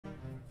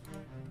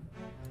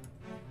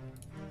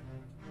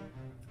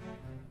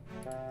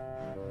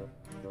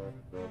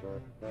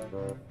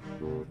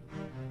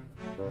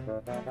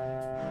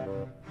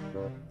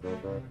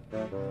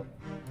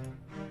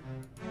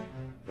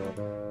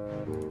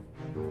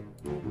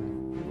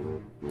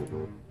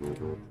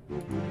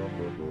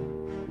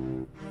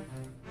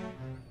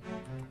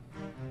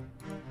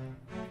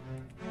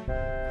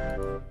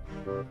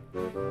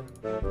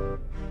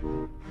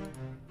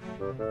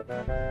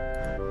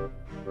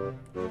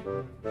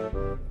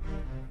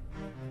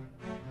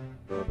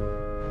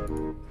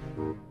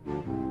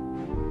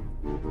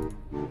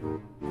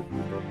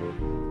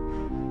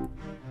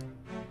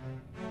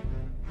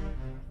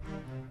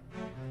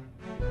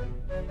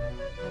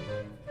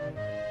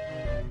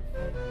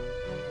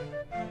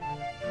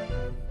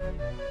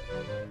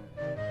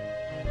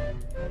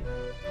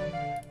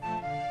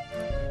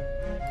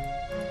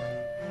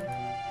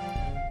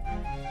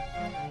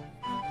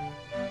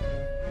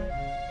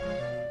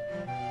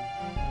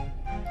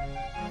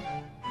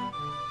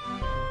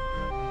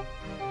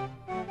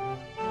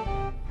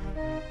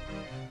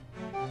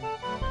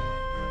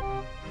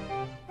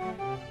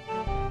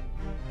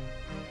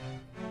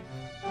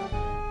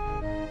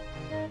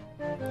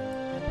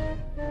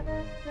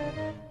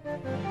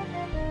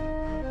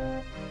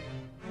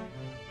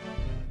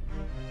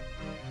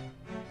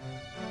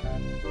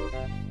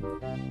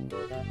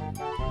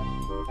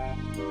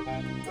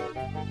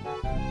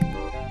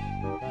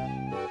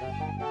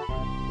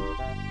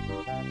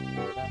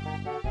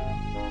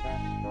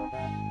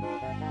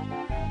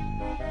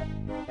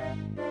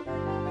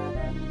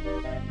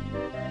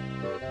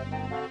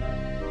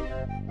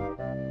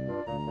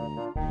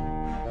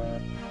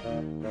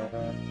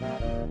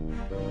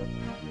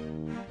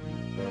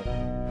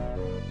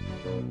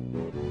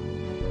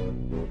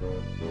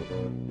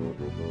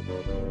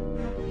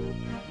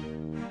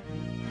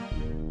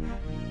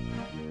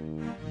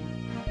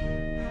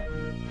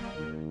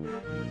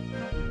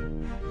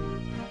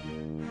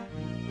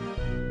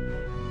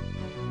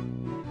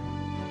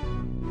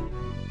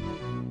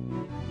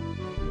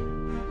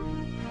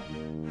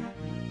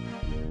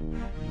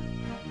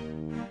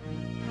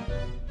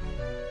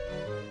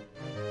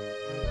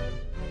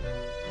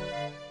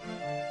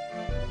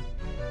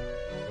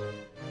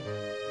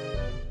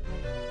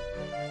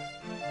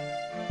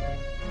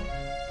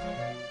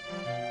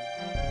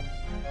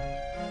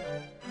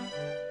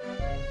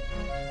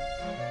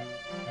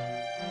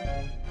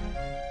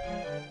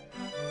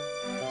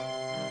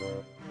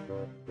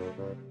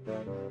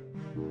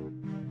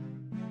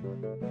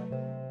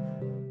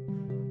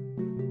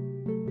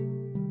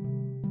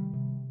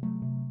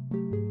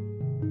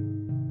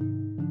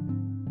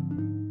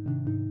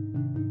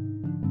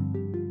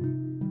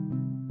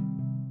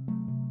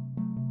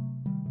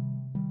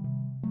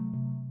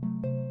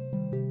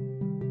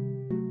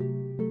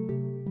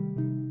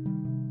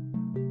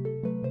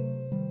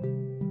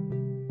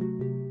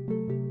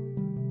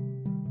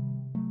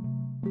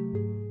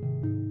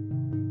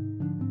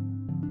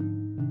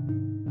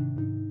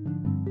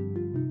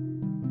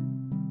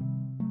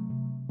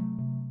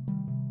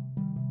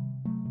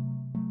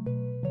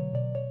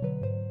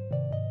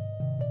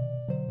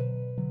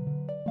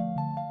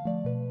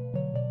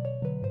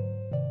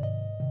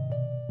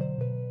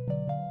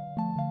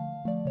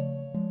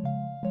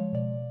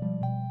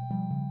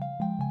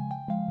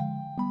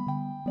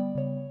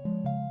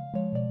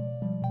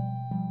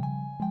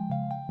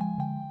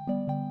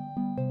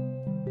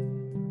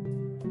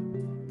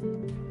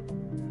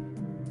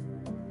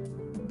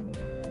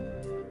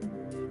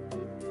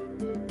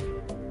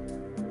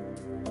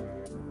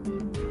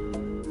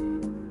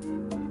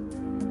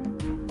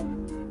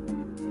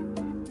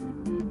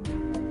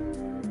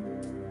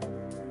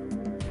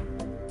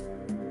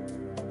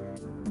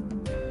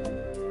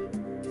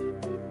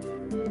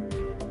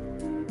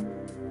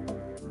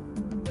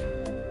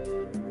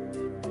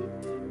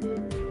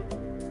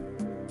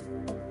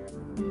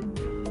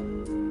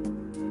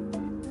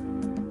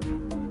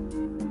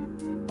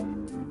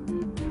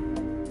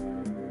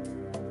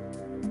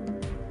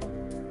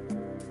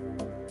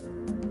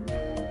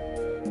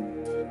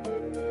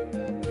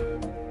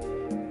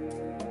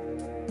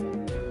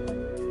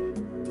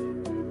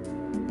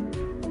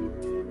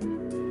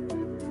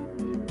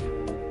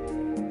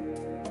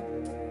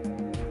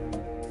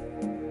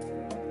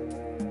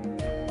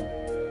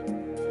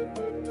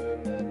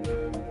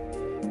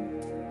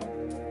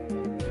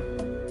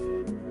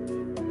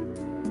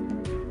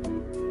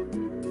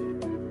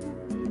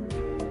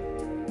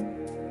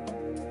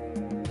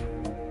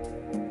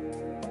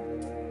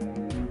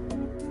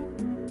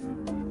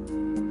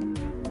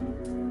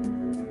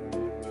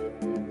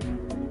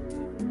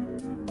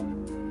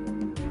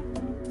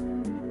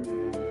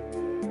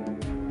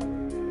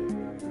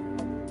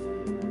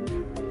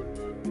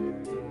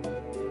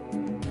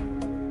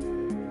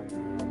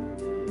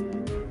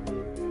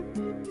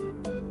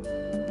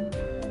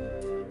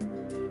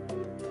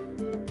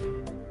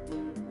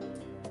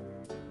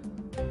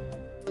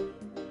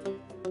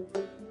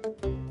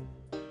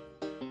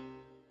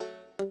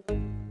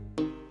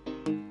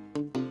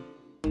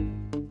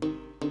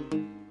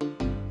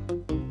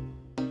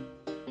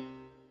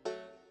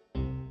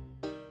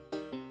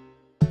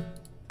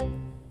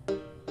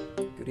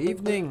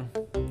evening,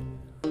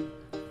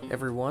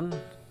 everyone.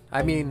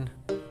 I mean,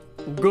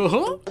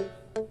 go.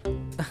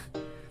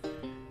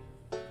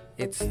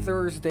 It's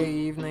Thursday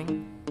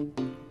evening,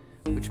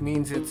 which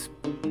means it's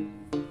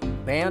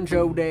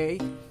Banjo Day,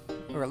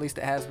 or at least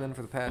it has been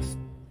for the past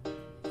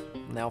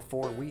now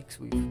 4 weeks.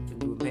 We've been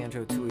doing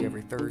Banjo-Tooie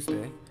every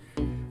Thursday.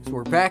 So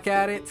we're back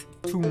at it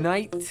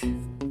tonight.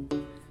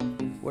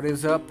 What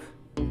is up?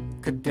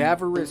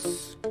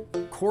 Cadaverous,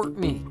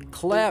 Courtney,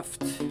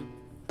 Cleft.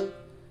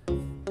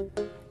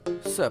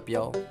 What's up,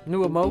 y'all?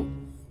 New emote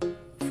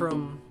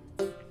from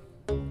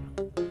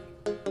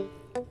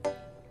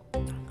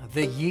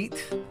the Yeet.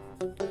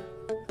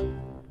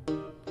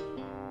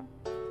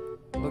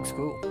 Looks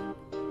cool.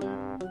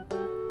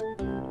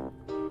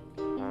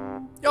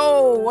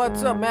 Yo,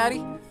 what's up,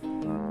 Maddie?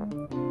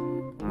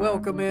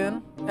 Welcome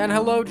in. And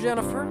hello,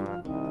 Jennifer.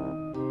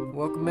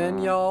 Welcome in,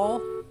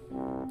 y'all.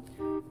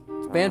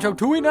 It's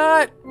Banjo-Tooie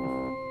night!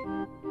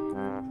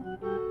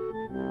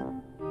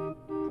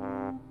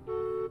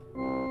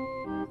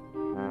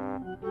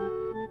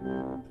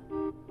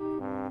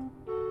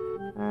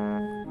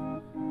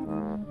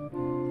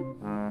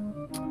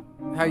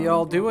 How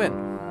y'all doing?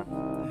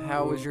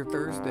 How was your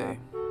Thursday?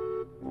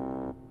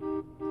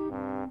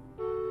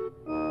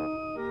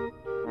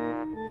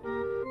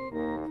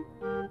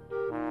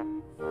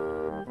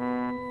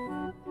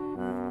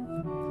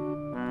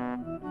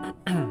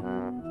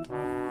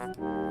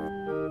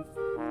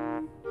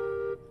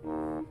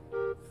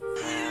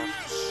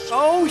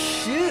 Oh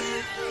shit!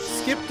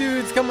 Skip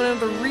Dude's coming in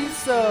the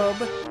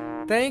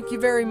resub. Thank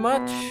you very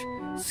much,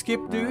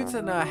 Skip Dudes,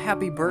 and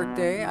happy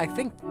birthday. I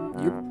think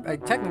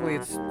technically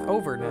it's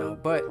over now,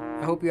 but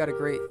I hope you had a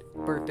great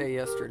birthday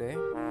yesterday.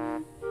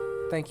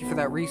 Thank you for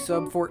that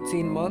resub,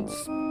 14 months.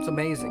 It's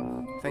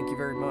amazing. Thank you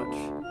very much.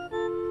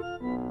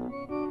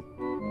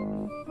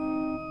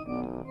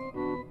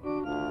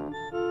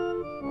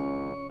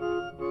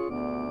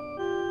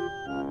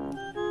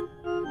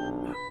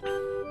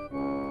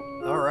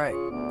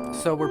 Alright,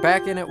 so we're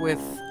back in it with...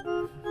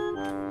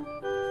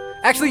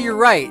 Actually, you're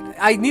right.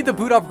 I need to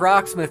boot up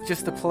Rocksmith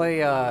just to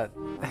play,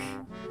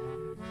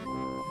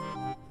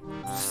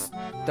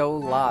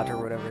 Lot or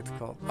whatever it's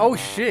called. Oh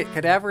shit,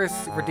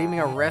 Cadaverous redeeming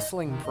a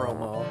wrestling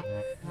promo.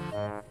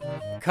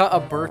 Cut a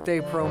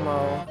birthday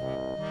promo.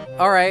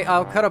 Alright,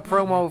 I'll cut a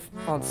promo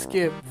on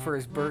Skip for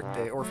his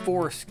birthday, or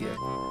for Skip.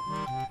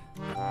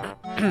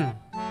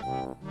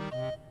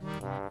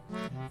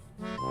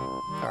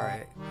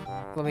 Alright,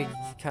 let me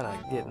kind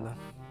of get in the...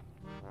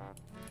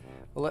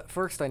 Well,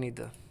 first I need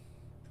to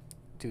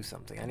do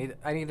something.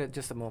 I need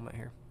just a moment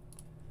here.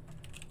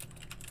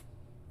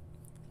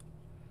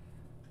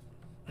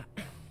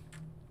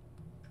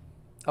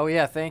 Oh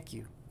yeah, thank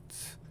you.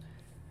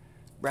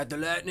 Ride the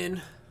Lightning.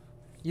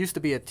 Used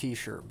to be a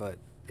t-shirt, but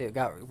it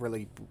got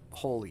really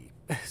holy,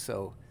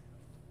 so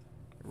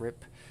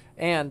rip.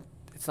 And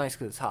it's nice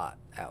because it's hot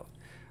out.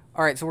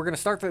 Alright, so we're going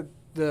to start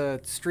the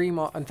stream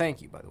off, and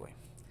thank you, by the way.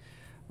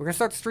 We're going to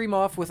start the stream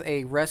off with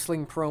a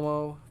wrestling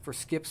promo for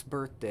Skip's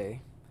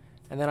birthday,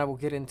 and then I will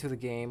get into the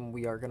game.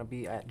 We are going to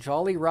be at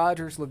Jolly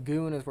Rogers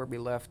Lagoon is where we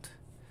left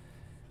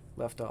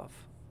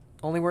off.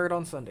 Only wear it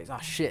on Sundays. Ah,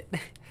 shit.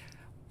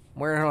 I'm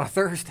wearing it on a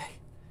Thursday.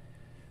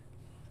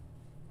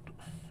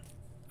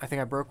 I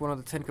think I broke one of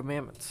the 10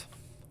 Commandments.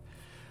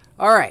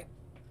 Alright.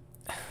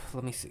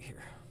 Let me see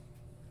here.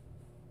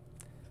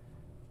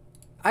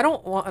 I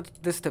don't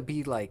want this to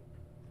be, like,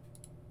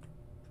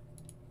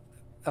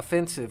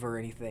 offensive or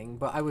anything,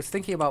 but I was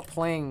thinking about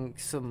playing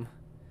some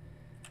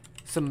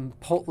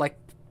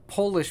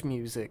Polish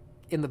music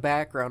in the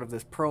background of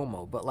this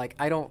promo, but, like,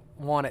 I don't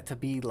want it to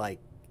be, like,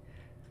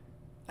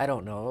 I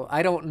don't know.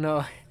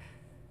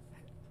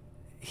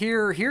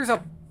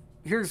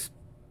 This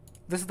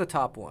is the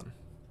top one.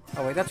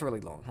 Oh wait, that's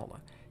really long. Hold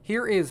on.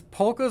 Here is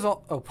Polka's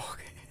all... Oh,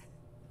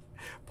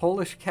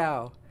 Polish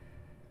Cow.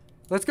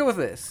 Let's go with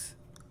this.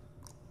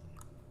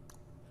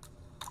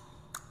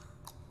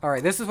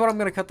 Alright, this is what I'm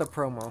going to cut the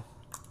promo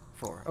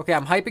for. Okay,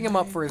 I'm hyping him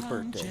up for his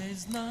birthday.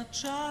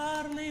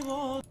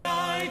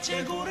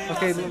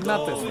 Okay,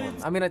 not this one.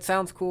 I mean, it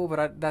sounds cool,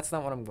 but that's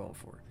not what I'm going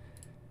for.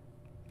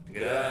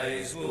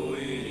 Is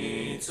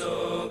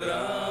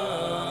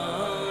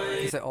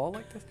it all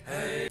like this?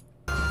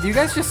 Do you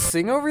guys just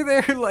sing over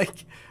there?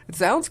 Like, it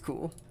sounds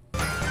cool.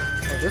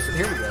 Oh,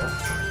 here we go.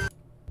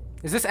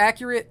 Is this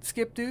accurate,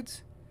 Skip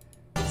Dudes?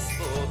 How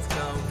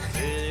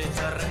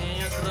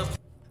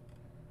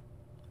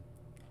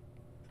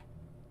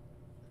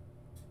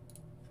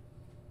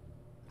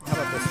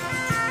about this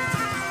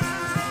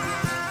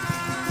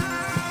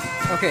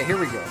one? Okay, here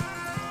we go.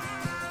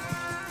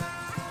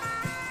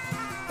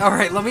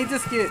 Alright, let me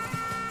just get...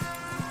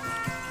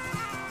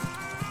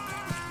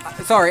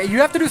 Sorry, you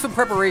have to do some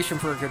preparation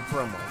for a good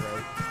promo,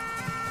 right?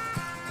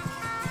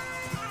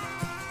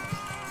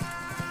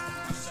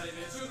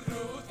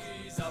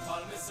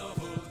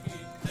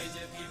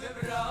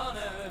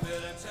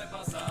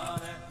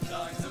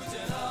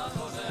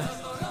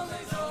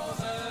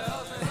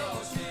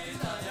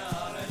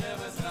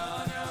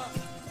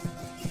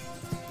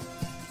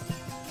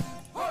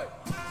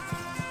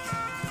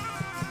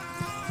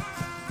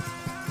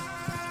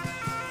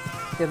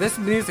 Yeah, this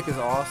music is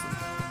awesome.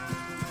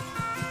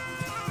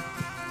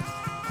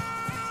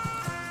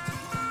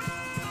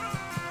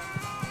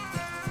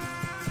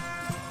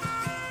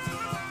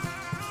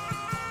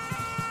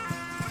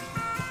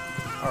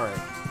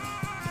 Alright.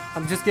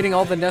 I'm just getting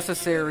all the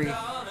necessary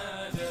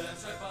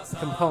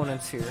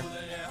components here.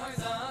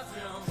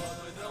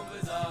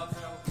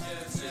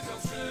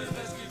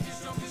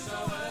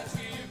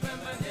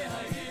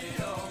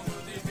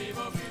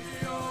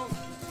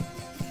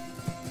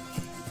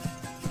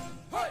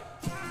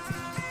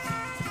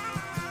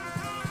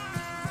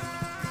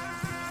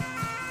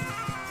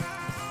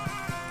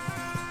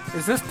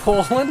 Is this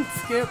Poland,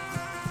 Skip?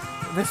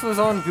 This was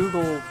on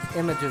Google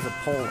Images of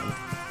Poland.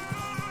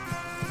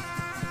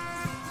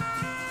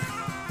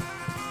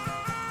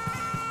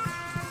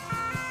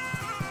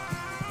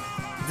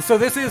 So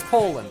this is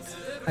Poland.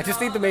 I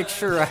just need to make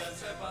sure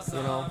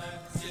you know.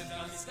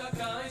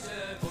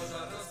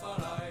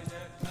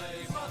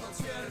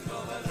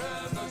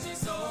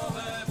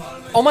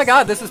 Oh my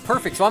god, this is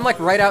perfect. So I'm like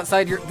right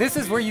outside your... This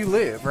is where you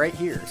live, right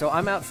here. So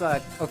I'm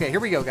outside. Okay, here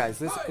we go,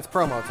 guys. It's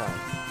promo time.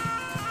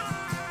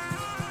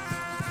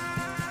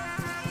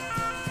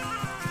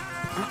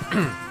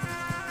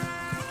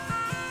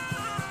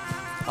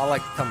 I'll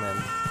like come in.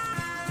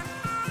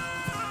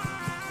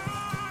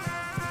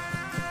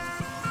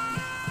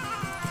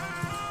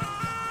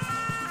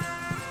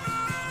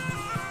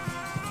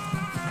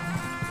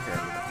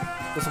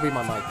 This will be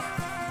my mic.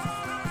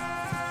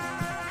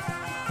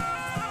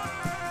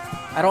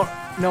 I don't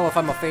know if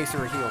I'm a face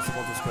or a heel, so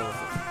we'll just go with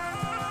it.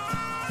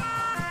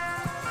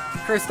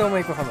 Chris, don't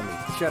make fun of me.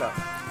 Shut up.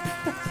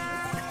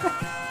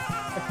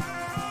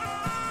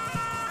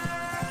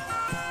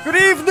 Good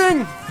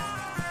evening,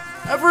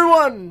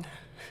 everyone!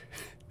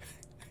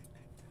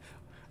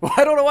 Well,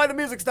 I don't know why the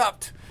music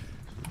stopped.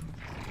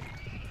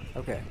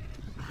 Okay.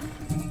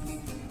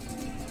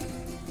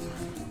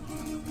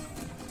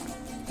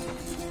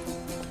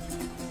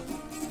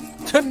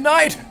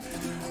 Tonight,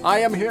 I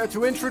am here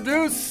to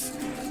introduce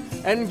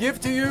and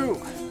give to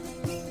you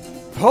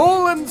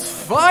Poland's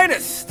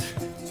finest.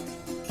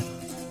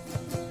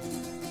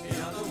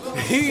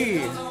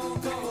 He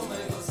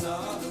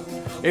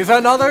is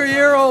another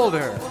year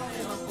older.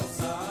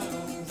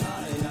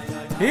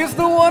 He's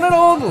the one and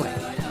only.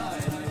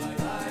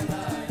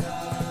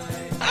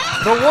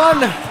 The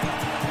one.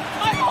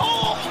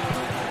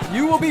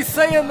 You will be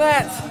saying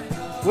that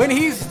when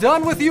he's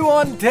done with you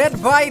on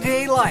Dead by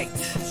Daylight.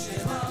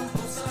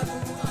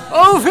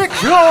 Oh,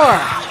 Victor!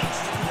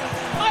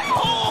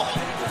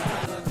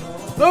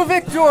 The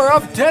victor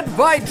of Dead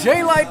by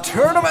Daylight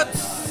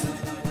tournaments!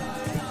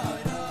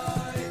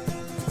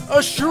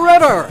 A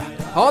shredder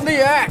on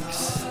the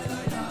axe!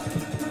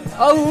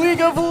 A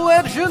League of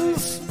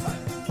Legends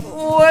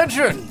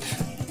legend!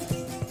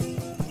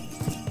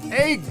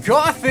 A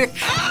gothic...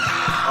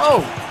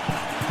 Oh!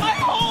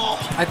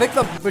 I think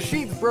the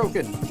machine's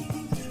broken.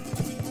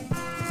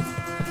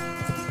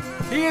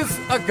 He is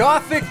a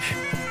gothic...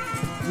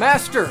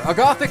 master, a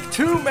Gothic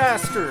 2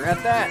 master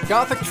at that,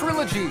 Gothic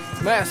Trilogy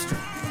master.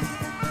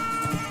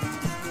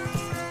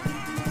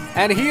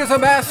 And he is a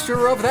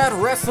master of that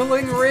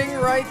wrestling ring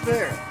right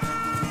there.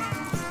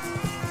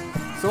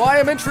 So I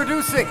am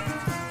introducing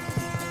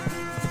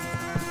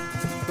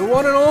the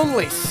one and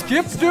only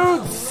Skip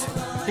Dudes.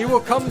 He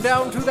will come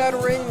down to that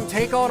ring,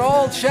 take on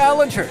all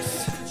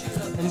challengers,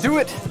 and do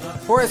it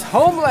for his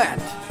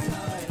homeland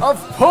of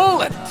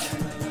Poland.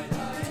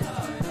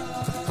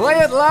 Play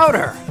it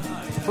louder.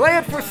 Play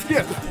it for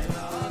Skip.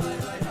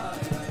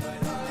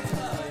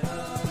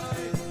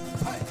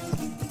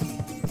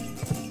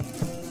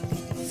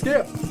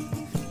 Skip.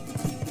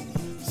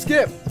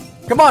 Skip.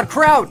 Come on,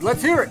 crowd.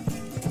 Let's hear it.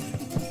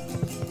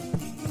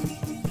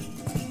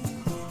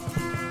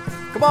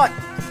 Come on.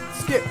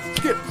 Skip,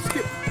 skip,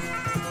 skip.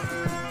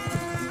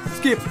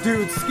 Skip,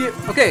 dudes,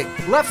 skip. Okay,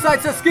 left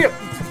side says skip.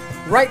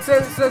 Right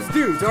says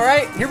dudes, all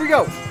right? Here we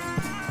go.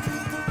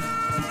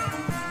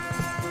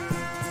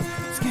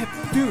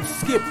 Dude,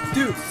 skip,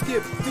 dude,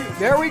 skip, dude.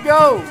 There we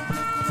go.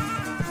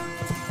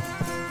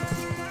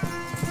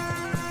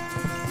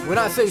 When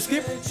I say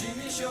skip,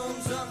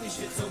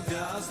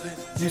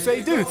 you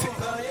say dude.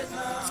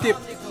 Skip.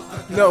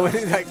 No,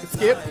 it's like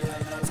skip,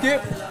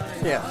 skip.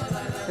 Yeah,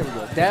 there we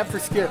go. Dab for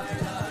skip.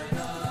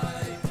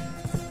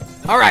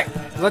 All right,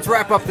 let's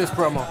wrap up this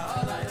promo.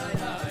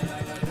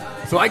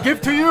 So I give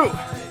to you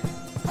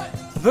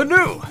the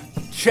new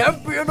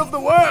champion of the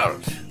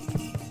world.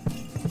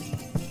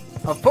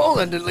 Of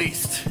Poland, at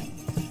least.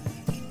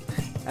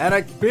 And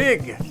a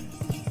big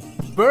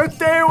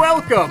birthday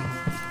welcome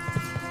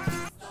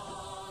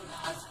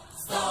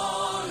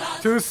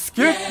to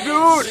Skip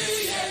Dude.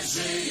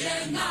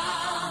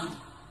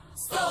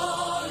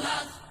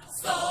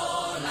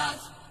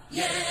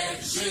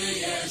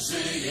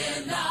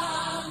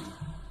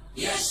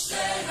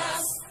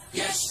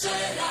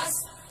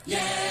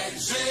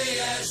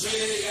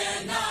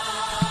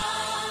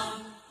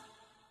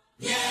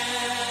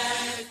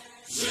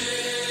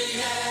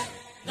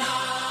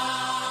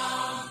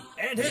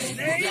 And his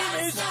name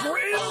is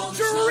Grim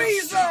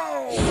Chorizo!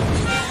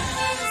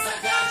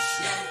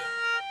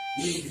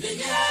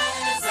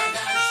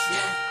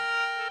 zagaśnie,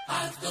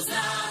 a kto z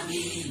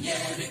nami nie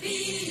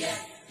wypije,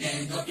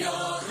 jego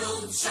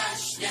piorun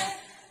trzaśnie.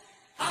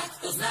 A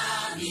kto z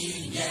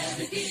nami nie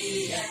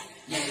wypije,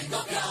 jego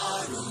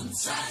piorun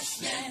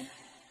trzaśnie.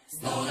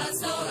 100 lat,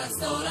 100 lat,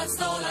 100 lat,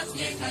 100 lat,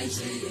 niechaj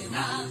żyje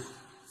nam.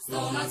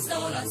 100 lat,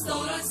 100 lat,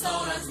 100 lat,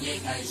 100 lat,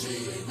 niechaj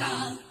żyje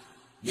nam.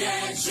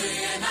 Niech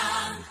żyje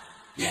nam,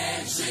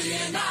 niech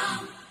żyje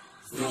nam.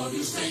 W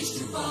zdrowiu,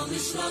 szczęściu,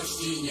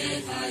 pomyślności,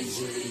 niechaj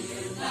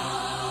żyje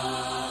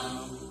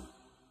nam.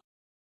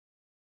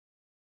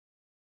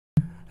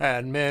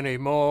 And many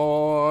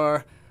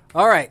more.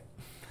 All right.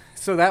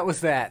 So that was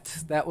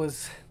that. That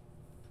was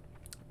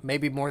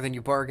maybe more than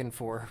you bargained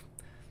for.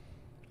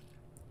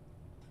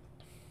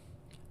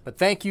 But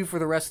thank you for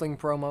the wrestling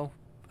promo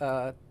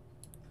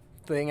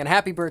thing. And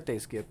happy birthday,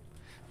 Skip.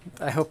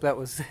 I hope that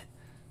was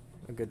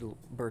a good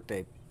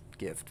birthday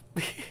gift.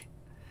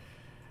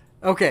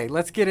 Okay,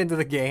 let's get into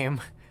the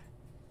game.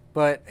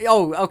 But,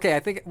 oh, okay, I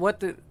think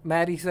what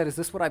Maddie said, is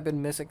this what I've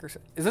been missing? Or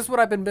is this what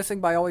I've been missing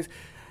by always?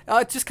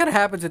 It just kind of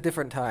happens at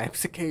different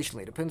times,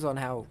 occasionally. Depends on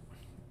how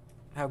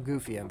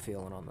goofy I'm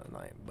feeling on the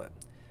night. But,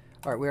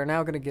 all right, we are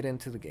now going to get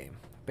into the game.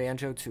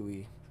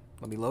 Banjo-Tooie.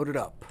 Let me load it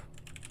up.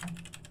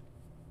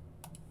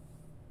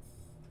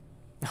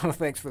 Oh,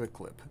 thanks for the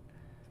clip.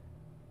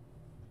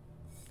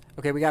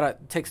 Okay,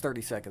 it takes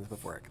 30 seconds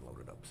before I can load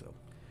it up, so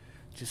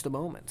just a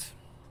moment.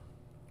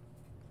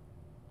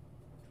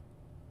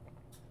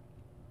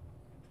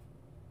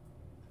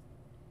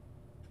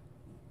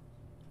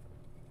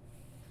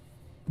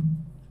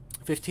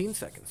 $15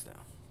 seconds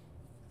now.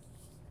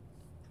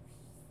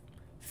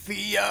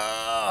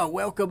 Thea,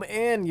 welcome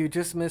in. You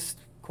just missed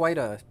quite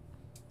a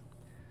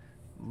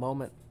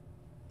moment.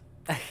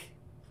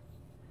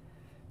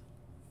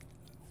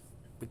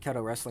 We cut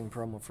a wrestling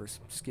promo for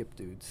some Skip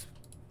dudes.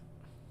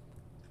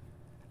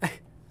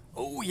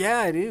 Oh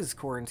yeah, it is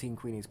Quarantine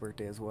Queenie's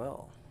birthday as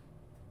well.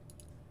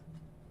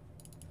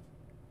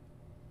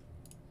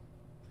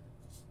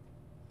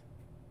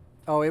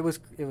 Oh, it was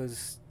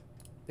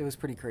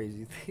pretty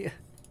crazy.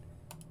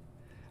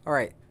 All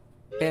right,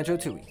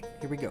 Banjo-Tooie.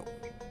 Here we go.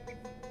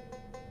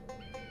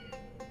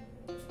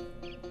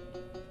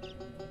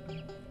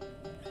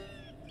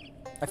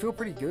 I feel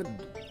pretty good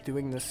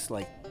doing this.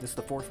 Like, this is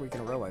the 4th week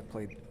in a row I've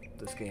played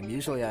this game.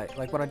 Usually,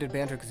 like when I did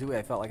Banjo-Kazooie,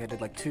 I felt like I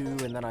did like 2,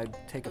 and then I'd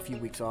take a few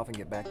weeks off and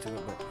get back to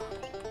it. But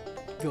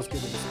it feels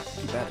good to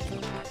just keep at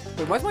it.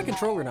 Wait, why is my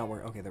controller not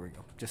working? Okay, there we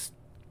go. Just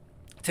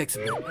takes a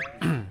bit.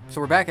 So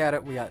we're back at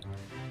it. We got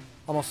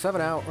almost 7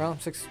 hours. Well,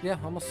 6. Yeah,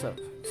 almost 7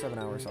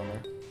 hours on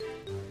there.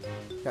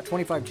 Got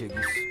 25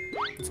 jiggies.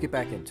 Let's get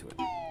back into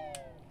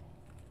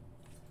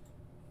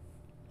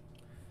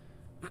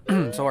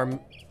it. So our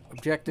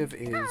objective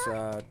is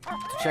to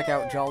check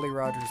out Jolly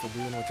Roger's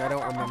Lagoon, which I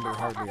don't remember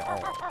hardly at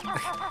all.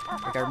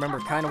 Like, I remember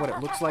kind of what it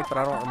looks like, but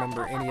I don't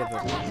remember any of the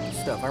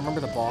stuff. I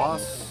remember the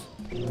boss.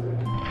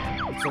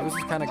 So this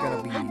is kind of going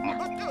to be a bit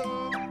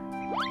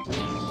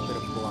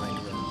of a blind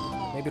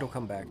run. Maybe it'll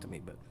come back to me,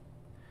 but...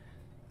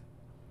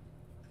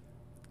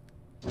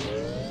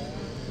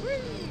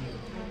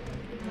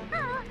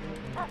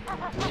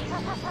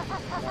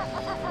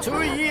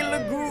 Tooie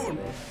Lagoon!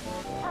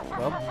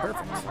 Well,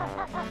 perfect.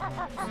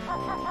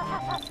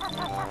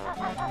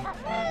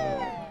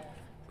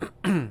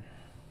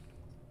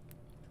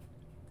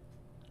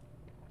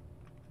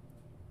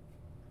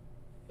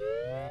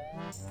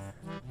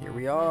 Here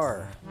we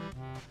are.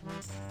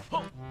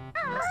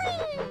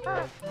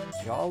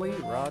 Jolly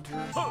Roger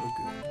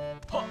Lagoon.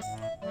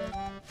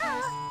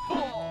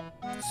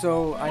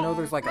 So, I know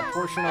there's like a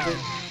portion of it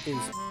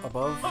is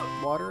above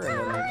water,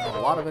 and then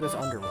a lot of it is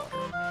underwater.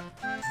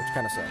 Which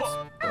kind of sucks.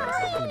 But,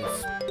 I mean,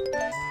 it's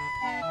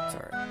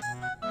alright.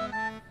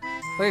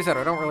 Like I said,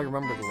 I don't really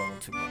remember the level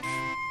too much.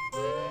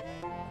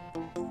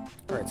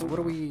 Alright, so what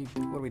do we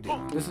do?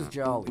 This is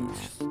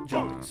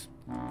Jollies.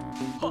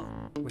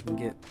 We can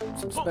get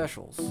some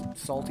specials.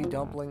 Salty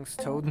dumplings,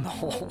 toad in the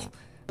hole,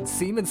 and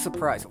semen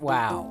surprise.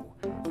 Wow.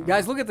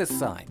 Guys, look at this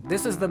sign.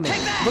 This is the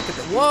menu. Look at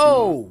that.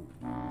 Whoa!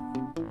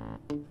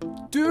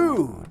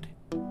 Dude!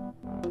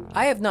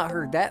 I have not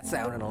heard that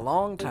sound in a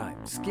long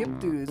time. Skip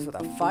Dudes with a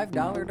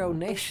 $5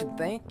 donation.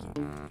 Thank you.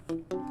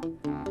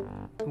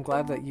 I'm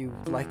glad that you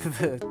liked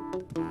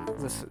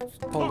this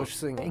Polish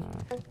singing.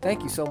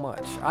 Thank you so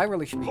much. I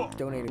really should be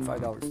donating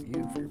 $5 to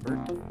you for your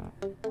birthday.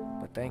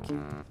 But thank you.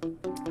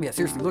 Yeah,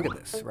 seriously, look at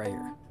this right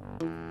here.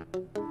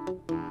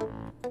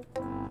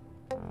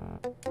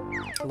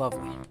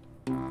 Lovely.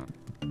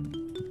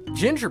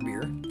 Ginger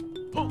beer.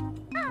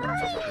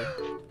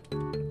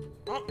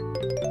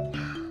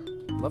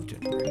 Love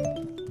ginger beer.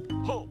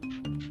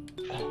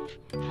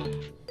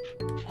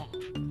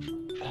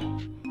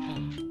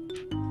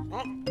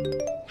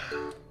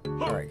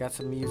 Alright, got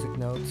some music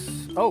notes.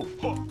 Oh!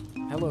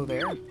 Hello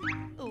there.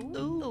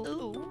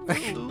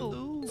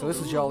 So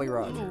this is Jolly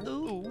Roger.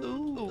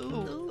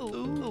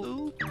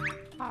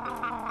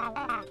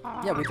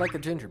 Yeah, we'd like a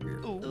ginger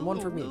beer. And one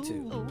for me,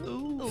 too.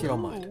 If you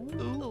don't mind.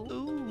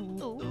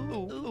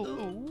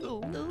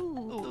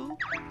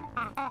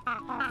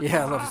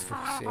 Yeah, I love his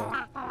voice,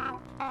 yeah.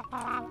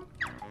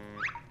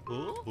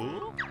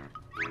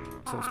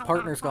 So his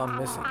partner's gone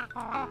missing.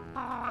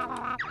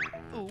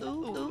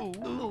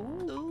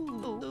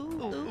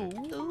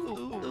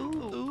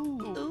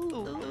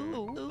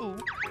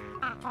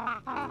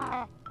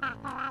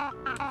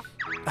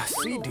 A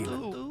sea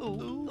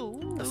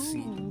demon. A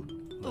sea.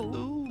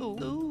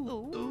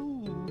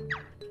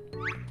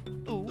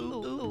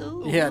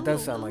 Yeah, it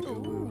does sound like a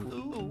woo.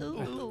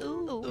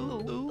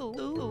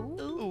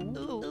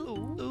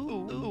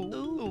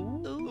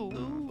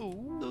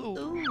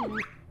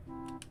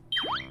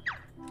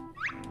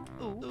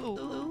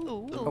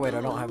 Oh wait,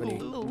 I don't have any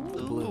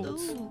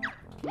doubloons.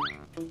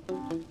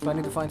 So I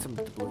need to find some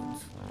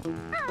doubloons.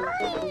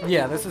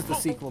 Yeah, this is the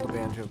sequel to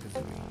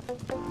Banjo-Kazooie.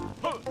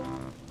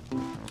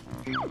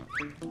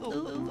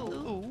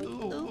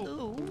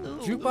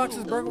 Jukebox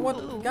is broken?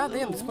 What?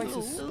 Goddamn, this place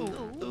is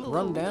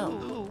run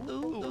down.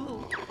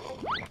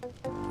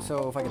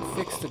 So if I can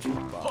fix the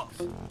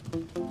jukebox.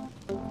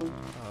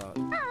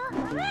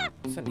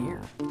 What's in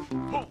here?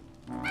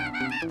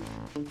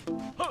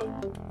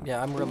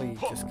 Yeah, I'm really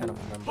just kind of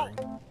remembering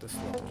this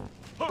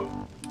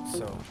level.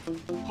 So,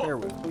 bear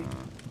with me.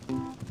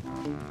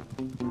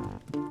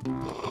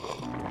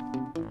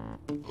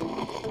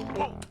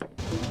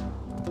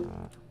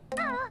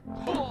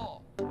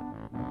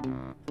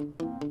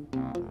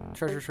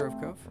 Treasure Trove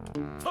Cove.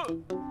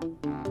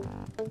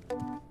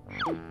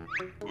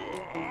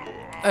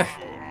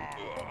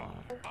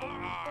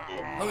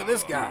 Look at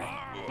this guy,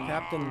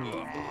 Captain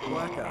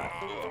Black Eye.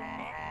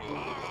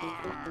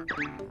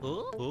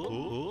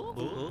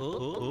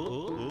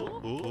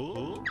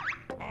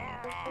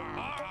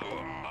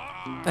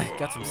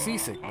 Got some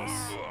seasickness.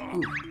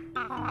 Ooh.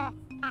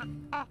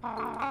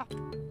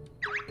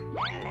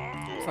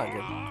 It's not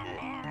good.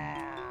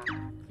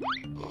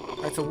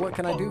 Alright, so what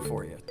can I do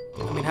for you?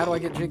 I mean, how do I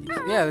get Jiggy?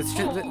 Yeah, it's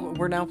just,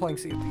 we're now playing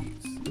Sea of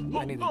Thieves.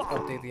 I need to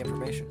update the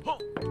information.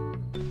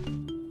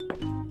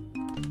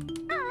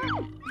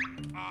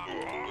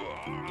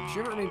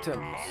 Shiver-me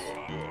timbers.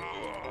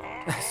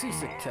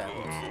 Seasick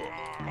tablets.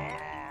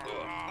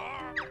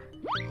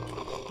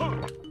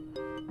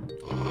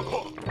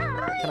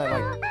 Can I,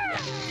 like...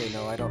 Okay,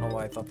 no, I don't know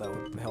why I thought that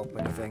would help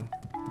anything.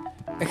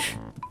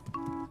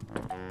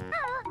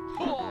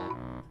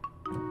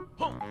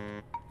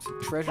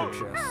 Some treasure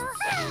chests.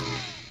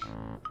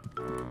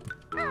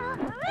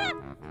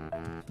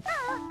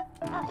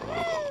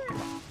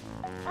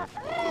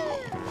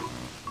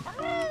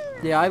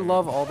 Yeah, I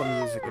love all the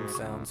music and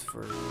sounds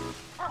for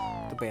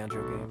the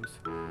Banjo games.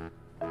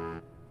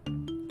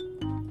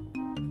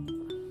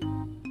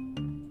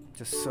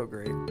 Just so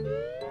great.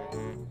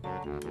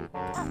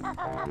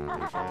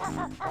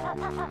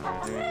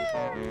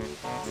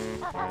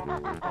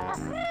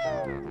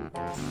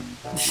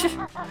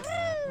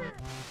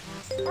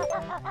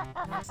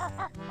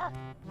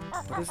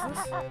 What is this?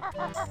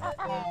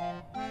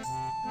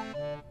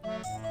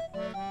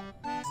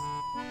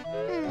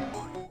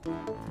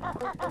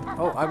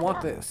 Oh, I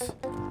want this.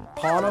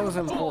 Pano's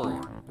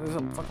Emporium. There's a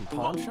fucking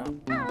pawn shop?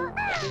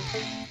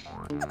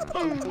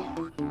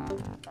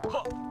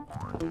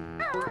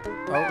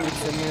 Oh, we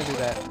didn't mean to do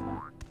that.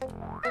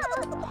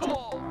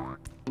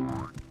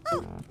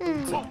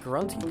 It's a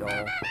grunty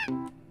doll.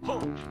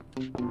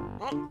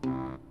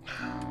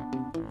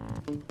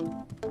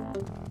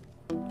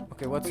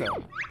 Okay, what's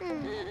up?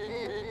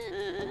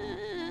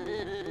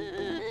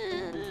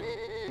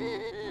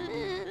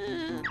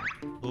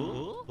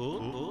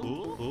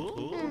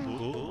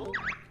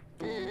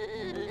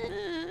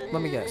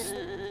 Let me guess.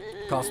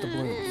 Cost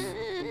doubloons.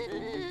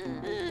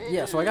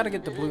 Yeah, so I gotta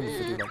get doubloons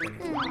to do like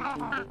anything.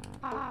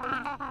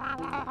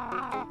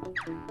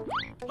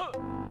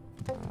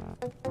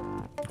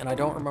 And I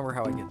don't remember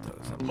how I get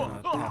those. I'm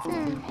gonna have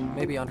to,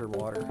 maybe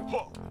underwater.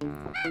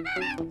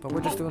 But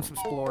we're just doing some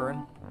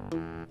exploring.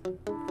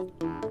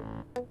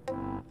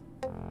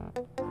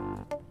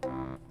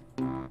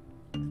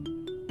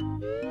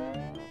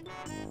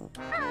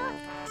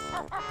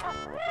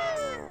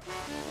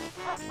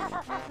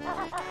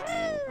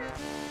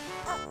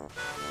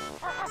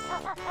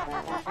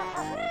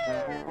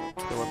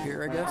 Let's go up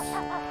here, I guess.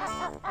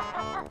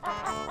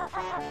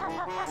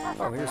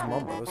 Oh, here's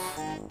Mumbo's.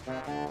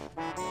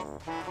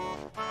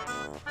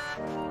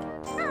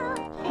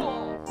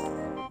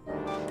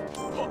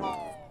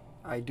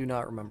 I do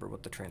not remember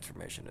what the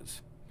transformation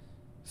is.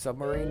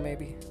 Submarine,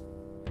 maybe?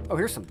 Oh,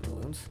 here's some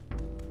balloons.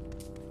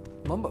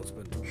 Mumbo's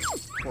been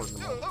hoarding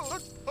them all.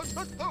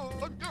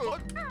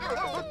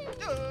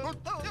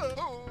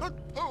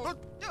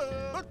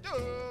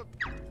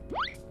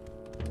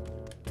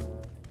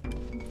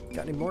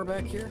 Got any more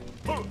back here?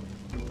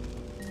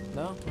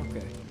 No?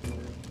 Okay.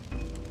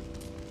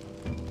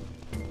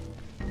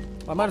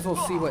 I might as well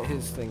see what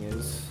his thing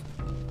is.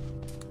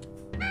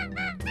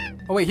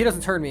 Oh wait, he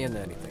doesn't turn me into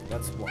anything.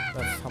 That's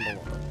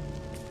humble one.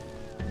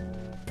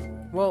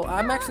 Well,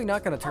 I'm actually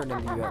not going to turn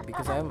into you yet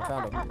because I haven't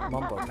found a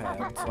Mumbo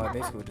pad, so I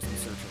basically would just be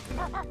searching for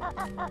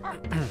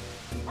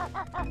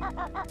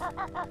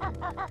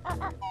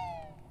that.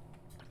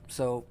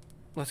 So,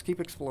 let's keep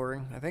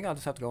exploring. I think I'll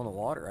just have to go in the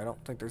water. I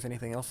don't think there's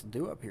anything else to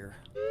do up here.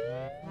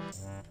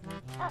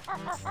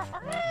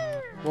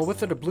 Well, with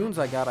the doubloons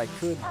I got, I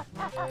could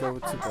go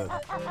to the...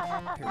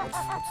 Here,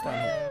 what's down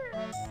here?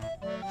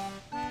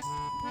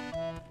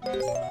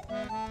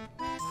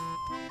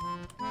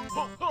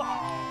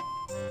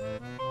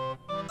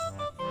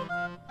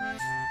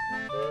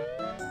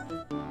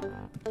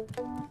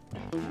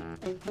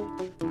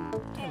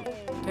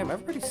 Damn,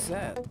 everybody's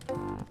sad.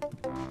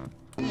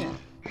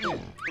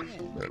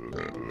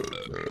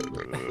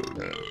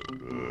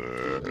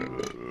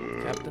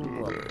 Captain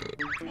Blubber.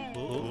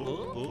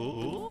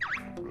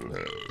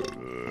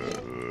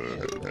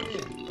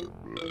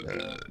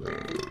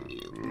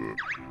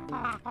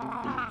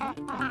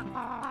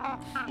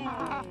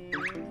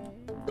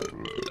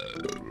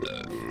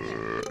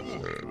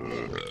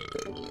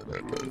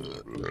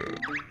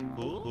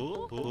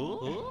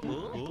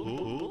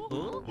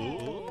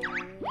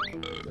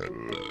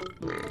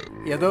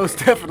 Yeah, those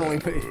definitely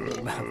made me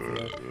laugh.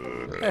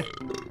 Yeah.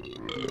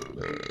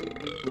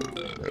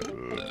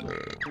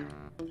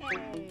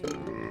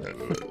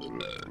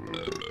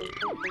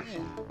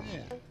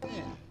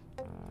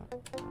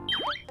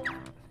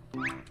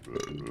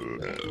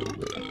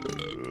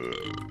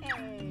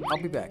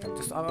 I'll be back.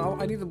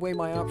 I need to weigh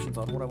my options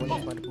on what I want to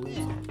use my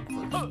doubloons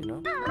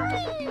on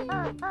first, you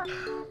know?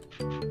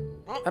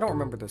 I don't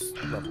remember this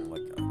level,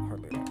 like,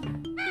 hardly at all.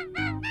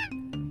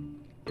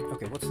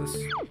 Okay, what's this?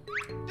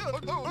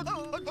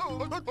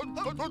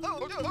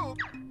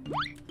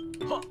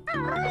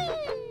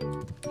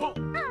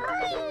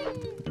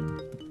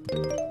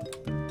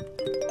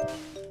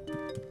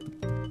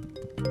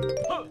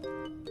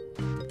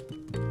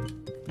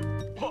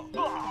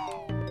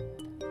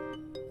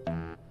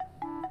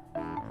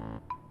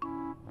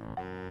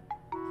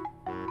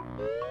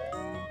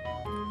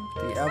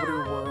 The Outer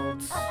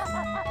Worlds.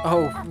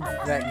 Oh,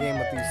 that game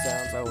with these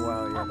sounds. Oh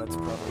wow, yeah, that's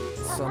probably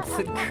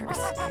something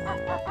crazy.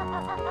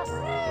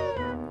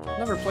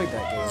 Never played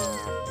that game.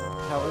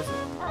 How is it?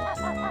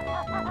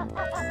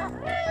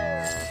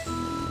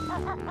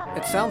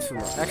 It sounds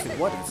familiar. Actually,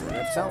 what is it?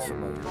 It sounds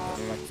familiar, but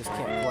I just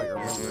can't quite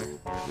remember.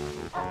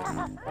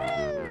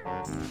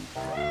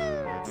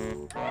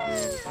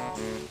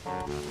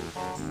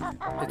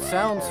 It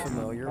sounds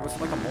familiar. Was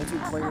it like a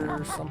multiplayer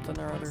or something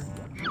or other?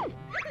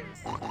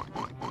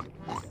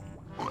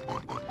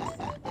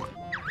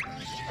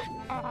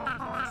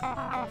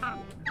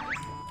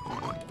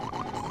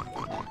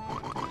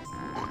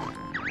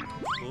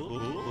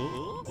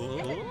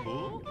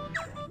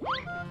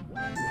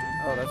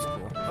 Oh, that's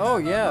cool. Oh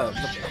yeah,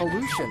 the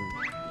pollution.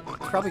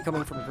 It's probably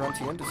coming from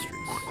Grunty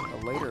Industries,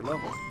 a later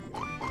level.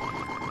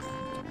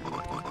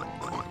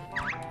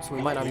 So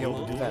we might not be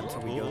able to do that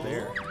until we go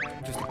there.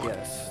 Just a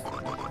guess.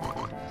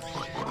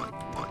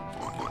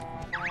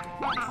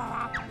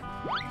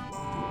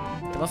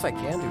 Unless I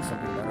can do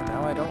something better.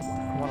 Now I don't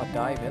want to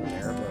dive in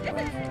there, but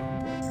like,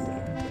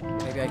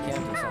 maybe I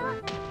can do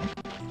something.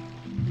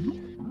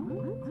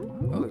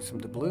 Oh, there's some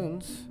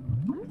doubloons.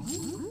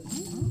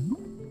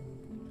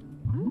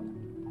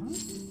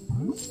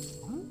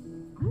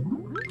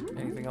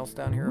 Anything else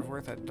down here of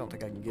worth? I don't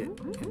think I can get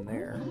in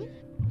there.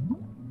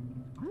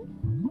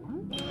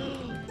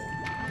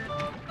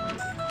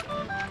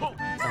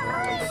 I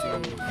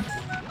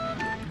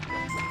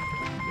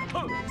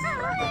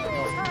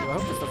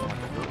hope this doesn't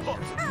like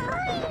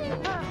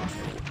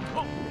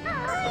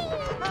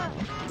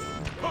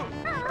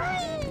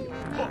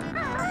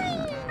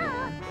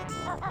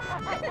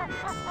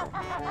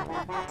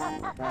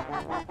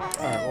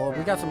Alright, well,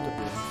 we got some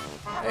doubloons.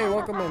 Hey,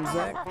 welcome in,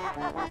 Zach.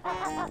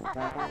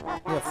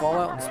 Yeah,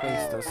 Fallout in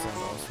space does sound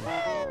awesome.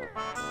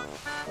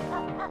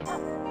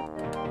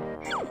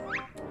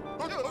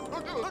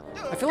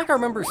 I feel like I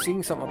remember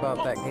seeing something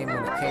about that game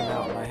when it came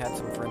out, and I had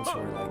some friends who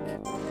were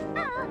like,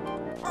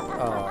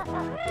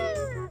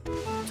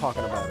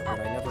 talking about it, but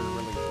I never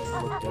really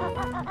looked into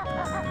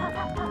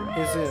it.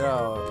 Is it,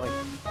 like,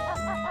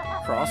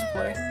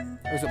 crossplay?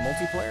 Or is it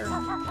multiplayer,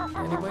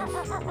 anyways?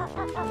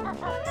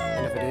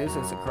 And if it is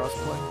it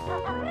crossplay?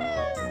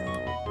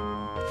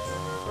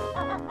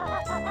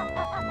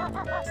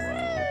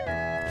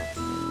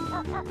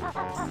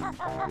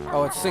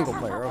 Oh, it's single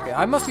player. Okay,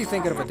 I must be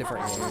thinking of a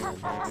different game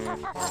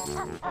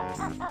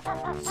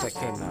that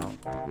came out.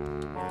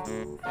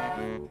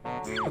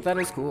 But that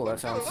is cool. That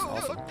sounds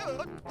awesome.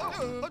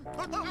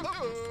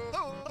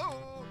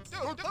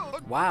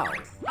 Wow,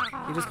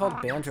 he just called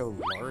Banjo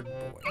Lard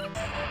Boy.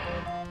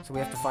 So we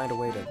have to find a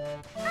way to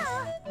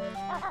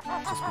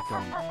just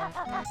become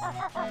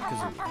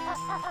Kazooie.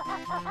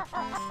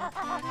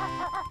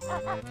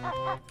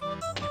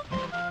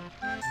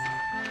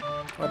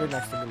 Well, I didn't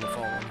actually mean to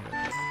fall in here,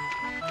 but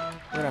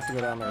we're gonna have to go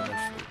down there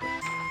eventually.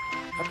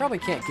 But I probably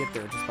can't get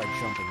there just by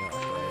jumping up,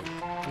 right?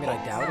 I mean, I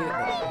doubt it,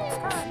 but let's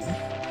go see.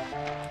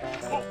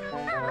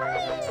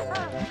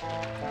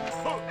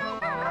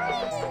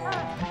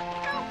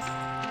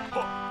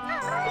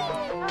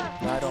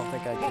 No, I don't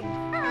think I can.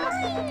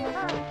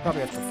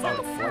 Probably have to find a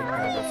flight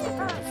pad or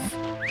something.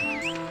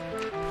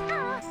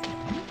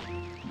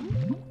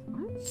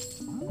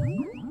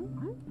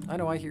 I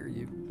know I hear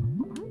you.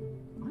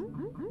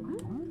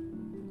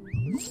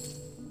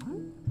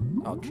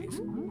 Oh, jeez.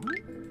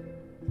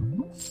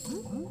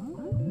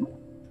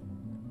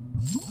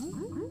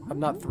 I'm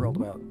not thrilled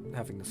about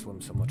having to swim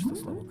so much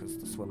this level because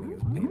the swimming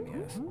is a pain in the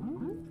ass.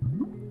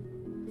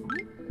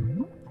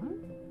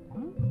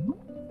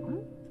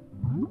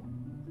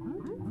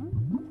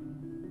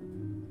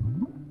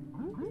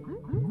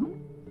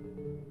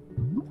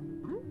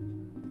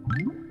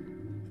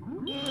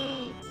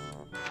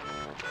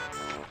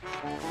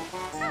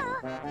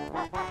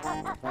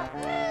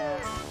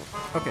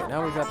 Okay,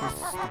 now we got these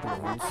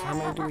balloons. How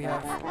many do we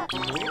have?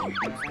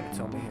 It's gonna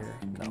tell me here.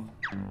 No.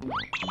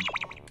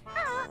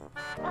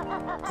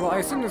 Well, I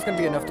assume there's gonna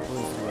be enough to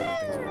balloons to do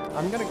everything.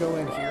 I'm gonna go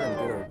in here and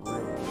get a room,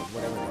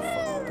 whatever the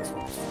fuck this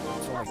one's for.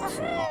 It's only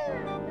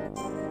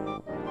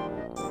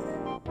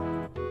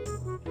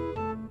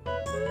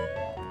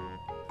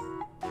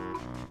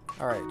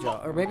 2. Alright, Joe.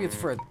 Or maybe it's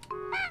for a drink.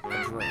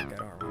 I don't remember.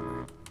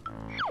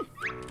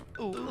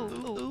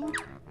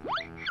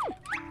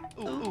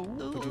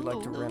 Would you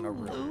like to rent a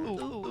room?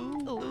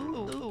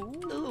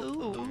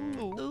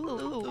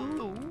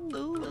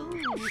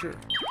 Sure.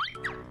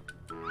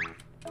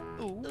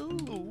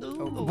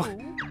 Oh,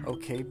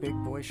 okay, big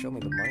boy, show me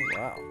the money.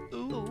 Wow.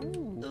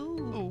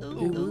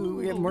 Ooh,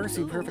 we have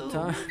Mercy, perfect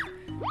time.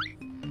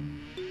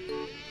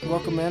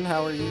 Welcome in,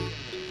 how are you?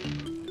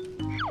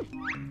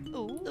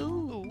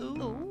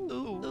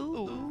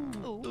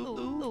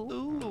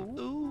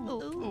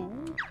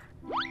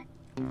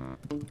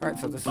 Alright,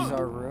 so this is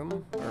our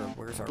room, or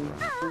where's our room?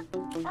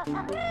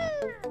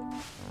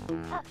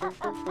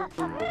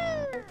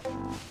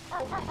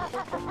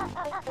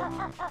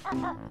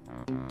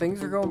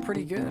 Things are going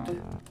pretty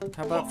good.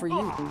 How about for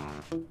you?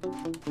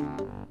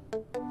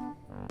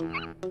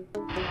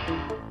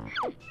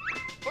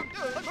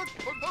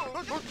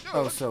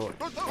 Oh, so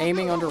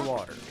aiming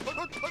underwater.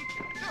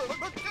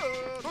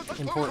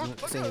 Important,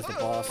 seeing as the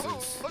boss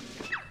is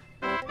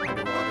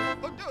underwater.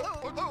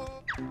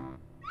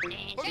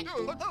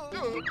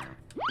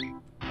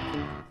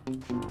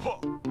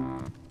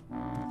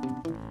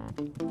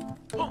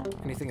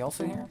 Anything else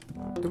in here?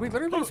 Did we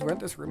literally just rent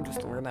this room just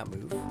to learn that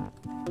move?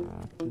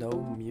 No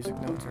music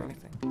notes or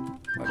anything?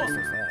 Well, I guess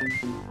there's that.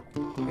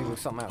 Maybe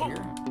there's something out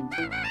here.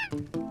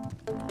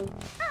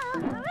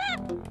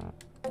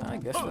 I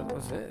guess that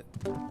was it.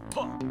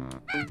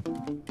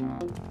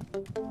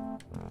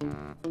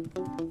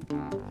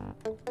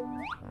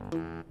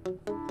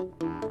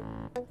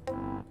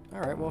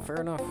 Alright, well,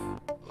 fair enough.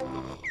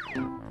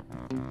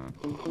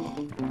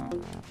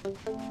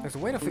 There's a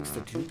way to fix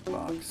the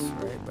jukebox,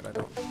 right? But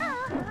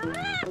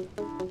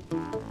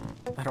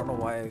I don't know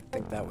why I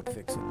think that would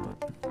fix it,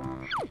 but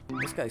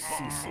this guy's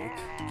seasick.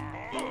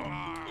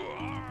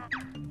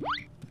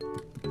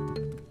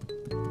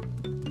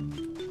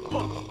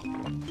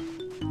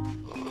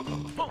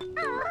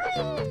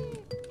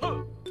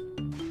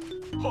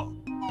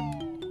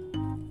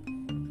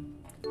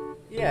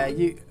 Yeah,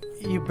 you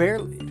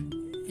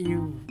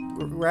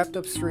wrapped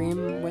up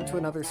stream, went to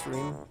another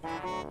stream,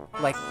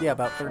 like, yeah,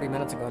 about 30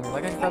 minutes ago, and you're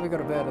like, I should probably go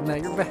to bed, and now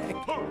you're back.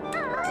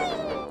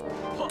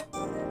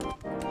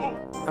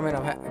 I mean,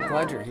 I'm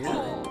glad you're here,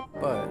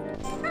 but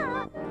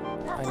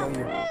I know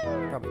you're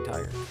probably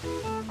tired.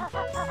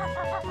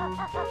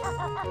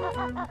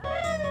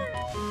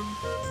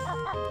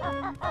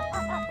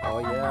 Oh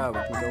yeah, we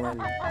can go in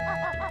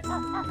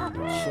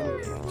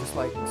chimney, just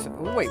like, so,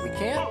 oh, wait, we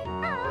can't?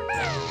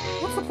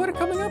 What's the point of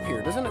coming up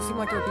here? Doesn't it seem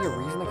like there'd be a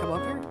reason to come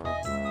up here?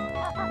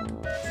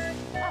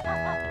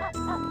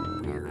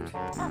 Weird.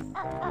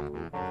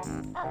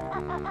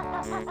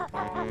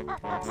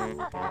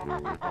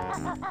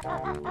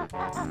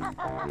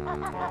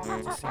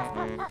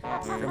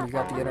 Grim, you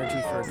got the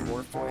energy for a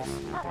dwarf voice?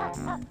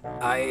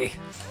 I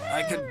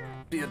could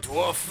be a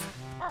dwarf.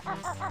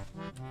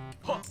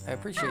 I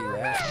appreciate you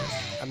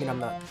asking. I mean, I'm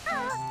not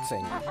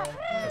saying you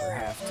ever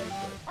have to,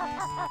 but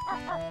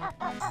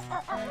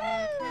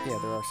yeah,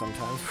 there are some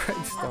times where I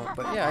just don't.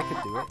 But yeah, I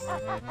could do it.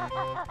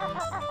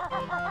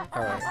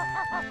 Alright.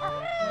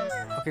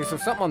 Okay, so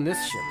something on this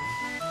ship.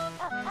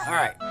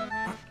 Alright.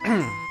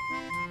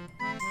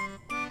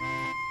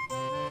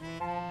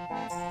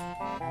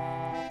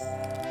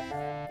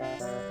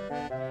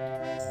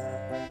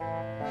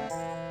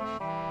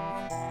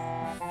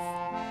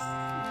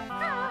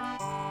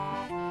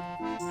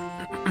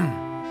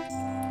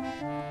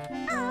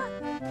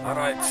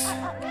 Alright,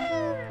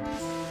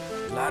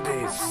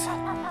 laddies,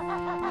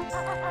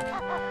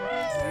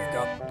 we've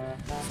got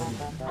some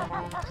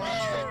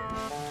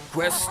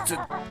quests to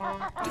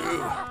do.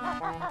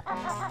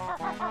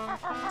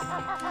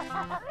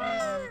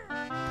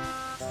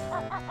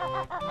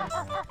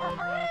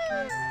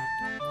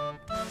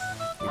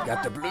 We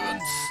got the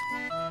balloons,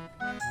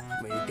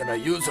 we're gonna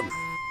use them.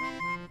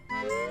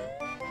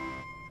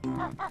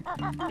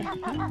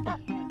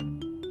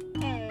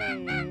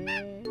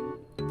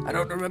 I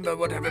don't remember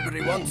what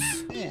everybody wants.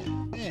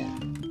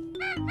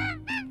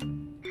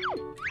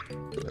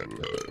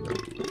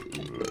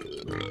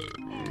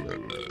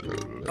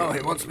 Oh,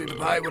 he wants me to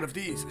buy one of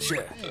these.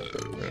 Sure.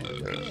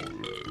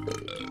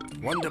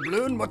 One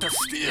doubloon, what a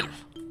steal!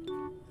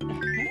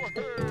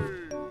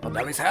 Oh,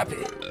 now he's happy.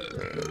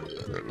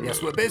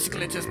 Yes, we're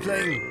basically just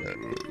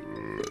playing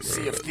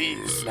Sea of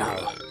Thieves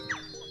now.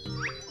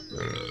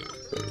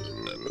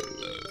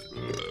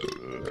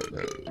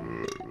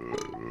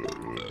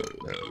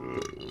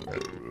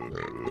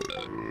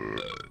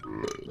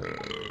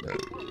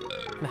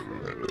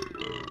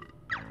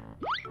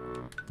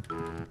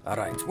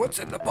 Alright, what's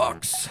in the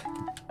box?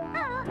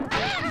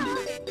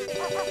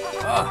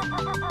 Ah,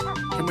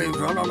 can we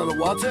run under the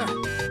water?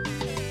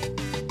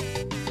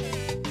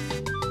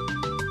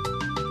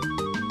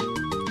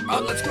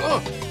 On, let's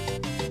go!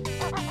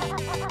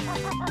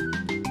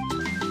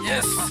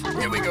 Yes,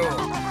 here we go!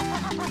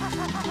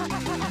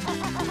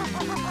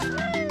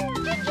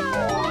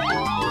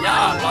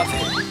 Yeah, love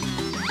it!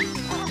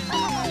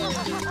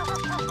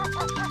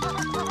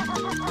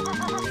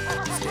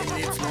 This game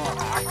needs more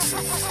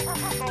axes.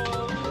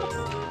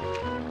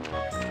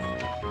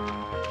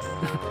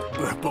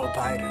 We're both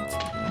pirates.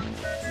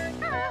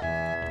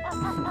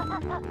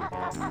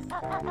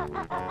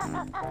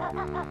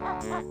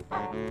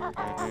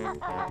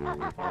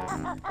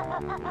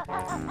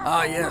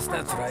 Ah, yes,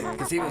 that's right,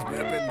 because he was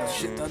putting the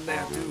shit on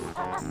there, too.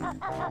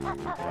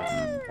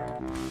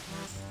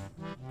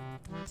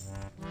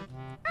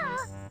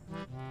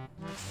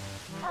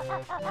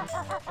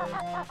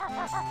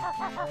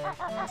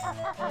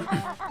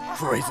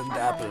 Poisoned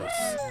apples.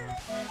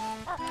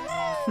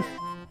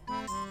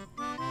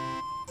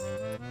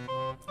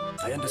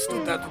 I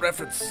understood that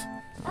reference.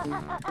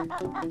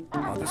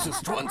 Oh, this is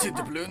 20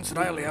 doubloons and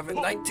I only have it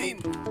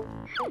 19.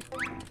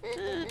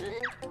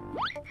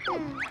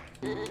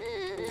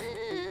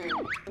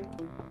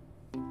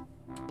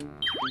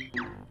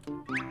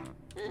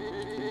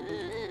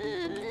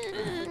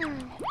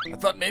 I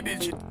thought maybe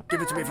you should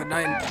give it to me for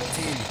 19.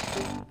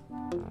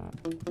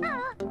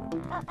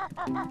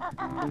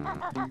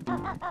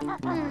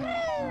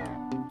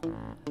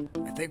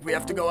 I think we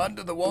have to go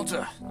under the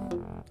water.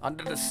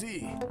 Under the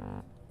sea.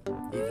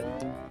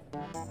 Even.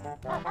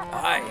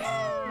 Aye.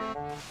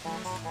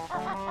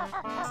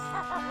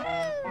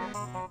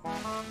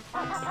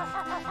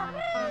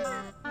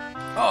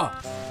 Oh,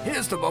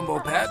 here's the bumbo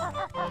pad.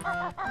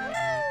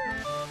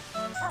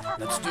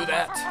 Let's do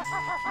that.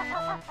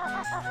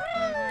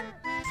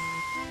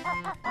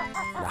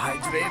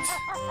 Hydrate.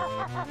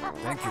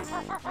 Thank you.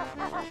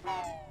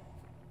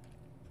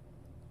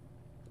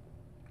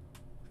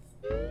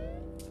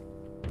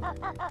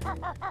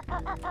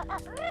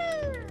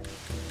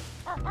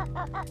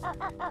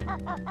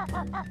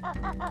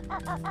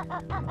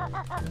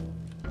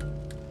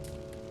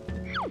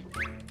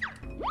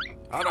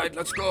 All right,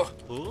 let's go.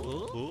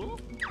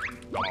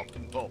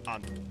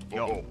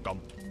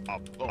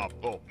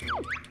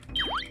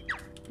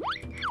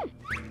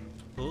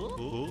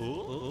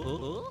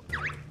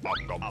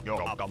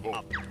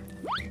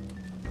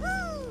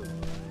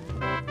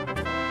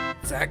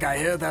 Zach, I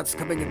hear that's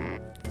coming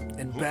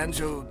in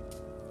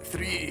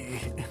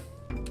Banjo-Tooie.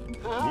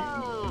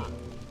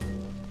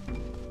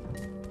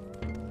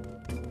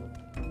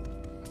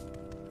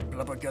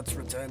 Blubber Guts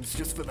returns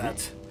just for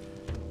that.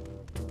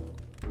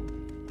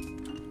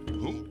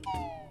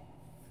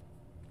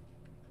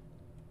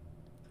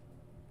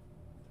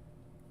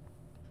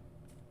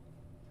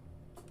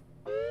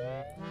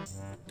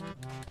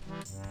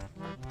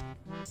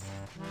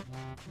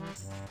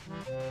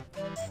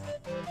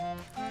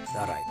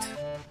 Alright.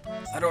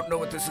 I don't know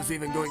what this is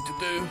even going to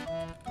do.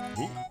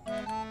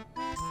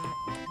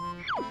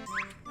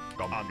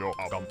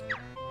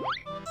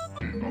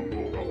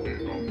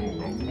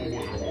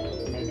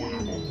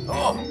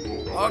 Oh!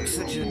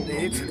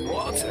 Oxygenated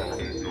water!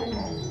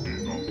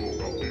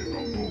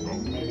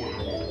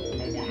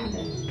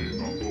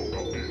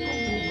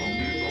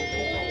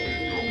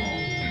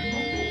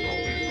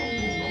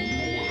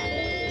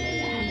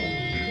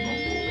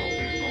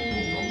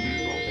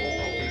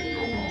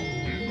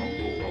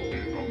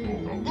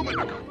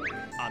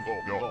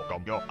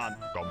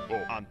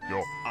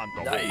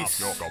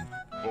 Nice!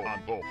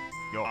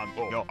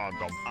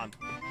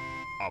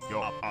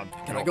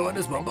 Can I go in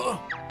this Mumbo?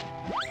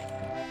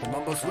 The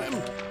Mumbo swim?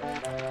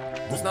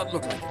 Does not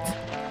look like it.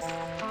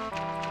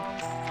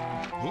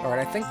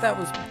 Alright, I think that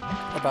was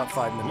about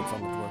 5 minutes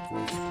on the work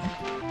rules.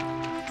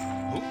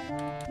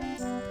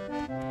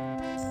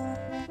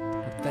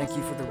 Thank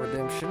you for the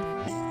redemption.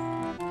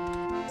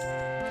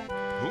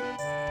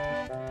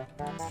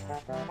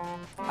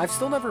 I've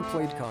still never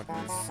played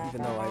Conquerors,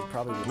 even though I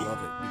probably would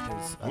love it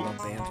because I love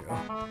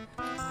Banjo.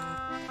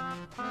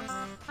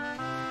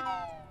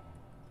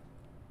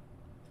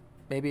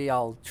 Maybe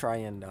I'll try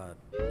and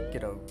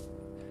get a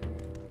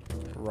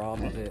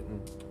ROM of it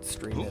and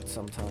stream it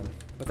sometime.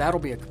 But that'll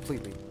be a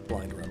completely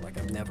blind run, like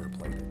I've never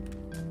played it.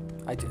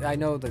 I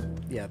know the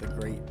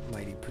Great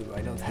Mighty Pooh,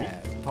 I know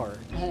that part.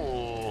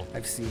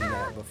 I've seen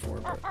that before,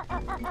 but...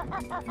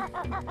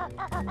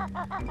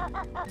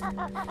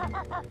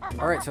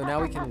 Alright, so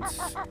now we can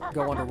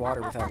go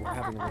underwater without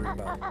having to worry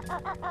about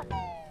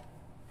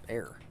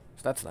air.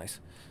 So that's nice.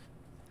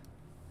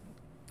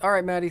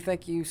 Alright, Maddie,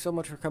 thank you so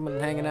much for coming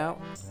and hanging out.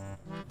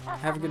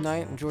 Have a good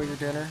night, enjoy your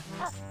dinner,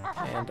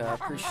 and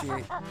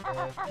appreciate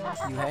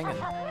you hanging.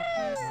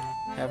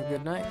 Have a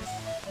good night.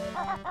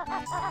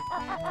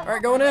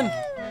 Alright, going in!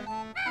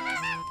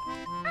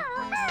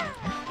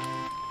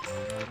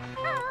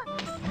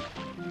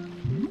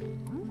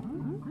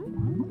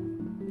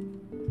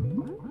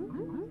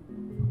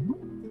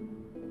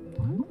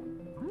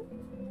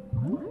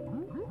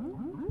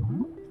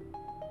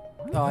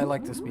 Oh, I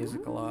like this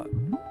music a lot.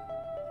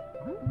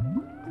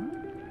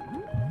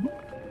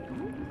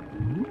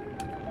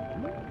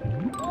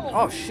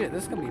 Oh shit,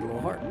 this is gonna be a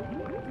little hard.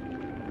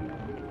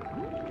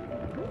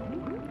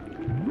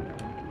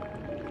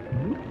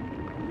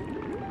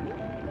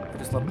 I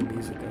just love the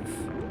music of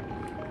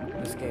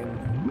this game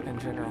in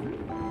general.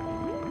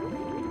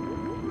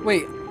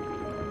 Wait,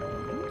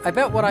 I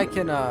bet what I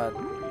can,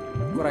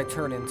 what I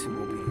turn into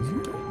will be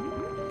easier.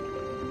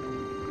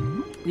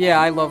 Yeah,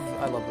 I love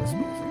this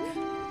music.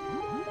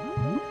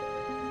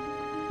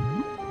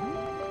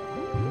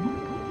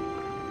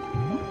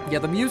 Yeah,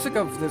 the music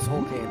of this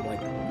whole game,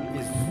 like,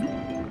 is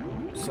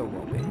so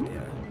well made,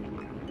 yeah.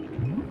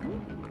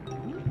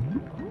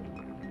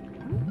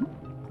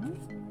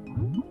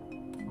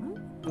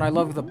 And I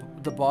love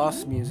the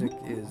boss music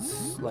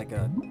is like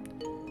a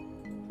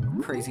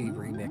crazy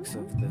remix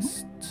of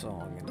this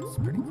song, and it's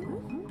pretty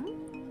cool.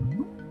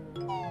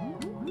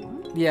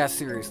 Yeah,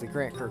 seriously,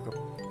 Grant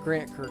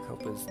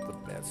Kirkhope is the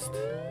best.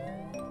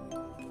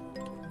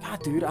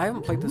 God, dude, I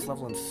haven't played this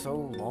level in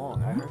so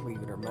long. I hardly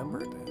even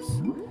remember this.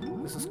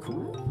 This is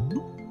cool.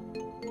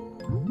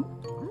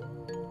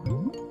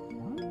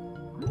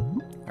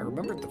 I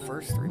remembered the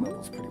first 3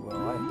 levels pretty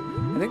well.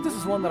 I think this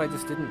is one that I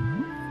just didn't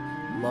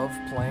love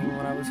playing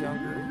when I was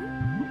younger.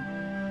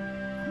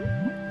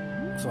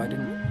 So I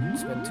didn't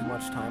spend too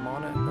much time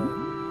on it, but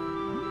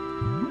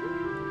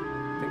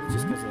I think it's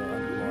just because of the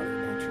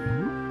underwater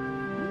nature.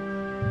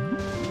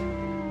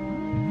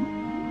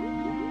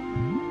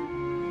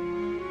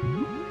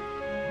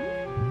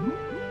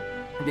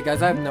 Yeah,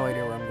 guys, I have no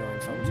idea where I'm going,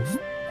 so I'm just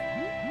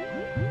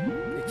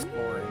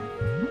exploring.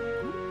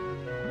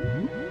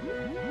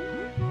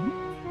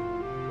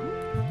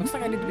 Looks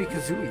like I need to be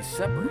Kazooie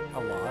separate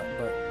a lot,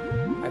 but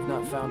I've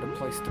not found a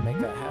place to make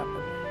that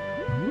happen.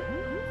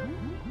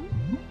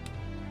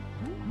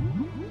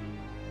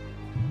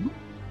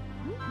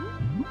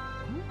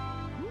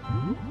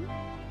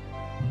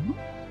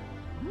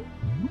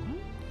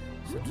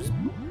 So just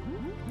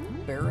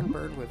bear and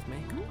bird with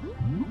me.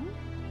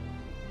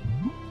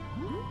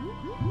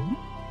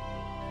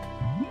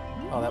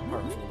 Oh, that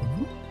part was really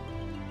cool.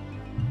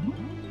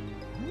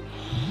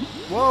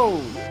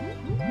 Whoa!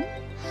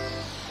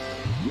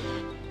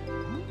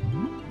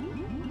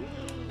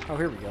 Oh,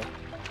 here we go.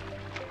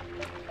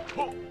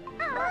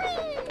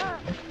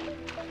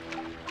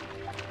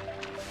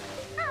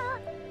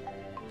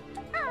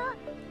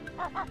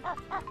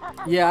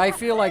 Yeah, I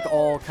feel like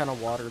all kind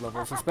of water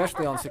levels,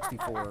 especially on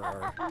 64,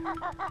 are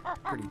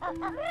pretty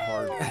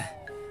hard.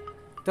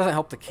 Doesn't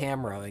help the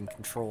camera and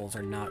controls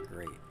are not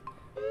great.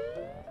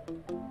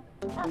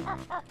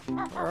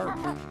 Where are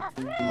we?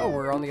 Oh,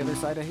 we're on the other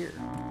side of here.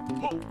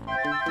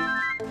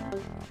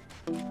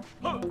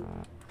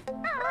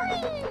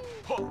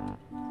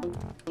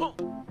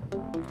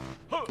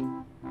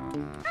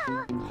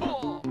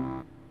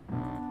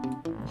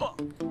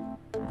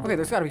 Okay,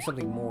 there's gotta be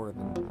something more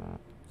than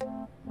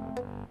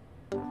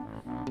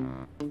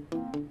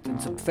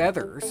some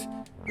feathers.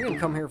 We didn't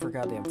come here for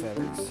goddamn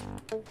feathers.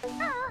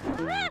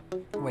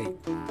 Wait.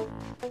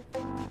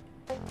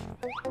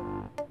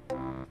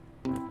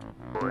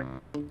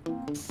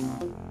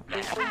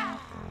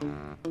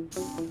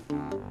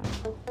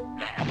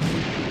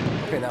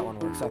 Okay, that one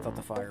works. I thought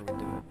the fire would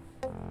do it.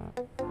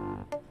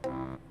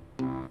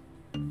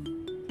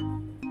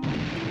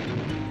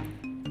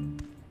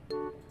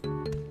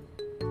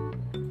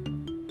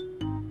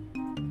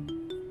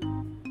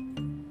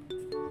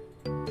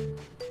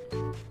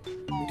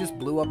 We just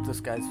blew up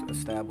this guy's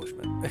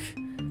establishment.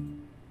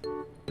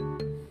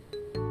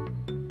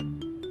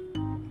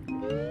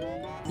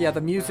 Yeah,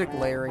 the music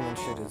layering and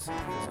shit is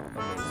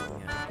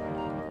amazing, yeah.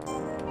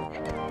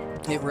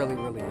 It really,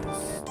 really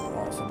is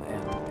awesome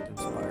and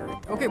inspiring.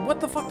 Okay, what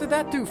the fuck did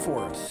that do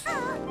for us?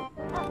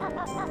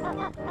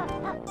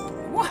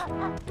 What?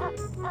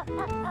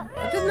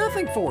 That did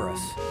nothing for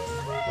us.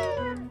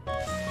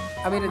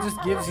 I mean, it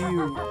just gives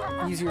you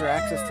easier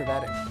access to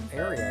that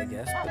area, I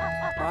guess, but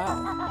wow.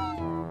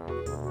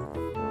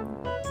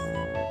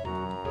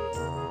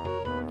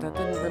 That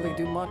didn't really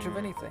do much of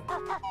anything.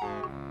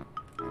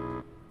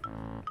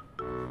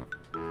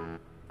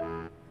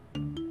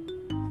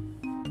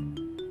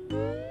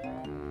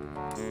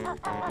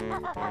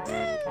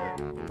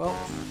 Well,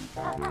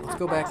 let's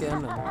go back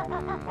in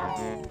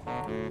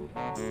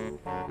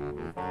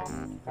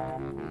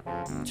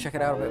and check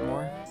it out a bit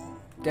more.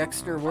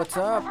 Dexter, what's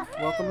up?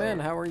 Welcome in.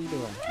 How are you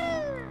doing?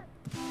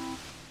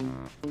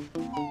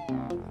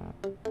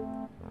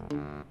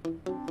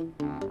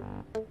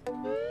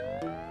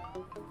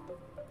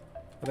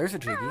 Well, there's a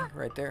Jiggy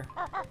right there.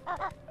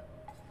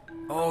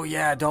 Oh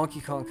yeah,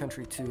 Donkey Kong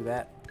Country 2.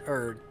 That,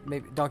 or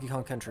maybe Donkey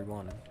Kong Country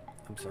 1.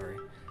 I'm sorry.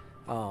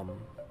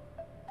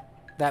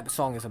 That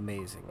song is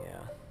amazing.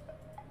 Yeah.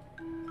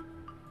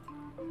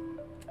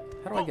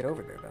 How do I get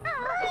over there though?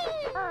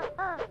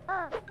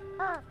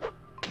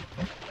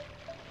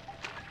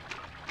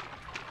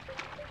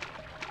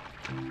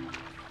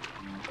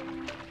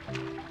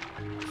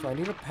 So I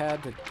need a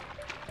pad to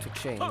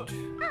change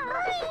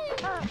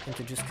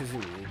into just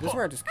Kazooie. This is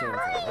where I just came from,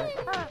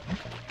 right?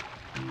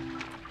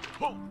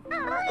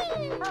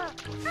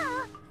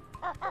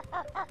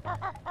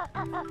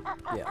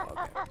 Yeah,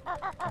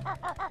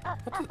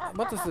 okay.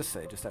 What does this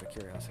say, just out of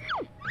curiosity?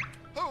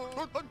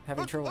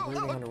 Having trouble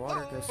breathing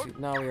underwater? Go see.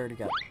 No, we already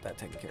got that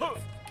taken care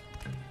of.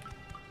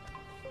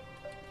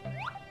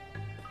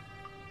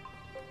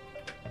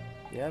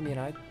 Yeah, I mean,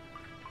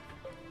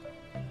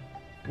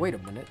 wait a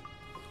minute.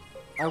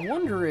 I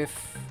wonder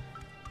if...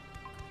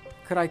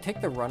 Could I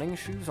take the running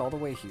shoes all the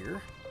way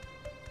here?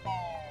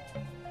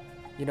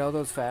 You know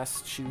those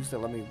fast shoes that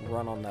let me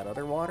run on that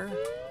other water?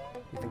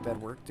 You think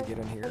that'd work to get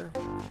in here?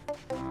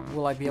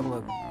 Will I be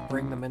able to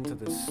bring them into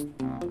this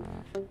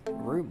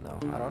room, though?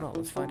 I don't know.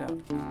 Let's find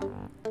out.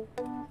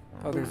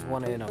 Oh, there's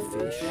one in a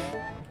fish.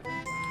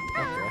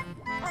 Okay.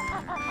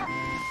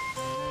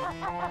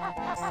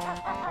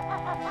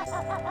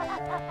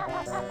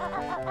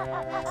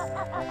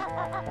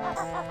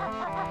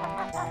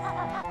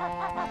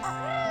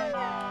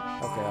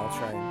 Okay, I'll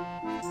try and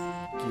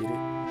get it.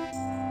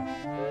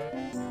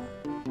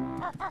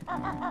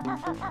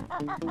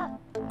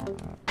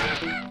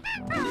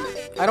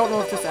 I don't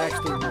know if this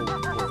actually will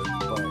work,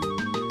 but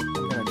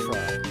I'm gonna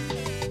try.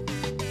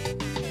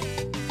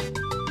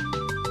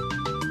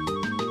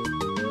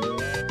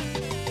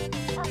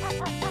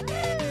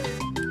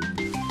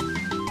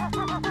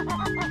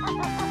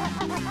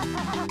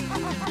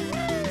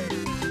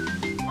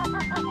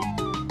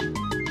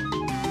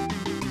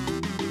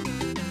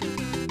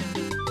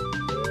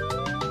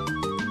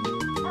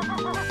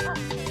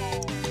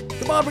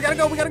 Come on, we gotta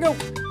go, we gotta go!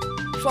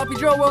 Sloppy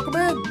Joe, welcome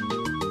in!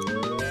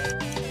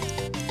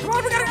 Come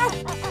on, we gotta go!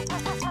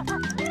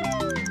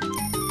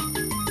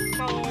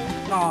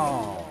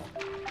 Oh.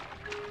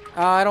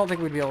 I don't think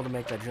we'd be able to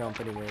make that jump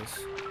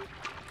anyways.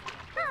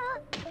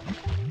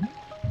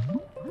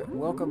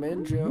 Welcome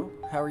in, Joe.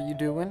 How are you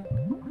doing?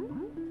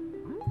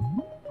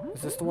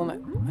 Is this the one that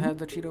had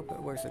the Cheeto page?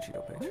 Where's the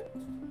Cheeto page?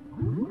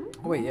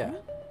 Oh, wait, yeah.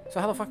 So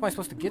how the fuck am I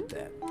supposed to get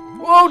that?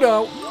 Oh,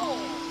 no!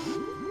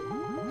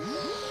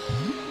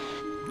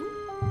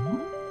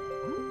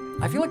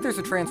 I feel like there's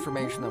a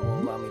transformation that will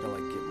allow me to,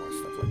 like, get more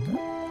stuff like that.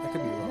 I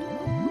could be wrong.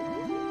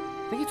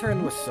 I think he turned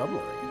into a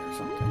submarine or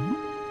something.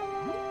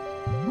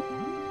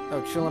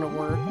 Oh, chilling at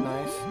work.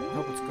 Nice.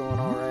 Hope it's going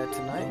alright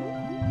tonight.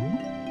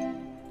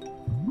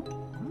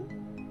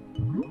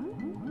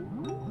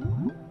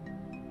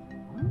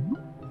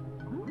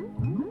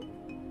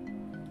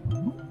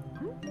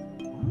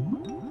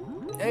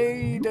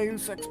 Hey,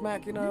 Deus Ex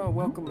Machina.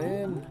 Welcome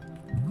in.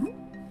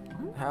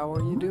 How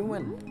are you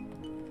doing?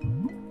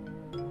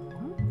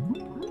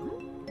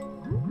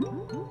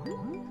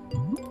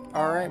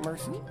 Alright,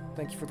 Mercy.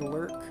 Thank you for the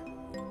lurk.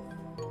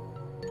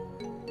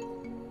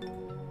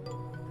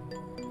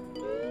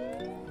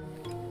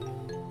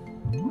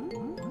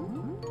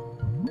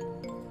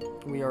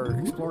 We are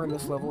exploring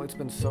this level. It's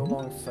been so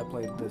long since I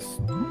played this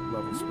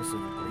level specifically.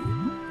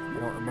 I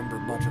don't remember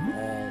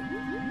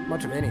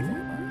much of anything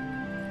about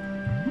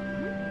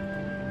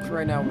it. So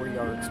right now we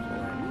are exploring.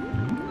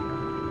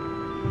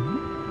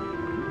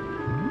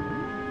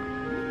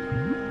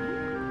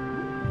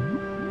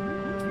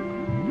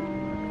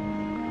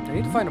 I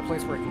need to find a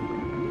place where I can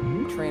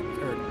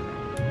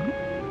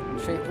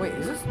wait,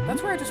 is this?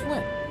 That's where I just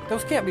went.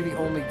 Those can't be the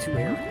only two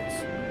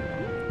areas.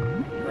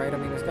 Right? I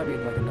mean, there's gotta be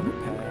like another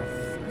path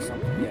or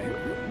something. Yeah.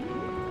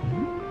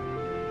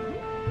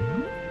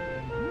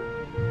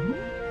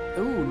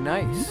 Ooh,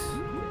 nice.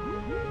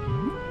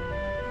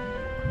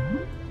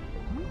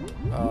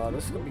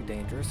 This is gonna be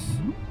dangerous.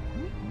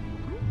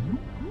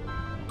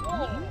 I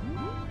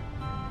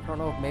don't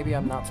know if maybe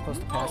I'm not supposed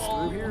to pass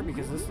through here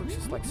because this looks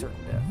just like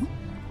certain death.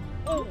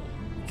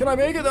 Can I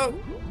make it though?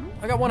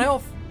 I got 1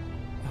 health.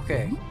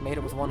 Okay, made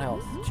it with 1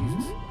 health.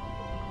 Jesus.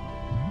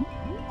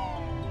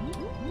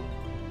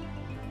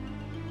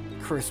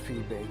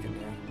 Crispy bacon,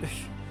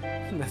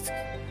 yeah. That's.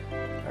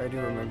 I do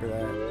remember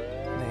that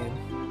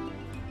name.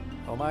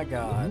 Oh my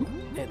God,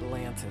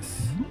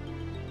 Atlantis.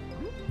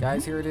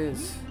 Guys, here it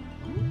is.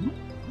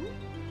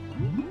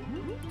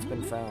 It's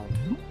been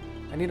found.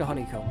 I need a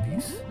honeycomb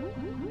piece.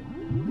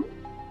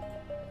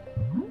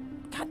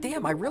 God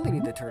damn, I really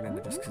need to turn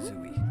into just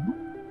Kazooie.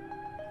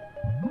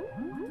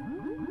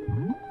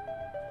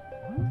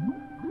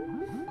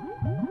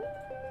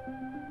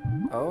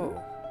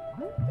 Oh.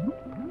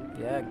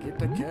 Yeah, get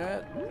the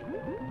cat.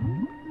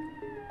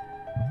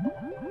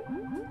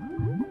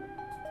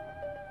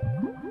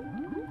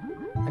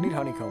 I need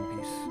honeycomb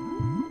piece.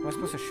 Am I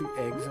supposed to shoot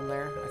eggs in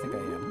there? I think I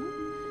am.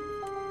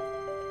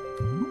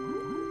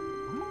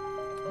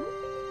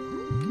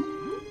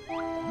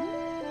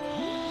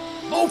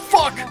 Oh,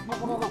 fuck!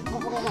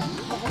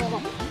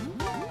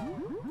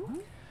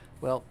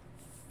 Well,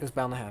 it was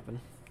bound to happen.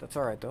 That's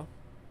alright, though.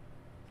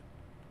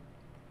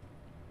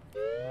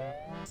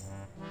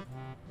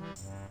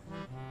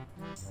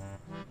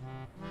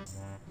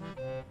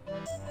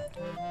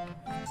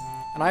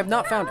 And I have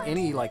not found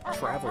any, like,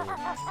 travel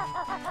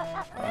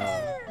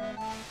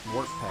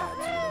work pads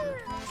or whatever.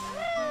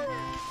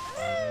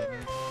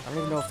 I don't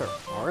even know if there...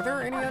 Are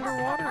there any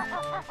underwater?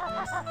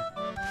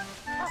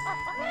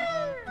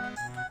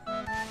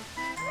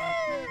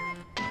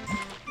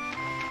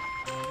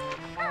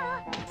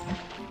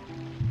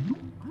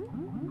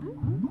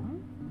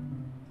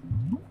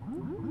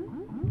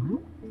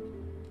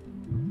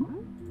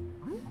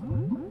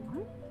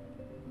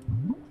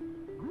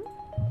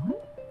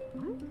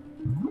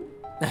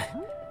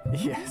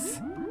 Yes.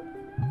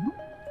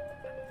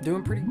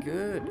 Doing pretty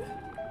good.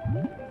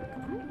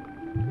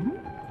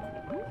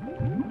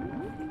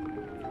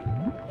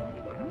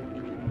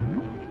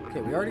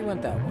 Okay, we already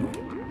went that way.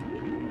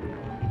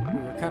 We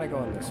were kind of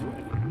going this way.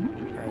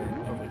 Right,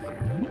 over here.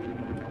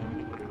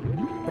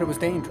 But it was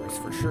dangerous,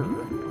 for sure. I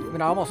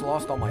mean, I almost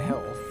lost all my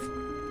health.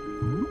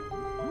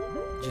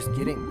 Just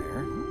getting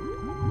there.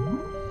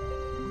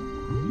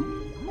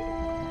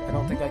 I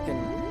don't think I can...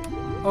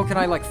 Oh, can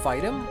I, like,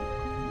 fight him?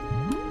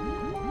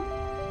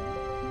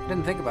 I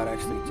didn't think about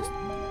actually just...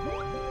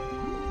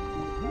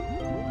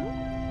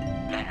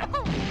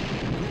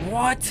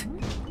 What?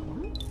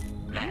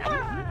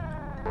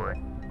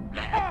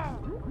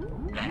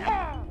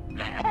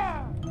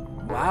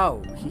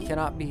 Wow, he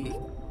cannot be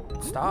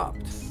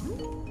stopped.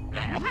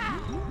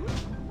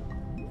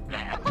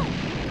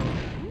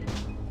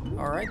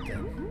 Alright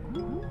then.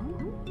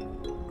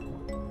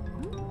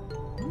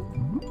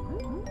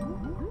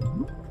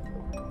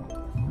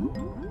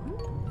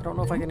 I don't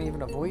know if I can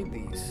even avoid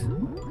these.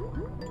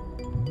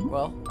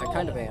 Well, I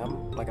kind of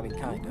am. Like, I mean,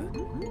 kinda.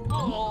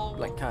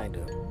 Like,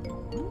 kinda.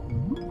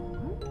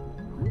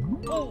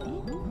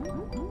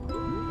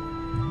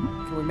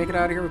 Can we make it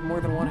out of here with more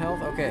than 1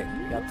 health? Okay,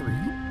 we got 3.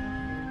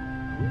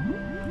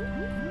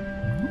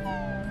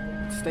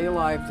 Stay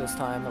alive this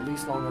time, at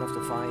least long enough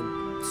to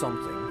find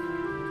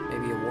something.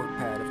 Maybe a work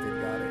pad if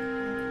they've got it.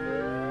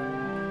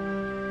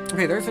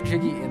 Okay, there's a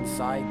Jiggy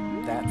inside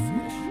that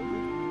fish.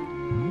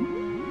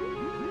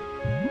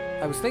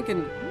 I was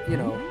thinking, you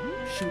know,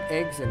 shoot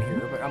eggs in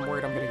here, but I'm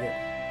worried I'm gonna get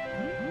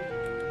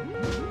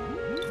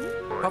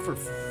puffer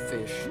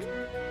fished.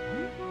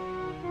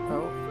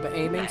 Oh, the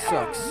aiming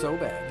sucks so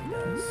bad, you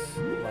guys.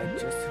 Like,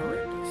 just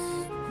horrendous.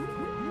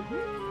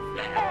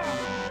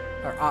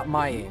 Or,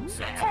 my aim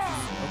sucks.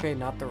 Okay,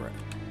 not the right.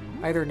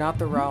 Either not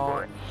the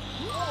route.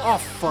 Oh,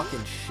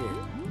 fucking shit.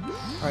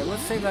 Alright,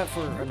 let's save that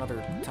for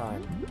another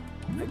time,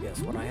 I guess,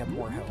 when I have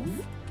more health.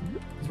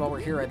 Because while we're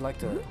here, I'd like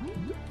to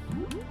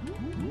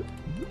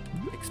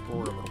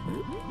explore a little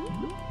bit.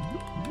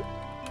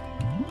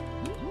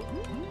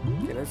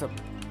 Okay, there's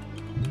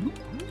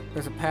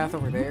a path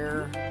over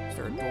there. Is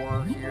there a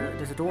door here?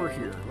 There's a door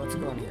here. Let's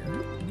go in here.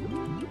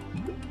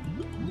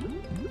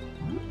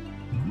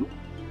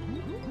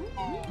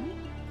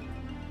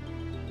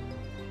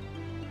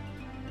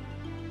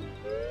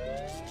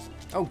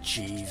 Oh,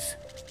 jeez.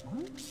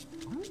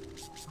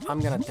 I'm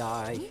gonna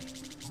die.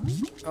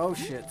 Oh,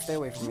 shit. Stay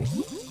away from me.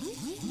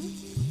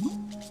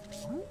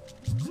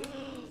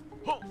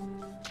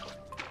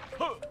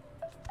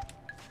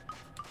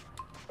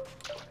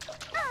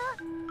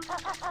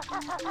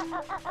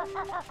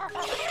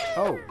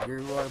 Oh,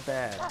 you are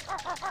bad.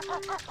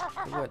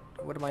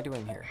 What am I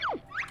doing here?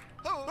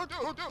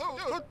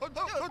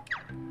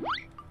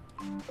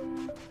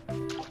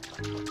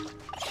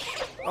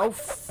 Oh,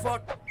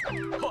 fuck.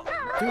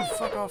 Dude,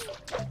 fuck off.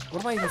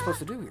 What am I even supposed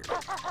to do here?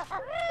 That's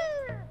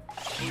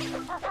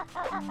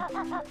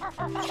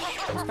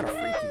kind of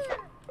freaky.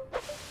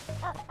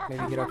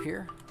 Maybe get up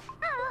here?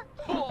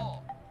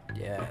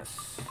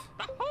 Yes.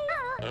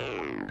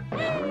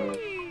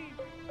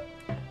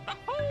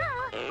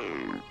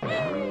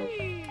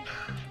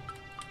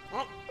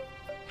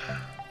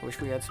 Wish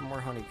we had some more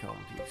honeycomb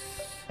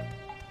piece.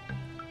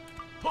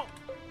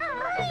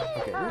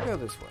 Okay, we'll go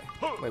this way.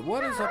 Wait,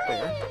 what is up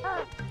there?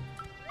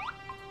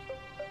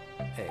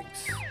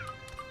 Eggs.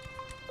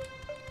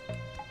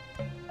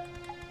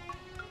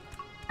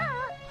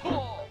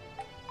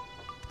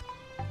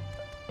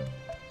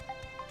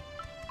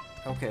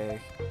 Okay,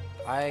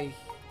 I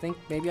think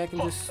maybe I can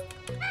just...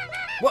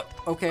 What?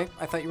 Okay,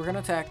 I thought you were gonna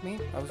attack me.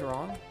 I was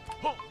wrong.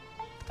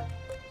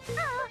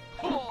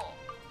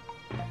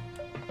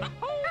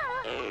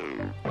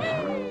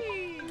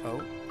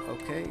 Oh,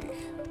 okay.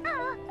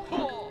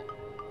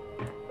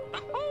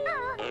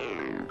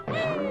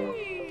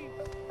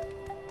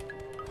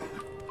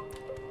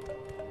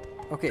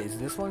 Okay, is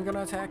this one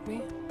gonna attack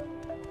me?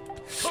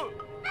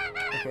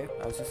 Okay,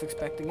 I was just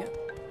expecting it.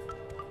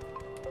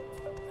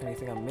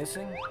 Anything I'm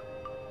missing?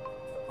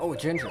 Oh, a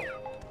ginger.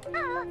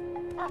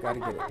 Gotta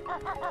get it.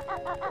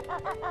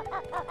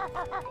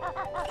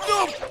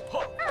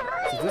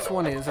 So this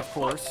one is, of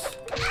course,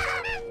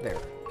 there.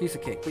 Piece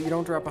of cake. But you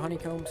don't drop a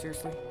honeycomb?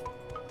 Seriously?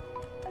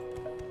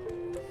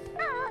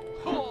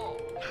 Oh,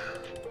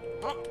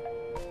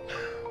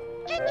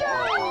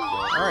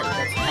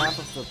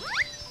 the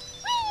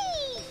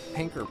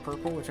pink or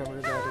purple,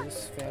 whichever that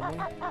is, family.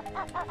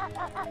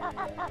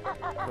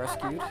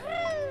 Rescued.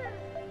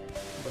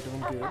 We're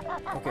doing good.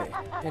 Okay,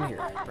 in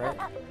here, right?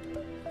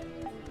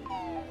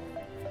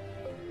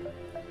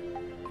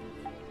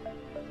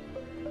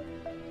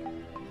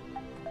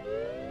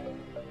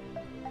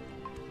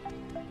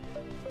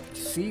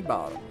 Sea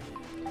bottom.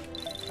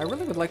 I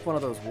really would like one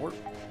of those warp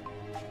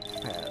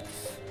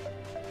pads.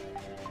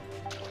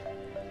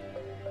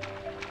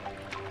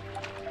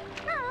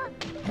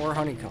 Or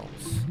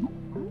honeycombs.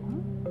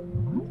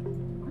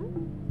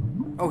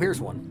 Oh,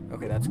 here's one.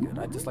 Okay, that's good.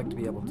 I'd just like to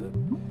be able to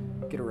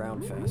get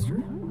around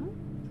faster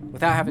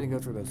without having to go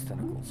through those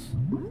tentacles.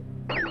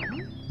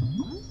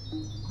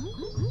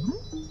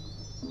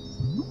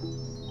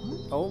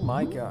 Oh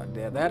my god,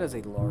 yeah, that is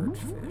a large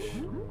fish.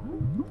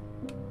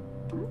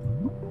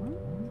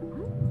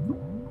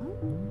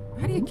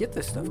 How do you get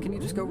this stuff? Can you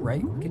just go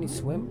right? Can you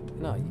swim?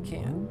 No, you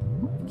can't.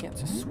 You can't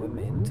just swim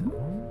into them.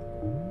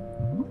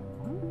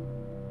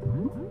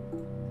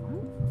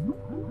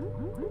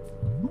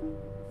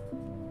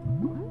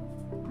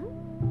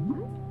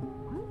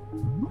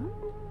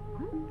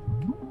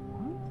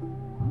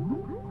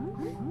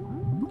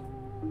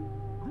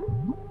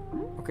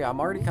 Okay, I'm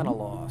already kind of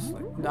lost.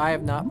 Like, I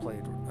have not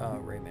played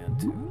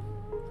Rayman 2.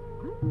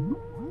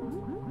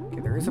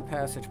 Okay, there is a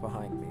passage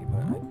behind me,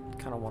 but I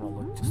kind of want to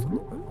look just a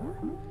little bit more.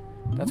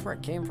 That's where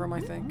it came from, I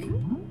think.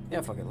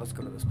 Yeah, fuck it. Let's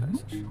go to this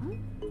passage.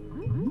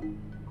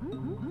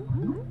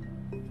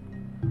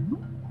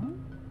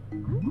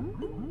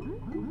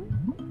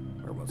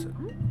 Where was it?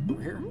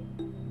 Over here?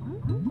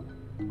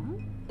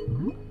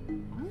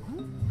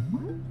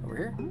 Over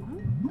here?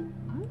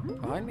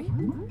 Behind me?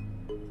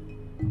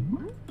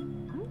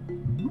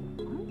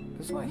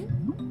 This way.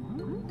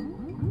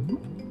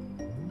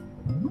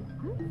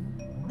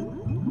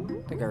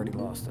 I think I already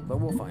lost it, but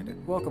we'll find it.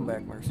 Welcome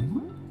back, Mercy.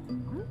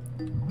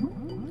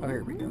 Oh,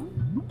 here we go.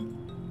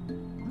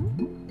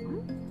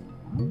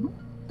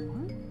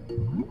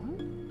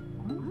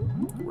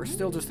 We're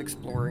still just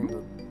exploring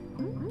the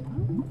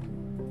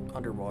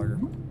underwater.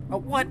 Oh,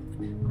 what?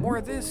 More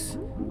of this?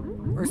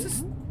 Or is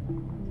this...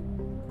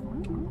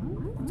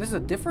 This is a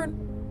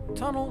different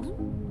tunnel,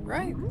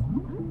 right?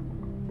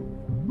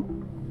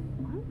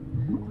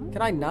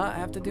 Can I not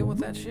have to deal with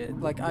that shit?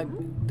 Like,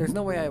 there's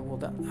no way I will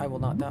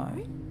not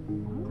die.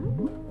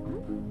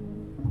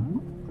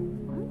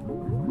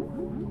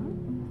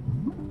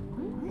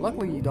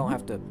 Luckily, you don't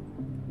have to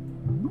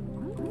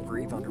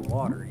breathe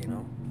underwater, you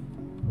know?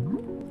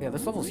 Yeah,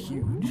 this level's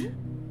huge.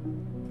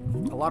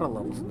 A lot of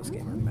levels in this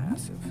game are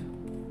massive.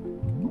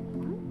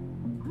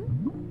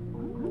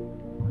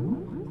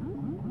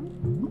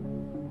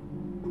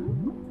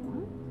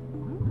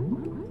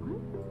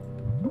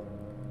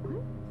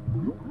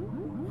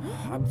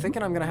 I'm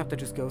thinking I'm gonna have to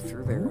just go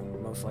through there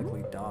and most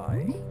likely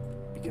die,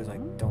 because I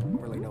don't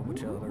really know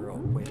which other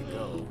way to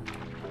go.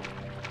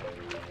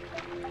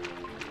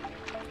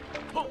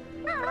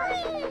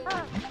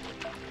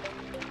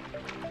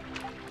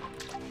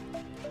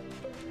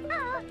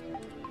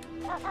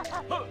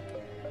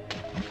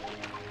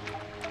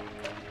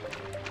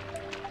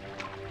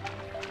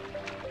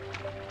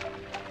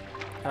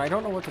 And I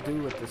don't know what to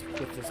do with this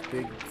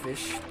big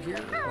fish here.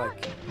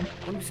 Like, I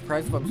wouldn't be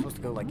surprised if I'm supposed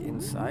to go like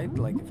inside,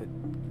 like if it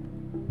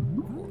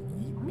will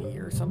eat me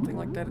or something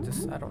like that. It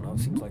just, I don't know. It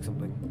seems like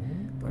something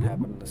that would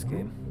happen in this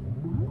game.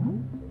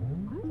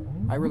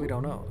 I really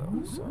don't know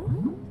though. So.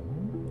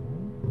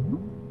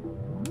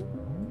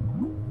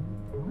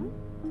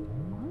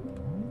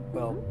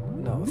 Well,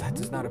 no, that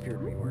does not appear to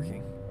be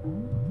working.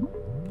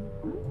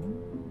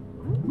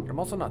 I'm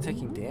also not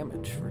taking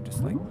damage for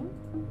just like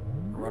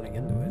running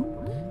into it,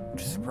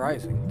 which is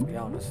surprising, to be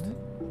honest.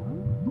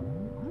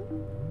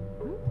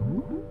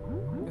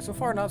 So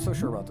far, not so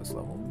sure about this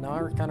level. Now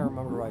I kind of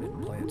remember why I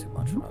didn't play it too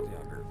much when I was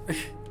younger.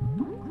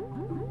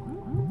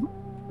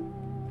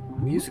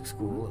 Music's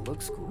cool, it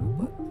looks cool,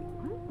 but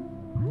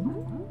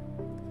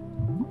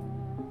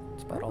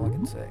that's about all I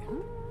can say.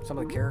 Some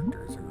of the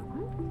characters are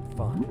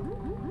fun.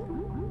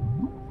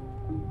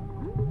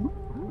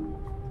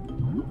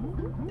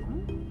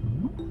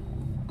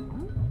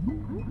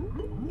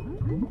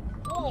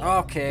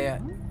 Okay,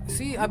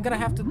 see, I'm gonna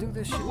have to do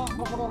this shit. How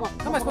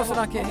am I supposed to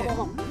not get hit?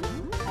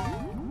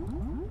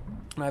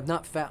 I've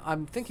not found.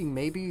 I'm thinking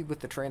maybe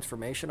with the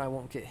transformation I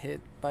won't get hit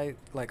by,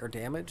 like, or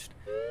damaged,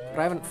 but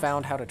I haven't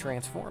found how to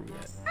transform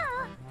yet.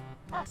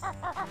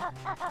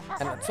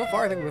 And so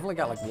far, I think we've only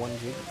got like one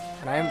Jiggy,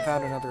 and I haven't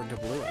found another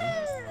doubloon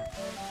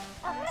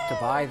to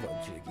buy the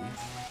Jiggy.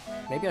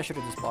 Maybe I should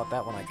have just bought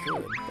that when I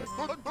could,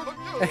 but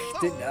I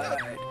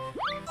denied.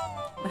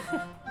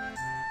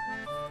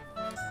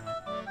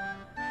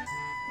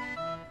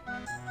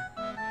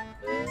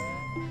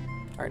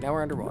 Alright, now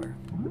we're underwater.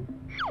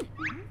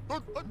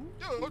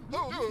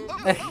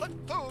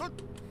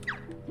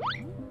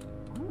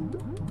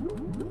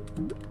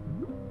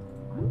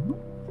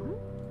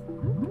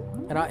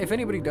 And if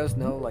anybody does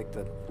know, like,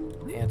 the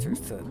answers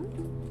to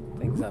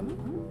things I'm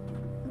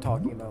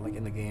talking about, like,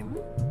 in the game,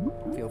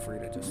 feel free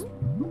to just,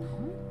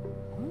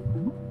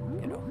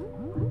 you know,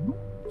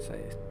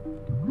 Say.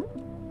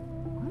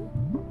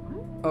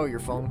 Oh, your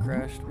phone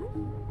crashed?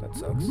 That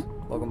sucks.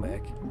 Welcome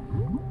back.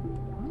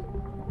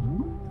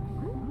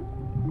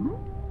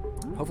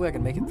 Hopefully I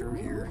can make it through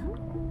here.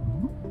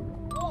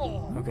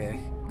 Okay.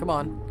 Come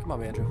on. Come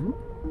on, Banjo.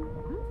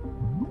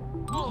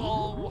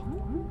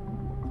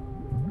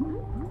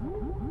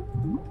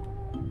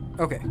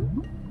 Okay.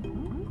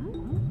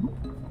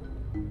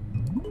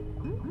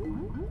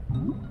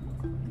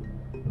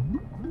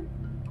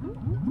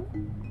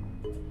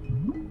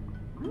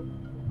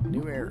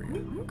 New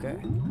area. Okay.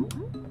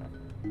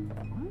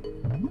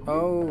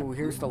 Oh,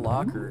 here's the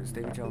lockers.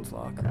 Davy Jones'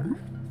 locker.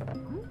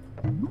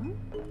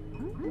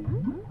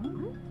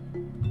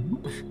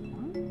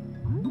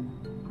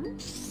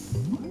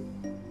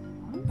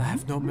 I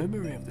have no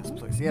memory of this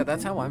place. Yeah,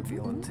 that's how I'm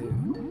feeling too.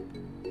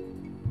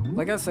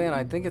 Like I was saying,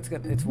 I think it's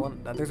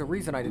one. There's a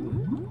reason I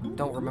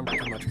don't remember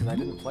too much because I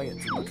didn't play it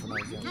too much when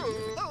I was younger.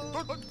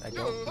 I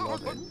don't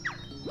love it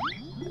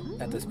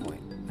at this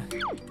point.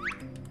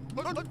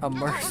 A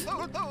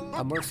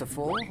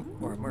merciful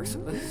or a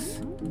merciless?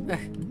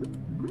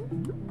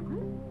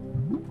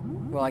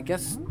 Well, I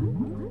guess.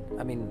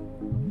 I mean,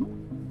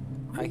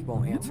 I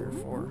won't answer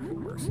for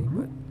mercy,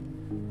 but.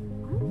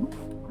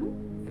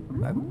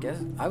 I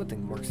would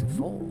think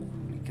merciful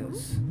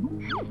because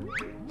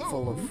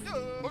full of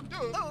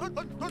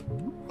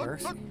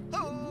mercy.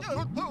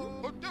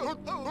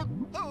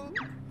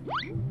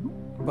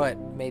 But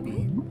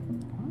maybe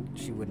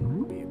she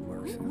wouldn't be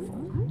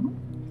merciful.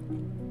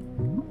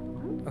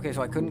 Okay,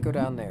 so I couldn't go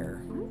down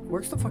there.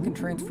 Where's the fucking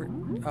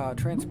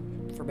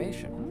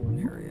transformation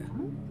area?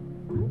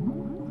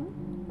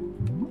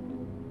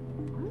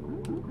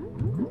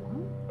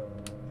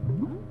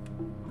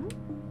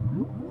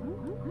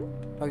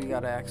 Oh, you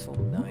got Axel.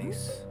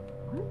 Nice.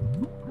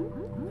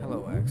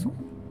 Hello, Axel.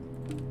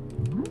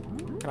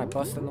 Can I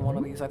bust into one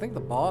of these? I think the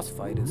boss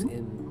fight is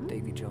in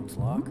Davy Jones'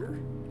 locker.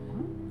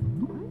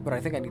 But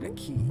I think I need a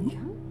key.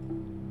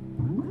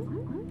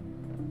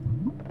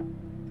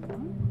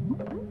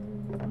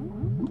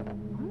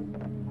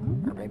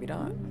 Or maybe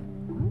not.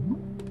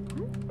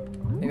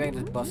 Maybe I can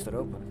just bust it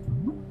open.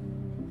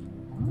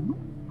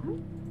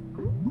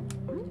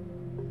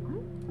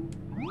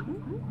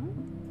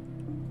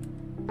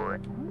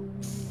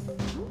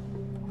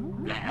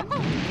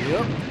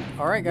 Yep.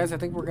 Alright guys, I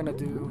think we're gonna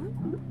do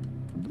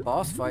the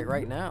boss fight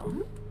right now.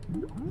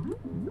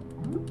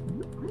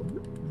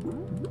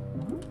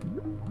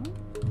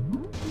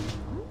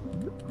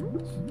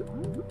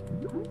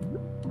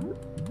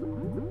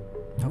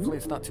 Hopefully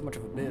it's not too much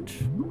of a bitch.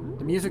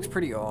 The music's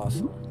pretty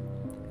awesome.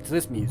 It's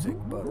this music,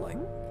 but like,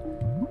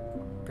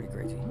 pretty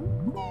crazy.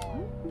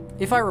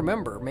 If I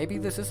remember, maybe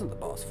this isn't the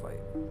boss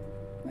fight.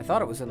 I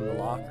thought it was in the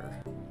locker.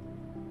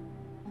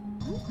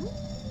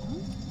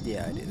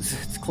 Yeah, it is.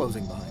 It's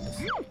closing behind us.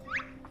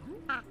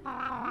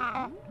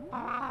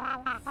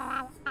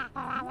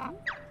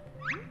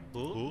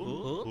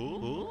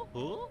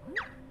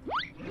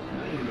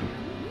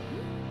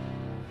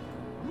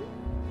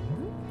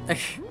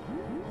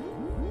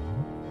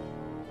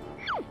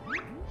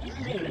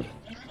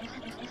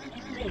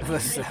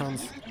 This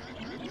sounds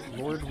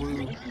Lord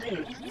Wu.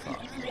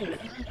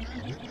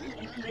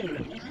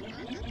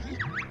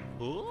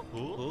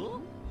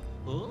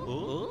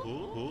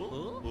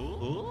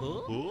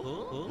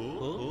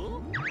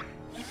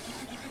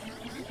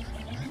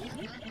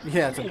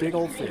 Yeah, it's a big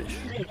old fish.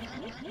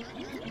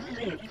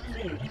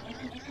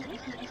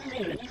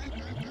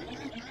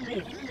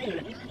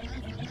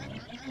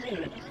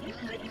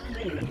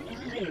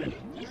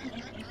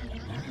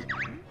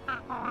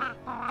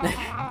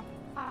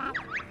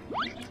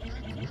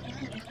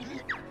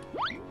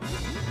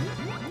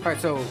 Alright,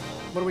 so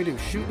what do we do?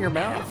 Shoot in your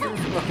mouth?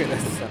 Okay,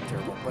 that's not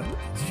terrible, but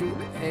shoot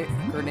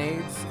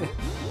grenades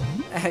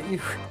at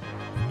you.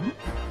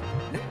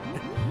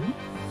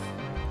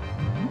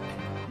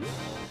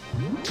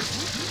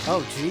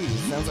 Oh, geez,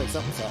 sounds like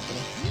something's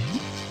happening.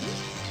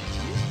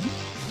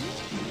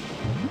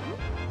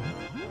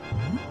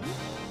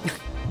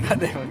 God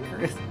damn it,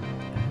 Chris.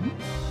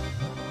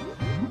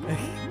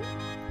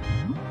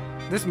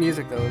 This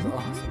music, though, is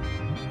awesome.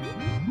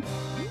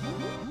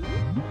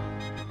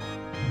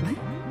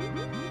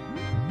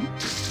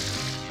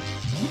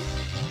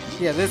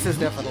 Yeah, this is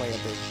definitely a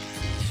big...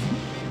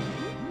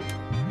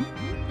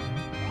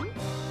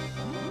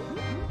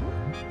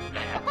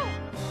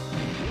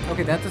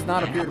 Okay, that does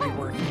not appear to be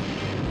working.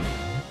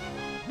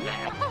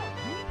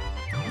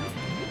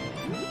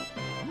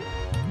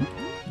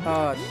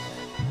 Does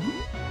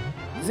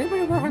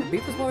anybody know how to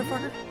beat this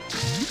motherfucker?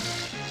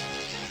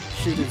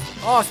 Shoot it.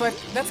 Oh, so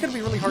that's gonna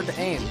be really hard to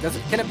aim.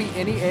 Can it be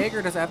any egg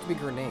or does it have to be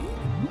grenade?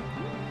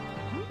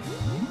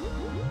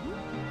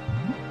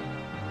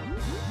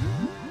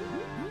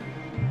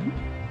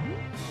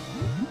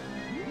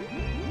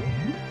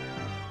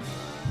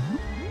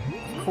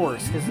 Of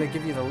course, because they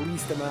give you the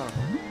least amount.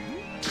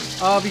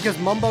 Because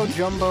Mumbo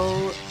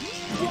Jumbo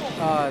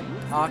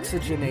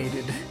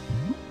oxygenated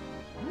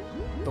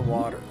the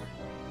water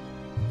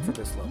for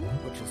this level,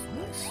 which is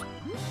nice.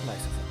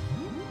 Nice of him.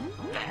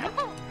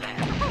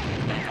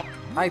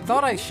 I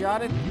thought I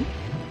shot it.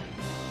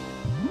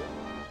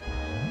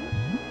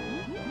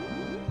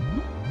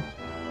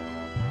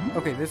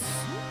 Okay, this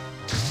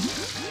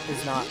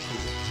is not cool.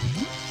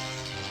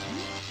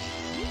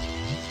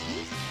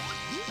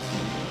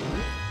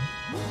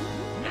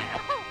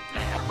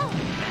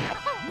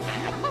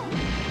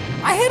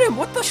 I hit him!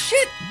 What the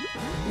shit?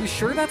 You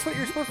sure that's what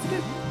you're supposed to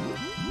do?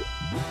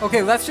 Okay,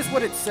 well, that's just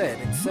what it said.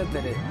 It said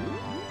that it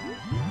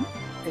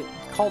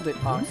called it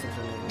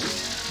oxygenated.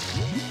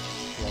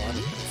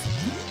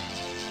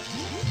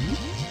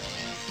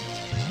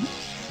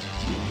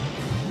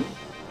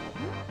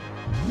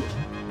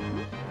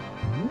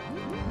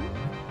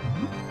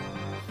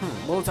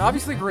 Well, it's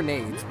obviously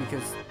grenades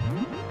because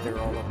they're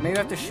all up. Maybe I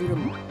have to shoot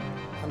them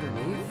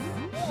underneath?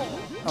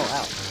 Oh,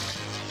 ow.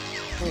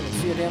 Can't even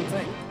see a damn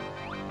thing.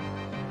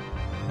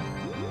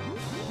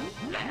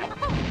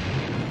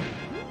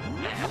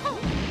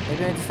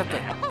 Maybe I just have to...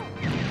 I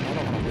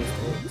don't want to waste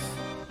eggs.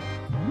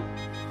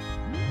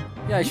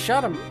 Yeah, I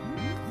shot him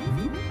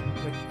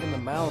like, in the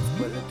mouth,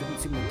 but it didn't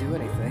seem to do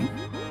anything.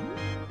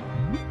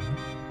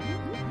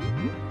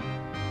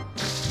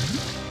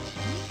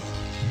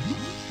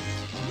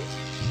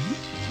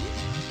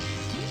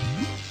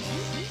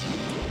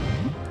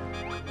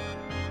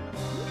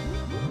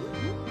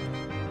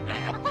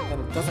 And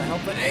it doesn't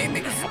help that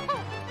aiming is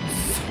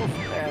so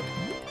bad.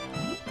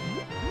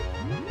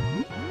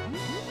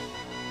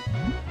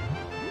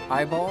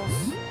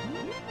 Eyeballs.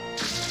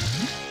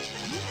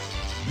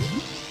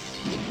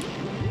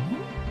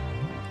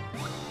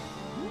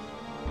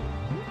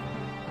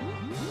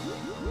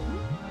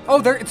 Oh,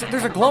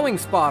 there's a glowing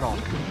spot on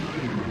it.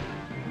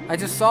 I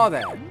just saw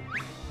that.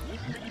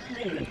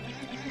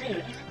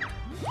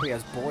 He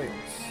has boils.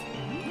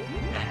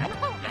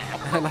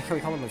 I like how we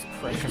call them his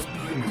precious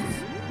boils.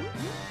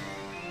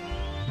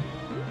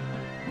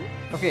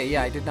 Okay,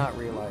 yeah, I did not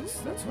realize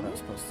that's what I was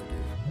supposed to do.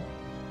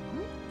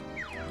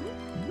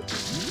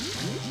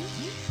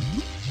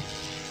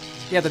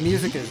 Yeah, the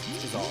music is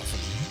awesome.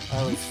 I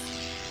always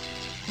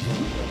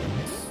love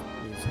this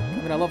music.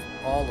 I mean, I love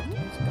all of the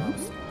music,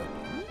 honestly, but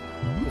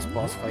this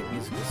boss fight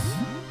music is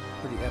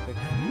pretty epic.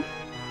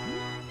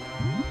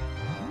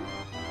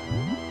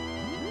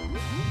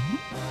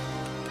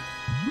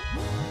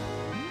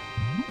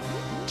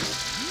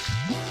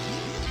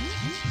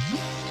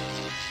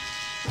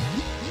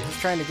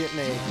 Just trying to get in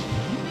a...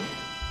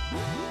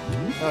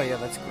 Oh yeah,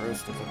 that's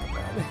gross to think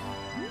about.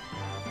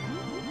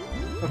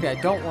 Okay, I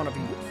don't want to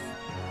be...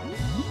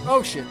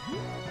 Oh shit!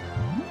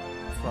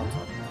 That's what I'm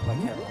talking about, like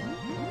headlong.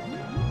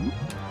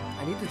 I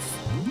need to...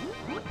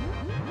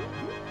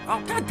 Oh,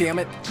 god damn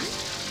it!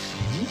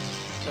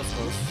 That's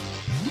close.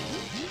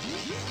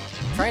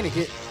 I'm trying to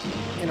get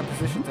in a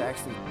position to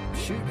actually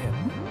shoot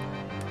him.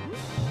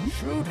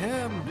 Shoot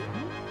him!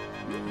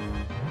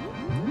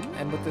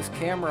 And with this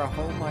camera,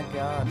 oh my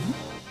god.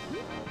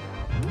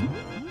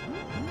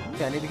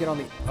 Okay, I need to get on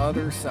the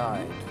other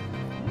side.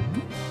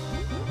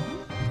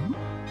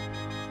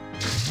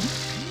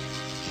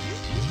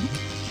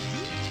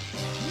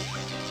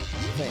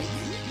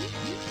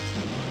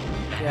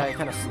 Yeah, I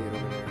kind of see it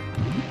over there.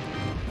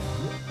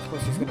 Of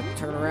course, he's gonna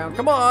turn around.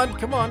 Come on,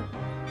 come on.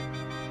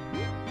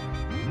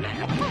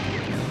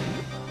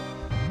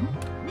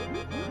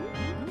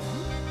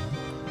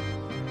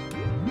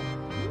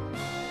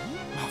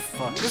 Oh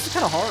fuck, this is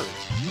kind of hard.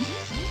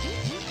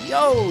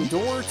 Yo,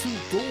 door to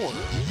door.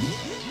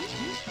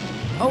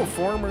 Oh,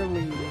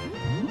 formerly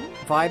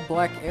Vibe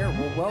Black Air.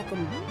 Well,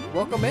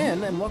 welcome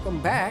in and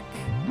welcome back.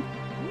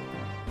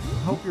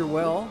 Hope you're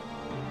well.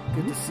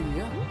 Good to see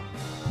you.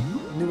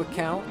 New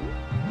account.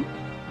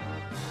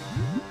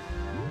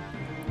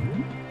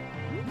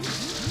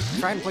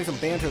 Trying to play some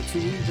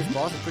Banjo-Tooie. This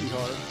boss is pretty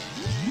hard.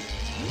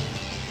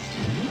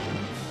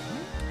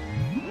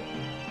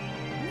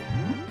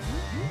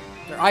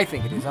 I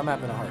think it is. I'm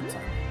having a hard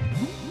time.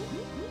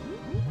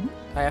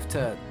 I have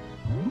to...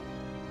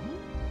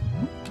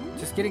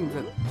 Just getting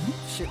the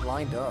shit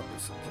lined up.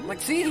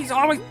 Like, see? He's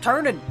always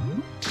turning!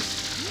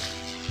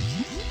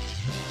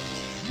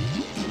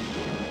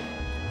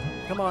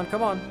 Come on,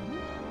 come on.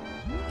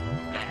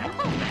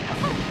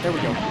 There we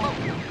go.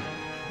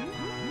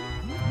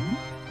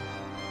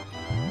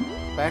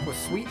 Back with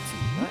sweet tea.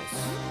 Nice.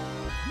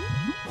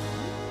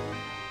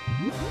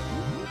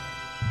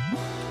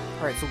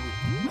 Alright, so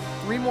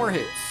 3 more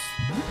hits.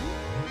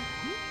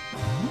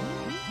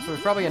 So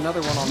there's probably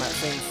another one on that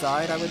same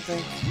side, I would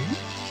think.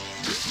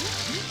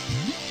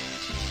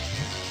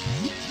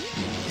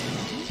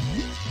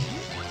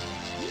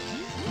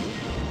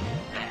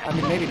 I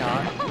mean, maybe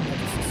not.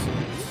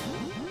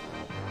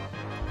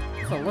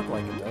 Doesn't look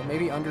like it though.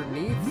 Maybe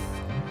underneath?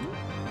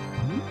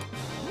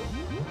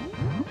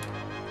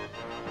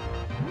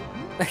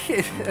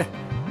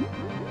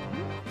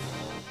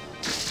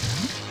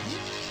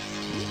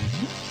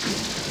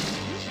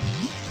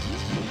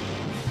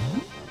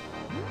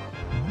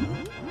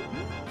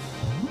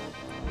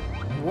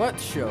 What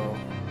show?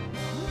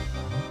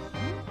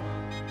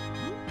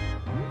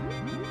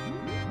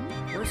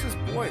 Where's his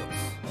boils?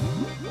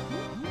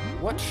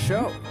 What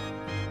show?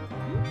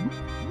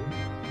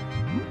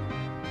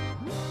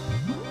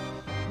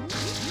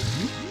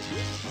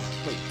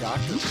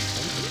 Doctor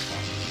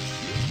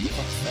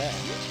What's that?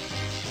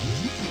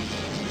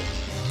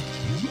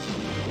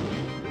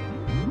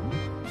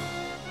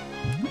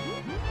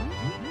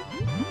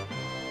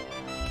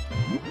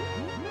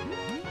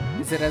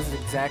 Is it as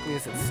exactly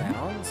as it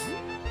sounds?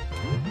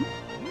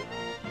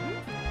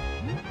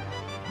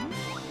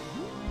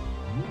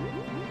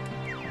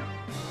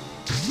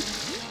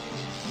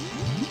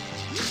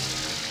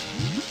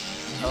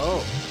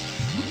 Oh,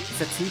 it's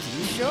a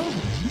TV show?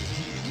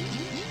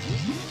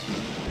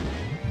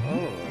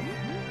 Oh.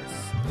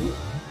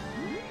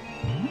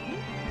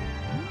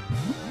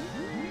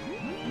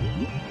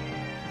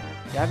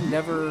 Yeah, I've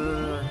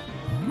never...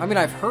 I mean,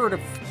 I've heard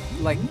of,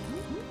 like,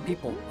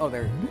 people... Oh,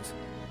 there it is.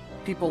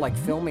 People, like,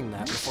 filming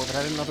that before, but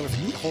I didn't know there was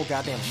a whole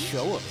goddamn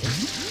show of it.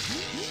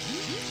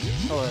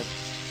 Oh,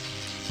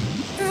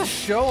 there's a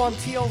show on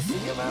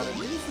TLC about it.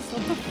 Jesus,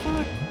 what the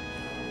fuck?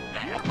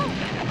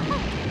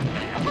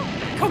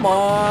 Come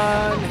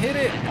on, hit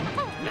it!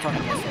 I'm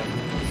talking about that.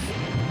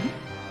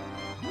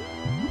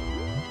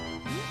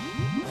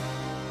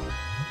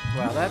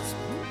 Wow, that's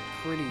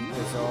pretty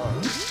bizarre.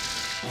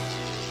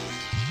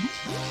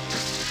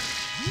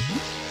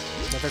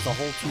 But there's a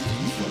whole TV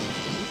show.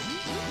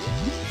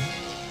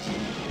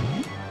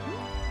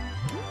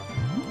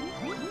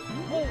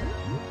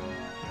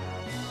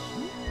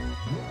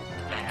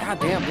 God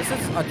damn, this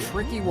is a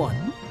tricky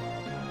one.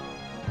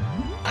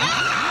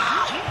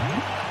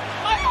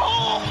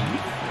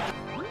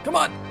 Come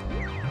on!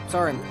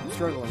 Sorry, I'm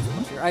struggling so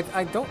much here.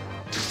 I don't... I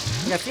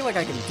mean, I feel like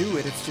I can do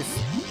it, it's just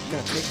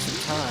gonna take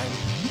some time.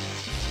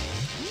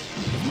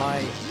 With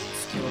my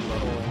skill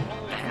level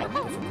and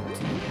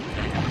difficulty.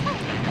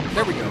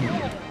 There we go.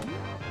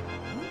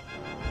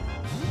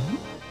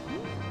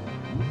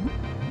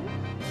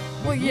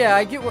 Well, yeah,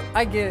 I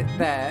get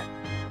that.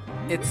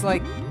 It's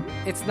like...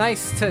 It's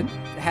nice to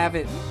have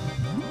it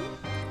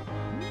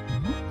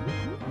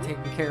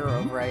taken care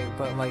of, right?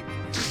 But, like, I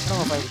don't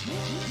know if I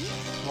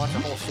would watch a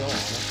whole show on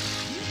it.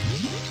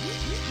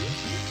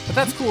 But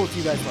that's cool if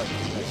you guys like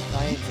it. Like,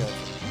 I ain't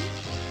judging.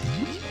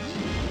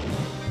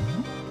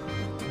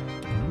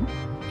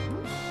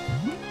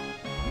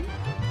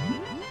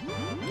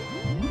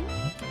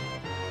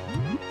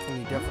 And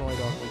you definitely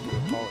don't need to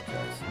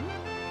apologize.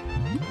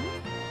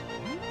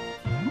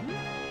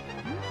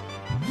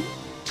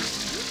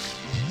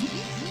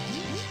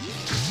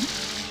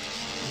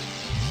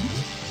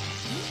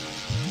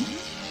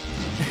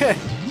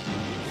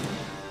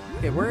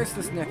 Okay, where is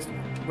this next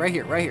one? Right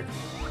here, right here.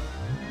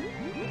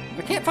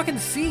 I can't fucking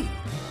see.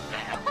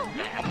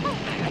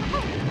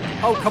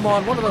 Oh, come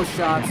on, one of those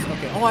shots.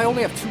 Okay, oh, I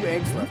only have 2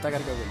 eggs left. I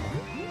gotta go get mine.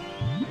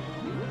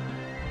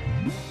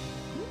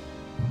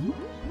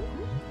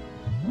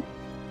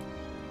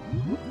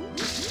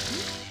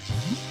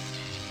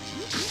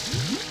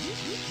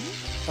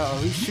 Uh-oh,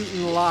 he's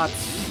shooting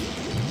lots.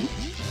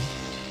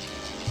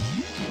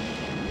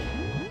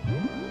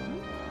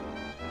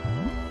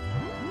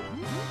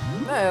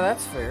 Yeah,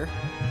 that's fair.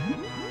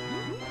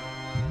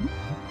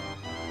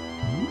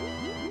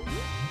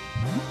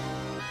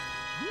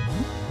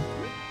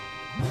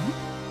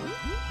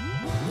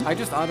 I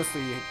just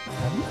honestly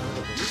haven't heard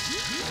of it.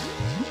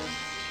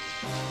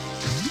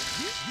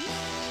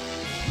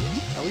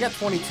 Oh, we got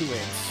 22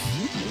 eggs.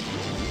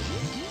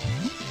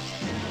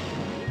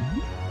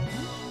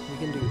 We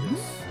can do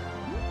this.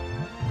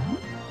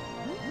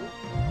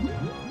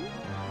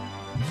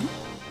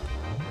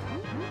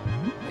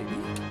 Maybe.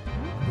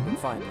 We can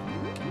find it.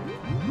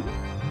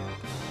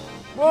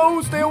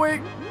 Whoa, stay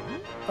awake!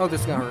 Oh,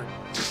 this is gonna hurt.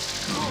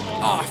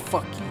 Oh,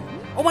 fuck you.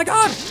 Oh my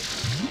god!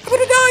 I'm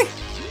gonna die!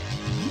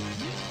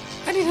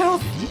 I need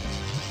help!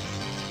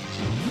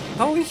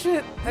 Holy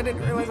shit! I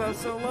didn't realize I was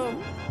so low.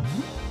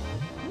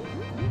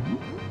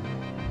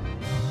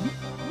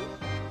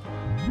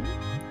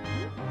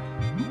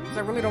 I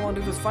really don't want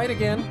to do this fight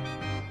again.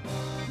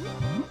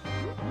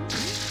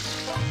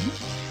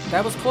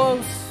 That was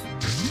close.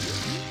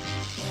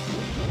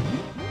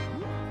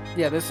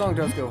 Yeah, this song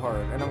does go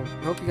hard, and I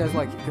hope you guys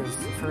like it, because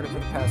I've heard it for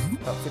the past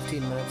about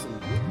 15 minutes, and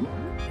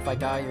if I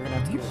die, you're gonna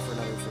have to hear it for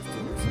another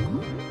 15 or so.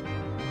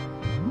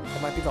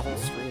 It might be the whole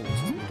stream, it's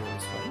just me doing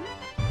this fight.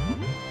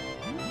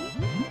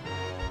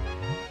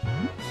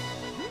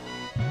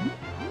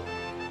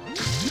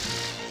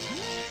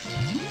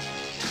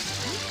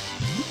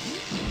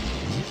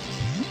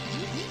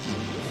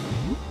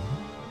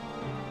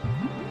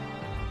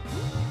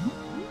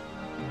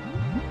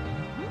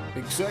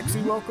 Big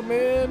Sexy, welcome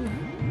in!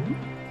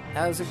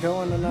 How's it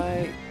going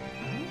tonight?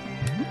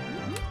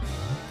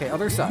 Okay,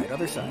 other side,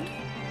 other side.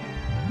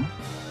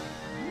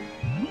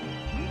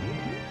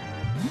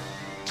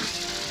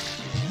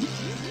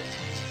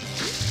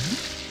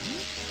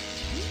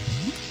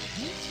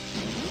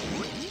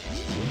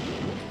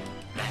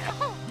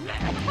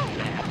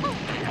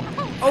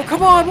 Oh,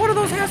 come on! One of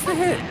those has to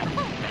hit!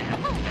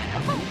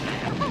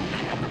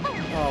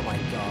 Oh my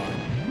god.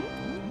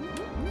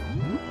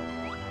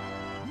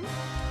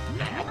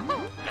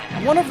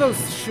 One of those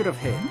should have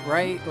hit,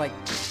 right? Like... I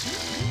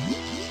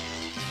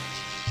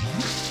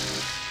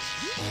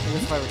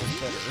guess if I were just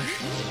better.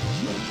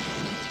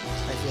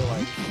 feel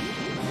like.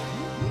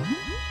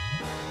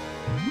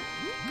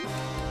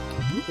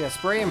 Yeah,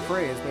 spray and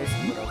pray is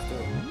basically what I was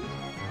doing.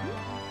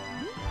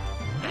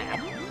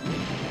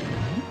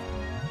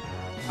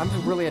 I'm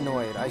really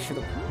annoyed. I should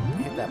have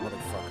hit that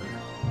motherfucker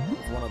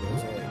with one of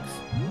those eggs.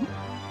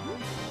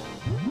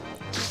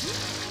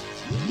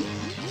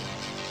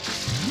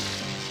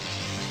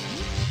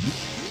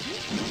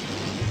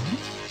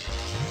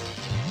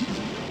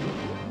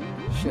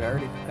 Shit, I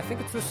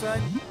think it's this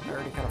side. I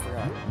already kind of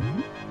forgot.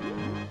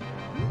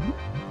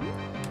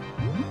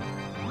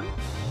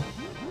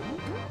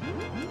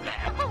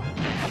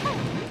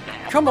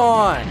 Come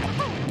on!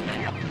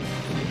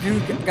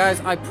 Dude, guys,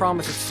 I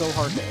promise it's so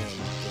hard to aim.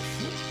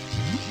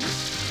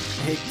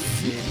 Big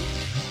city.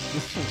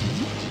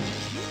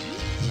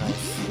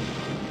 Nice.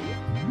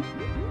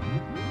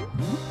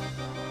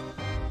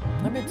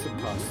 I made some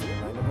pasta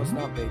tonight. It was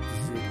not baked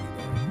city,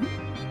 though.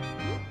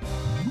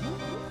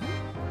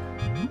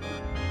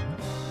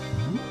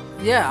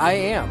 Yeah, I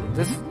am.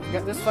 This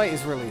fight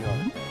is really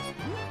hard.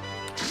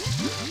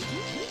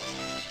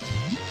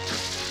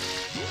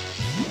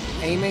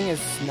 Aiming is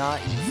not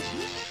easy.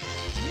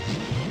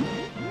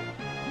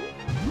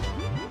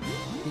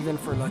 Even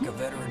for like a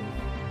veteran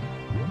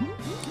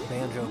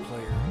banjo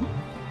player,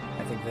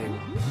 I think they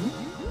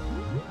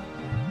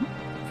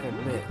can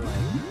admit,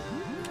 like,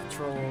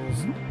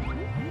 controls.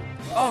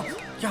 Oh,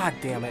 god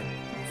damn it.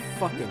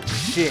 Fucking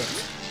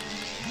shit.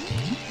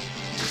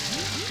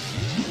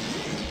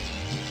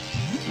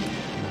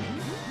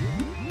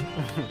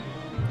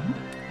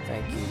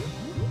 Thank you.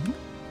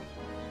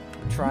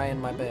 I'm trying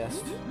my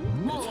best.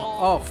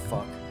 Oh,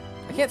 fuck.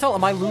 I can't tell.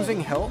 Am I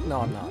losing health?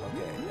 No, I'm not.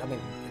 Okay. I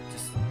mean,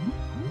 just...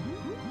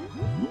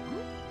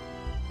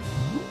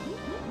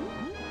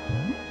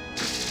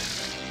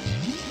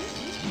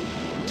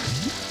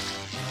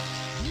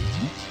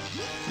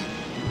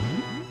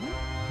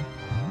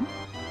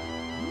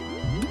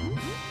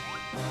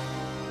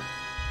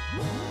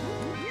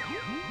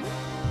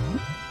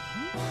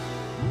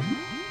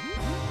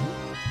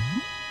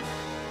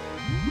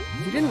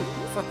 You didn't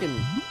fucking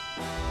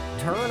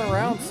turn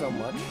around so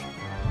much.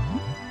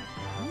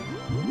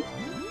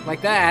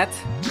 Like that.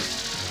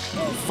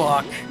 Oh,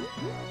 fuck.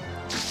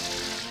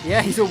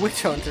 Yeah, he's a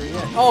witch hunter,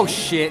 yeah. Oh,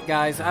 shit,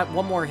 guys.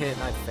 One more hit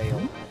and I fail.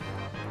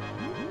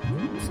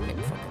 This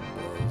game fucking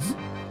blows.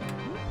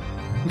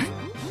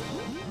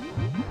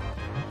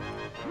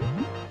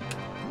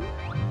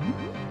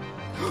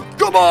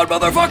 Come on,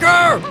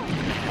 motherfucker!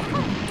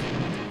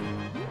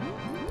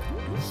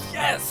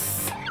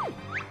 Yes!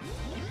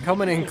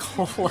 Coming in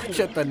clutch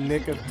at the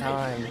nick of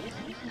time.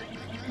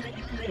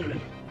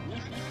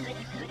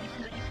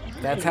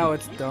 That's how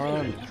it's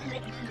done.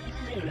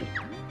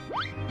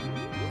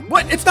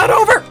 What? It's not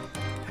over!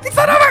 It's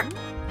not over!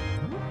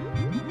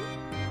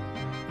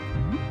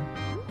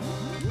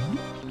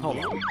 Hold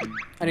on.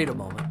 I need a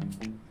moment.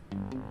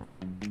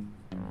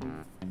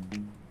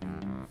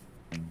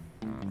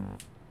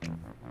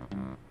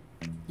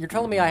 You're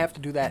telling me I have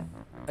to do that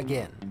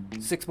again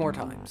 6 more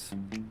times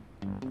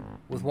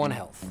with 1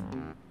 health.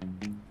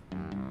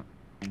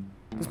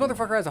 This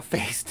motherfucker has a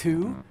face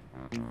too?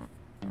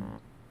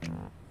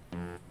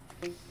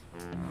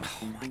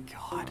 Oh my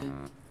god.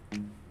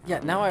 Yeah,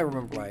 now I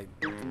remember why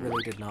I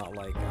really did not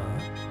like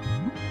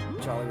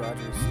Jolly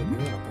Roger's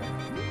Lagoon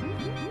apparently.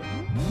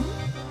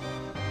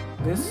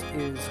 This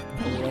is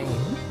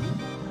lame.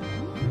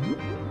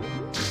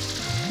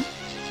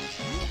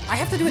 I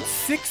have to do it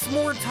 6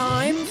 more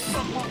times?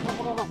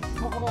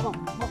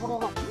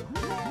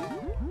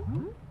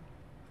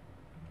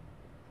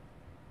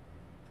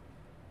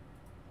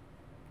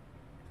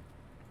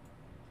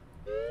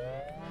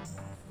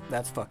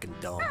 That's fucking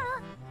dumb.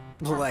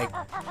 Like...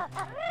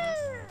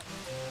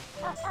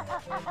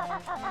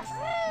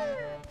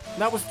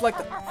 That was like...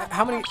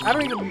 how many... I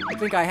don't even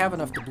think I have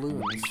enough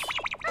doubloons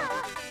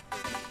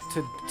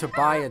to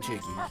buy a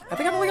Jiggy. I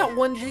think I've only got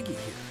 1 Jiggy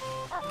here.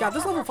 God,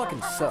 this level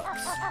fucking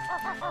sucks.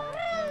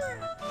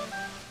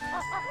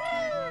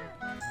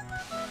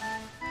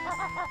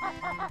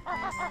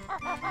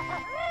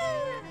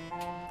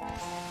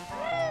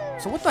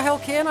 So what the hell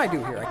can I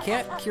do here? I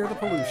can't cure the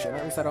pollution,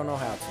 at least I don't know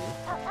how to.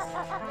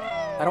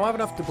 I don't have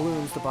enough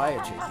doubloons to buy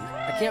a Jiggy.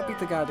 I can't beat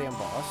the goddamn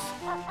boss.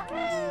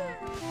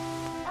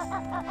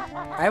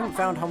 I haven't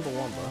found Humble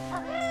Wumba.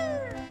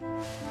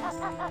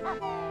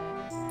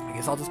 I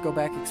guess I'll just go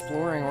back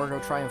exploring or go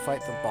try and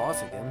fight the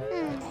boss again.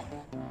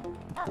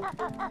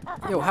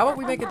 Yo, how about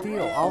we make a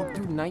deal? I'll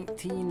do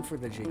 19 for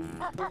the Jiggy.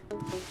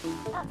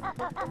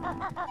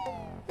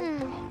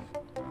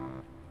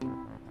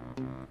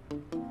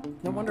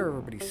 No wonder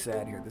everybody's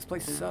sad here. This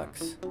place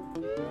sucks.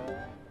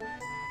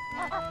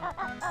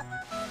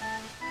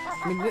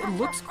 I mean, it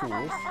looks cool.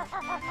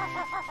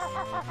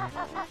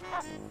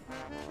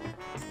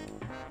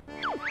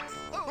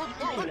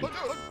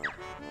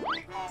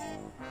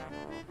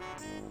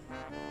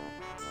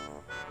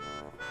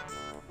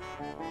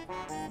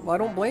 Well, I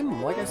don't blame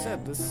him. Like I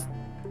said, this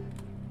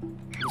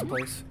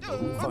place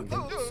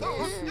fucking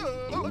sucks.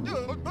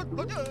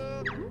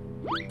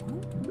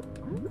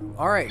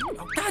 Alright.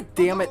 Oh, God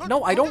damn it.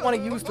 No, I don't want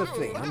to use the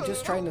thing. I'm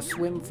just trying to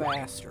swim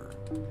faster.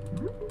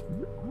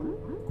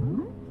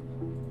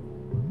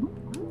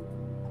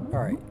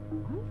 Alright.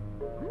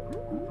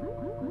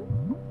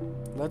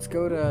 Let's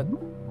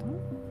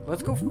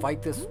go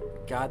fight this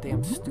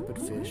goddamn stupid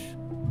fish.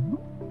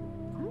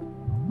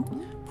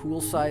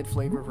 Poolside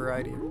flavor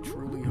variety of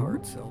truly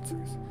hard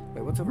seltzers.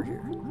 Wait, what's over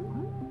here?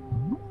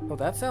 Oh,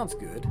 that sounds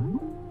good.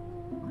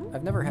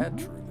 I've never had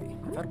Truly.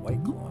 I've had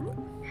White Claw, but...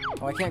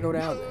 Oh, I can't go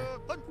down there.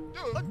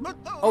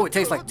 Oh, it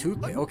tastes like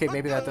toothpaste. Okay,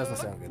 maybe that doesn't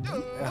sound good.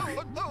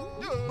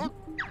 Ugh.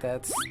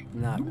 That's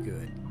not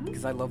good,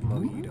 because I love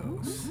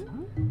mojitos.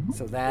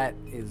 So that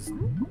is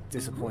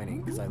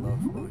disappointing, because I love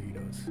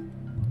mojitos.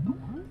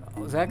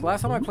 Oh, Zach,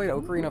 last time I played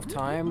Ocarina of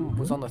Time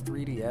was on the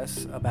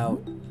 3DS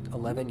about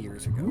 11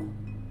 years ago.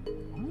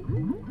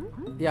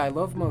 Yeah, I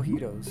love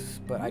mojitos,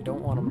 but I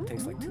don't want them to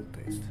taste like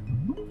toothpaste.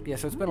 Yeah,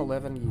 so it's been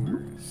 11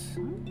 years.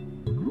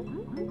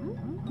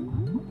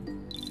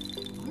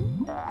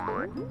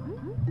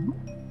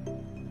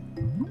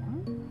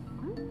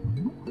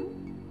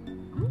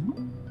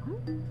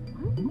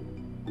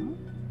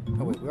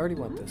 Oh wait, we already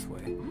went this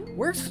way.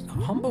 Where's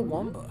Humba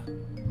Wumba?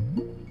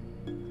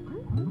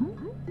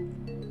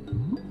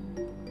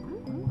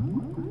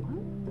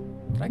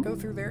 Did I go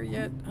through there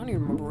yet? I don't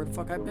even remember where the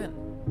fuck I've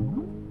been.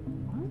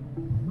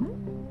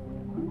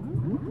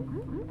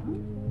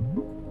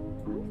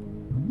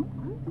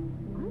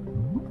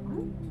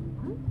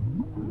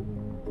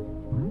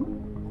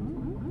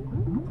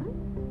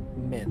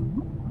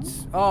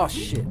 Oh,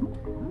 shit.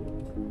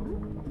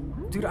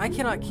 Dude, I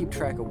cannot keep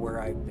track of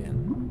where I've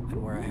been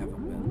and where I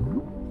haven't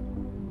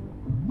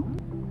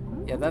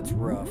been. Yeah, that's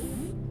rough.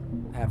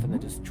 Having to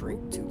just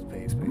drink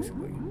toothpaste,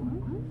 basically.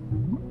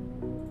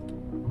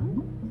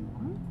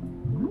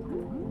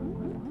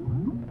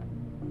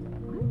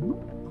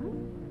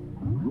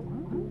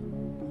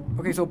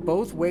 Okay, so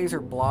both ways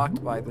are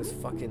blocked by this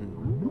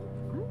fucking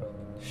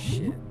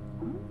shit.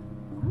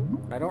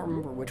 I don't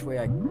remember which way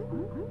I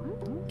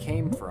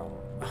came from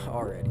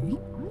already.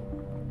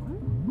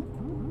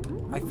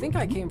 I think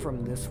I came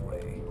from this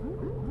way.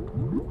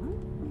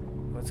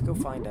 Let's go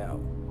find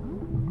out.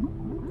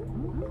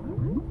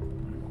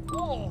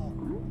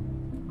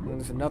 And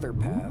there's another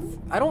path.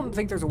 I don't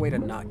think there's a way to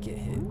not get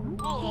hit.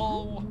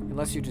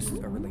 Unless you just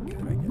are really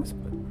good, I guess,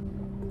 but...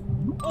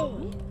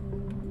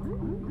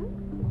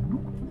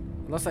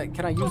 Unless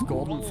can I use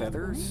golden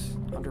feathers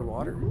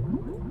underwater?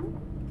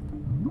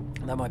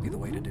 That might be the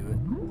way to do it.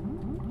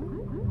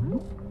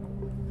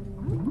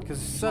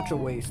 Because it's such a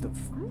waste of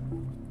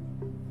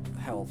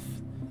health.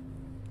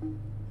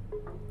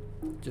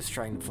 Just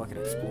trying to fucking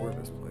explore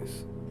this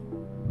place.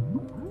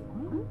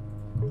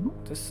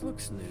 This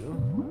looks new,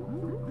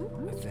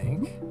 I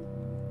think.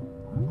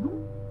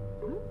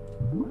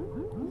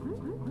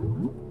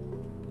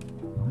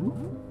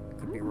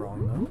 Could be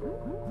wrong though.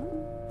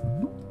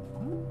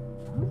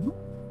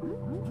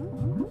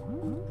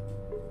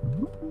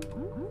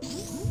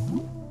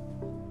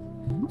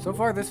 So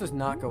far, this is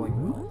not going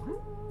well,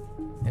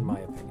 in my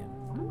opinion.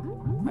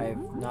 I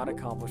have not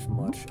accomplished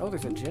much. Oh,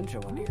 there's a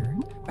Jinjo in here.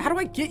 How do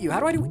I get you? How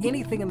do I do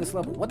anything in this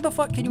level? What the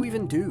fuck can you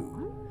even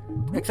do?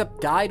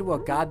 Except die to a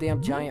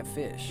goddamn giant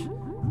fish.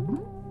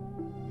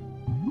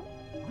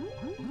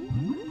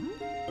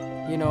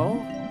 You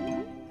know?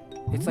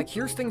 It's like,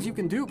 here's things you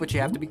can do, but you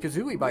have to be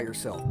Kazooie by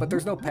yourself. But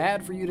there's no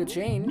pad for you to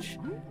change.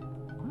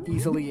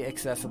 Easily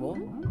accessible.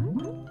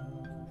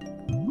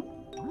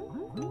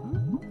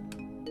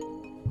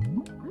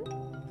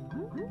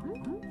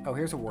 Oh,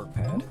 here's a warp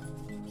pad.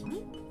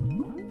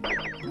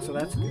 So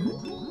that's good.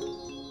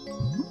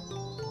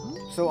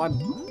 So I'm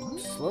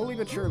slowly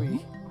but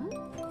surely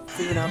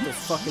figuring out this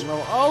fucking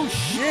level. Oh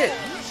shit!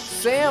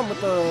 Sam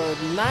with the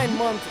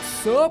 9-month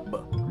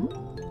sub!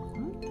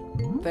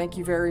 Thank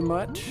you very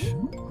much.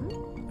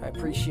 I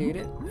appreciate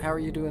it. How are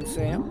you doing,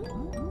 Sam?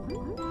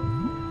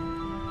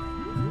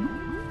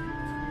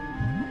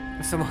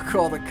 Someone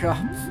call the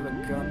cops. The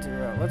guns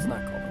are out. Let's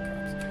not call the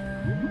cops.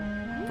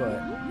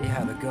 But,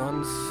 yeah, the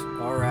guns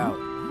are out.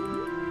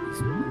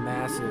 These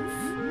massive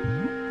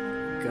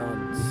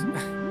guns.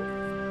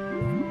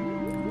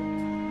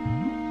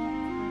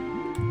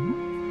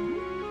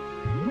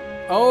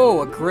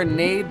 Oh, a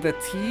grenade the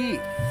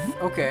teeth.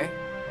 Okay,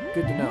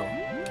 good to know.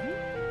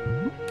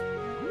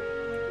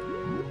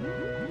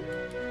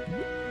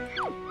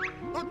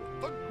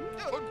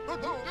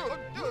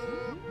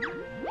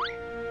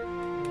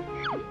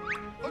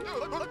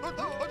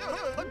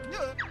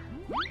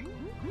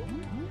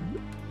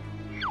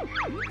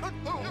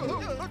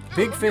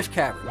 Big fish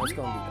cavern. Let's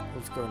go and do that.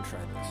 Let's go and try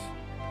this.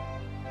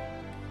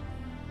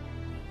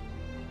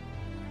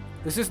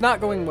 This is not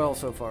going well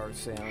so far,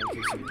 Sam. In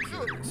case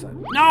you're curious.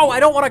 No,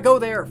 I don't want to go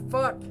there.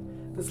 Fuck.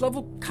 This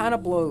level kind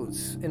of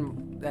blows,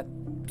 and that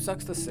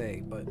sucks to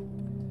say, but.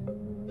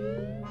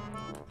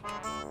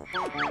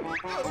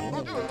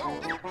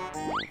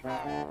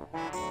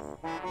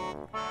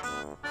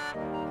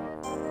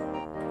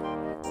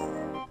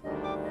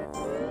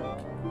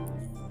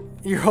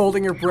 You're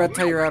holding your breath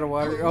till you're out of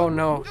water. Oh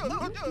no.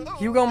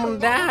 You gonna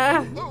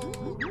die?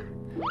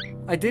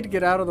 I did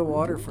get out of the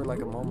water for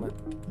like a moment.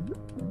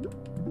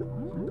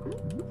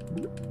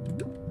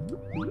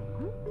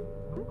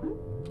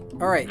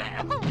 Alright.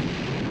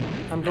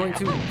 I'm going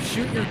to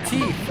shoot your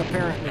teeth,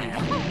 apparently.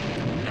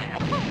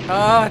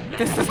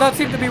 This does not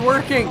seem to be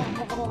working!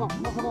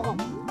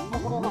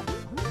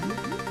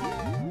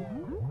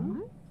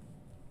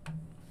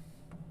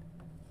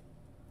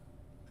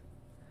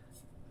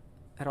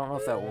 I don't know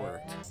if that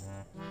worked.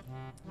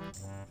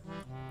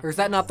 Or is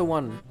that not the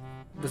one?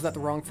 Was that the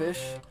wrong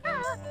fish?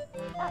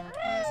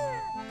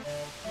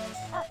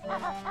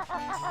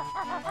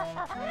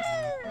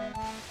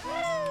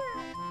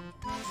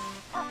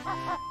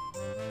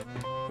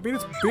 I mean,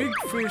 it's Big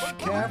Fish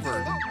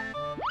Cavern.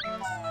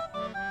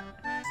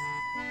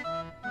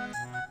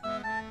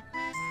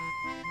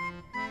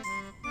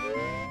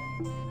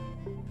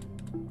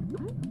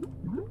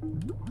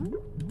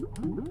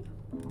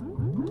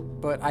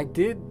 But I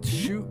did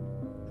shoot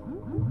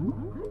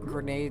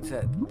grenades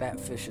at that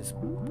fish's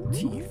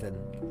teeth and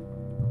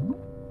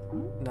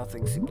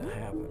nothing seemed to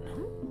happen.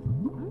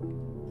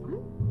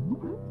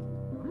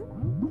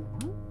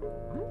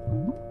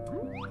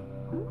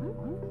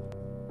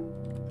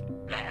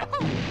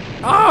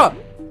 Ah!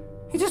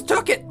 He just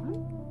took it!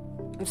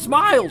 And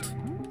smiled!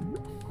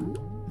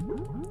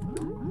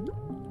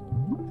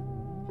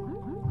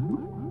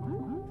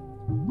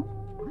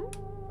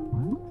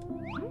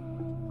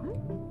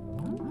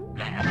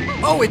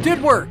 Oh, it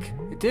did work!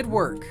 It did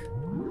work.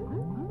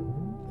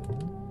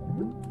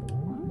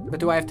 But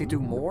do I have to do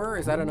more?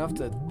 Is that enough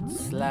to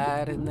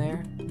slide in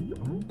there?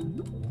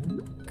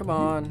 Come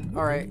on.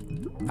 Alright.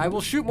 I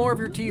will shoot more of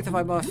your teeth if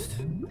I must.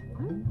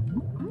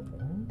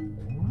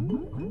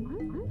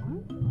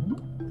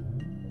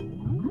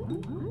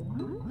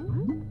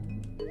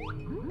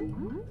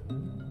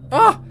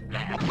 Ah!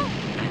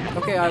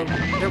 Okay,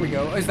 there we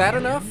go. Is that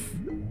enough?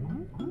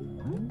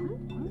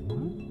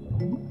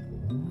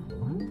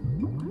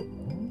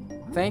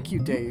 Thank you,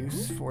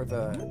 Deus, for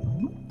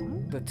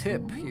the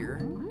tip here.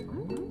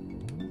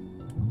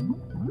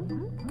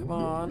 Come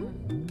on.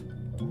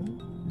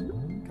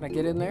 Can I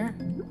get in there?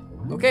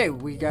 Okay,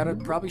 we gotta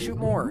probably shoot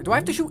more. Do I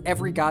have to shoot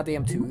every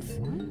goddamn tooth?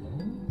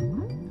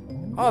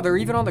 Oh, they're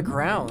even on the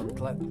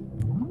ground.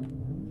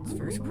 It's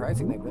very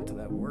surprising they went to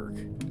that work.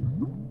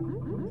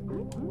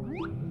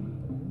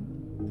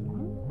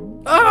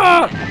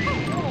 Ah!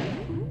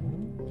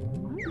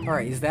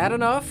 Alright, is that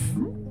enough?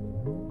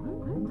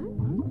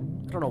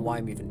 I don't know why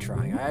I'm even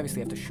trying. I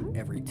obviously have to shoot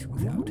every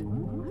tooth out.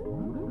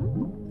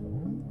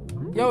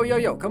 Yo, yo,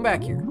 yo, come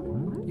back here.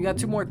 You got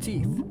 2 more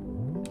teeth.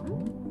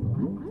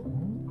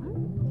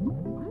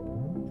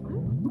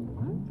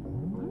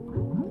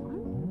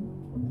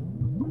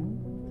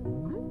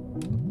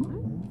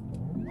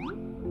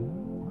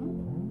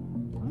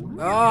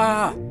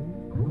 Ah!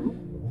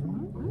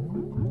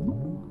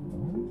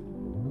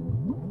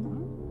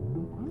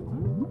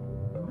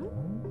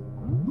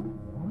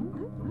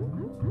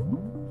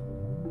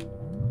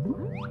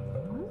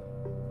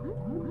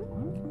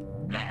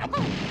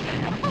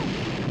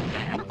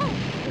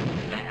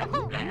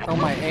 Oh,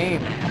 my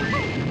aim.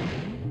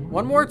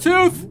 1 more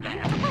tooth!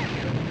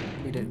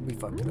 We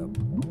fucked it up.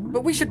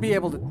 But we should be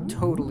able to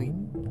totally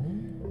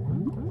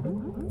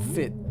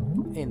fit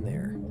in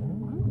there.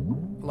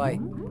 Like,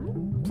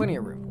 plenty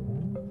of room.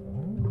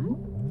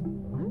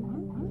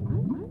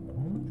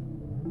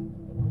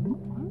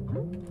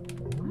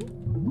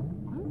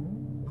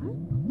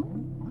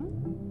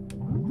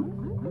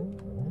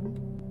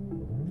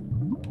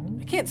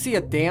 I can't see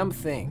a damn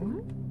thing.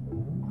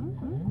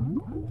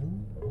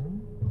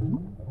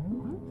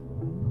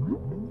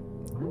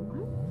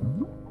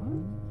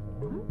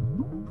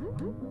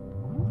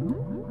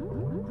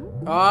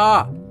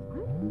 Ah!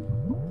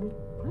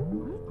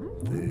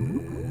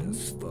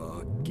 This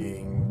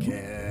fucking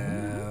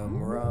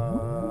camera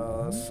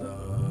sucks.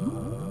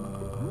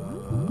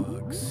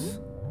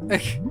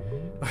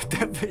 What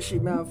that fishy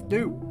mouth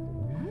do?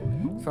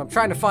 So I'm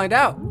trying to find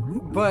out,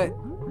 but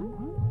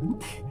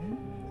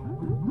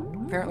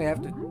apparently I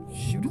have to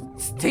shoot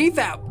his teeth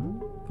out.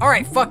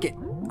 Alright, fuck it.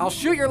 I'll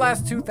shoot your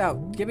last tooth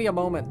out. Give me a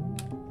moment.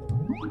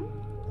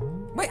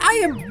 Wait,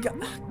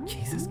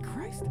 Jesus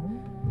Christ.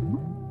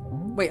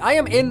 Wait,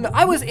 I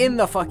was in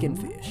the fucking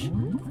fish.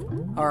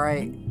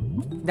 Alright.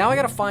 Now I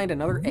gotta find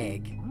another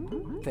egg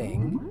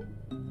thing.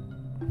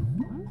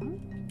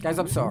 Guys,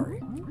 I'm sorry.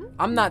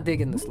 I'm not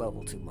digging this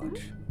level too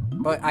much.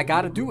 But I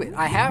gotta do it.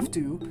 I have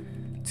to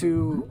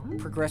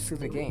progress through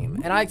the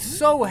game. And I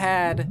so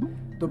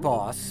had the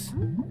boss.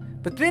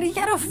 But then he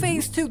had a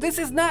phase 2. This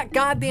is not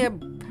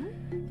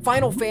goddamn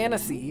Final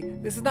Fantasy.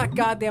 This is not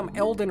goddamn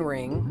Elden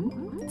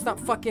Ring. It's not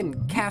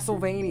fucking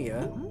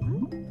Castlevania.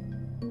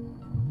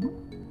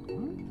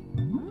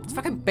 It's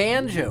fucking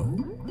Banjo.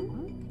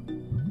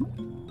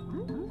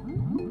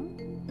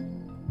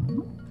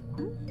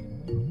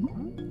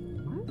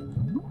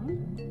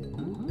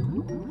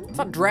 It's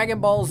not Dragon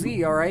Ball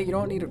Z, alright? You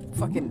don't need a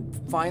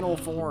fucking final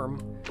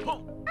form.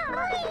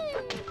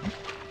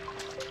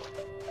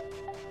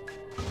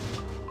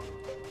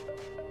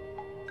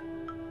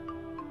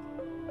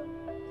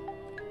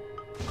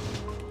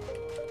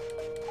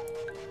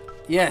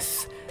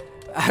 Yes,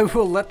 I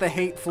will let the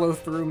hate flow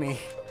through me.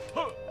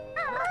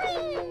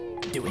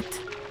 Do it.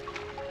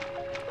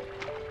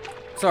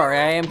 Sorry,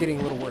 I am getting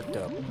a little worked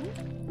up.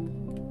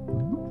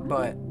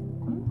 But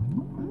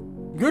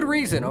good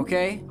reason,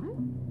 okay?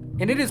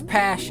 And it is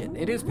passion.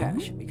 It is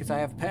passion because I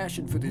have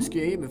passion for this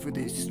game and for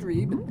this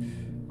stream.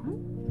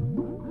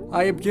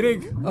 I am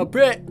getting a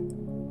bit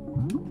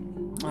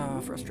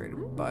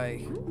frustrated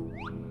by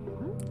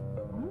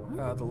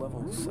the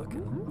level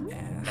sucking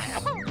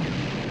ass.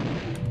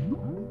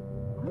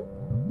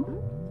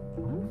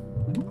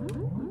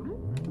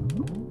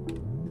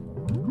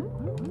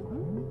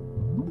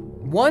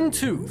 One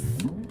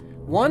tooth.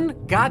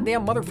 One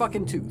goddamn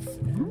motherfucking tooth.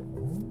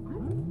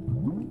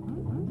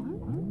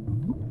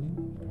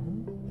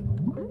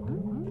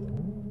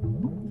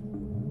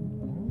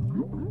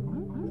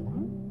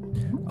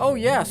 Oh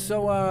yeah,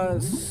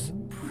 so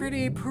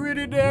pretty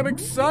damn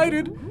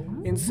excited.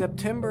 In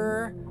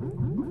September,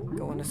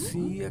 going to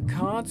see a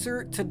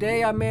concert.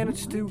 Today I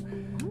managed to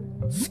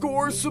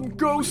score some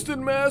Ghost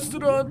and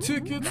Mastodon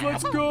tickets.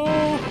 Let's go.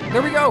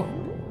 There we go.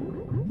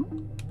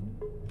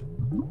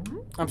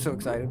 I'm so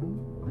excited.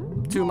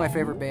 Two of my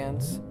favorite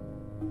bands.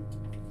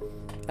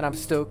 And I'm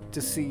stoked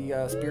to see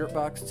Spirit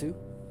Box too.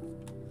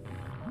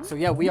 So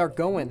yeah, we are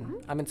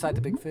going. I'm inside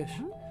the Big Fish.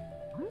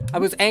 I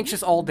was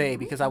anxious all day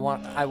because I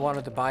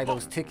wanted to buy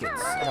those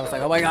tickets. And I was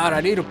like, oh my god,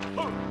 I need them.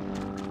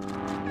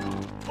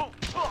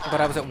 But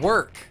I was at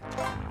work.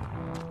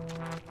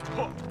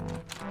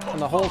 And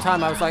the whole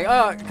time I was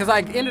like, because I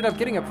ended up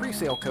getting a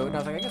pre-sale code. And I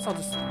was like, I guess I'll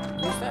just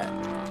use that.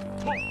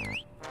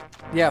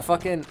 Yeah,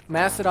 fucking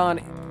Mastodon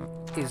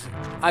is...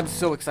 I'm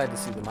so excited to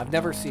see them. I've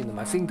never seen them.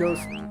 I've seen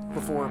Ghost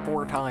before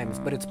 4 times,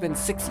 but it's been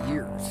 6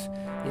 years.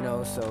 You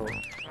know, so...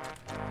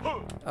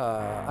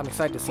 I'm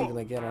excited to see them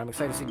again, and I'm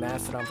excited to see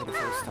Mastodon for the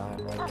first time.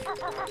 Like,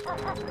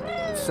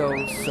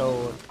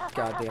 so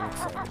goddamn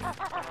excited.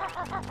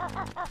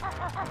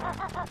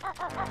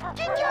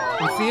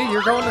 And Thea,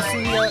 you're going to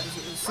see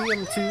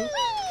him too?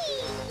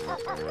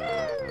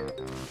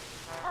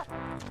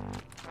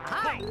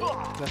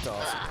 That's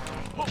awesome.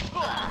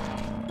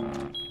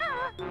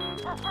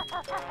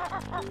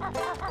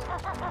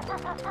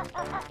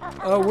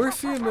 We're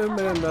seeing them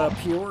in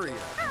Peoria.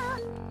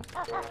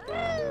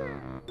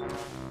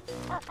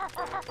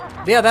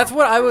 Yeah, that's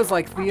what I was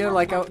like, Thea,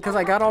 like, because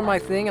I got on my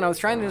thing and I was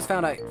trying to just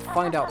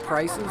find out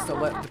prices to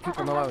let the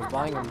people know I was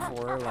buying them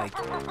for, like,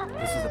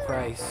 this is the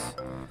price.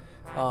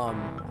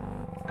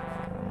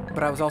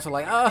 But I was also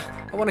like, I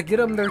want to get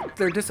them,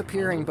 they're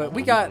disappearing, but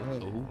we got,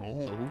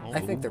 I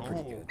think they're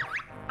pretty good.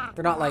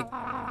 They're not, like,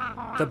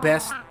 the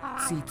best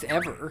seats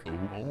ever,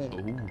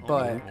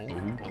 but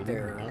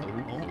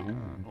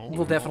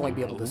we'll definitely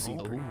be able to see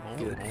pretty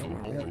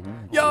good.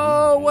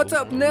 Yo, what's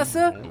up,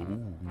 Nessa?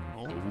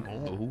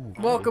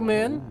 Welcome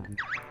in.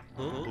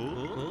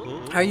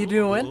 How you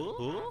doing?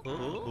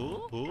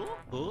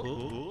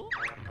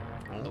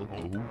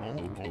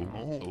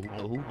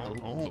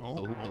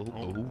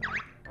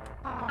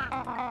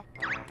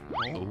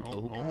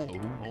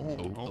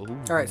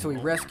 Alright, so we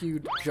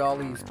rescued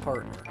Jolly's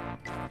partner.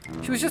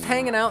 She was just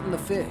hanging out in the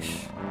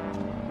fish.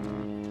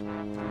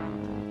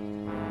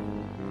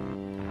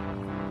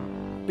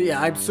 But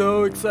yeah, I'm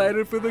so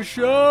excited for the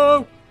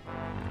show!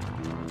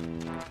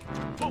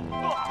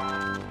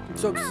 I'm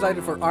so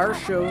excited for our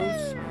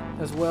shows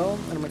as well,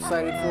 and I'm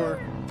excited for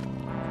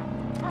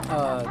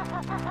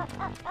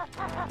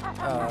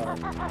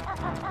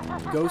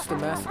Ghost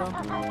and Mastodon.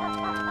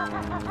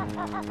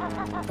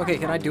 Okay,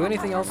 can I do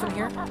anything else in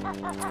here?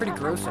 It's pretty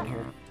gross in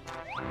here.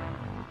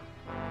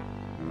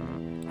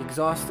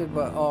 Exhausted,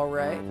 but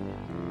alright.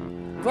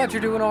 Glad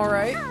you're doing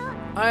alright.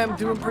 I am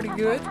doing pretty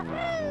good.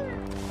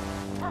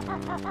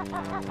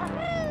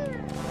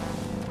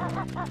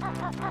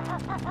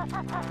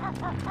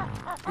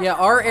 Yeah,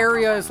 our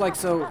area is like,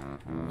 so,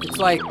 it's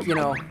like, you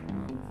know,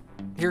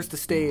 here's the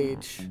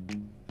stage,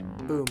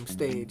 boom,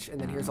 stage,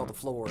 and then here's all the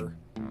floor,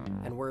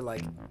 and we're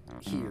like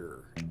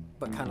here,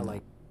 but kind of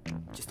like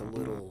just a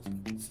little,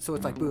 so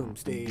it's like boom,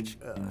 stage,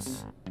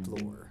 us,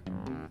 floor.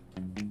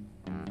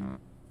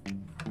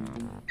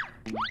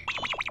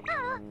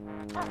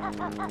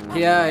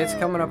 Yeah, it's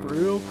coming up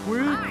real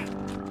quick.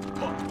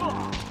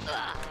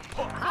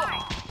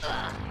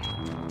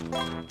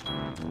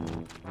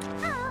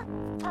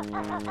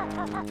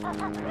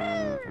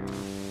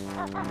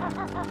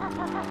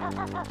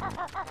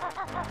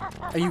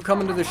 Are you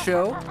coming to the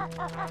show?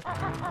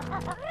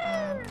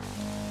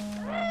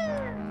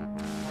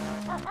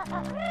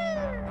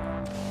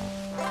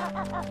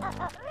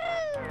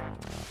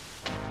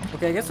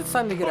 Okay, I guess it's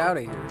time to get out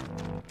of here.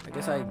 I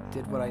guess I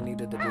did what I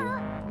needed to do.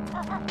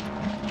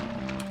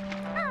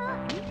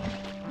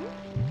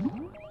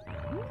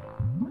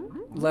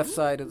 Left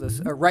side of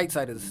this, or right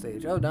side of the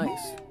stage. Oh,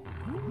 nice.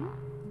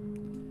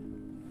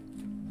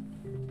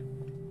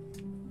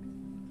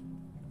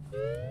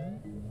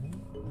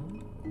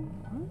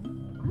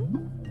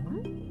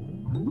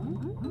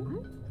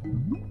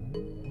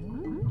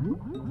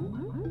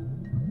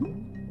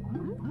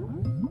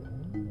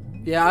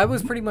 Yeah, I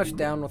was pretty much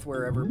down with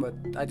wherever, but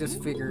I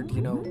just figured, you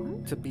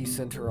know, to be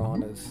center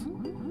on as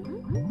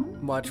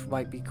much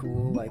might be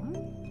cool, like,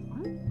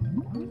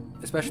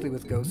 especially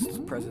with Ghost's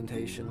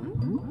presentation.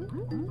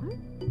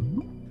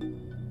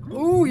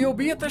 Ooh, you'll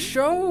be at the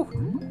show?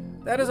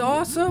 That is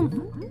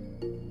awesome!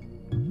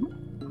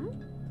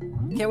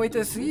 Can't wait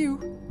to see you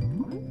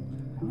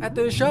at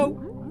the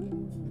show.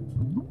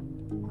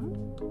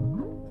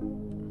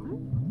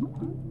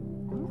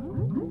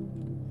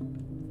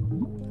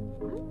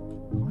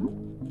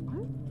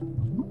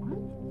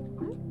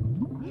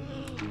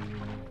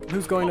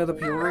 Who's going to the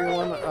Peoria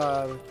one?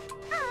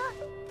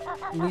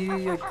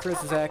 Me, Chris,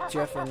 Zach,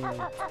 Jeff, and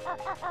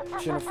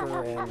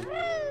Jennifer, and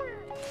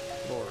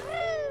Laura.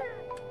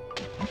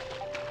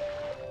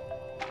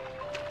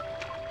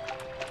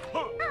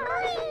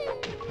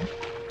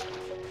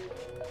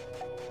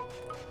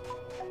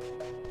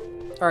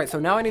 Alright, so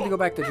now I need to go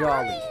back to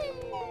Jolly.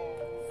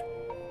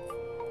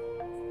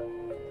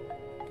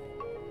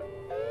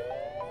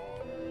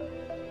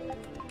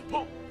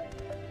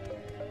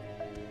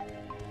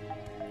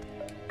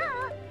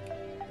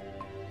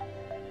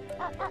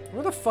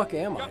 Where the fuck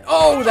am I?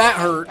 Oh, that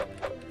hurt!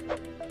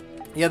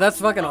 Yeah,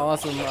 that's fucking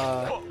awesome,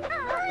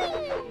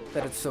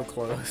 that it's so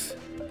close.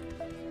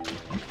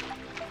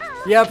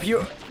 Yep,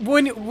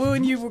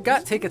 when you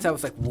got tickets, I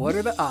was like, what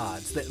are the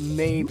odds that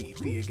maybe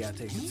Thea got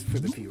tickets for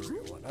the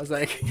Peoria one? I was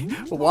like,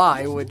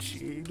 why would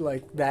she,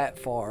 like, that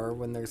far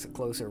when there's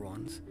closer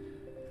ones?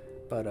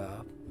 But,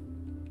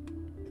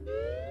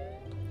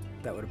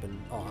 that would have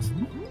been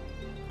awesome.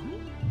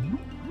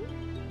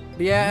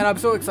 But yeah, and I'm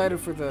so excited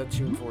for the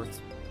June 4th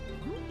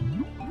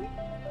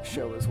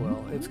show as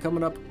well. It's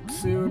coming up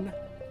soon.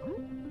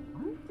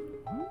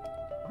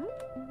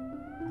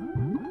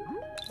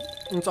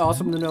 It's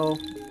awesome to know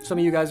some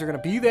of you guys are going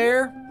to be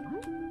there.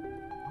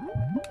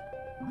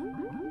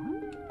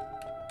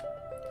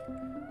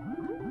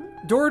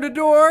 Door to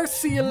door.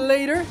 See you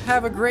later.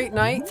 Have a great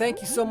night.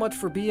 Thank you so much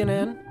for being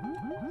in.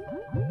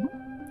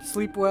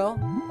 Sleep well.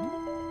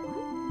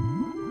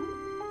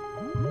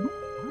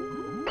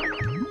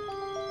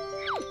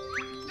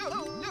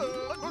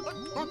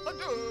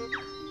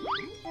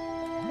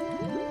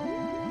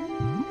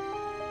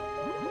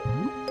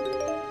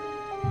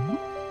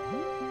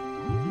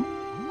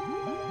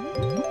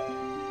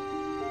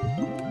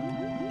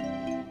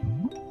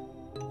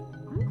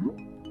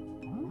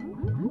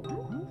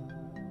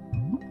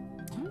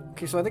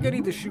 Okay, so I think I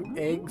need to shoot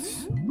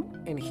eggs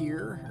in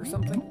here or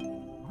something.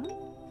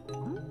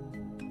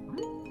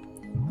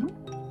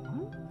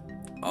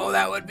 Oh,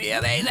 that would be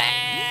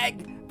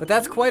amazing! But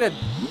that's quite a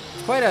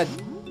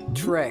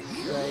trick,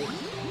 right?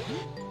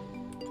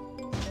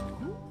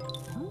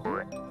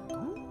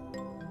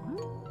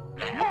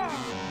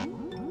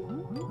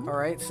 All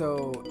right,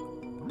 so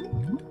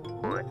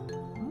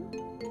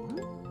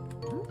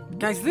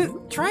guys,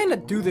 trying to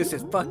do this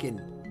is fucking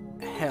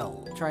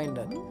hell. Trying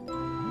to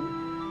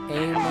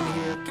aim in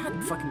here.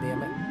 God fucking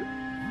damn it.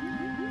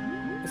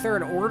 Is there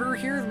an order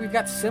here? We've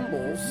got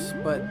symbols,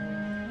 but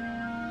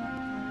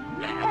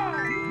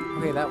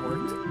okay, that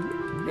worked.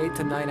 8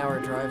 to 9 hour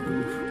drive.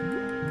 Oof.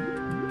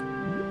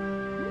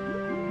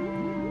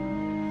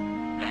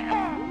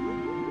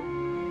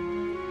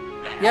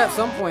 Yeah, at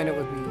some point it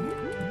would be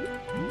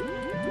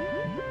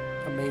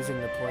amazing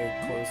to play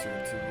closer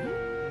to.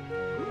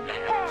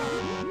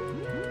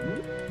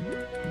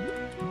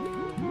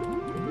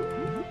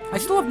 I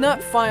still have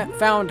not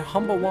found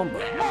Humbawamba.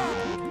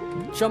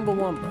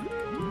 Chumbawamba.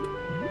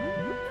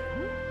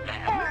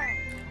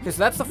 Because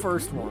that's the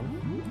first one.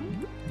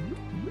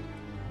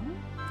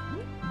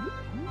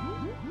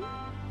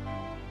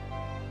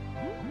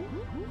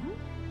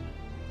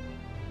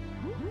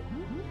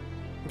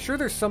 I'm sure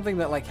there's something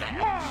that, like,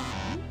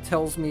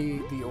 tells me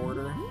the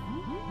order.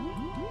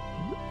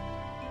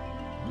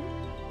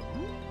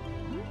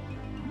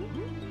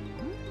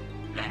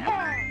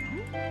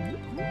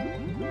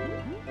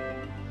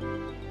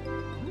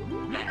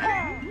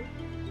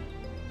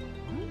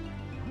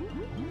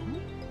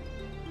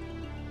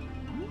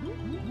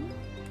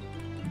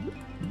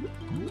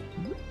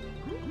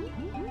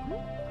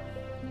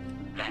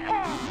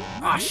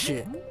 Ah,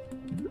 shit.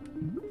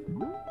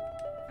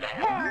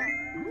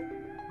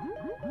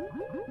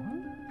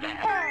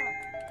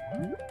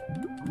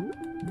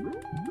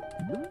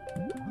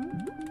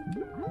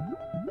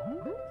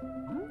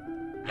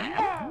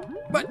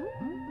 But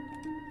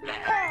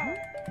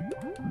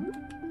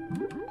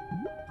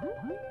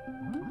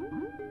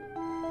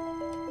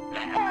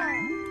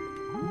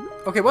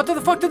okay, what the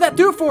fuck did that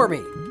do for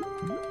me?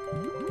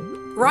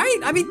 Right?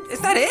 I mean, is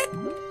that it?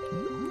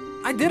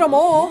 I did them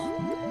all.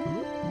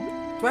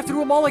 Do I have to do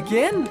them all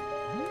again?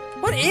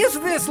 What is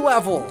this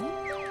level?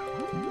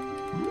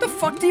 What the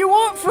fuck do you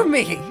want from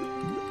me?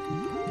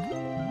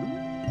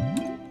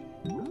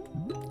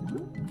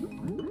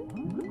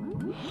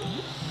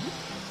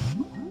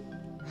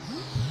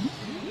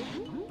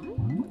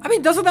 I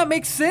mean, doesn't that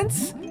make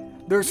sense?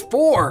 There's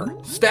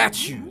 4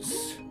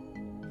 statues.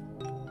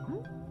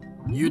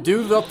 You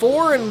do the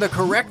 4 in the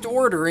correct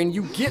order and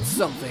you get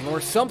something,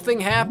 or something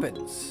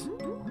happens.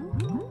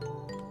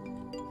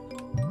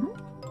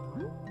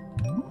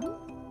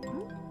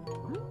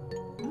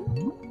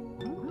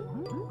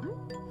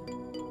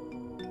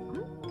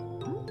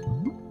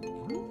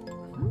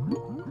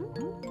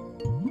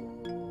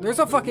 There's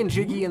a fucking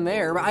Jiggy in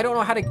there, but I don't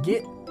know how to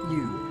get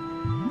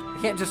you. I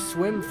can't just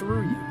swim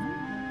through you.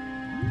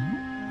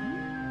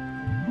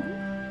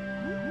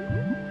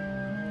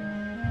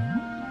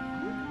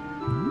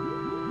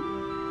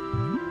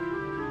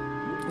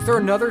 Is there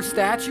another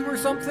statue or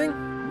something?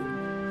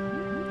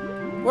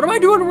 What am I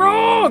doing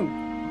wrong?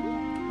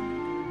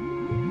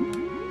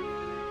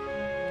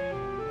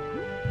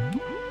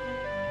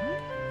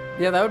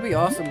 Yeah, that would be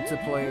awesome to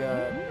play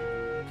out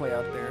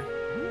there.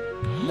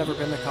 Never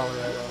been to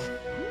Colorado.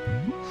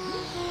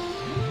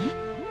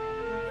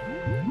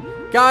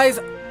 Guys,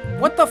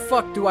 what the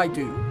fuck do I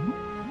do?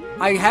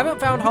 I haven't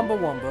found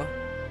Humbawamba.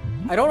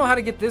 I don't know how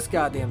to get this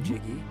goddamn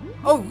Jiggy.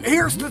 Oh,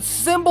 here's the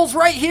symbols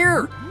right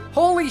here!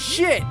 Holy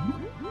shit!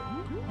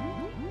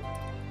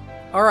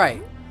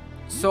 Alright,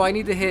 so I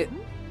need to hit...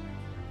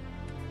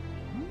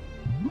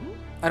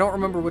 I don't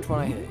remember which one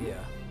I hit,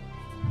 yeah.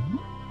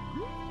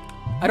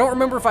 I don't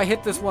remember if I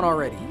hit this one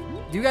already.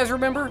 Do you guys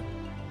remember?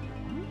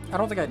 I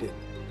don't think I did.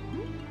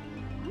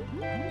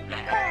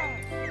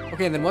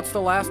 Okay, and then what's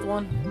the last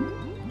one?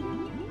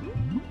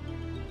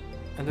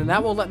 And then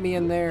that will let me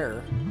in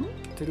there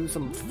to do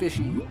some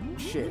fishy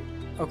shit.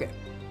 Okay.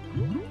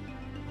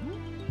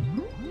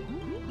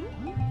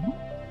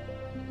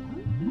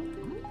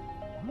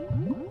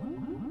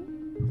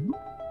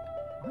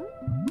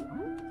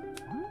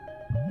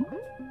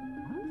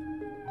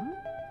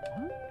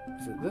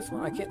 Is it this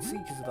one? I can't see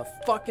because of the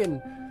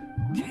fucking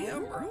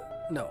camera.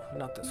 No,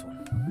 not this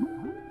one.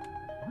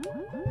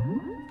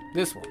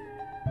 This one.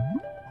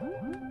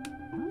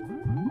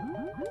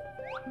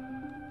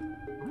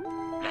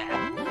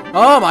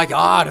 Oh my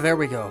god, there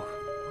we go.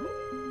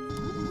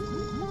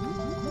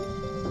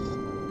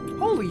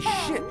 Holy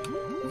shit.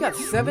 We got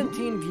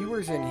 17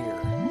 viewers in here.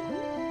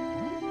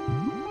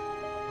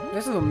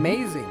 This is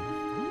amazing.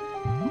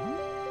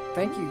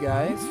 Thank you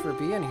guys for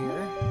being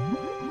here.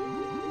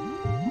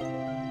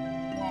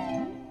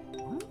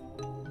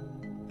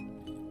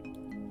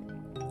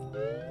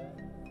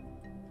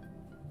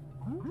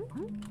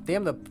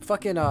 Damn, the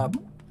fucking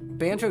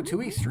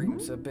Banjo-Tooie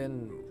streams have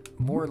been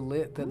more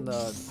lit than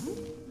the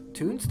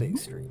Toonstay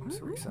streams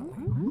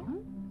recently.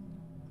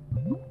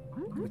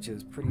 Which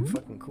is pretty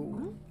fucking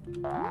cool.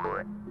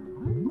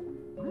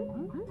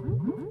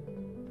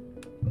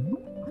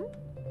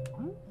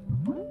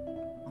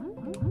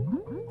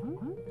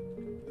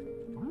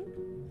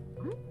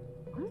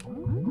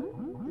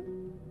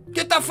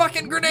 Get the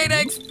fucking grenade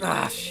eggs!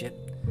 Ah, shit.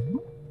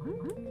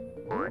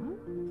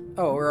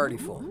 Oh, we're already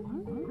full.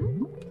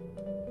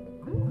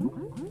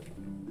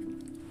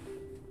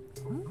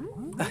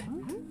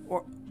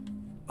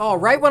 Oh,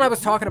 right when I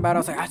was talking about it, I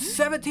was like,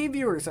 17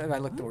 viewers. And I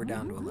looked and we're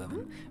down to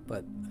 11.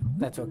 But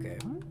that's okay.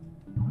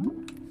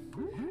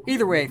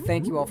 Either way,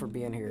 thank you all for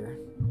being here.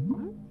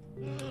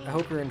 I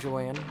hope you're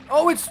enjoying.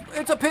 Oh, it's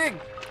a pig!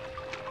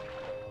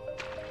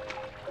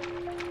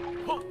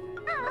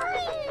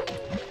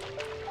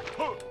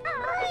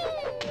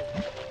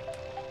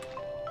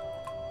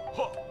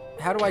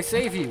 How do I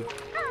save you?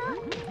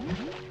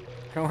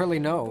 I don't really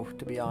know,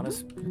 to be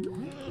honest.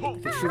 I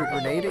could shoot a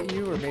grenade at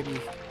you, or maybe...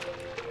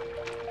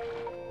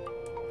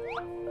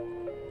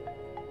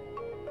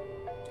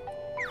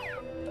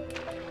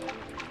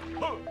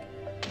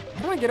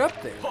 How do I get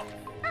up there?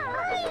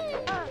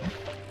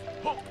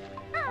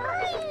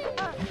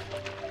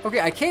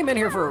 Okay, I came in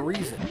here for a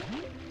reason.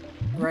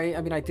 Right?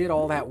 I mean, I did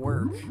all that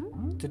work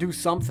to do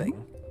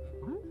something.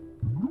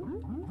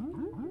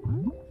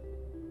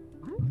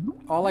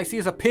 All I see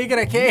is a pig in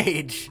a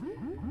cage.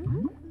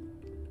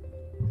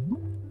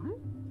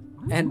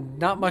 And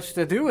not much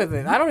to do with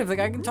it. I don't even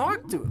think I can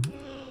talk to him.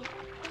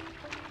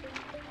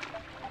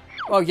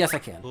 Oh, yes, I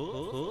can.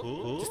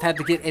 Just had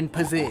to get in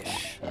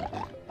position.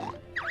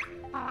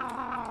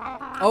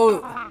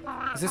 Oh,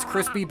 is this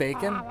crispy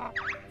bacon?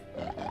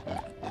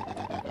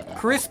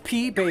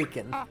 Crispy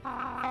bacon.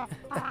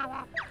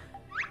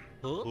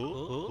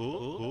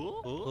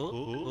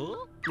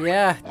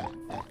 Yeah.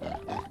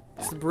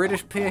 It's the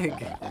British pig.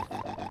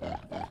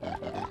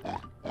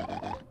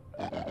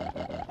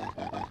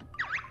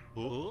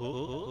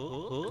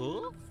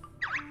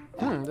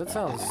 That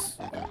sounds...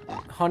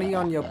 Honey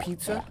on your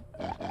pizza?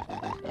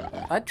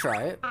 I'd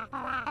try it.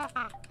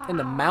 In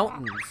the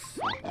mountains.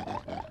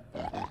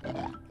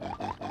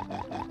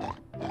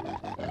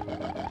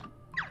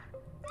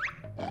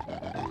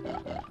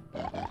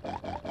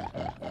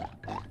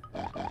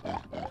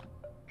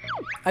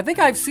 I think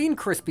I've seen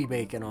crispy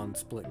bacon on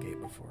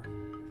Splitgate before.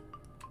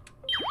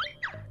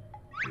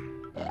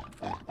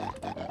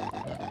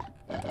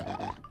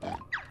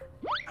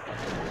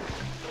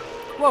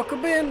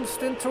 Welcome in,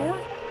 Stentor.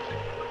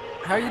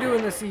 How you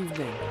doing this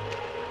evening?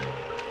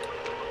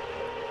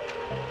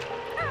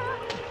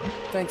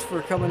 Thanks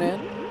for coming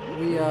in.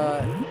 We,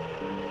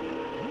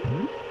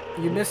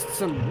 you missed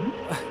some,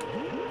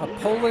 a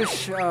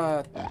Polish,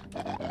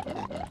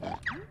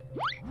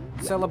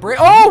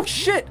 celebration. Oh,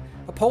 shit!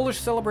 A Polish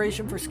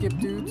celebration for Skip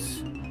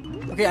Dudes.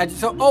 Okay,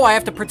 oh, I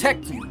have to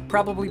protect you.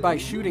 Probably by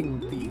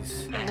shooting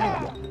these.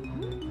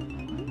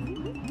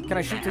 Can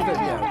I shoot through the...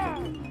 Yeah,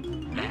 okay.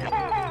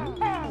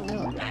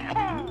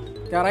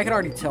 God, I can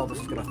already tell this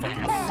is gonna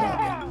fucking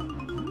suck.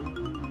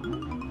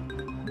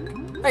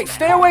 Hey,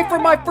 stay away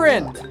from my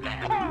friend!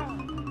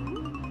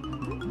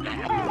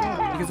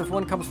 Because if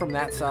one comes from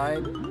that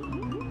side...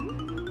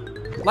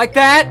 Like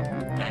that!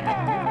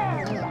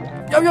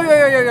 Yo, yo, yo,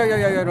 yo, yo, yo, yo,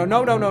 yo, yo,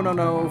 no, no, no, no,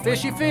 no.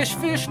 Fishy fish,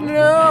 fish,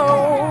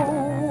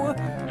 no!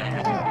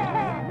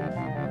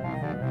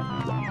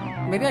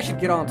 Maybe I should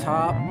get on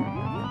top.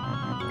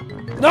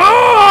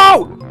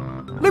 No!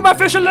 Leave my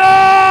fish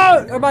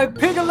alone! Or my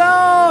pig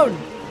alone!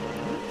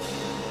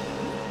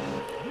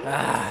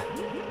 Ah.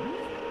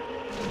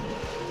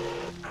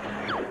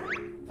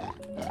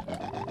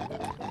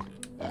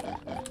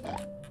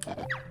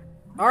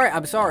 Alright,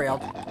 I'm sorry.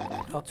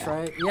 I'll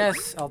try.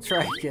 Yes, I'll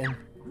try again.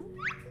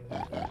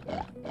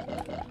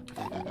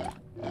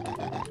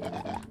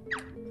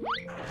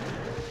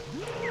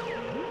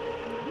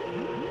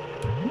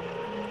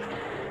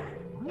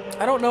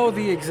 I don't know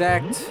the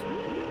exact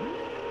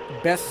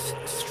best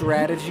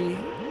strategy.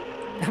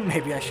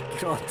 Maybe I should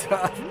get on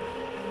top.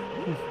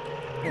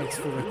 Thanks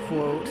for the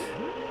quote.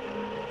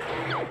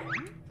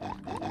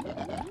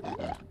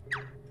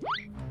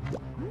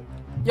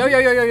 Yo, yo,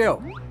 yo, yo,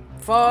 yo.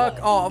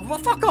 Fuck off. Well,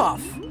 fuck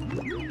off.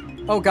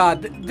 Oh,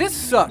 God. This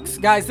sucks.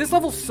 Guys, this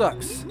level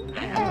sucks.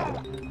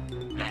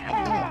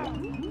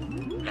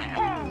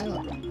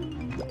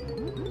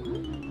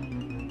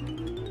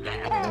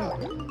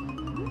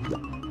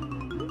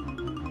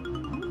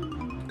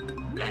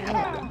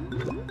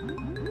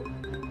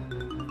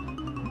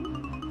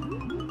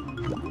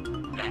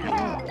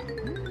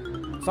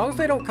 As long as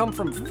they don't come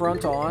from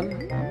front on.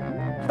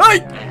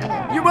 Hey!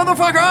 You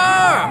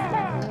motherfucker!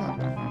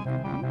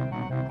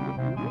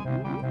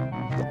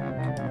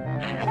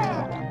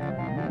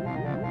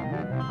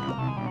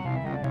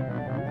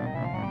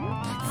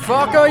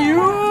 Fuck are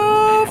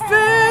you,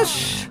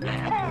 fish?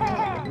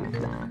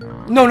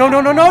 No, no,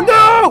 no, no, no,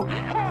 no!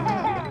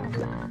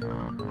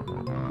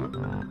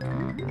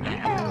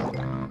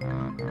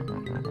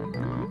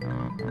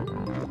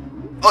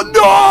 Oh,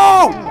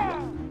 no!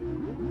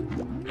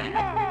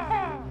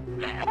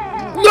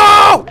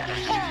 No!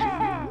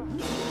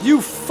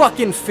 You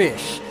fucking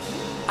fish.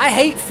 I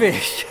hate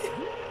fish.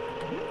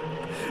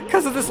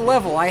 Because of this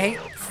level, I hate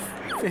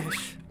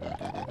fish.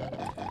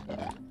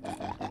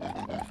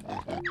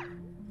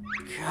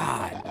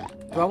 God.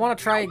 Do I want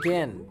to try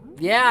again?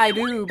 Yeah, I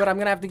do, but I'm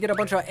going to have to get a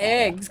bunch of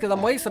eggs because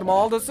I'm wasting them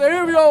all to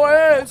save your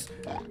ass.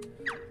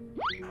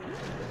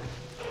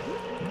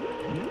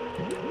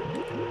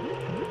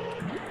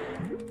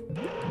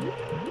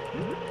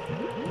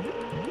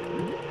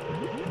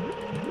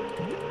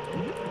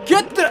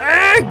 Get the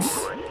eggs!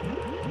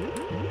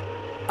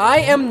 I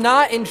am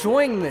not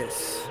enjoying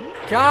this.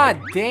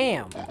 God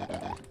damn.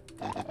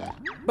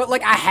 But,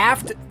 like, I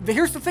have to...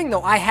 Here's the thing,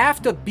 though. I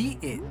have to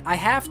beat it. I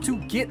have to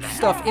get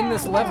stuff in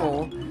this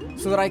level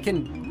so that I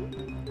can...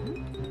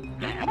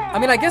 I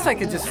mean, I guess I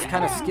could just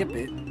kind of skip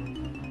it.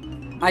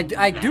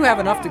 I do have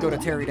enough to go to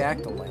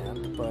Pterodactyl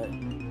Land, but...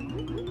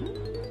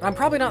 I'm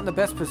probably not in the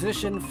best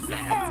position,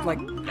 like,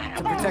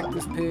 to protect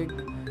this pig.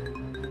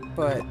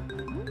 But...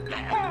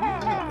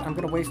 I'm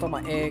gonna waste all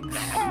my eggs.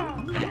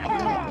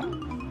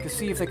 To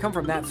see if they come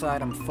from that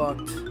side, I'm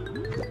fucked.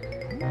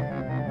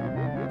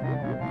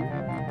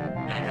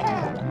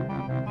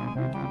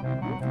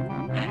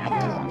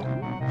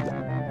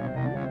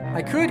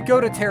 I could go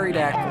to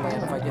Pterodactyl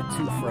Land if I get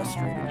too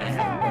frustrated with it,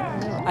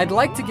 but I'd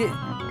like to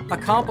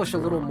accomplish a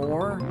little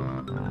more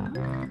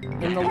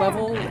in the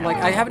level. Like,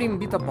 I haven't even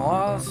beat the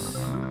boss.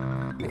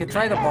 I could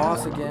try the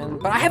boss again,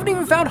 but I haven't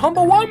even found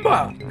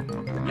Humbawamba!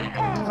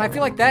 And I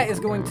feel like that is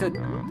going to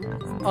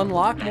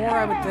unlock more,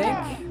 I would think.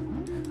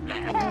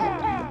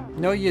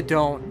 No, you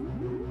don't.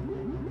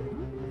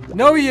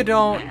 No, you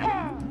don't.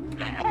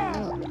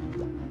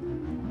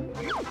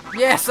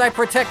 Yes, I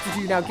protected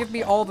you. Now give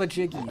me all the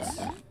jiggies.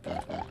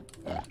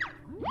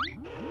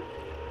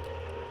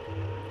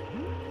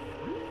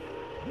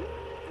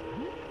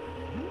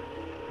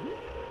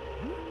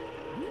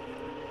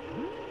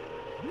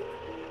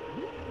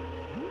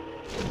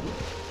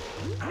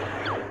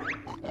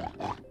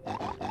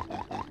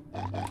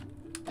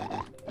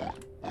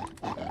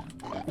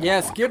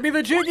 Yes, give me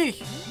the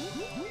jiggy!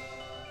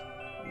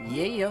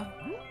 Yeah.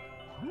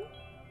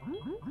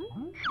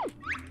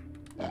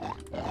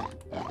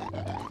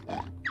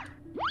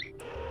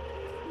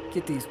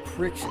 Get these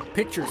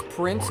pictures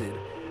printed.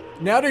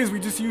 Nowadays we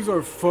just use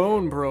our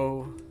phone,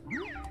 bro.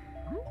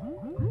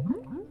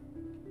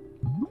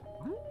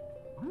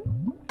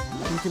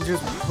 You can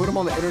just put them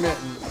on the internet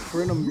and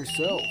print them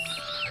yourself.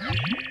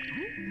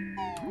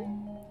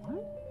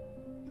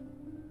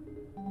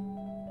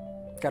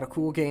 Got a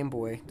cool Game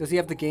Boy. Does he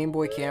have the Game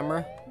Boy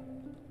camera?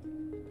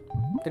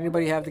 Did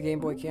anybody have the Game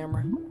Boy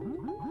camera?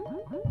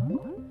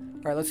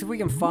 Alright, let's see if we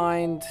can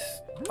find...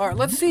 Alright,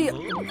 let's see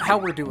how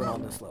we're doing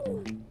on this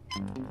level.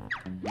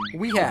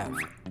 We have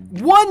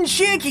one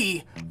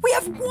Jiggy! We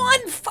have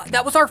one!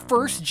 That was our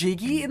first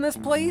Jiggy in this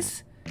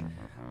place?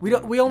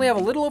 We only have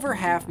a little over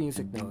half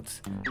music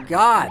notes.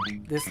 God,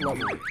 this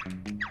level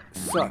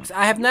sucks.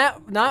 I have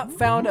not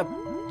found a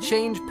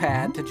change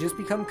pad to just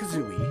become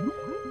Kazooie.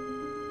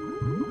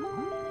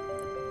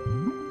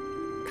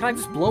 Can I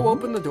just blow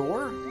open the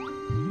door?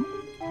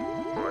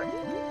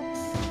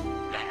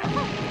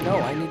 No,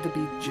 I need to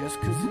be just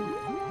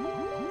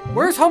Kazooie.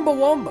 Where's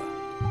Humbawamba?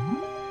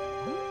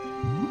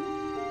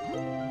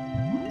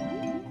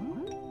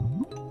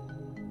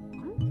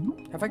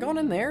 Have I gone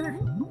in there?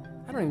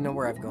 I don't even know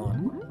where I've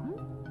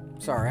gone.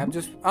 Sorry, I'm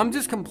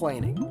just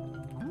complaining.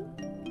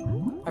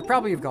 I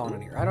probably have gone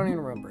in here. I don't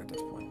even remember at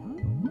this point.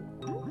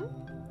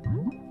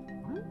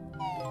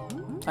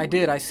 I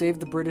did. I saved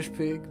the British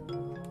pig.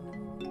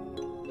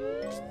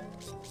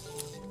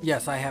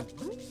 Yes, I have.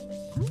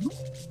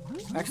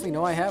 Actually,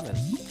 no, I haven't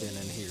been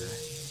in here.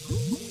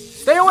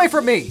 Stay away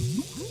from me!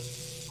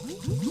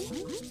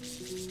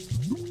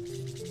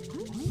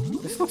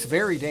 This looks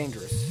very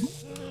dangerous.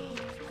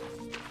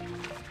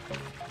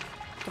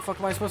 What the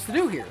fuck am I supposed to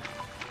do here?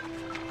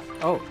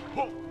 Oh.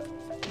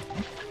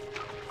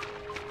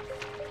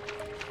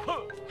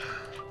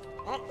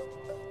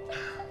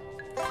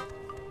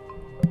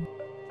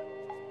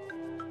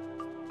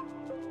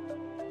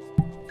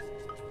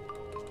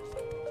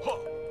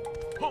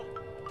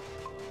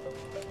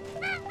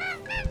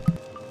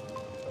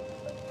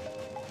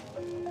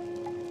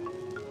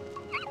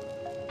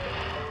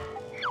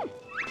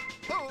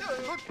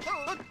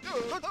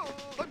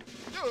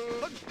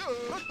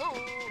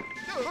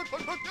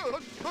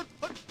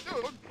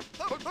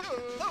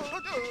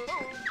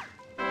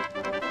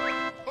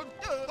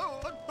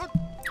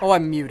 Oh,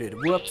 I'm muted.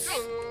 Whoops.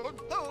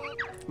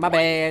 My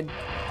bad.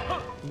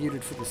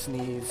 Muted for the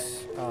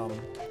sneeze.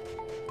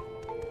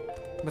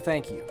 But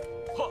thank you.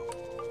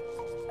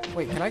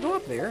 Wait, can I go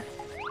up there?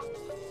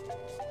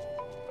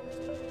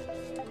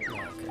 Oh,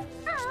 okay.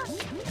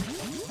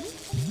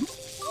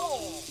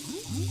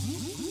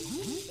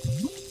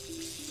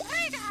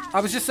 I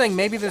was just saying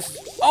maybe this...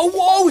 Oh,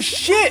 whoa,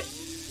 shit!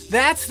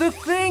 That's the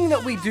thing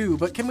that we do.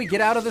 But can we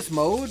get out of this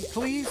mode,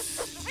 please?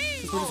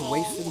 Because we're just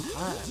wasting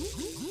time.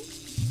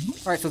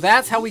 Alright, so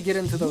that's how we get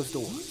into those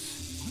doors.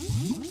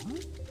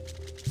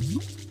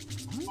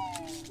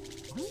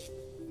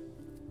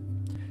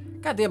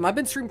 God damn, I've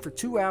been streaming for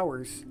 2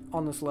 hours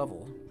on this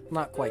level.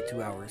 Not quite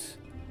 2 hours.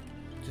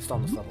 Just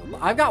on this level.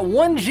 But I've got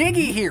 1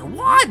 Jiggy here!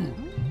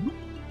 1!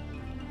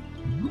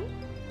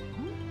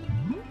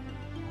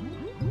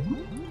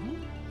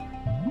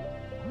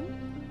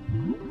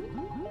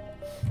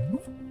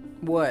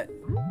 What?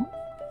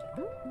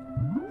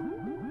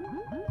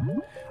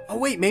 Oh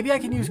wait, maybe I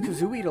can use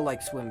Kazooie to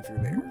like swim through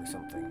there or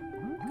something.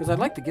 Because I'd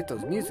like to get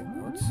those music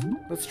notes.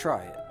 Let's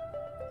try it.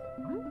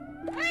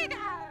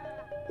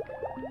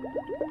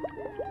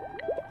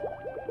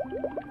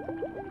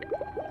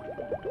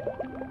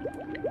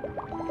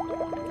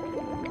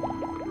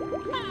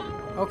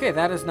 Okay,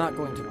 that is not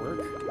going to work.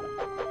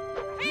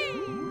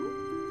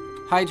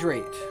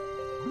 Hydrate.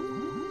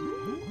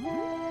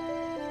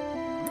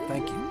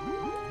 Thank you.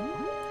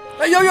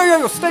 Hey, yo, yo, yo,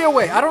 yo, stay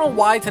away. I don't know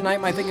why tonight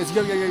my thing is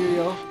yo, yo, yo, yo,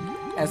 yo.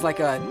 As like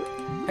a,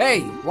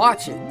 hey,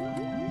 watch it.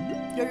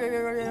 Yo, yo,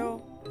 yo, yo,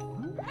 yo.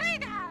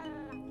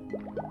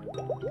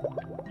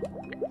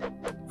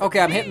 Okay,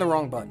 I'm hitting the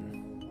wrong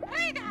button.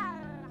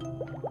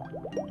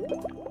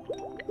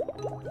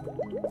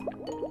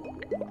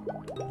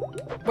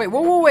 Wait,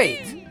 whoa, whoa,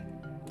 wait.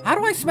 How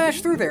do I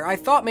smash through there? I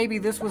thought maybe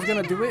this was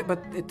gonna do it,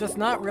 but it does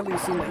not really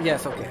seem like...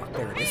 Yes, okay,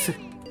 there it is.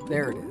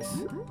 There it is.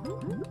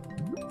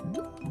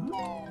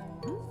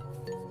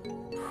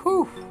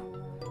 Whew.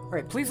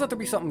 Alright, please let there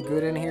be something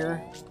good in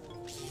here.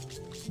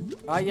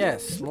 Ah,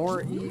 yes,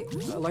 more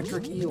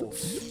electric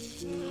eels.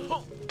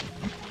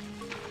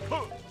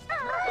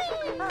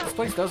 This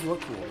place does look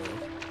cool,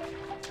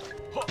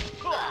 though.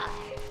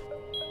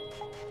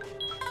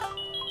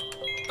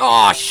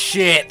 Oh,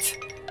 shit!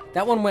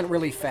 That one went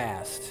really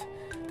fast.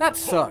 That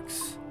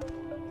sucks.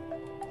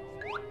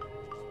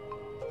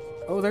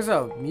 Oh, there's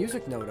a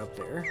music note up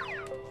there.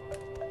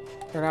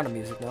 Or not a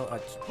music note, a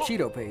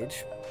Cheeto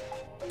page.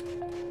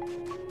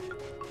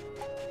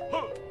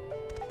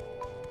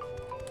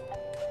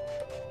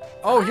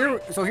 Oh,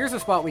 so here's a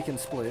spot we can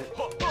split.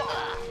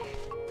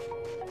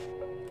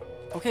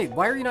 Okay,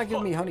 why are you not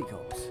giving me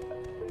honeycombs?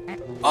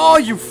 Oh,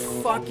 you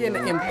fucking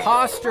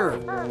imposter!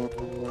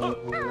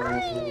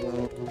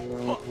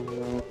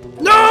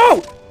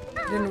 No!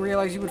 Didn't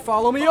realize you would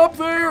follow me up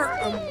there!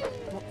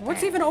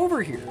 What's even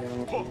over here?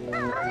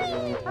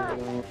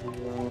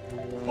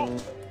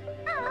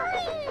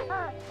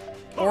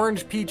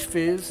 Orange peach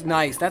fizz.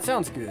 Nice, that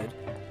sounds good.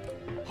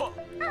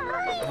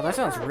 Oh, that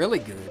sounds really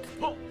good.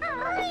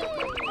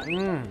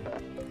 Mmm.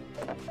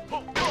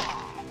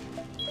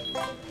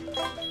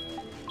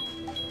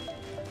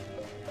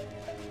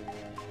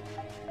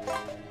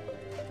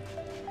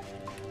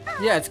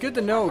 Yeah, it's good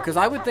to know, because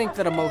I would think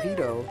that a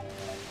mojito,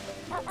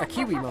 a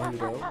kiwi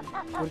mojito,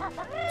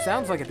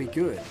 sounds like it'd be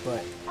good,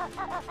 but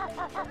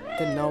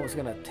didn't know it was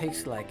gonna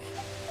taste like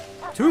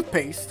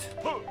toothpaste.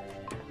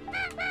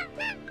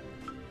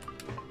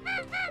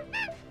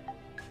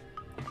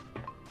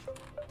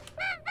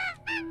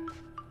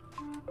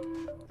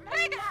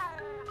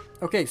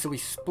 Okay, so we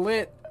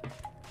split,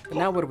 but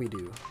now what do we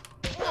do?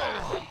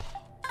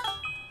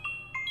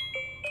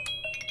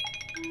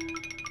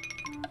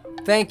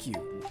 Thank you.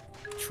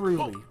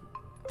 Truly.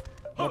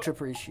 Much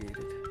appreciated.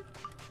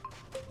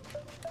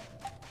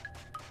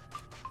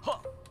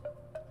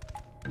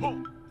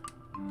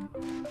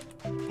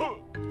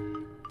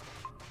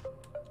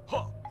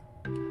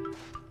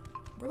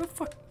 Where the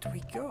fuck do we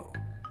go?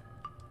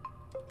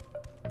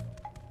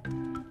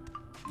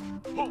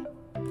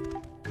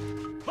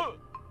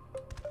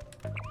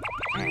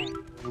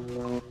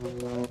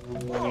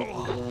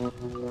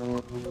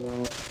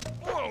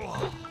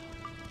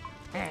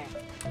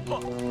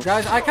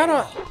 Guys, I kind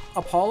of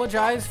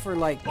apologize for,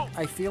 like,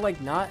 I feel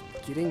like not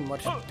getting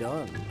much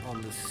done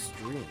on this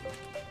stream.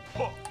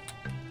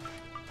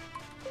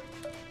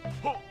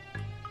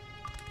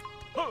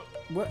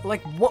 What,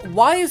 like, what,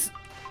 why is...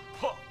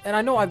 And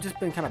I know I've just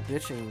been kind of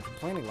bitching and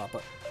complaining a lot,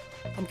 but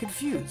I'm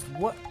confused.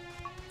 What...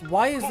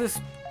 Why is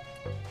this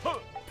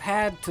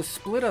pad to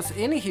split us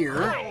in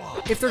here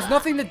if there's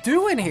nothing to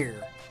do in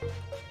here?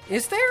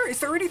 Is there? Is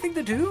there anything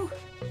to do?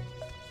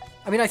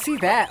 I mean, I see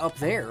that up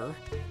there.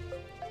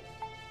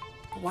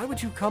 But why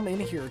would you come in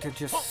here to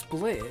just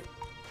split?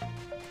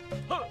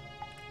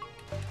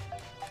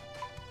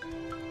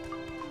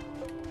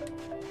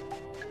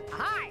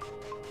 Hi.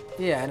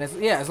 Yeah, and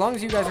as long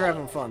as you guys are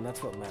having fun,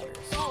 that's what matters.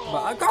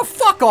 But go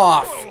fuck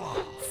off!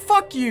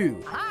 Fuck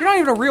you! You're not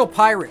even a real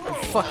pirate, you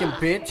fucking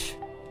bitch.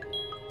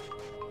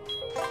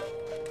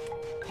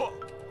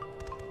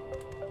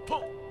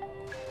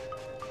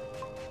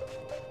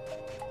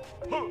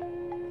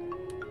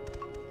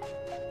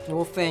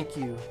 Well, thank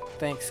you.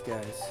 Thanks,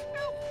 guys.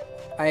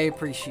 I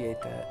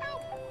appreciate that.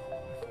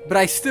 But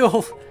I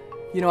still,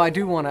 you know, I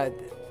do want to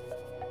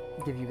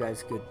give you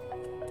guys good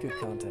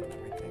content and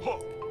everything.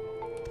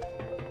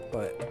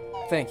 But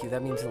thank you.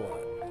 That means a lot.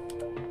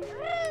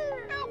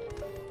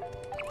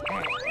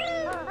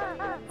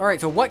 All right,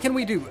 so what can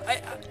we do?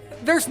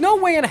 There's no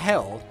way in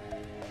hell.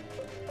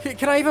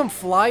 Can I even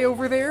fly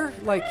over there?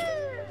 Like,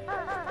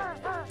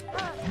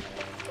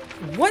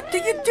 what do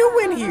you do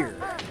in here?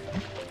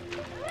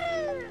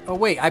 Oh,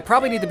 wait, I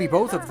probably need to be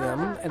both of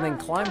them and then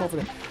climb over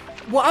them.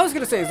 What I was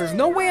going to say is there's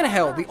no way in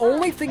hell the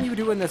only thing you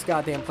do in this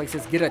goddamn place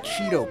is get a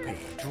Cheeto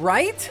page,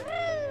 right?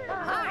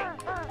 Hi.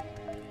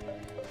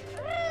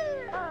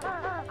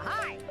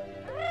 Hi.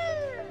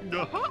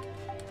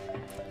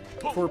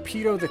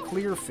 Torpedo the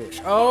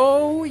clearfish.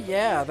 Oh,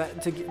 yeah,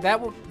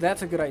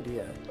 that's a good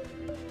idea.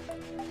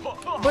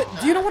 But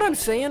do you know what I'm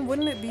saying?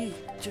 Wouldn't it be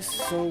just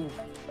so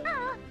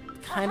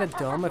kind of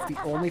dumb if the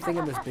only thing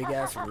in this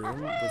big-ass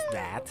room was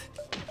that?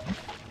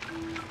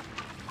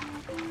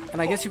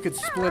 And I guess you could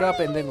split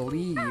up and then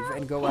leave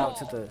and go out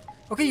to the...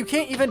 Okay, you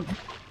can't even...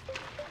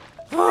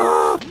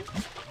 You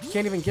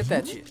can't even get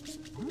that shit.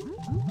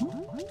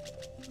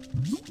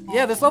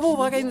 Yeah, this level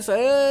fucking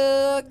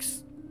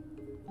sucks.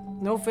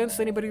 No offense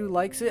to anybody who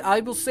likes it.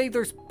 I will say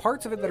there's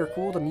parts of it that are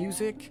cool. The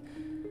music.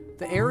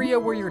 The area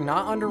where you're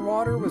not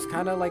underwater was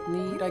kind of like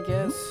neat, I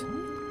guess.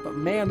 But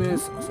man,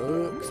 this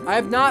sucks. I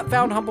have not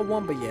found Humble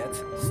Wumba yet.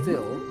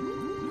 Still.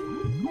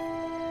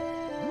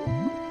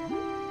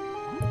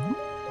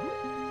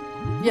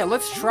 Yeah,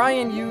 let's try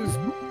and use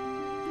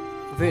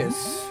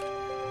this.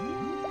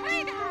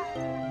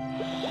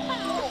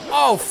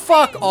 Oh,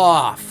 fuck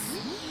off!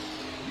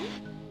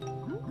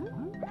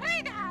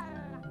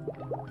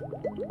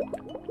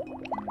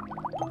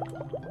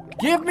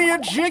 Give me a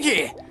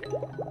jiggy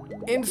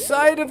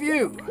inside of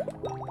you.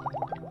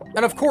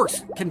 And of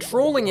course,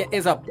 controlling it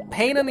is a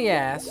pain in the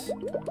ass.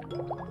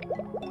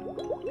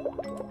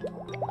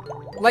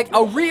 Like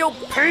a real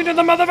pain in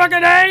the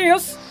motherfucking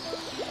ass.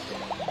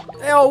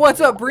 Oh, what's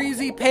up,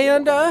 Breezy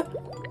Panda?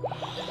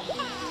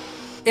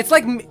 It's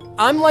like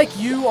I'm like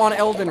you on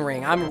Elden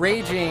Ring. I'm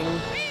raging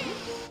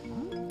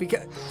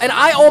because, and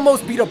I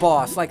almost beat a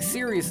boss. Like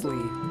seriously,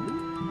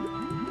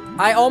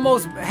 I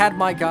almost had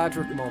my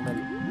Godric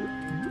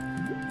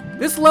moment.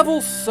 This level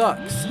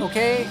sucks.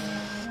 Okay.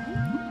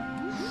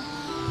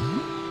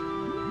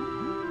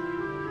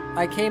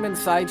 I came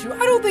inside you.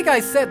 I don't think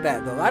I said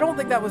that though. I don't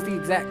think that was the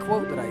exact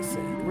quote that I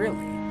said.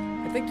 Really,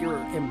 I think you're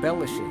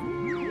embellishing.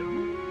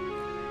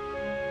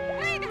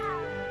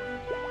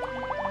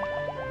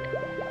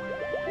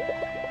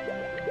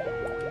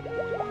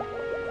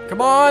 Come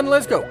on,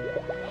 let's go.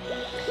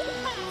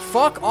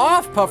 Fuck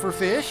off,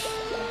 pufferfish.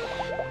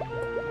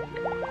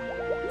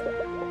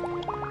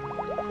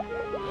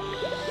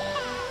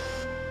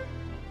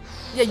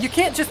 Yeah, you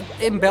can't just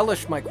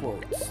embellish my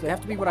quotes. They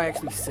have to be what I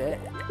actually said.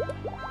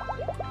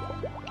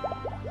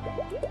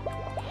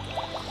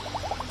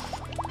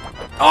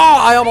 Oh,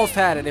 I almost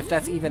had it, if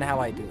that's even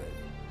how I do it.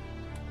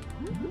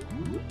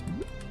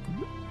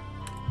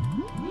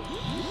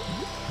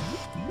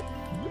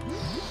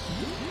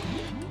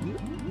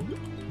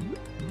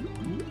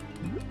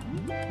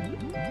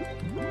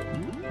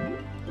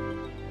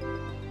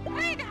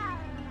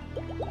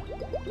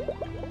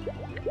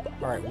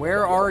 Alright,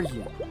 where are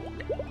you?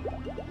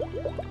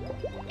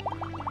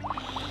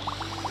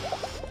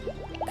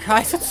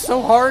 Guys, it's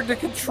so hard to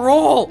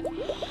control!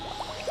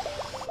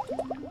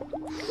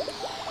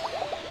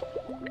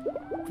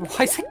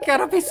 Why's it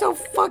gotta be so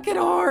fucking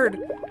hard?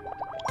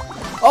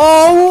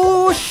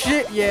 Oh,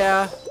 shit,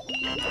 yeah.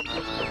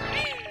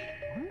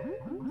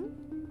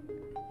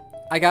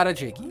 I got a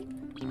Jiggy.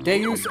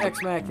 Deus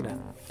Ex Machina.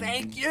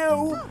 Thank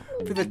you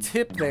for the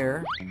tip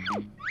there.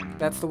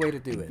 That's the way to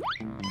do it.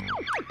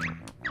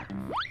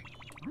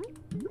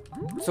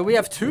 So we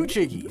have 2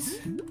 Jiggies.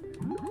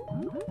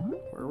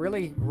 We're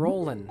really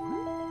rolling.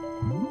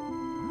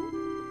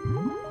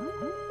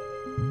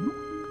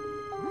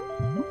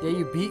 Yeah,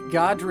 you beat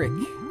Godric.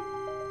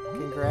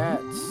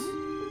 Congrats.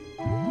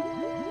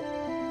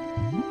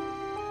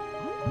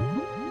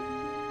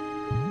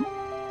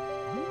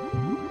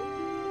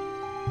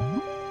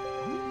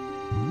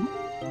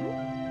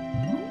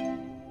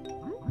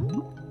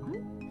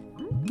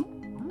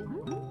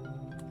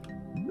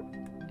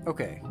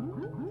 Okay.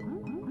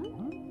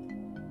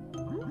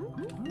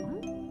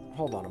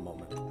 Hold on a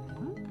moment.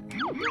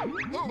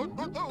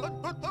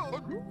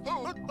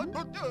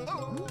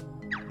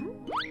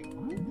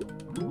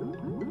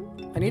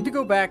 I need to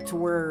go back to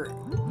where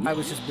I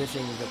was just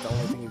bitching that the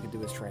only thing you can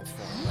do is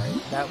transform,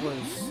 right? That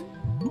was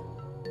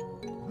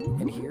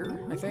in here,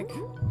 I think.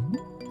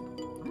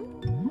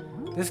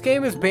 This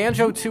game is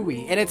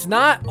Banjo-Tooie, and it's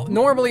not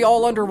normally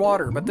all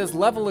underwater, but this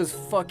level is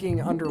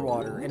fucking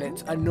underwater, and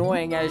it's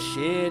annoying as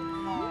shit.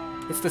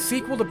 It's the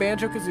sequel to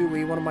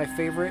Banjo-Kazooie, one of my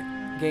favorite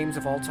games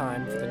of all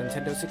time for the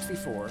Nintendo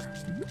 64.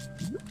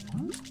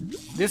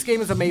 This game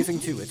is amazing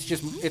too.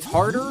 It's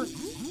harder,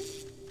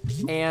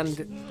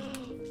 and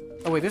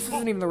oh wait, this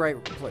isn't even the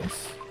right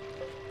place.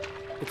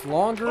 It's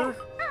longer,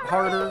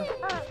 harder,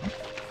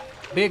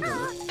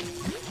 bigger,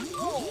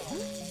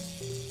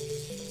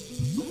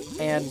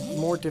 and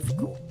more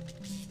difficult.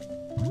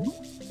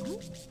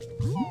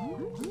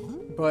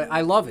 But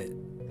I love it.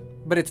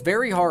 But it's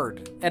very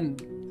hard,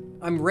 and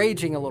I'm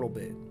raging a little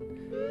bit.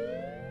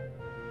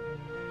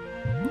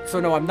 So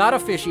no, I'm not a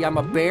fishy, I'm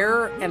a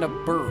bear and a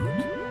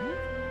bird.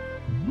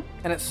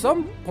 And at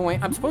some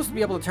point, I'm supposed to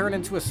be able to turn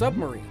into a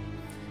submarine.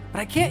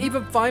 But I can't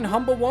even find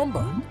Humba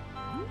Wumba.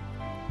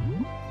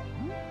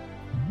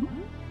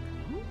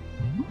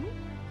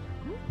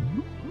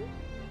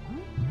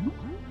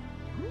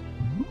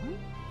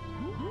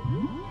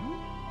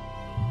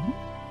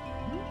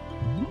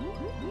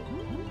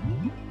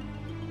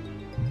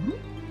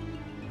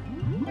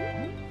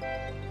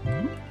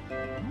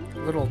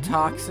 Little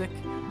toxic.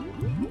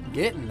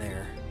 Getting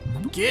there.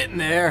 I'm getting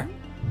there.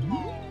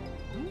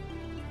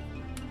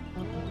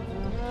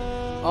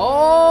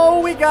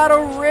 Oh, we got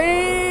a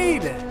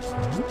raid!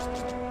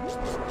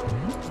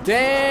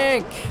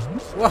 Dank!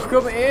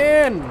 Welcome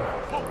in!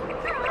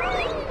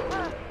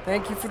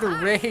 Thank you for the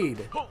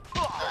raid.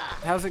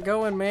 How's it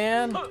going,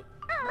 man?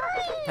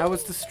 How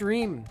was the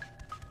stream?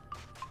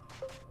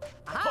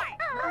 Hi.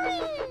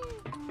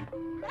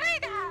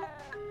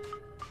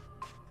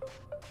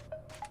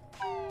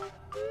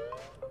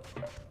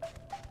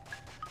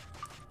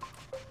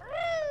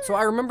 So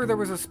I remember there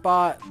was a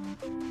spot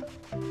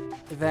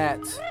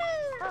that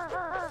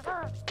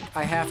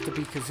I have to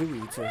be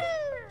Kazooie to...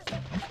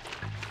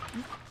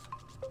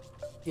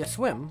 Yeah,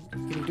 swim.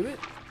 Can you do it?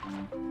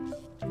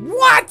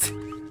 What?!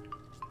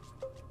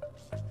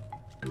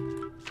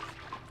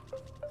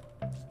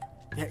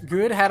 Yeah,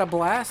 good, had a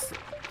blast?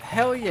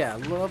 Hell yeah,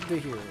 love to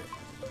hear it.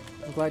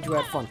 I'm glad you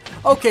had fun.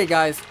 Okay,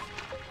 guys.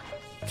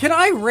 Can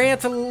I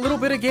rant a little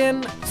bit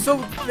again? So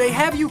they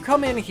have you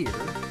come in here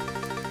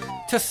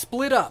to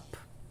split up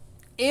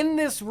in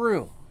this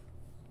room,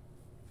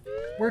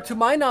 where to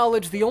my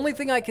knowledge, the only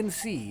thing I can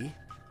see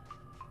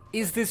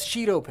is this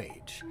Cheeto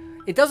page.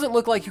 It doesn't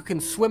look like you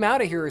can swim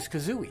out of here as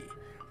Kazooie,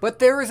 but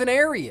there is an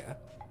area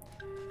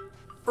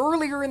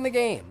earlier in the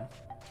game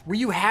where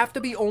you have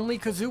to be only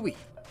Kazooie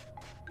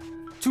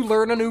to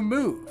learn a new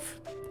move.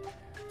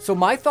 So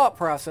my thought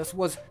process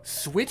was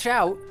switch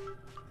out,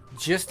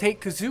 just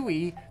take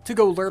Kazooie to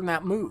go learn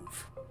that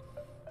move.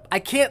 I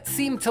can't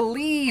seem to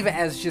leave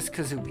as just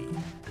Kazooie.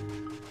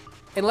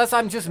 Unless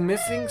I'm just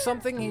missing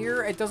something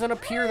here, it doesn't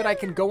appear that I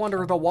can go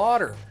under the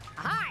water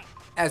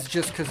as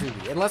just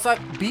Kazooie. Unless like,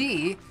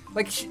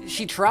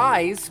 she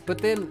tries, but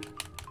then...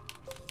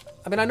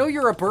 I mean, I know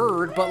you're a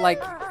bird, but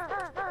like,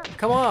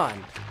 come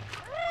on.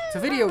 It's a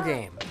video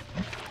game.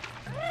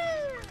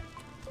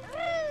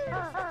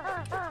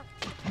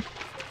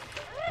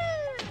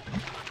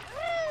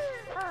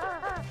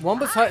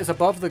 Wumba's hut is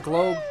above the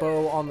globe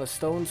bow on the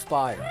stone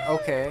spire.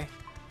 Okay.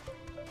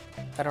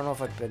 I don't know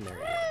if I've been there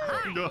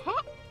yet.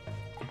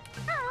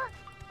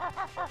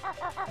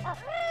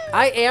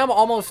 I am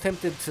almost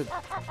tempted to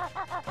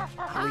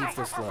leave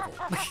this level.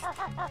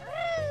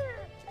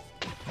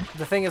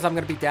 The thing is, I'm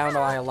going to be down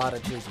by a lot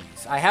of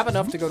jiggies. I have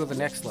enough to go to the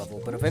next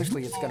level, but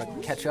eventually it's going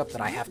to catch up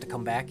that I have to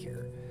come back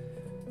here.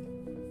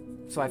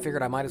 So I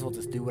figured I might as well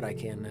just do what I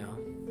can now.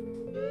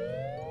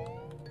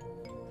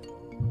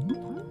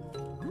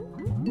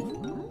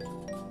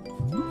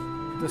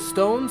 The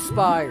stone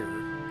spire.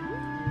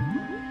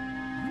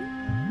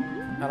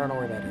 I don't know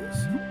where that is.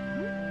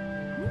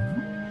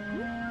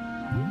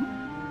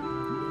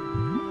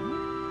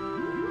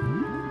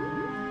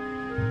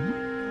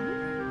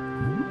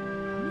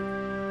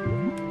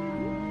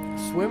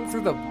 Swim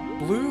through the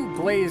blue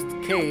glazed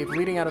cave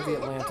leading out of the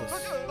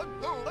Atlantis.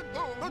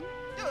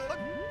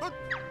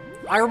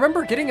 I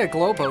remember getting a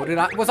glow boat.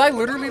 Was I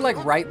literally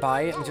like right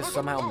by it and just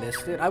somehow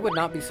missed it? I would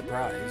not be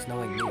surprised,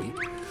 knowing me.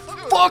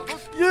 Fuck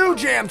you,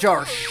 Jam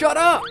Jar! Shut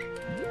up!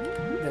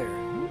 There.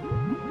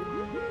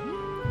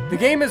 The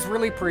game is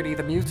really pretty.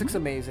 The music's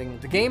amazing.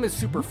 The game is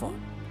super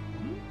fun.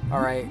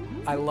 Alright,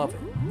 I love it.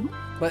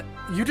 But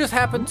you just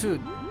happen to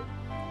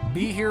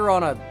be here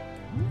on a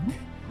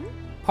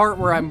part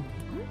where I'm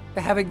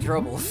having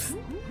troubles.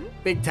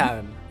 Big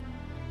time.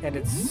 And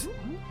it's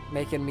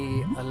making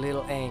me a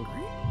little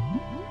angry.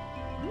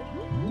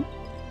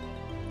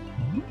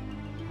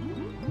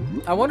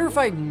 I wonder if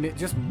I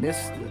just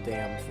missed the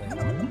damn thing.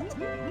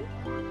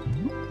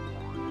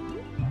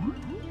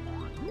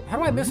 How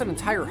do I miss an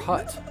entire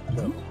hut,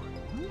 though?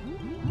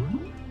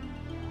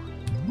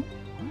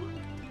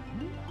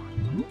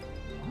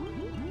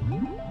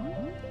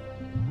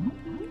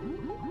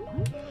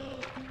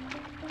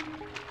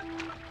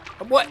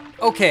 What?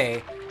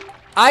 Okay.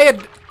 I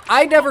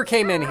never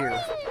came in here.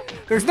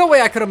 There's no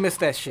way I could have missed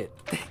that shit.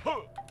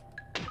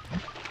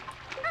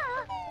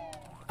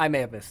 I may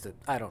have missed it.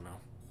 I don't know.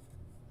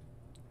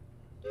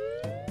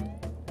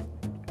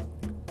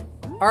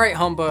 Alright,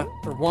 Humba.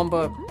 Or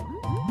Wumba.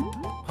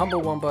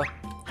 Humba Wumba.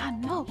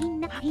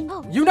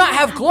 You not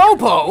have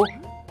Globo?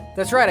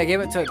 That's right, I gave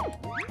it to...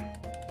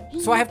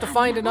 So I have to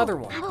find another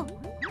one.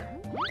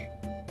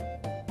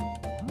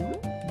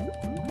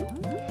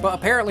 But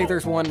apparently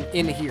there's one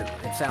in here,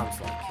 it sounds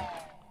like.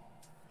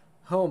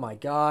 Oh my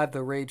god,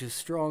 the rage is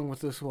strong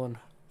with this one.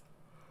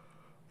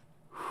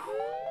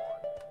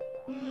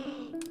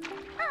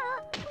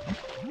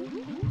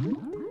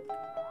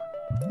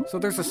 So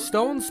there's a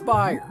stone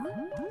spire.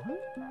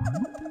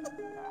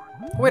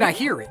 Wait, I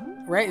hear it,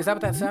 right? Is that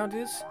what that sound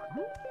is?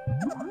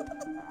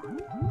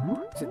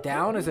 Is it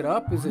down? Is it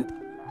up? Is it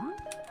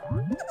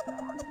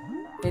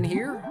in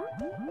here?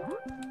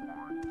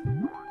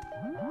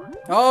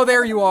 Oh,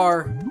 there you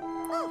are.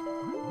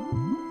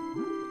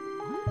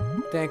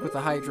 Dank with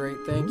the hydrate,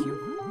 thank you.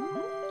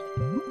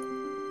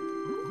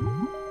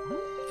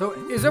 So,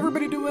 is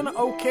everybody doing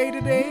okay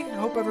today? I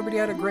hope everybody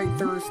had a great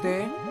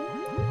Thursday.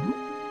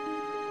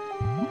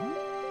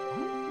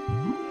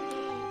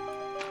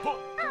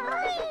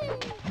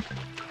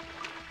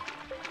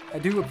 I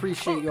do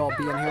appreciate y'all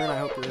being here, and I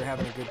hope you're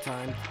having a good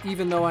time.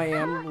 Even though I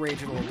am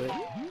raging a little bit.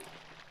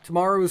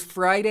 Tomorrow is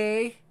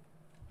Friday.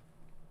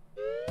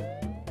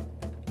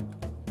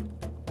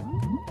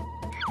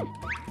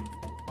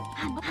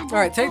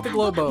 Alright, take the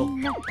glow bow.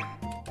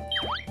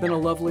 Been a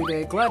lovely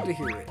day. Glad to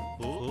hear it.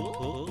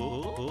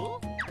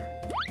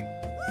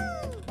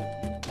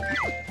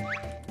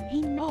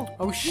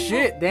 Oh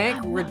shit,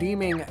 Dank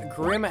redeeming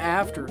Grim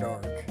After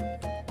Dark.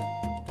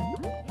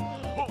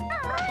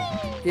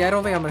 Yeah, I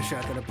don't think I'm gonna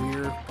shotgun a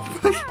beer.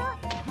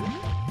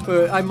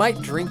 But I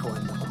might drink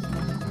one.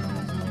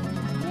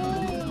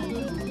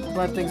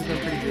 Glad things have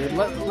been pretty good.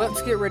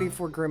 Let's get ready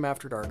for Grim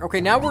After Dark. Okay,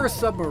 now we're a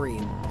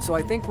submarine, so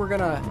I think we're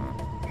gonna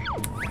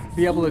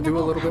be able to do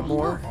a little bit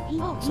more.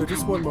 So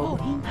just one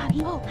moment.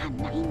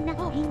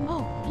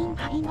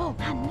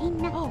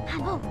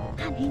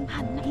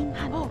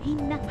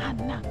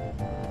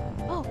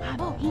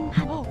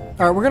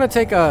 Alright, we're gonna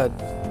take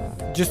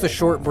just a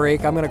short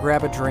break. I'm gonna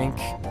grab a drink.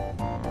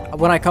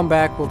 When I come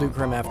back, we'll do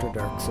Grim After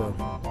Dark, so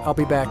I'll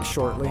be back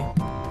shortly.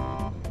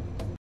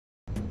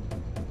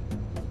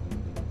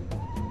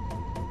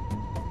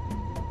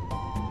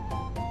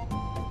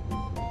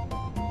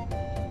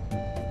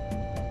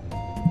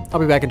 I'll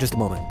be back in just a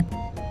moment.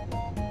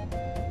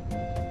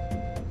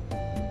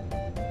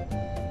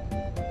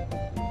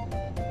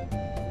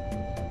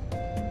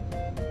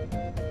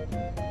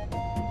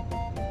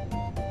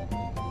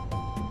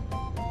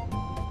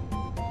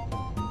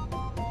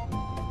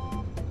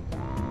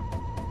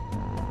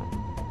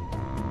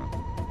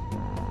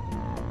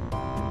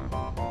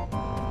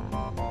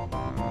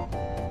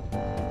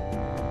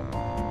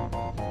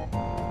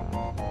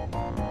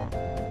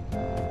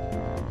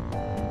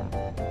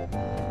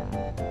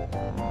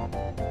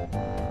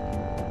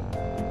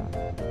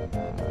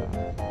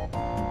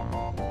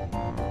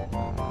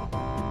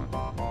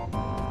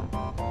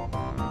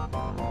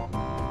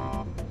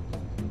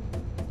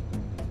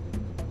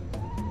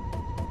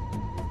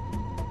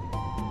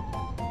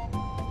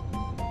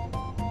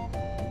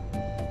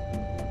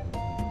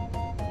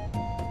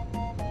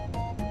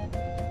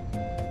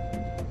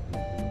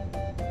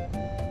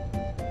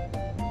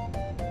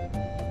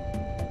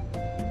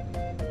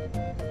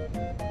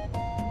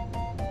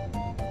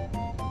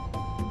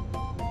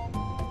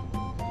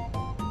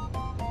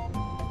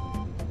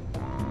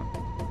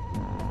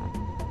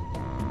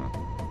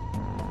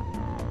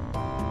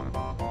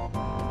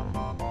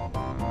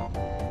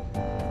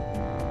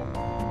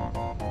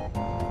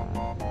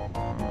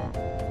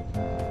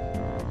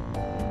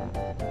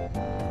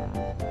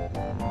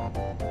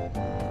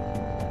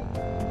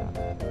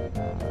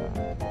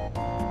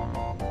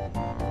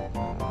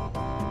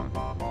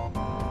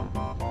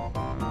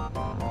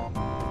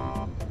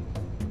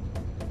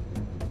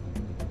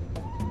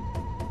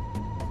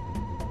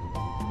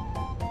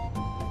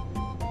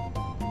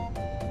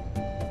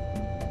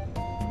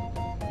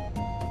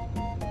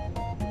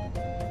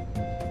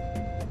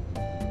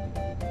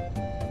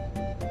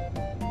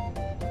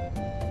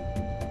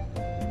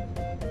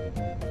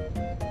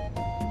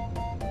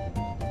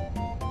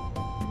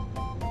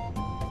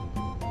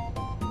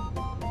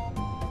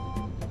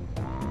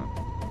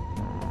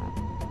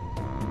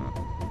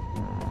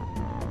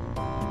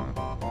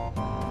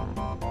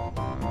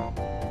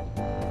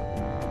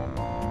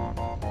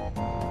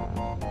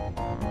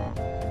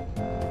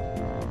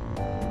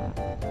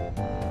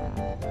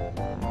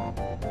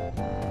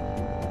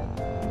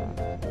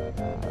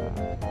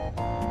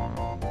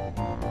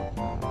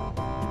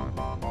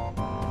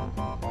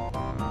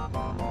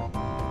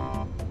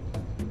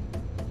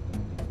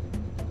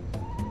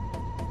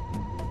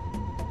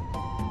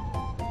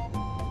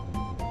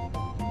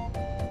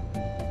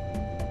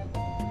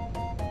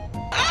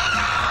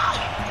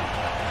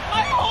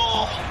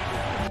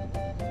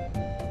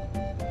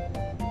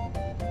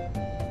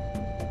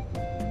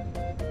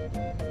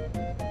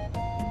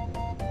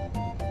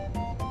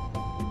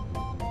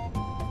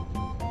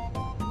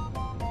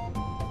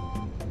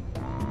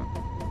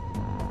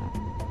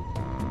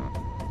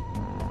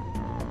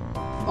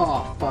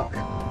 Oh, fuck.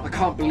 I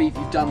can't believe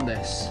you've done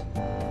this.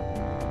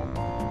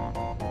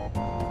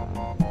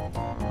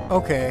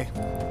 Okay,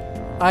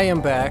 I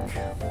am back.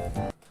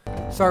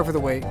 Sorry for the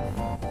wait.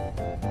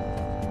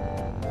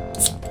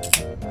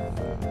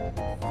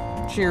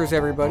 Cheers,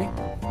 everybody.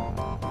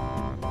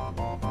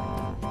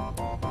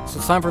 So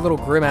it's time for a little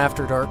Grim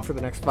After Dark for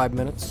the next 5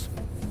 minutes.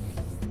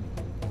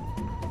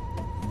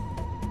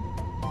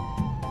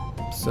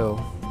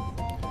 So...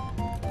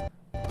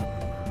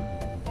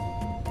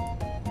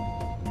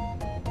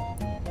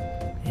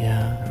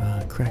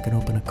 yeah, cracking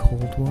open a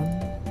cold one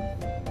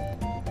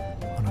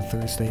on a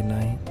Thursday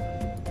night.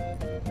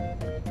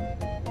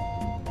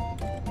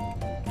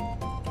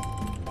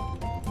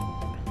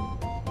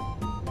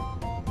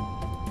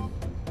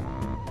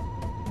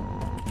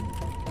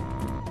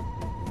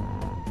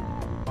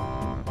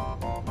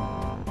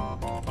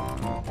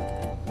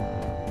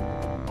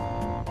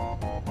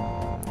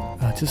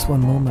 Just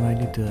one moment, I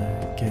need to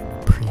get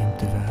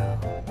preemptive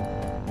out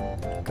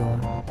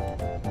going.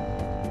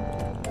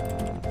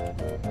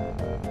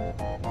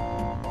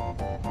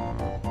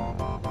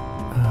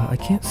 I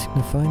can't seem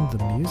to find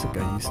the music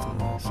I used to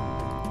listen.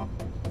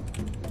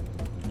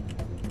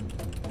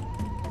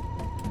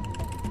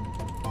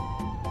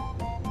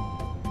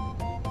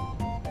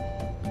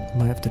 I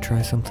might have to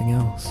try something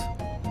else.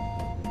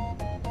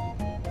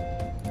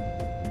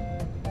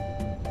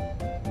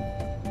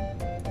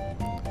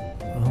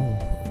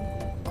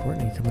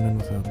 Coming in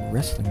with a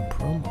wrestling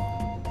promo.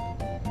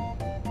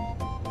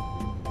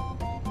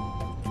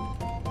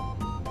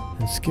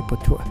 And skip a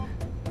tour.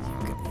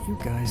 You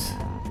guys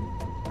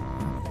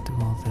do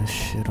all this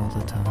shit all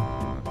the time.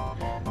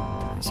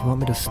 So you want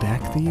me to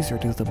stack these or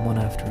do them one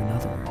after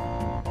another?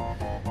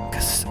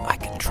 Because I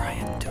can try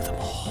and do them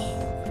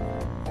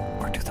all.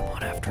 Or do them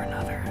one after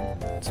another.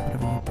 It's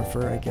whatever you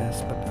prefer, I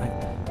guess. But I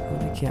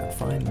really can't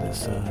find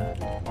this,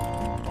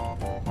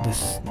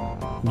 this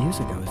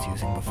music I was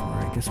using before.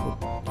 I guess we'll...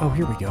 oh,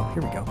 here we go.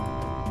 Here we go.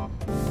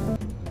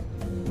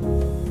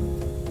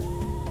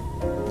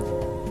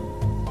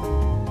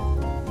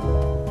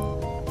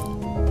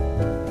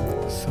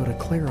 So to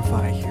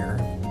clarify here,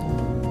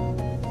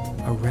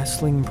 a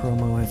wrestling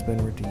promo has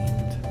been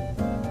redeemed,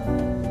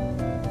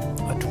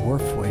 a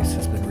dwarf voice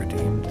has been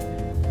redeemed,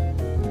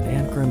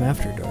 and Grim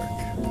After Dark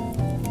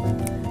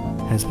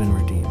has been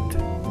redeemed.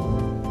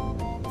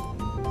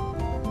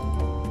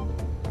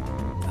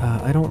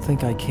 I don't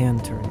think I can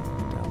turn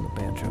down the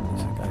banjo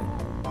music.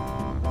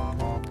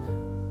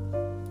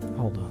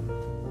 Hold on.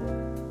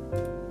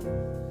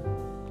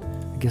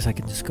 I guess I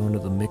could just go into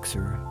the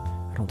mixer.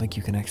 I don't think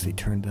you can actually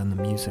turn down the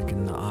music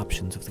in the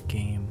options of the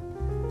game.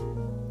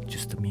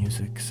 Just the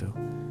music, so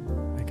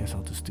I guess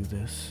I'll just do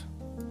this.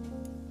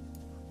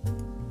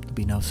 There'll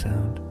be no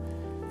sound.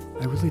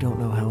 I really don't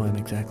know how I'm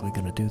exactly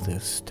gonna do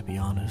this, to be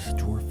honest.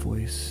 Dwarf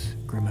voice,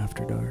 Grim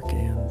After Dark,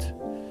 and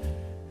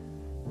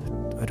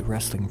a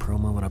wrestling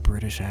promo in a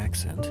British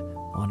accent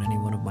on any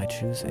one of my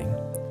choosing.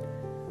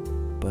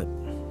 But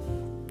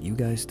you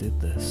guys did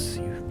this.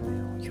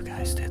 You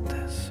guys did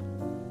this.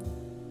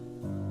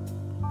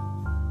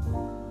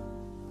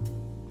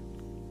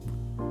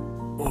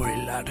 Oi,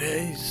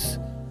 laddies.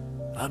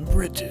 I'm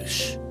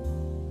British.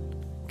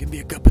 Give me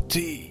a cup of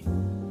tea.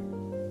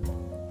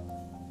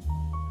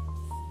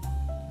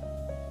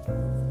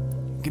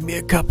 Give me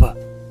a cuppa.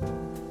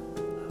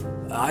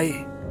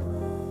 Aye.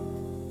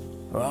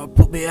 Or I'll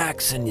put me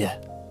axe in you.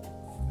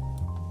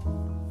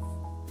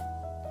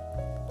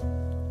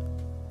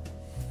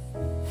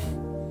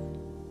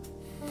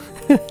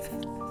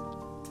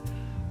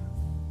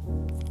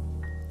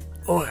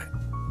 Oi,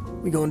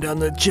 we going down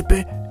the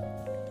chippy?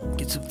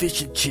 Get some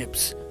fish and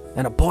chips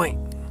and a pint.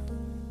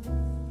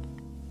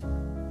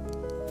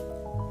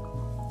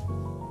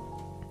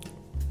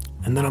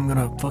 And then I'm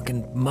gonna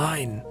fucking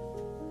mine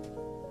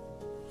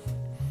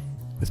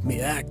with me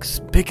axe,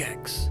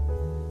 pickaxe.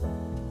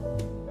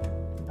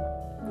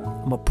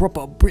 I'm a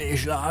proper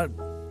British lad.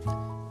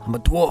 I'm a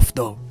dwarf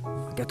though.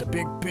 I got a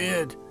big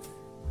beard.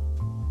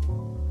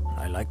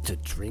 I like to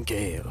drink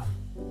ale.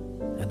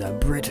 And I'm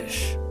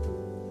British.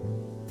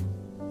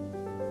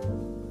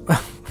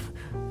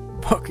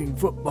 Fucking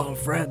football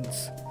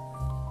friends.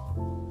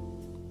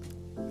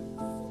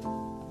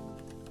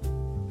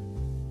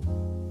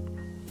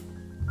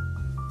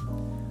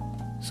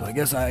 So I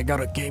guess I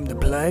got a game to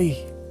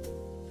play.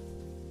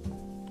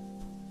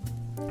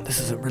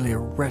 This isn't really a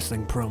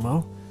wrestling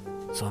promo,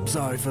 so I'm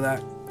sorry for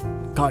that.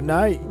 Can't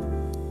night.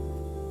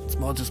 It's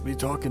more just me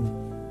talking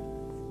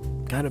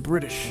kind of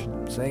British,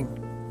 saying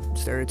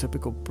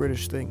stereotypical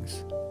British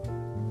things.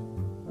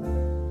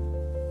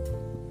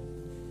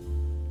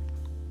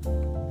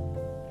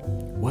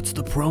 What's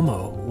the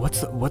promo? What's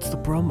the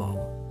promo?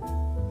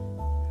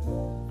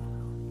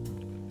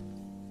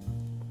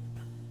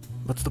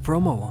 What's the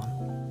promo on?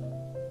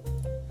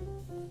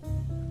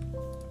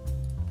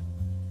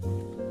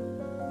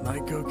 My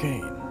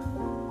cocaine.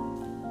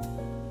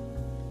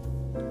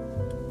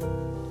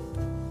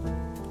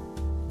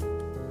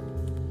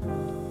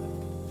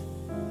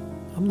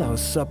 I'm now a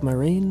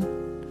submarine,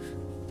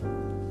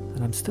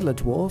 and I'm still a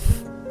dwarf.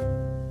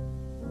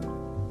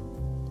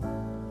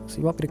 So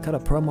you want me to cut a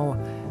promo?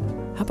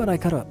 How about I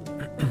cut a...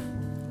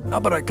 How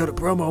about I cut a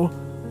promo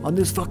on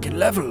this fucking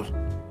level?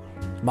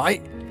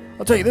 Mate,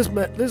 I'll tell you,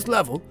 this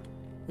level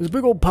is a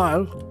big old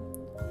pile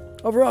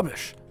of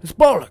rubbish. It's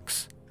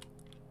bollocks.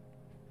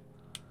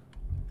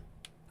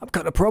 I'm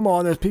cutting a promo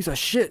on this piece of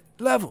shit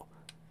level.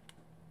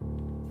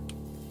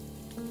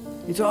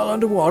 It's all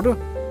underwater.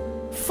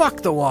 Fuck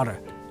the water.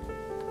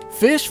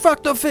 Fish?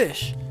 Fuck the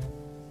fish.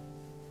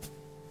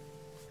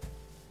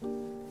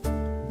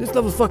 This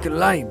level's fucking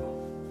lame.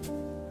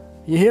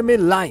 You hear me?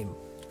 Lame.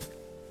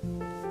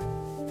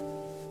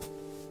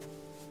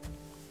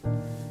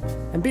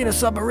 And being a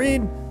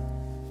submarine,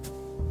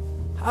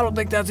 I don't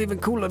think that's even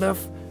cool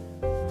enough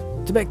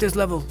to make this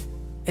level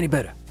any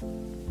better.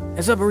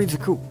 And submarines are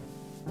cool.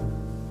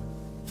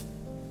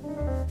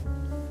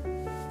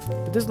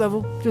 But this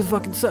level just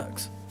fucking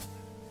sucks.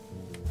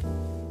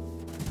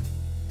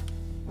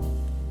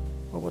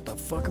 Well, what the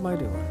fuck am I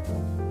doing?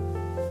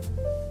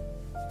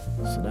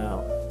 So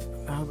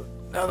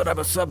now that I'm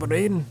a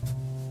submarine,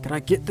 can I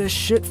get this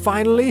shit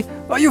finally?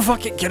 Are you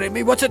fucking kidding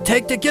me? What's it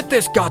take to get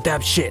this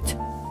goddamn shit?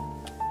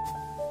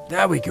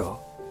 There we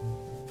go.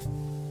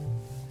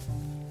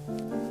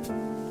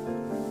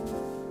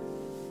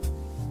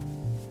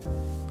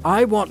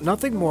 I want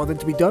nothing more than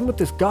to be done with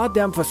this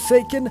goddamn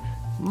forsaken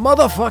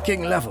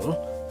motherfucking level.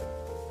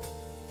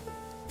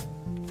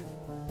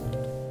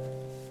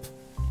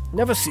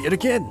 Never see it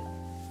again.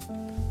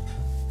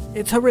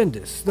 It's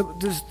horrendous. The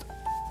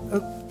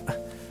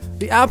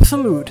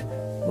absolute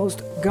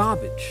most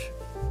garbage.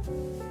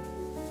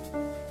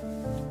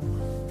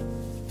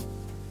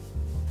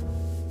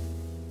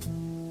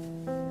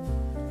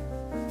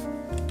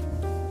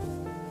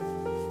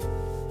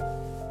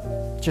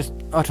 Just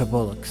utter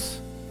bollocks.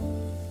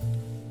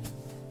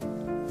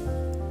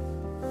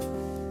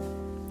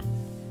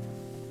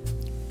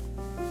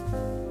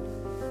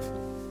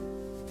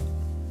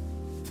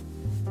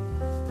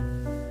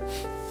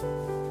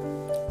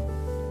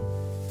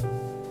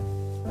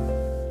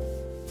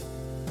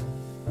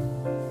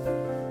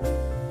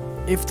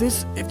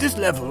 If this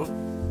level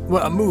were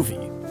a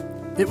movie,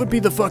 it would be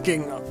the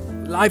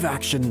fucking live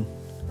action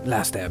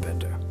Last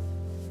Airbender.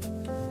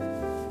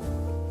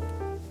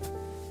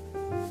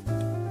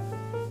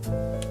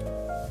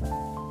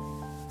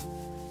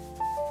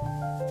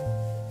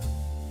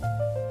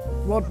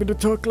 Want me to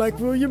talk like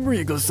William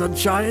Regal,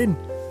 sunshine?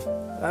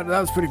 That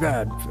was pretty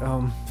bad.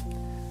 I'm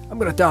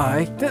gonna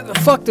die.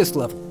 Fuck this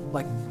level.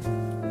 Like,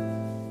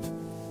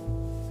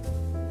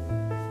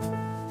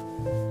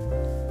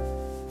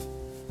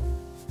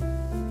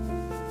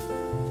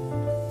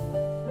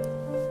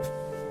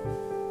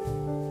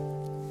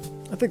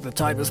 I think the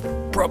time is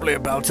probably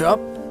about up.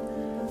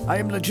 I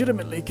am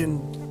legitimately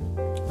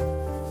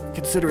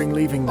considering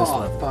leaving this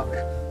level. Fuck.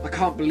 I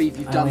can't believe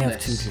you've done this. I only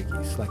have 2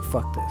 jiggies. Like,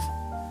 fuck this.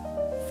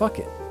 Fuck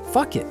it.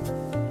 Fuck it.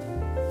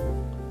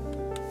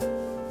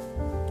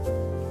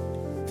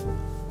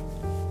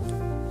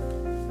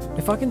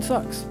 It fucking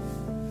sucks.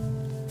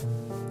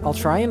 I'll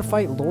try and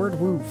fight Lord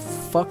Wu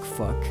fuck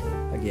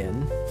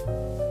again.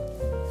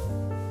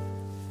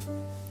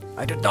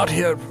 I did not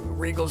hear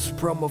Regal's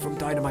promo from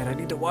Dynamite. I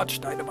need to watch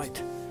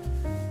Dynamite.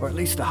 Or at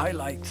least the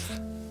highlights.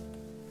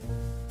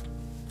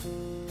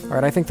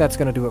 Alright, I think that's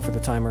gonna do it for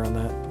the timer on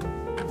that.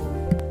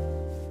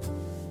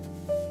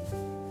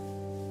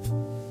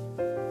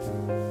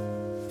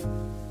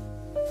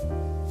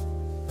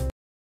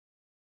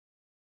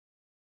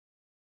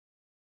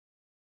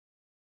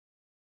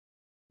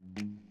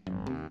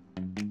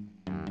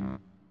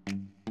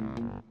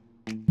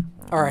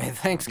 Alright,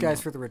 thanks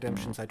guys for the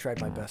redemptions. I tried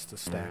my best to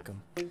stack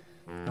them.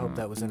 I hope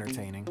that was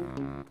entertaining.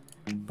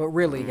 But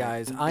really,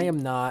 guys, I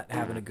am not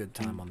having a good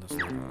time on this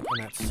level, and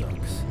that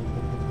sucks.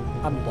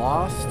 I'm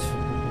lost.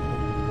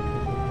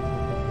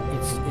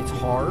 It's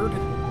hard.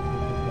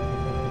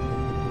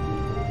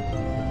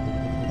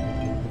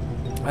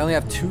 I only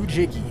have 2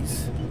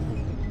 jiggies.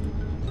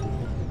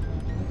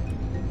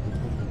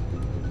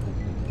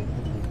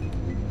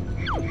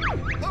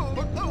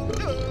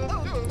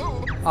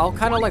 I'll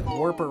kind of like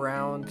warp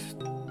around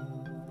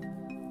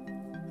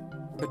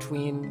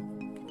between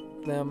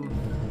them,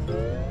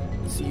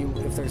 see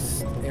if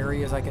there's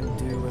areas I can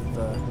do with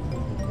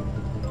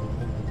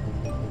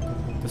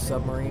the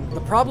submarine.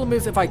 The problem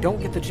is if I don't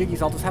get the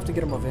jiggies, I'll just have to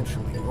get them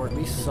eventually, or at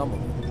least some of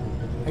them.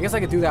 I guess I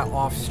could do that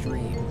off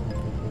stream,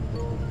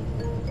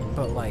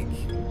 but like,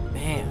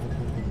 man.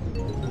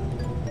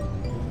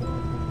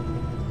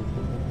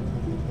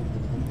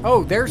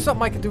 Oh, there's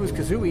something I can do with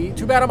Kazooie.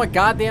 Too bad I'm a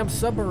goddamn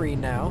submarine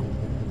now.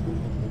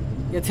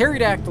 Yeah,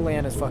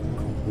 Pterodactyland is fucking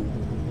cool.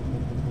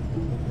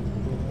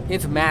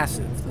 It's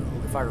massive, though,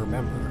 if I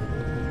remember.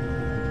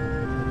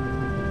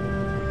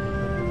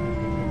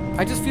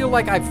 I just feel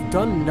like I've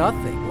done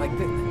nothing. Like,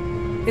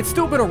 it's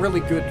still been a really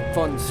good,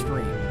 fun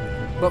stream.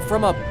 But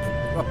from a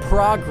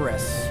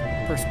progress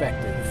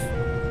perspective,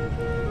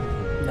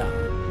 no.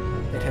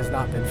 It has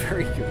not been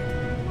very good.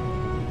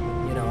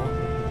 You know?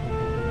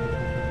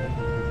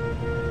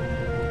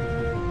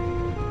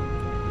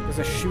 There's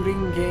a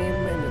shooting game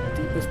in the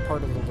deepest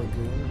part of the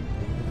lagoon.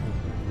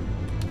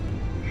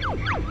 I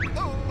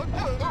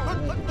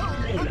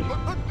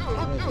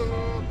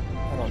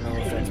don't know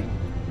if that's...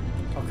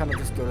 I'll kind of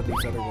just go to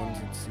these other ones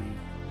and see.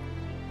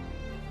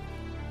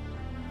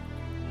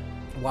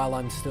 While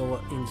I'm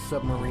still in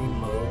submarine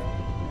mode.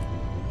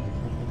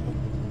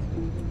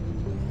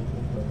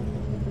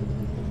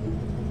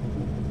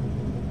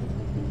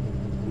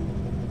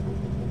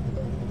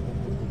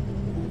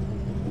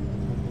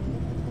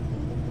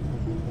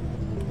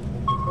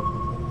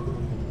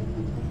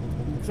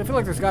 Because I feel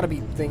like there's got to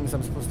be things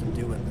I'm supposed to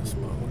do in this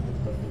mode.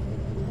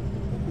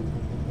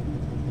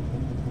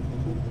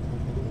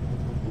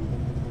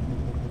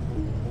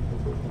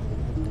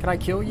 Can I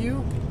kill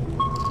you?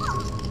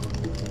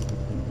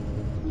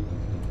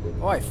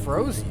 Oh, I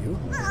froze you.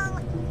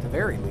 At the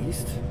very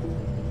least.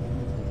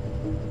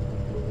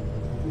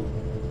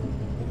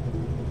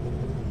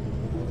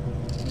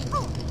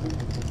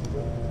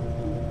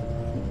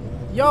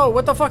 Yo,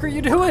 what the fuck are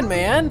you doing,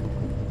 man?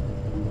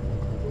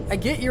 I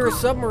get you're a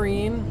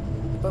submarine,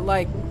 but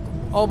like,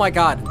 oh my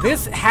god,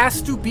 this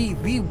has to be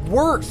the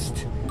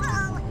worst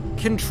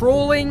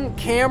controlling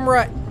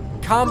camera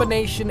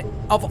combination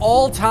of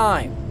all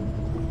time.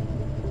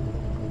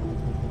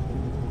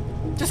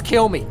 Just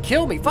kill me.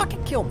 Kill me.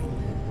 Fucking kill me.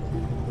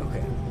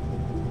 Okay.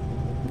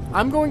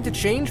 I'm going to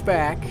change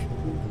back.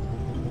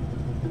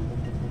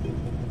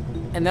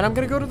 And then I'm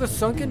going to go to the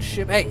sunken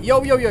ship. Hey,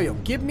 yo.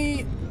 Give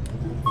me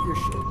your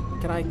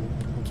shit. Can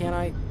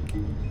I?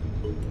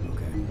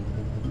 Okay.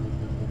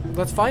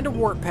 Let's find a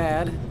warp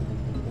pad.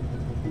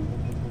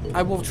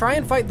 I will try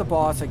and fight the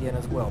boss again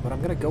as well, but I'm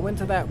going to go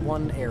into that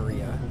one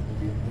area.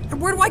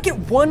 And where do I get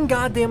one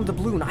goddamn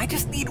doubloon? I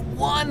just need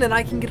one and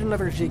I can get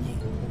another Jiggy.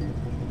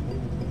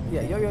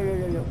 Yeah,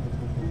 yo.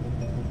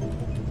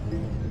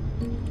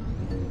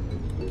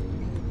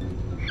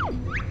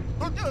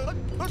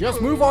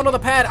 Just move on to the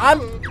pad.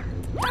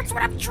 That's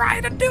what I'm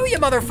trying to do, you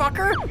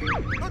motherfucker!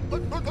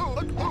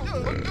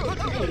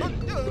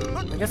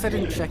 I guess I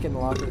didn't check in the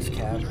Locker's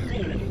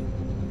cavern.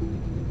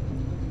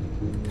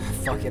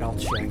 Fuck it, I'll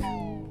check.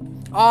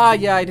 Ah,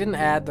 yeah, I didn't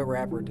add the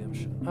rap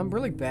redemption. I'm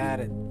really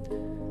bad at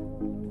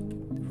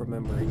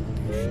remembering to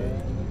do shit.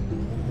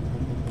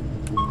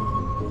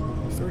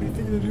 Is there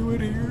anything to do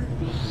in here?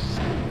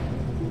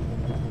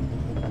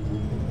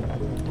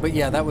 But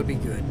yeah, that would be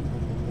good.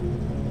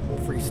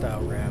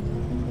 Freestyle rap.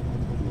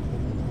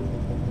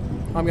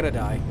 I'm gonna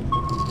die.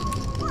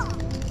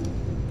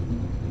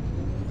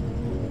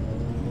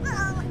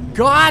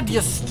 God,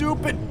 you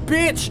stupid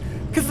bitch!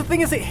 Because the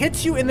thing is, it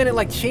hits you and then it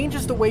like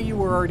changes the way you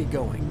were already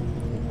going.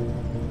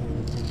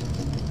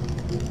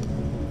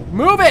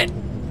 Move it!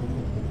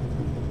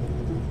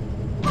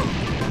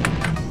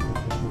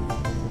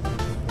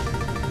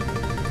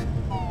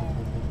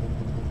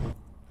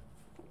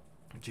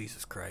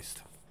 Jesus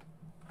Christ.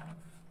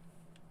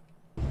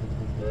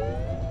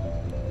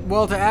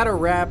 Well, to add a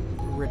rap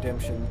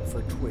redemption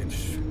for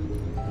Twitch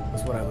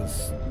is what I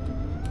was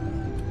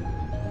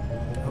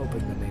hoping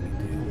to maybe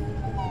do.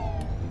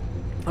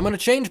 I'm gonna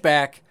change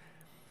back.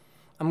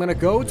 I'm gonna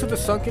go to the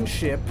sunken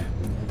ship.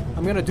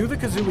 I'm gonna do the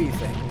Kazooie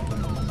thing.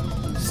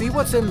 See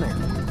what's in there.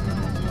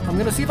 I'm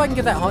gonna see if I can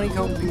get that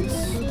honeycomb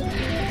piece.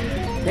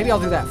 Maybe I'll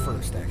do that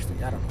first,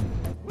 actually. I don't know.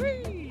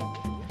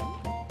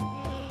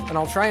 And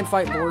I'll try and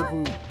fight Lord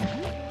Who...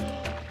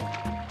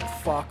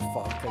 Fuck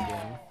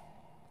again.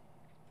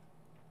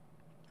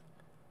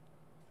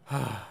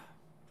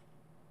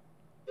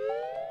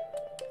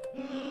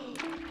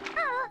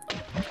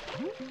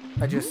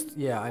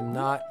 Yeah, I'm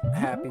not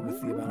happy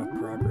with the amount of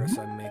progress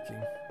I'm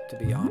making, to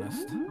be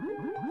honest.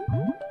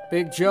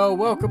 Big Joe,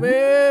 welcome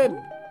in!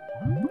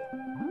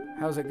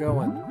 How's it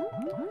going?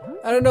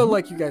 I don't know,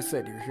 like you guys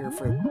said, you're here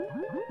for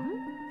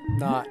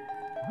not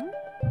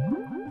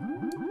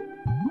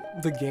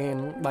the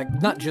game, like,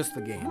 not just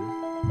the game,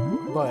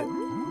 but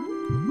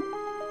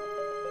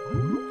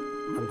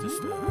I'm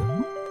just, a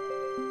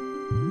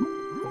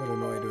bit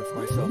annoyed with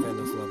myself and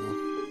this level.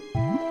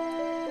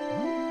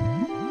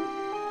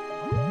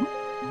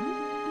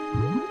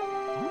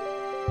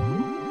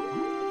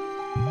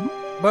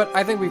 But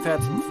I think we've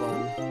had some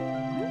fun.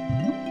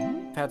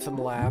 Had some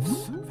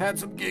laughs. Had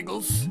some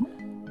giggles.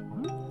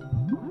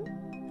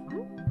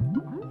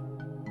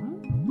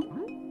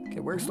 Okay,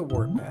 where's the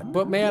warp pad?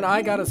 But man,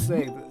 I gotta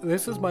say,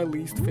 this is my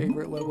least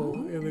favorite level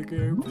in the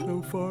game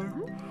so far.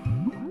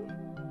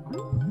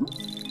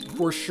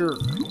 For sure.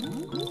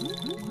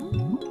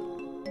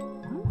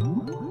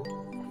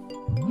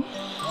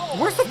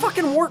 Where's the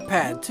fucking warp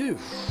pad, too?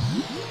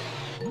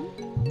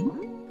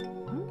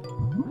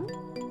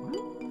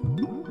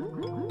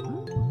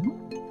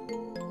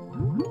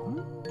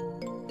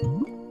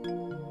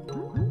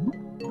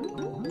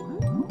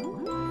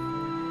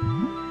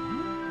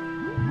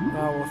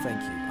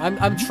 Thank you.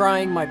 I'm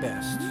trying my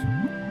best.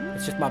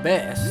 It's just my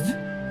best.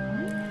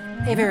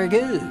 Hey, very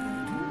good.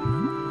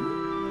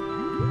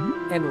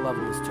 And the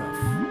level is tough,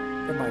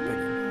 in my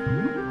opinion.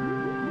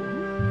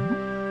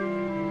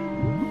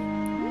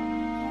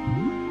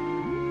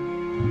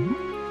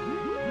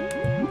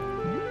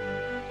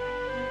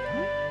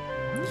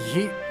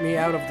 Yeet me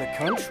out of the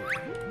country.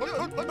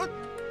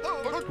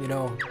 You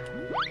know,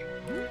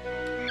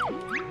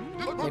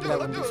 maybe that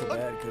wouldn't be so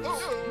bad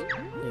because,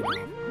 you know,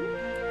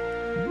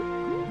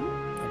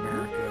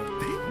 America.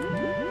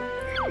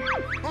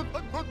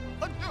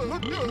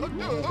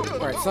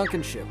 Alright,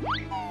 sunken ship.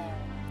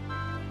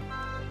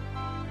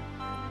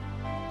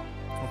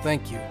 Well,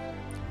 thank you.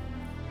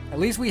 At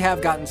least we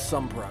have gotten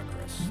some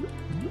progress.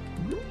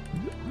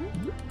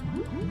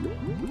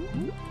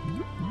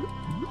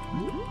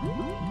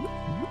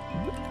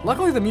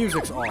 Luckily, the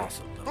music's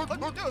awesome.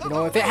 You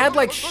know, if it had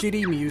like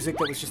shitty music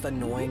that was just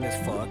annoying as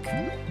fuck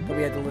that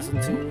we had to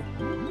listen to,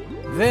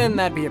 then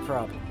that'd be a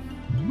problem.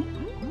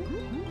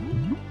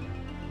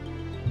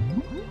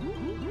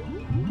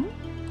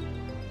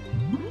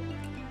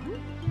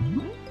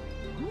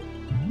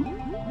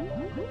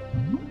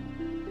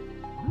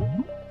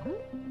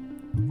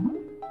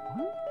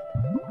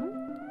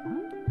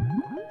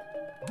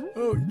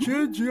 Oh,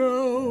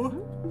 Jojo!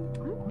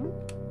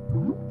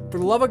 For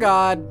the love of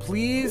God,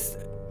 please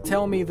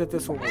tell me that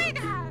this will work.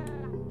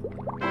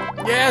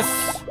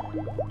 Yes!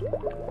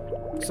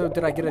 So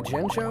did I get a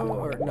Gen Show?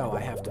 Or no,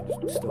 I have to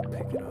still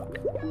pick it up.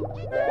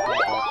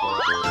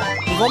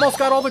 We've almost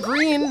got all the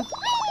green!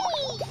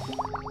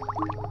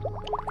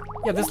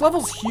 Yeah, this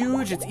level's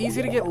huge. It's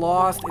easy to get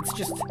lost. It's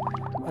just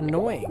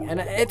annoying. And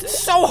it's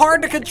so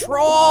hard to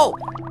control!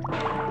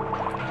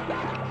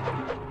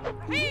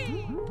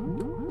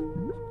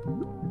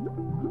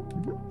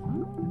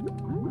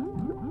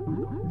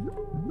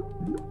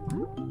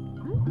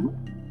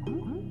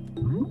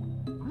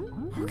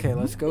 Okay,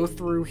 let's go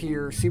through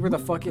here, see where the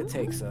fuck it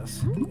takes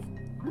us.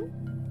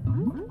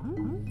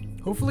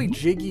 Hopefully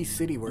Jiggy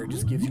City, where it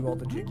just gives you all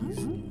the jiggies.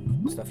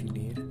 Stuff you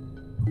need.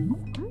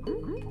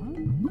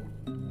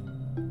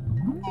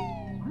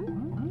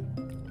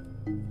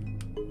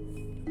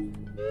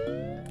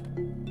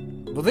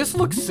 Well, this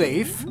looks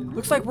safe.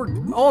 Looks like we're...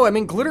 Oh, I'm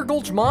in Glitter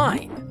Gulch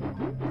Mine.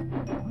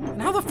 And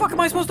how the fuck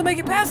am I supposed to make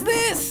it past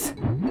this?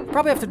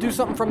 Probably have to do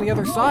something from the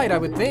other side, I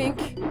would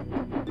think.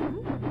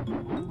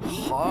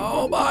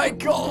 Oh my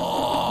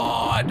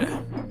god!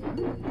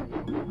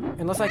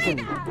 Unless I can...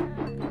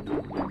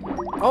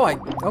 Oh,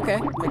 okay,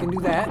 I can do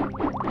that.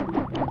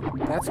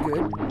 That's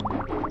good.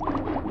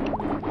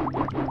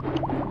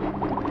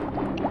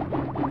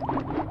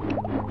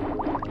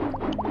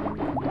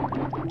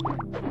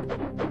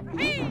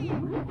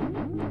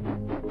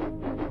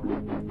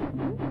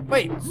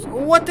 Wait,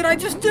 what did I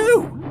just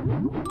do?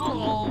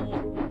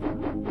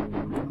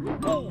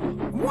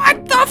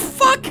 What the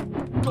fuck?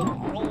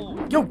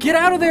 Yo, get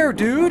out of there,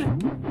 dude!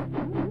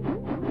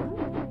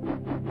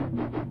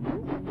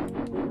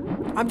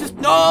 I'm just...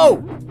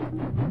 No!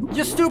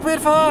 You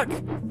stupid fuck!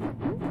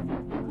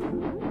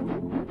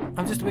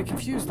 I'm just a bit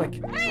confused, like...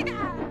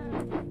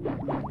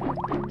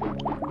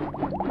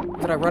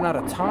 Did I run out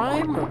of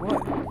time, or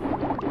what?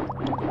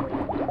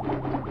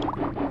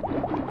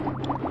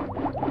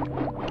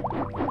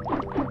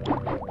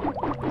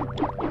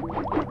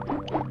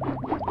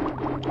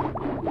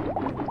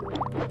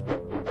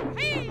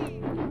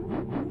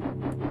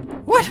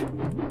 What?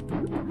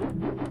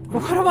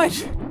 What am I...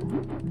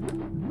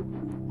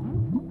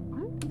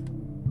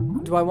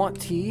 Do I want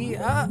tea?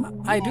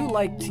 I do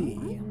like tea.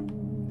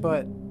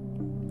 But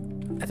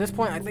at this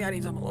point, I think I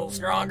need something a little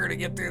stronger to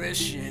get through this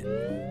shit.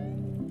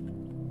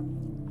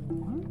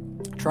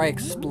 Try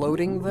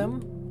exploding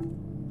them?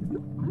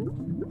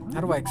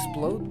 How do I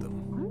explode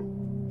them?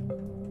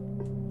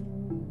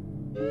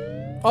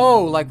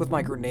 Oh, like with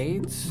my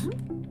grenades?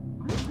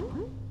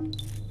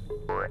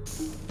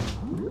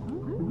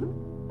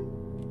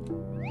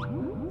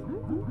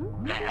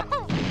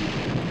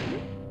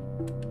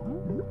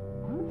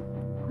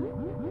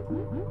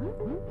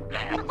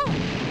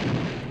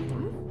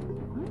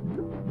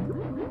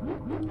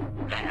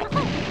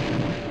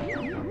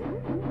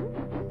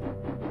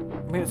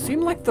 I mean, it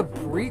seemed like the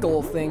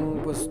Breagle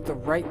thing was the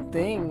right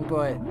thing,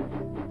 but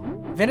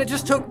then it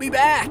just took me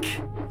back.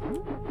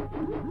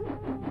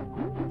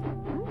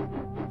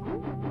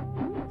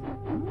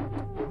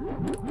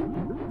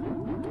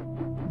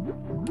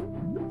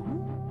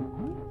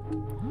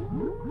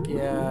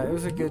 Yeah, it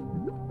was a good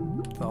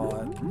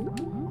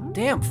thought.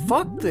 Damn,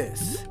 fuck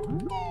this.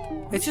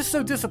 It's just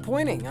so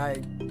disappointing.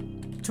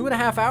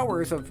 2.5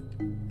 hours of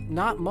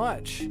not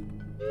much.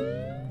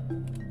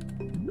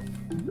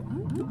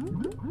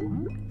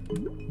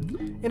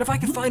 And if I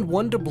could find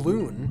one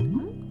doubloon...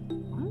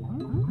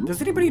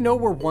 Does anybody know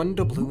where one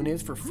doubloon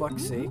is, for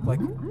fuck's sake? Like...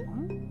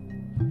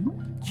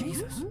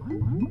 Jesus.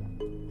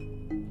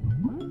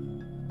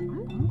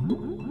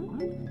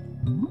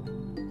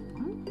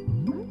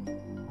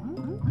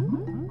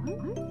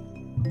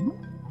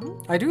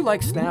 I do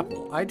like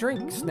Snapple. I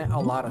drink a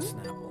lot of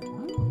Snapple.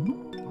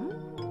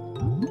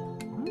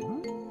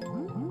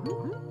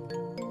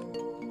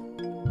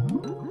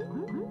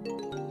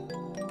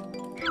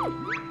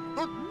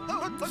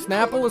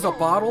 Snapple is a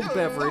bottled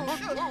beverage.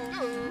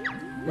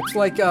 It's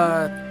like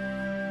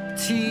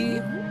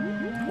tea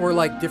or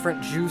like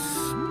different juice.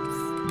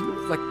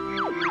 Like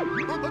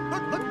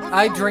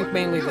I drink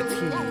mainly the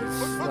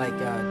teas, like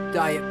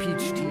Diet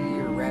Peach Tea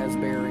or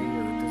Raspberry,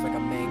 or there's like a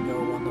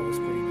mango one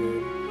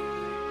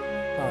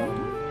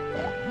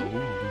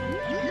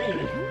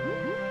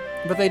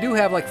But they do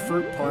have like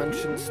fruit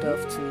punch and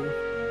stuff too.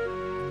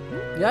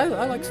 Yeah,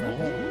 I like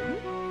Snapple.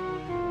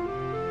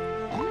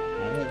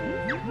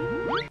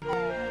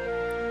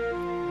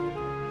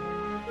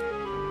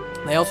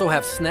 They also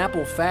have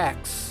Snapple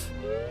Facts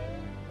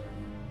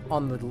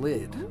on the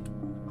lid.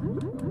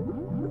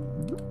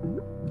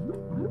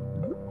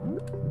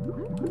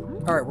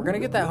 Alright, we're gonna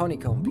get that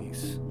honeycomb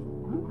piece.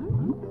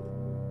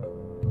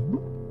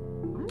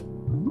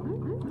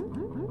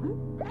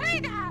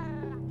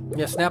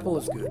 Yeah, Snapple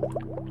is good.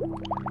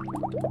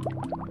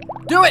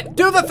 Do it!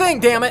 Do the thing,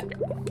 damn it!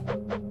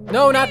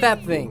 No, not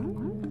that thing.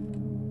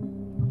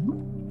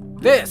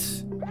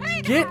 This!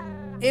 Get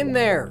in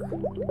there!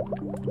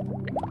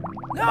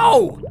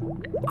 No!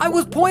 I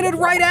was pointed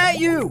right at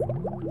you!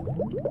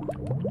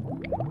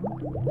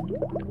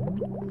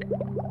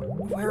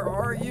 Where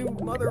are you,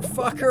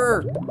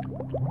 motherfucker?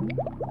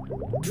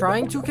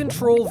 Trying to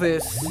control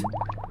this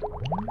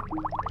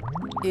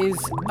is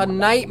a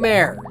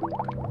nightmare.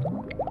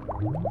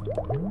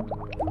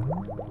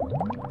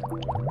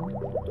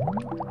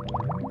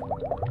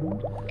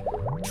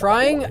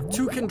 Trying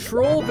to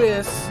control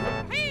this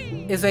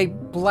is a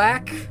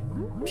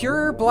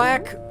pure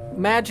black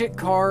magic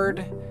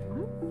card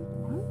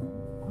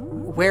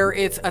where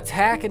its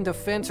attack and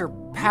defense, or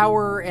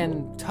power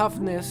and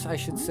toughness, I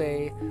should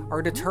say,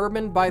 are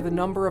determined by the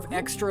number of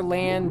extra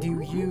land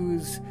you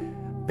use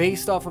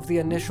based off of the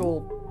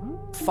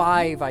initial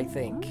 5, I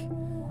think.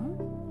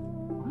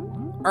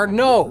 Or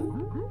no!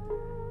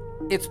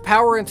 Its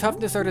power and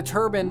toughness are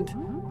determined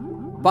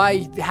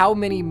by how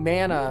many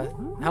mana,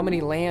 how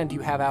many land you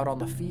have out on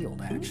the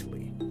field,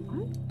 actually.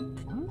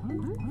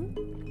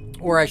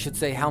 Or I should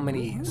say, how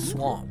many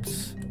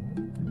swamps.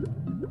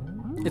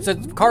 It's a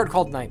card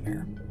called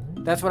Nightmare.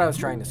 That's what I was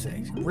trying to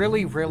say.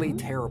 Really, really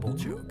terrible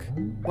joke.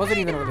 Wasn't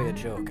even really a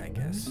joke, I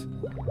guess.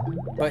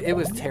 But it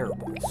was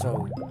terrible,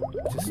 so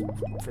just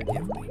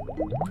forgive me.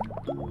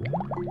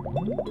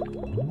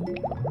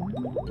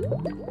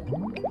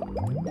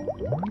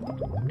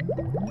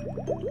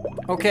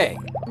 Okay.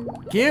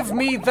 Give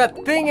me the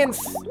thing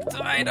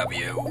inside of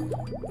you!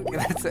 Okay,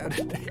 that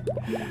sounded...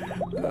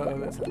 oh,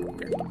 that sounded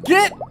weird.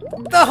 Get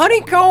the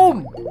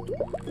honeycomb!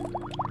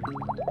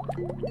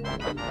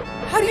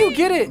 How do you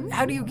get it?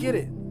 How do you get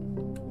it?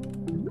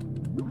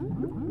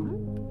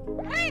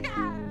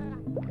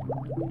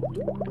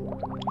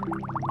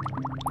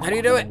 How do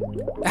you do it?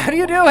 How do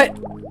you do it?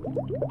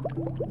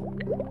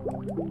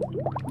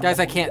 Guys,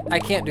 I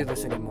can't do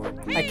this anymore.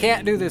 I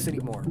can't do this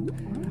anymore.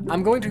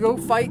 I'm going to go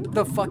fight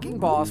the fucking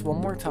boss one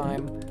more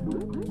time.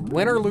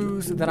 Win or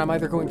lose, then I'm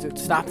either going to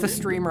stop the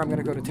stream or I'm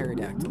going to go to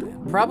Pterodactyl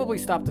Land. Probably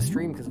stop the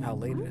stream because of how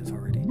late it is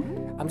already.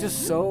 I'm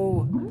just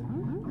so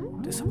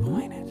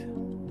disappointed.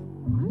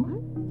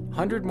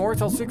 100 more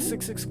till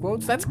 666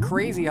 quotes? That's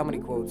crazy how many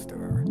quotes there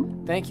are.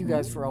 Thank you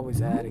guys for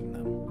always adding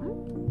them.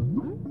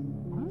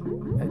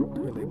 I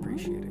really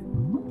appreciate it.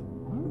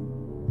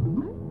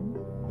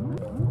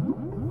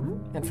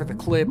 And for the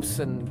clips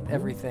and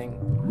everything.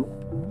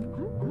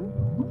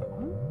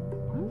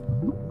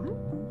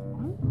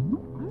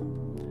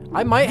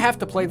 I might have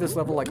to play this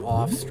level like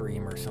off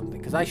stream or something,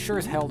 because I sure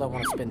as hell don't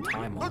want to spend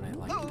time on it,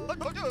 like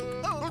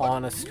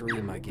on a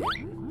stream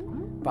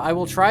again. But I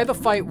will try the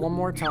fight one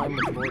more time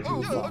with Lord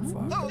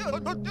Fuck.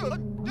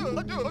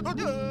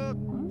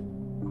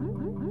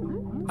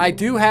 I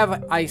do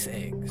have ice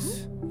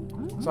eggs,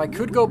 so I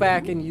could go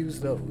back and use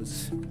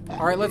those.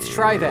 All right, let's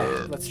try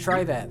that. Let's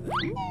try that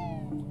then.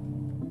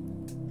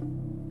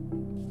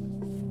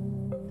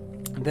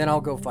 And then I'll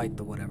go fight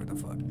the whatever the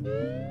fuck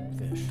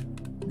fish.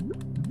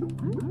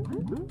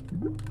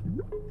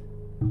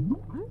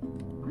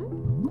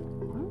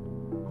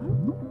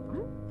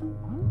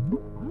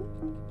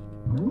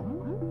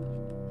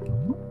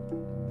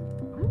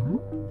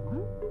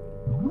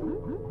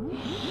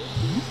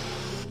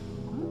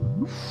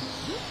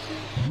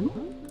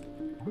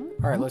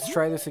 Alright, let's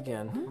try this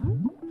again.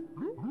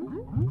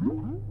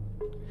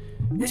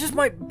 It's just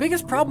my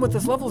biggest problem with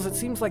this level is it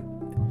seems like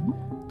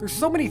there's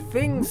so many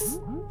things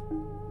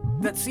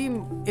that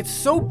seem... It's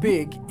so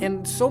big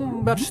and so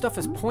much stuff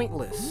is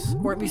pointless.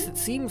 Or at least it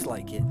seems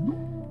like it.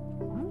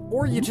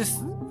 Or you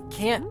just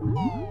can't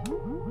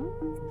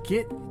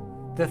get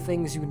the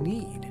things you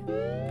need.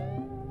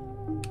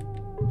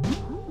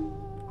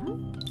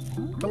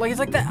 But like, it's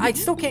like that. I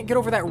still can't get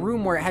over that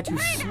room where it had to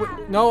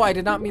No, I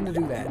did not mean to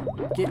do that.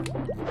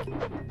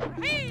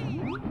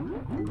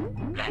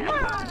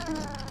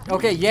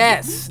 Okay,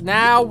 yes.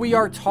 Now we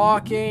are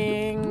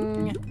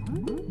talking.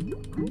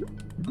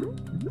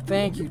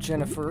 Thank you,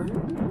 Jennifer,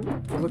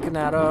 for looking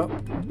that up.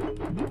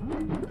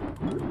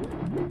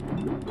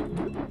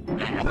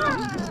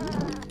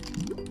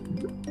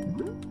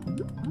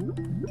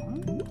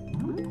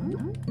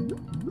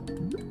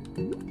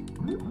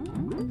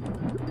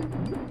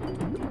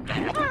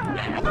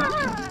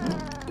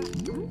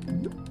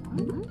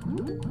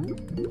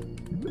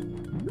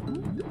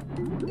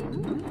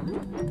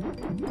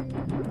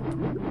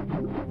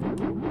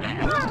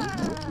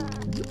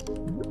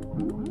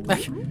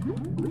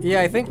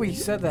 Yeah, I think we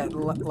said that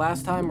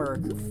last time, or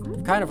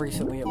kind of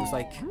recently. It was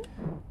like,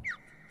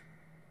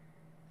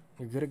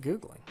 You're good at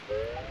Googling.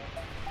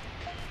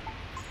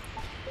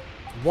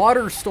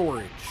 Water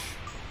storage.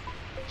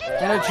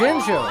 And a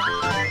Jinjo.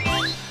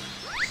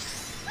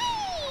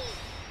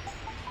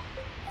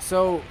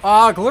 So,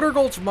 Glitter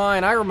Gulch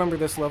Mine. I remember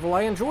this level.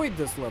 I enjoyed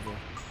this level.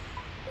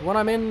 The one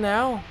I'm in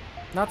now,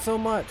 not so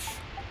much.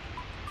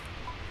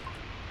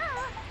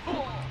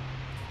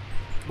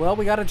 Well,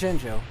 we got a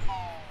Jinjo.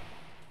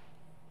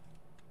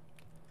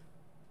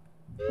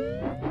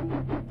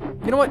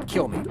 You know what?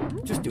 Kill me.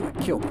 Just do it.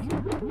 Kill me.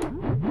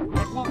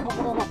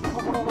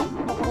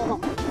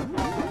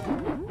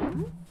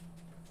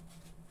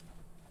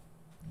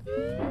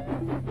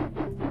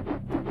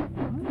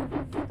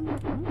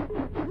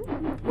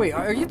 Wait,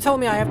 are you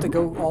telling me I have to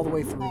go all the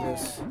way through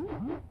this?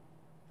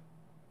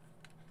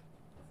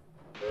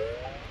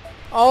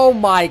 Oh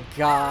my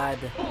god.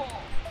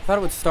 I thought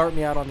it would start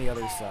me out on the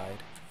other side.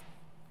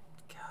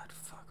 God,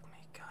 fuck me.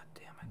 God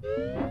damn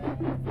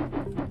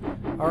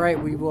it.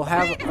 Alright, we will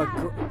have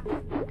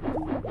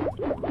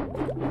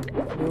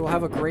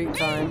a great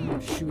time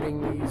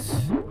shooting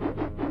these.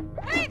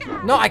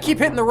 No, I keep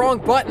hitting the wrong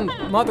button,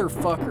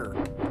 motherfucker.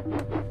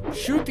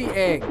 Shoot the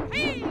egg.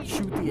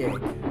 Shoot the egg.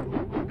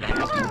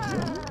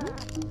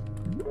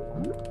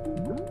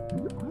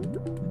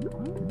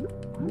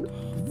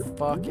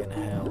 Fucking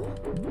hell.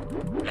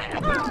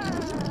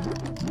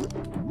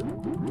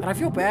 And I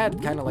feel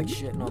bad kind of like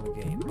shitting on the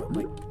game, but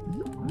like,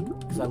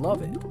 because I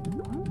love it.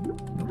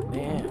 But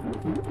man.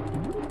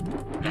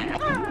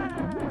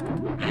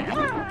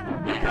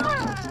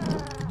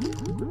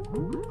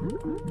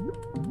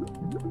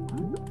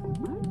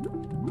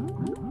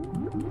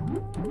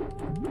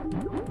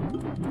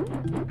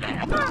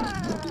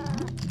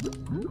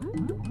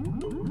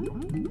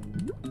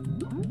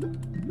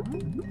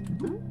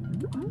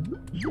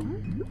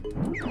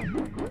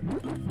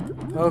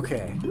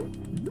 Okay.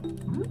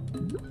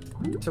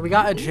 So we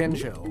got a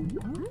Jinjo.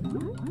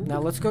 Now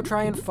let's go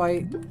try and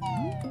fight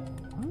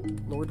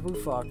Lord Wu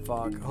Fog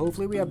Fog.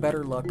 Hopefully we have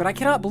better luck. But I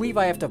cannot believe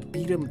I have to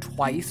beat him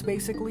twice,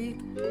 basically.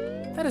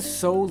 That is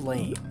so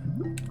lame.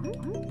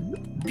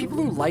 People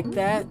who like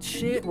that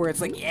shit, where it's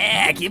like,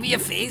 yeah, give me a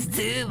phase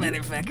 2,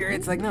 motherfucker.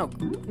 It's like, no,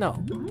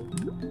 no.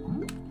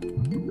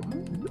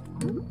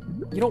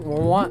 You don't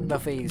want the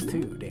phase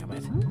 2, damn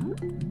it.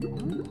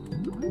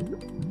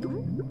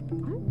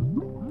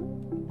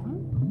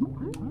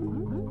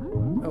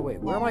 Oh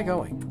wait, where am I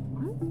going?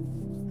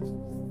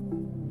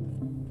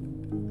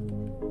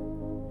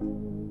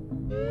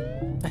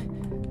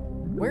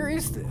 Where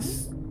is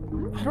this?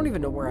 I don't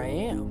even know where I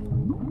am.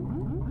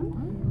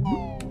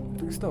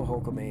 There's no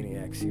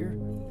Hulkamaniacs here.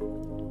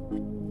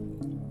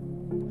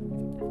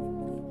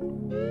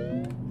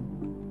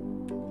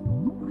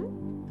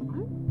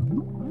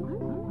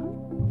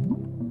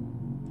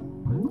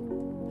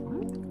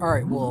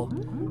 Alright, well,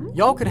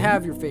 y'all could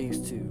have your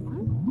phase 2.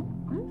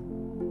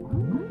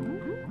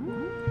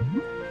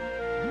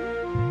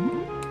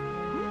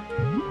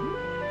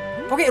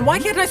 Okay, and why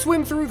can't I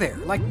swim through there?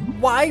 Like,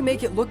 why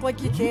make it look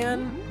like you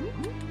can?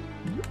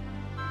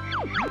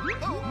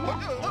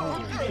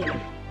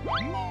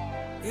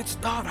 It's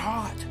not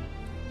hot.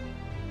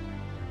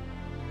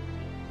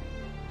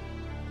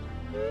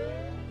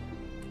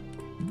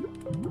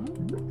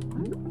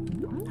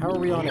 How are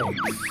we on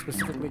eggs?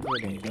 Specifically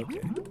grenade,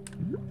 okay.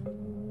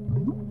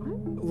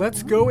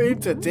 Let's go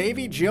into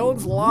Davy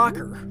Jones'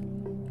 locker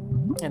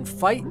and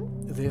fight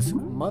this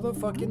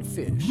motherfucking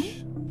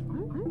fish.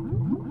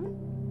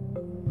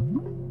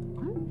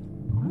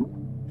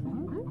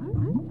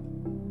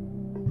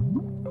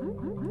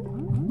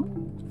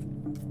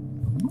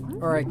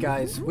 Alright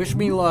guys, wish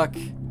me luck.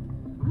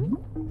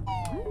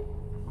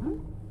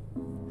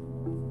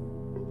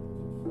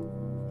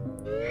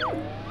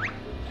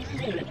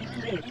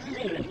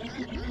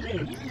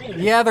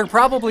 Yeah, there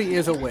probably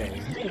is a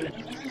way.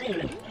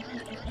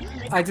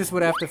 I just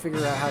would have to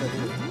figure out how to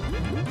do it.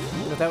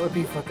 But that would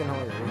be fucking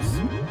hilarious.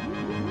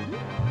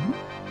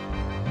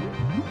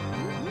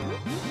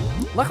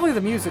 Luckily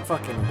the music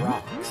fucking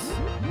rocks.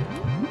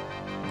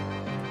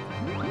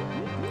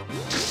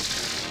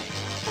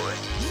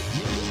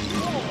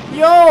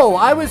 Yo,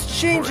 I was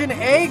changing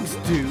eggs,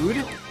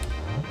 dude.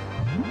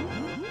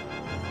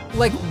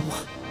 Like,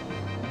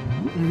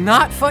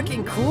 not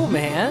fucking cool,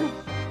 man.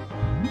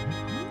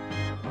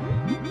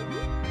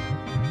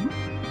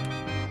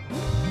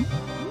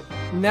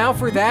 Now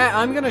for that,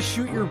 I'm gonna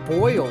shoot your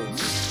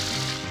boils.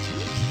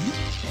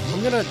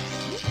 I'm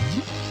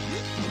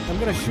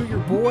gonna shoot your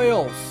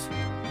boils.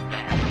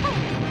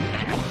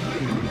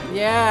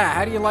 Yeah,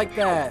 how do you like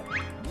that?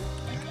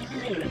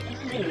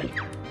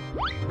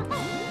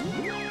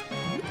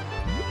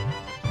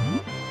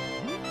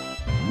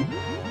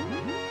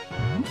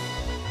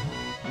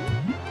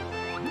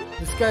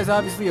 This guy's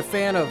obviously a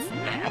fan of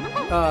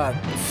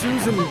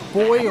Susan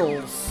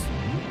Boyle's.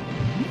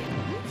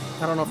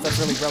 I don't know if that's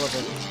really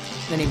relevant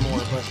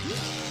anymore, but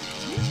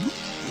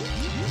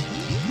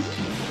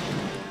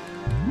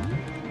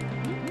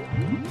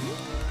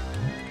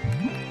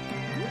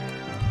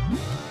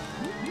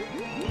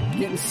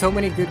getting so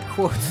many good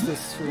quotes this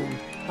stream.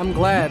 I'm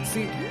glad.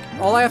 See,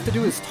 all I have to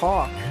do is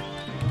talk.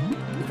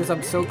 because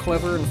I'm so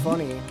clever and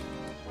funny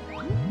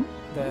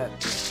that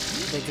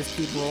they just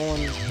keep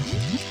rolling,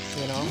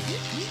 you know?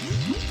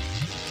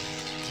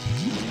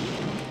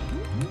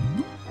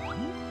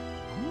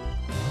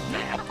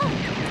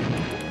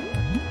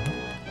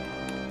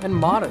 And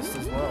modest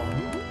as well.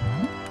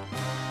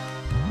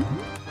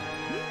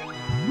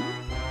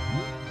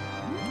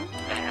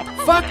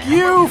 Fuck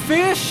you,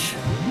 fish!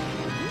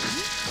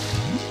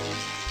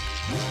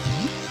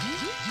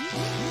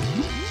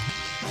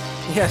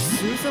 Yeah,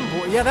 Susan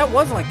Boyle. Yeah, that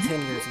was like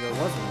 10 years ago,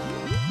 wasn't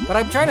it? But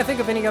I'm trying to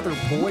think of any other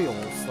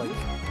Boyles, like...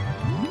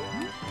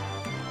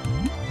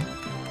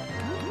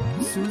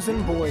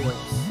 Susan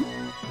Boyles.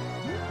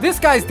 This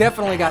guy's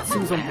definitely got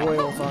Susan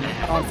Boyles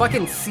on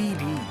fucking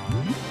CD.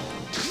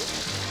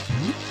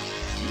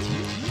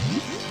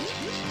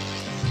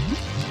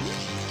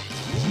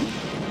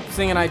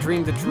 Singing I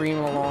Dreamed the Dream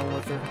along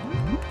with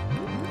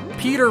her.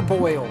 Peter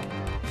Boyle.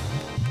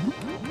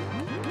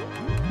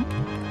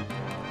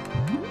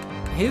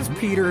 His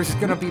Peter's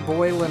gonna be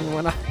boiling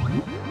when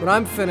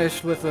I'm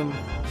finished with him.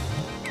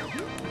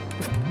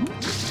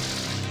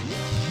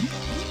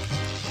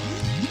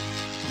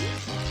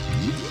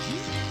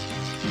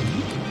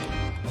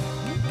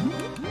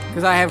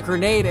 Because I have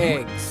grenade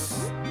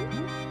eggs.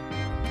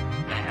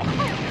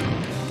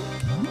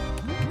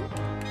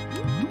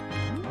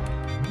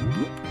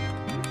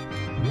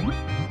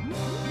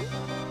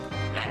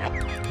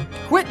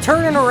 Quit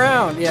turning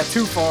around! Yeah,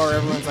 too far.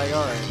 Everyone's like,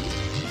 alright.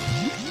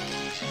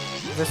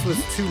 This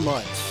was too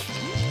much.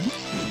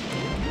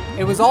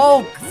 It was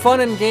all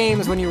fun and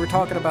games when you were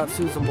talking about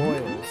Susan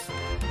Boyles.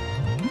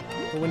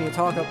 But when you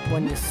talk up,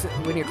 when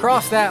you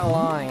cross that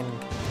line,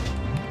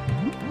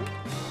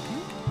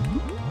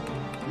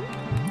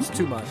 it's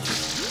too much.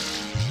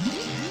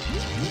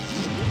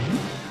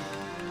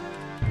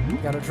 You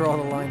gotta draw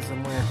the line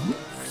somewhere.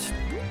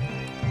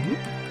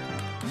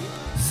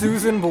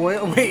 Susan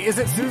Boyle. Wait, is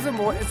it Susan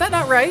Boyle? Is that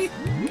not right?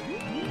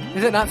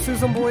 Is it not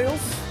Susan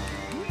Boyles?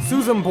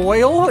 Susan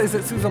Boyle? Is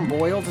it Susan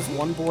Boyle? Just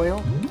one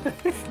Boyle?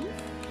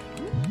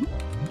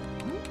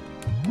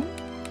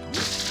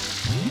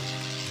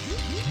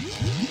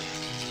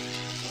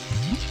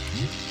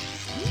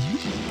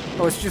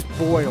 Oh, it's just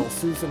Boyle.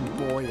 Susan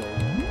Boyle.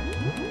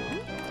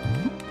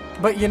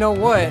 But you know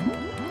what?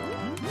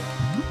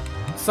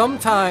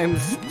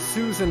 Sometimes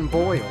Susan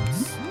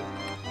Boyles,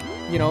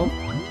 you know,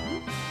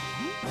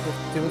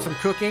 doing some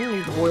cooking,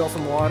 need to boil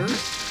some water.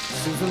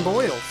 Susan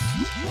Boyles.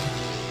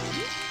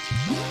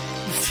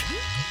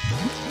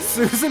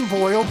 Susan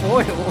Boyle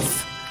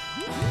boils.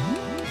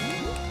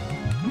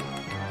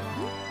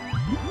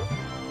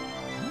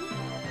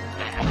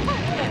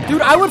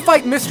 Dude, I would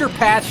fight Mr.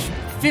 Patch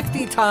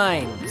 50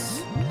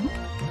 times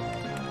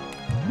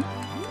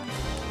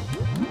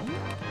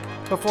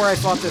before I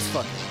fought this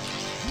fucker.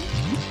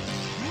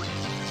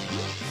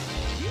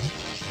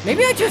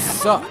 Maybe I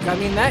just suck. I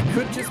mean, that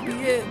could just be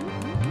it.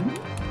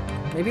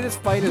 Maybe this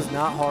fight is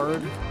not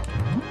hard.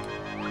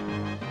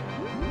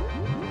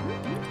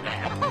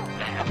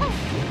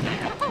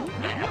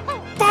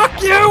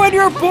 Fuck you and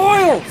your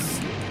boils!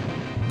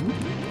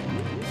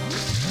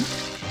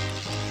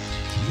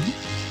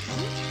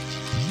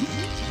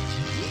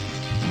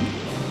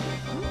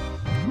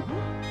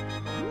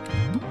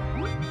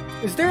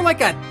 Is there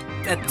like a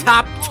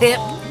top tip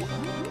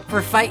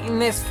for fighting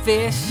this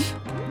fish?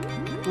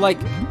 Like,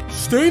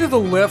 stay to the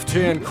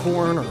left-hand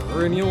corner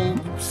and you'll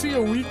see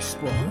a weak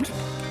spot.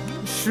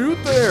 Shoot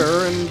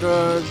there and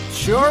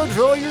charge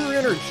all your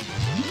energy.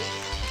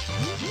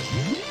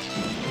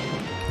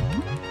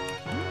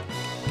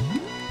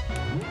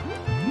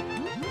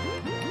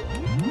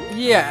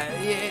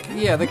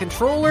 Yeah, the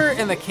controller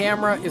and the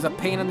camera is a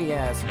pain in the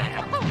ass.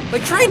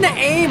 Like, trying to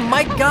aim,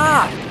 my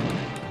god!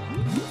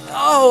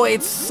 Oh,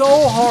 it's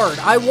so hard.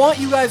 I want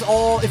you guys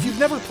all, if you've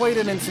never played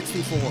an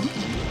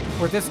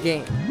N64, or this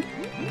game,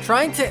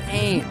 trying to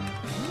aim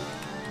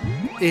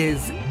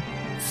is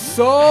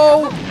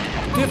so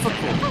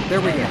difficult.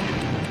 There we go.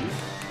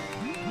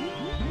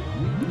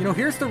 You know,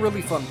 here's the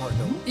really fun part,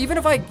 though. Even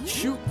if I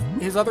shoot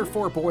his other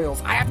 4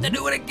 boils, I have to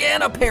do it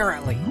again,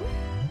 apparently.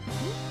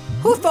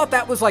 Who thought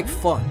that was, like,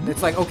 fun?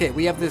 It's like, okay,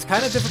 we have this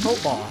kind of difficult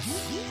boss.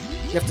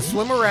 You have to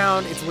swim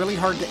around. It's really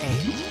hard to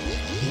aim.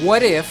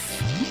 What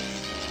if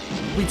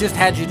we just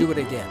had you do it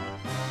again?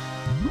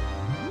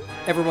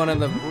 Everyone in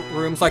the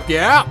room's like,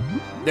 yeah,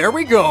 there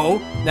we go.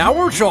 Now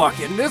we're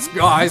talking. This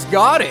guy's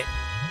got it.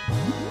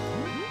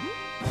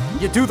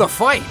 You do the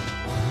fight,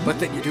 but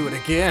then you do it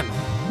again.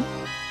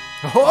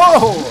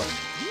 Oh,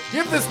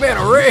 give this man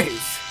a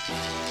raise.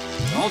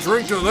 I'll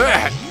drink to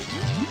that.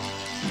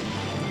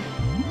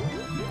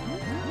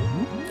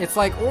 It's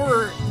like,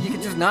 or you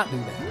could just not do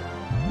that.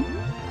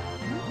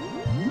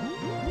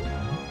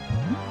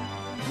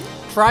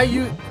 Try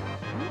you...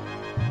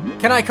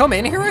 Can I come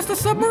in here as the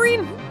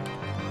submarine?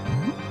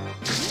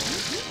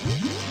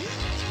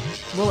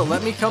 Will it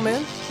let me come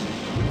in?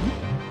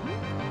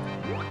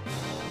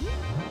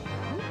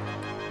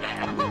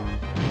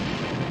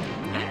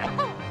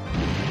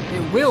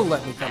 It will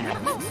let me come in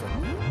as the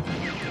submarine.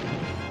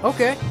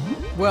 Okay.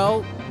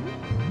 Well...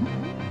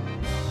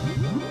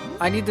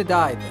 I need to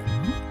die then.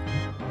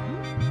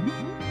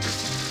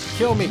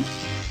 Kill me.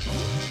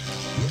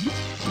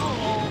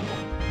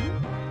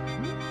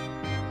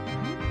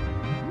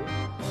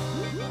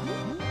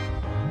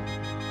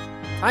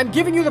 I'm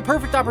giving you the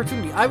perfect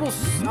opportunity.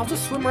 I'll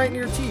just swim right in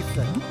your teeth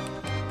then.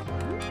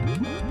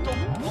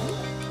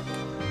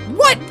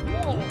 What?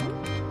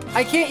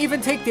 I can't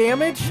even take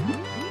damage?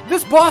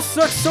 This boss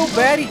sucks so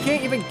bad he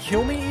can't even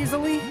kill me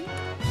easily?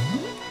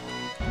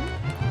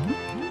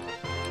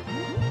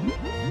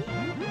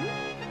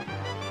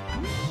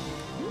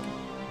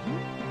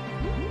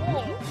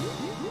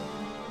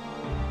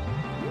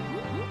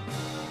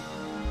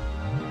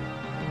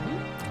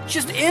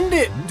 Just end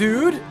it,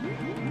 dude.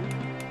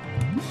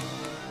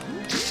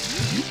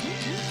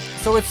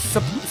 So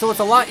it's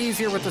a lot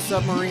easier with the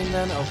submarine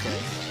then? Okay.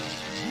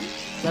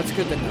 That's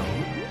good to know.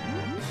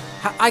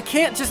 I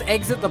can't just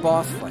exit the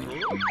boss fight.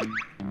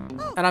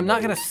 And I'm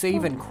not gonna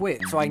save and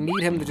quit, so I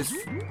need him to just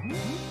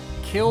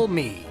kill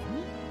me.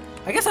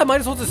 I guess I might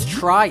as well just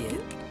try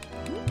it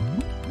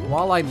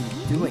while I'm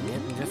doing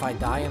it, and if I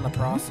die in the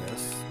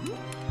process.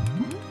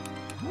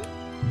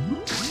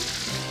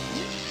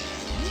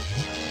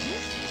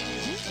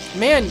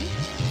 Man,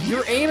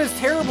 your aim is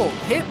terrible.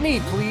 Hit me,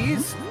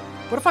 please.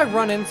 What if I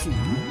run into you?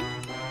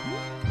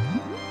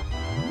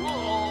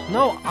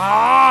 No,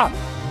 ah!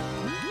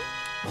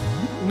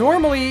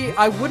 Normally,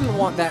 I wouldn't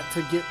want that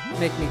to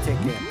make me take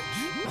damage.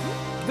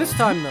 This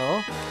time,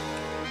 though,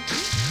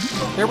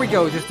 there we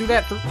go. Just do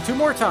that 2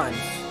 more times.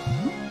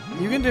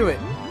 You can do it.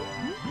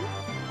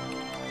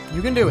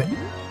 You can do it.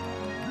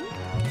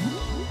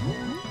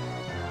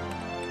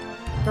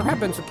 There have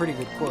been some pretty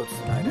good quotes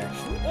tonight,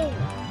 actually.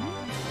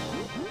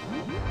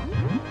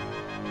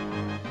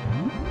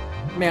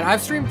 Man,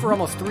 I've streamed for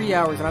almost 3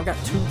 hours and I've got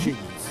 2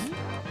 jiggies.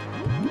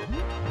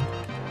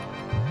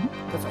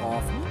 That's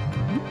awful.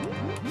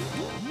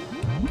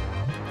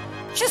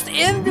 Just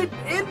end it!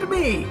 End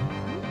me!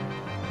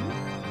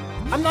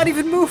 I'm not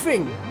even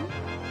moving!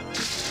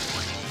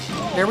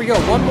 There we go,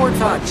 1 more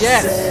time.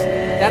 Yes!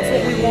 That's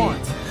what we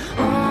want.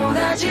 Oh,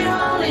 that you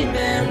only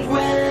meant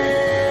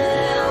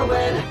well,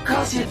 well,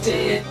 'cause you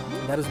did.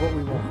 That is what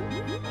we want.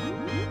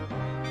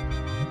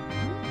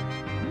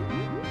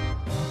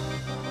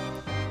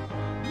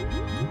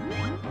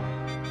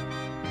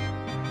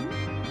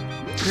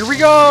 Here we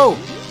go!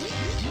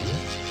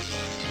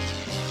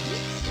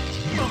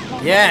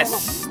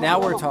 Yes! Now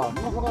we're talking.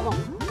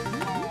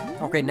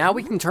 Okay, now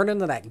we can turn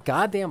into that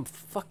goddamn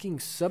fucking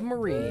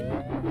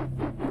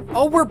submarine.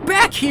 Oh, we're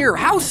back here!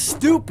 How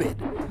stupid!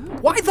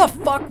 Why the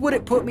fuck would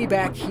it put me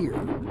back here?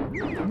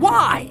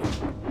 Why?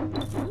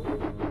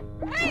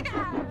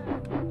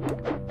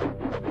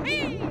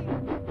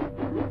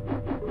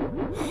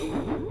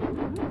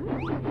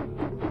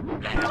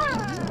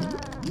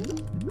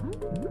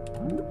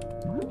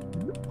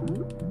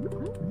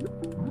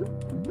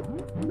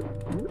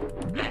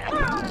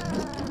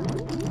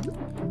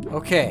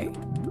 Okay.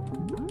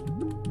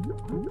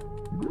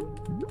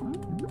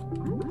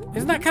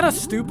 Isn't that kind of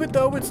stupid,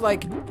 though? It's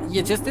like,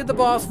 you just did the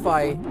boss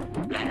fight.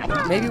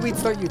 Maybe we'd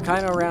start you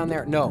kind of around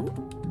there. No.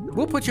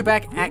 We'll put you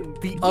back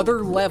at the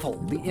other level.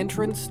 The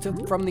entrance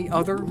from the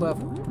other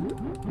level.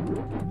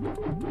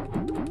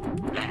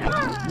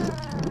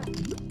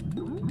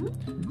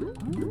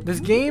 This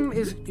game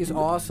is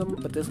awesome,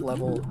 but this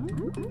level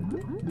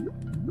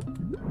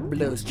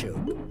blows choke.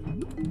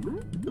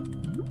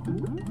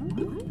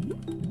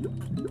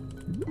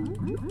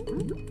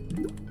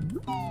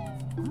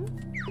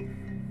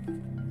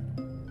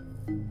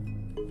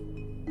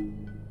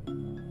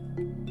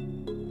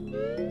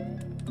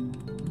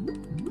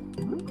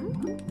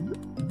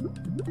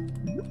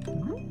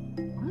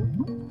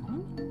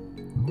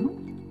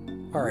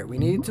 Alright, we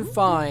need to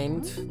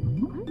find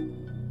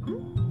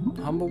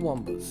Humble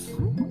Wumbas.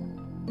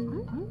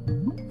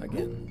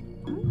 Again.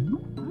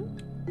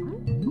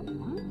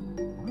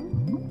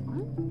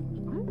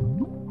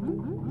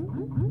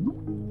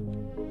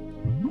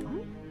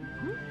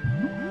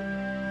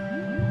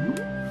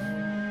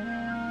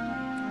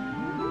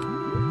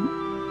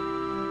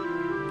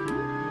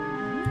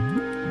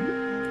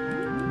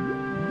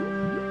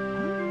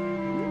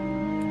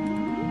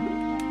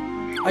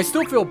 I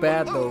still feel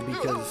bad though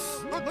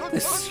because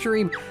this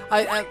stream,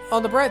 I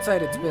on the bright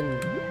side, it's been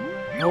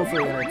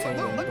hopefully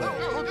entertaining, but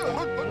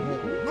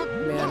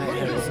man,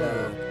 it has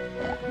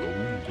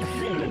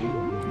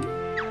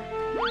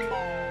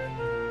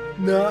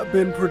not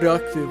been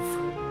productive.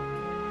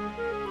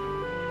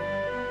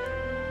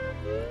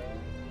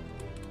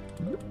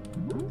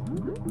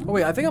 Oh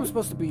wait, I think I'm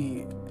supposed to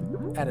be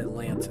at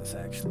Atlantis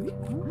actually.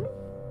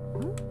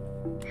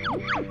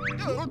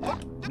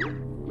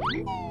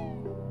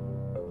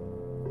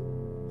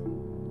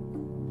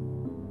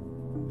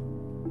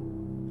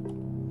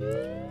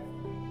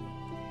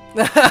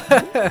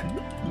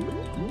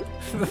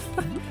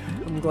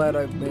 I'm glad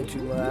I made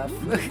you laugh,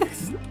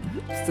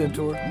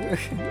 Centaur.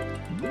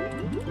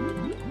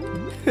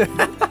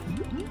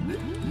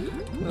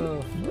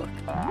 Oh,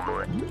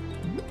 fuck.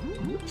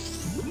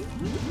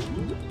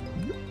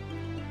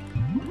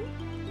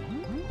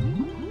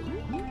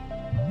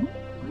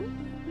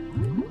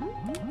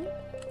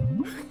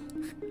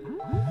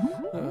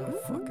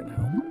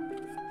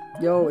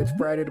 Yo, it's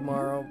Friday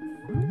tomorrow.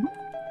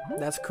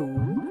 That's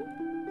cool.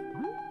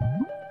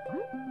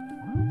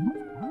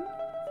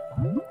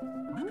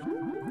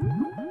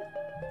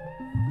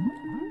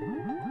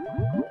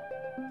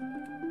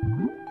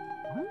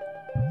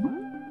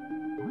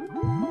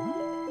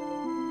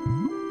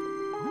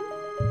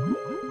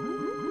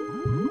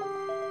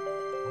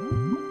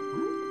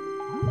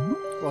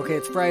 Okay,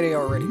 it's Friday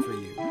already for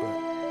you, but...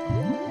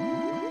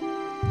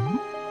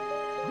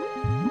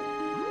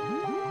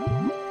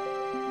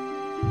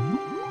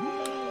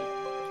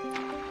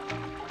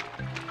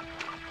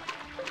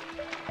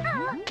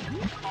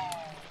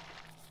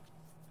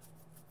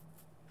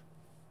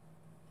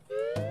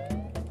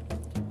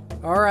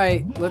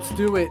 Alright, let's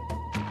do it.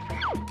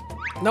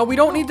 No, we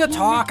don't need to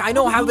talk. I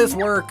know how this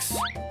works.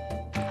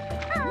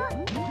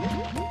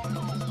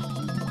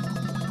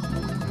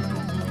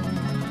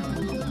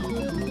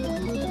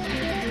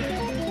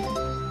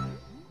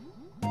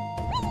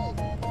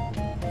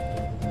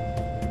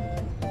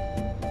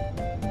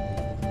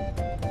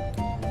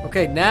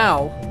 Okay,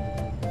 now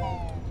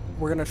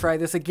we're gonna try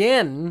this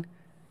again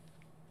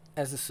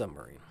as a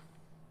submarine.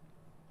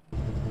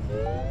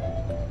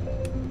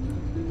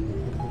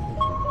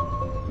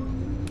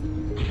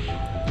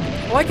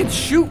 Oh, I can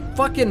shoot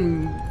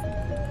fucking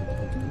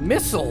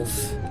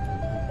missiles.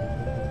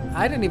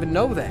 I didn't even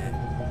know that.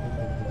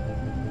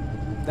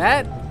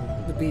 That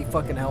would be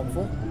fucking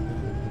helpful.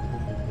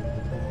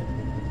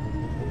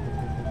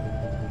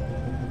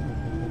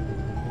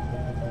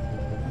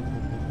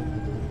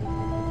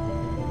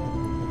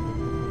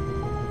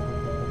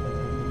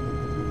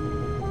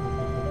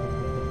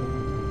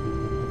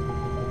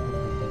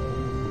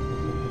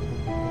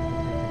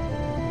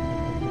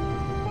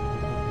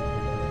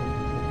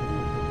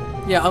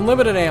 Yeah,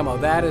 unlimited ammo.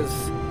 That is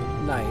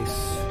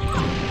nice.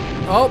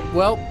 Oh,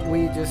 well,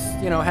 we just,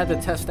 you know, had to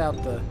test out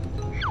the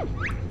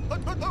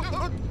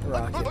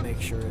rocket, make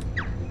sure it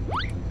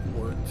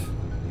worked.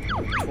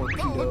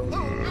 Torpedo.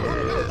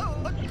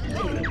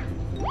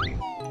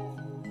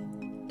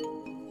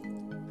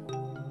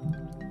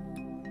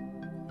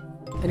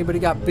 Anybody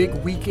got big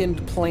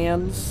weekend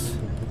plans?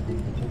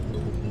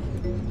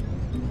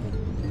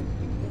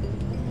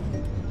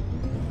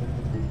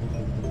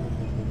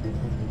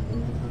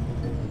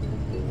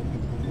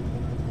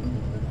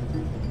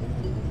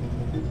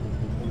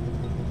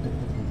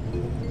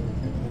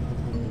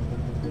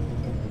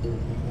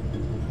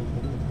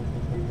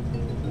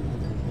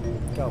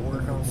 Got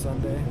work on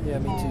Sunday. Yeah,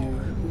 me too.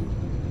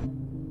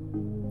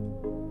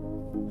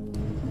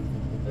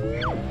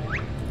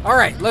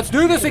 Alright, let's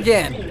do this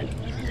again.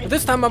 But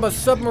this time I'm a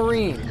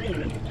submarine.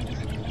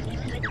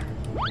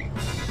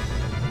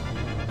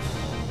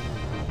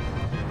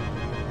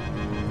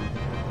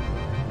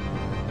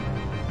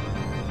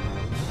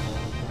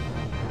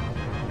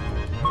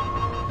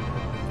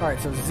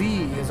 Alright, so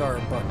Z is our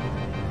button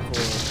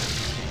for...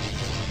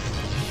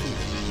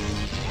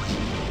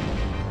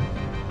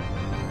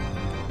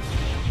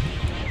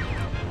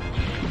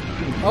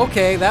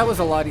 Okay, that was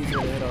a lot easier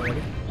to hit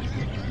already.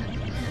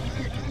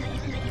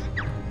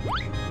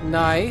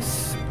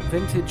 Nice.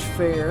 Vintage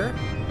fair.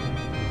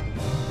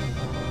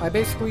 I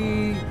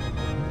basically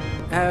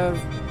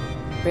have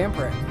band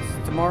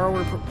practice. Tomorrow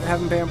we're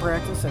having band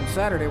practice, and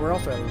Saturday we're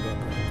also having band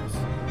practice.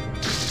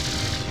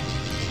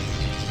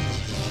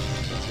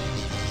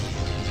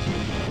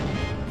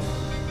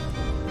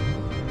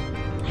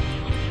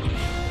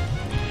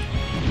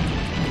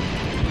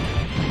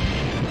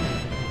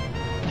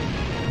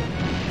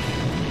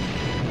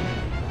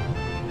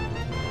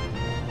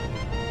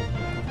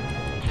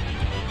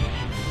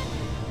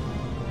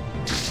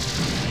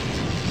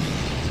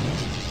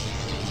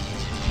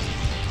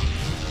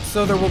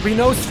 So there will be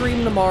no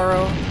stream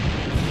tomorrow,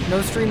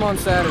 no stream on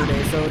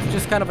Saturday, so it's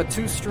just kind of a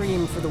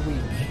 2-stream for the week.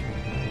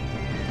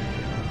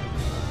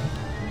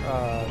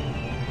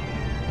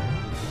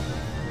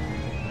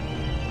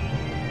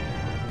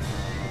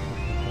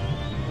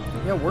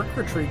 Yeah, work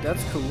retreat,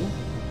 that's cool.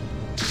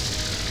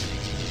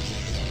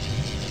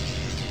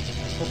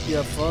 Hope you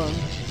have fun.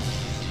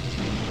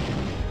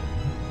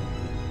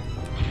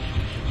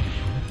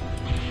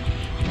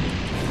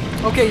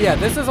 Okay, yeah,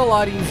 this is a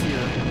lot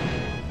easier.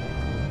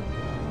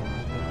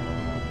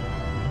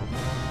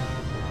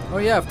 Oh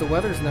yeah, if the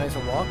weather's nice, a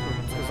walk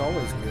is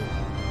always good.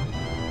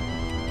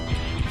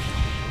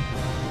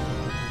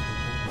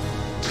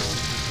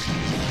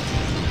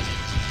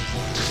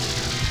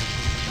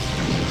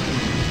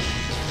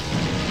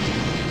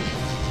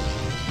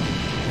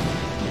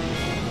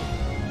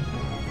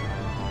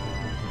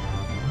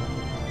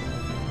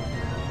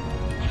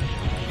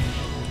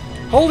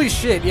 Holy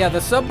shit, yeah, the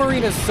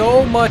submarine is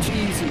so much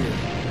easier.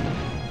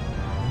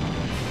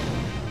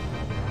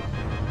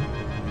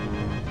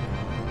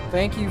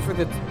 Thank you for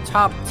the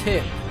top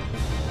tip.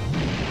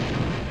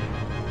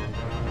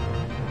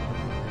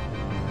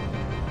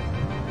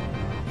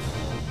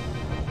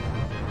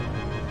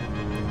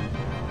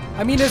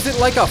 I mean, is it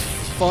like a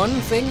fun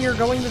thing you're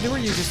going to do, or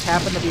you just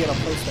happen to be at a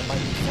place that might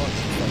be fun?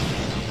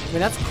 Like, I mean,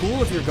 that's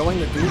cool if you're going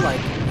to do,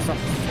 like,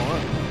 something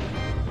fun.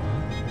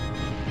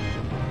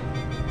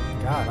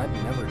 God, I'd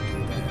never do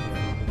that.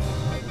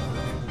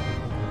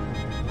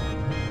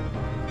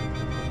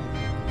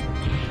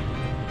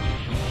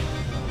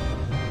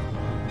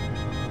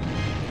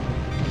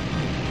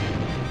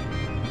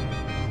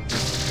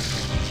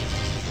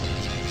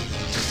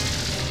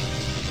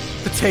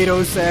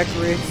 Potato sack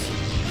race.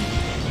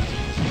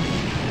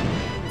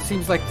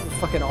 Seems like the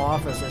fucking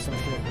Office or some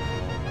shit.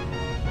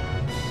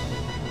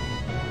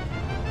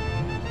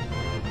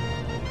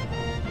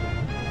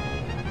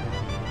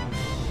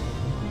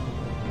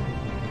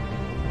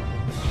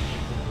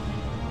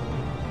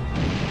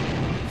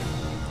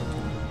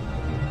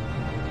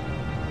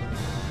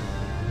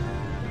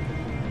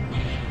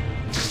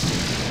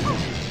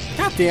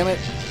 God damn it.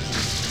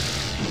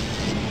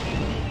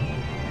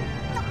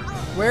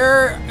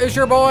 Where is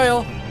your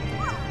boil?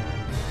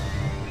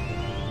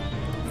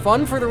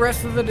 Fun for the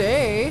rest of the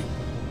day.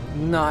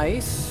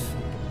 Nice.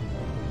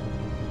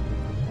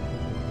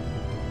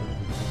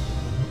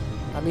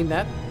 I mean,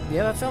 that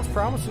sounds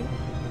promising.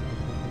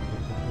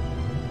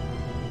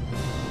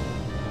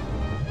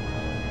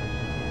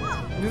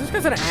 Dude, this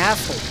guy's an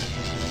asshole.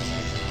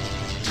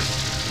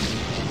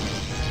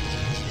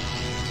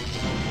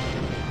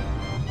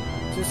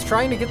 Just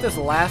trying to get this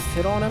last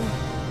hit on him.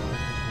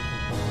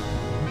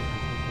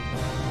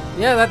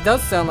 Yeah, that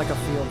does sound like a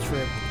field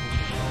trip.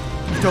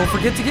 Don't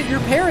forget to get your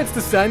parents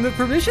to sign the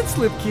permission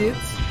slip, kids.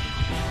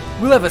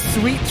 We'll have a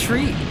sweet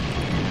treat.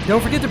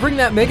 Don't forget to bring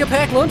that Mega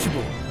Pack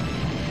Lunchable.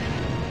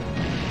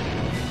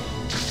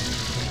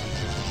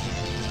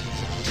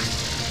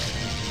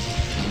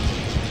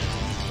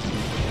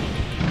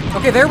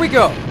 Okay, there we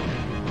go.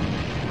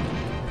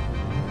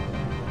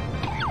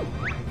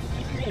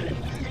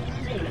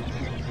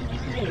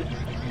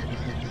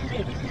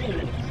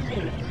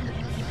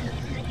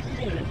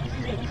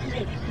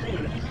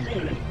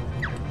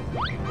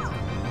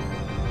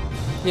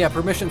 Yeah,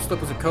 permission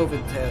slip was a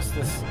COVID test.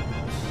 This.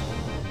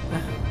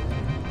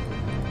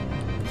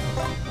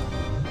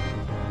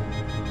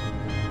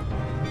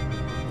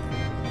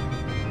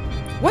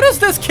 What is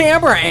this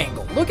camera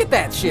angle? Look at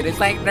that shit.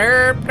 It's like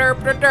derp,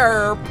 derp, derp,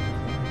 derp.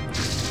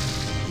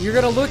 You're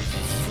gonna look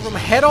from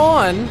head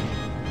on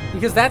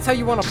because that's how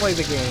you want to play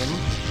the game.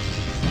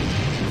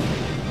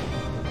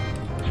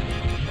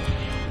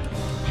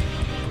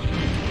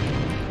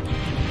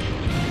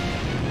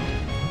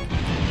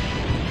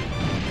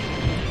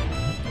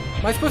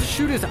 Am I supposed to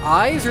shoot his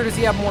eyes, or does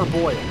he have more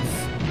boils?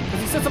 Because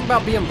he said something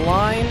about being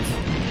blind.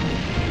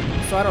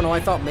 So I don't know, I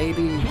thought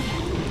maybe...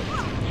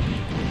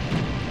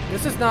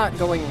 This is not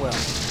going well.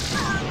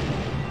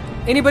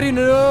 Anybody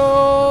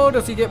know?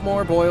 Does he get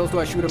more boils? Do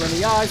I shoot him in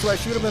the eyes? Do I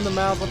shoot him in the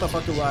mouth? What the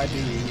fuck do I do?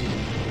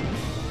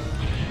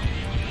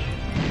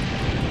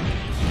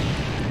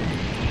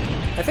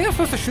 I think I'm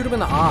supposed to shoot him in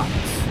the eyes.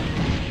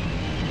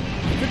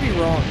 I could be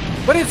wrong.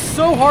 But it's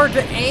so hard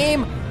to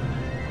aim.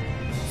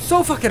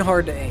 So fucking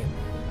hard to aim.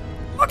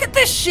 Look at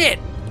this shit!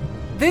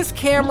 This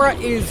camera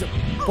is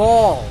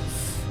balls.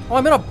 Oh,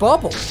 I'm in a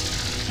bubble.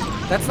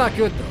 That's not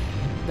good, though.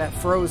 That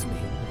froze me.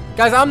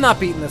 Guys, I'm not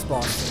beating this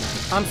boss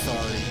tonight. I'm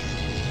sorry.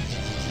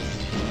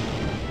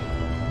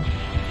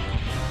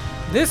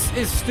 This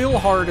is still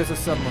hard as a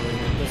submarine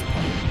at this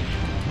point.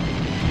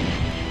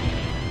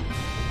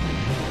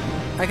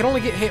 I can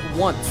only get hit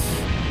once.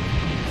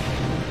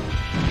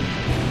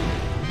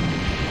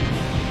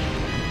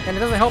 And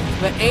it doesn't help.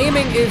 The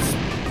aiming is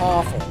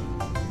awful.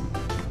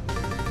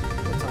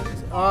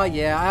 Oh,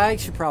 yeah, I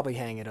should probably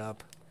hang it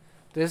up.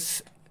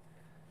 This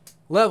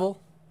level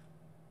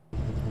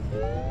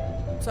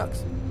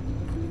sucks.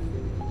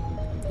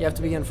 You have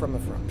to begin from the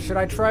front. Should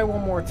I try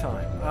one more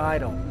time? I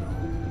don't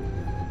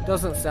know.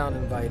 Doesn't sound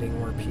inviting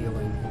or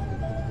appealing.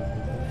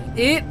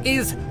 It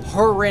is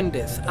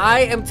horrendous.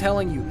 I am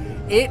telling you,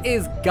 it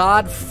is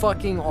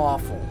god-fucking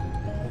awful.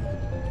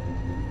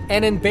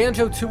 And in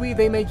Banjo-Tooie,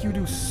 they make you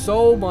do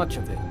so much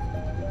of it.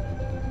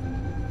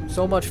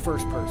 So much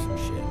first-person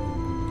shit.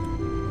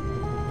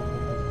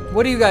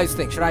 What do you guys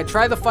think? Should I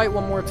try the fight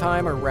one more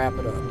time or wrap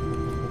it up?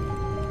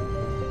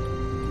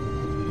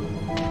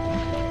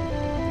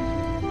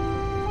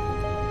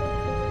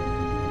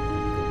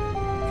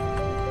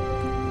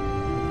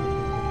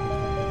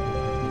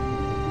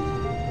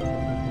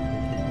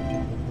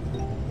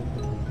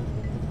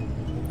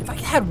 If I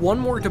had one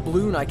more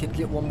doubloon, I could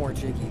get one more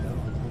Jiggy, though.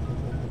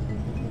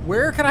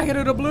 Where can I get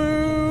a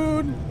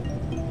doubloon?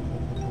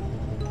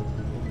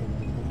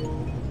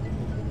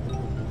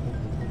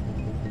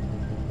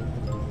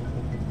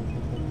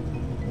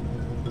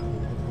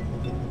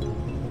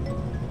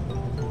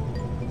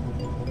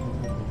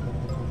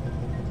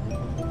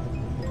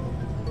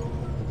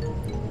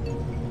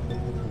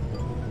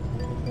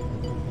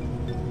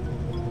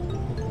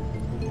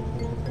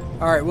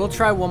 Alright, we'll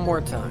try one more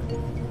time.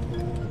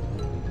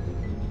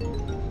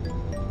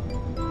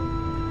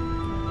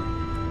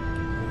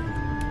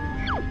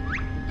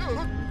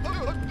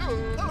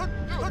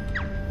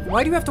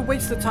 Why do you have to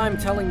waste the time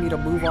telling me to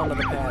move on to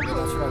the pad?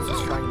 That's what I was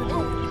just trying to do.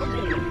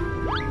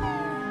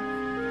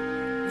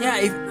 Yeah,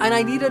 and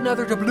I need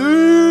another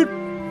doubloon!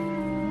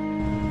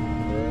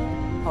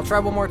 I'll try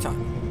one more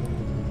time.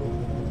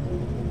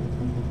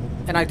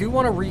 And I do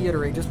want to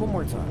reiterate just one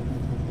more time.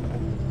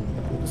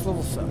 This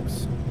level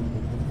sucks.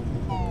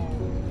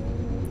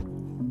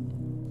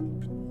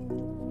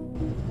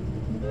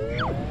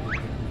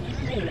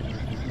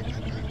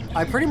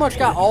 I pretty much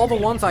got all the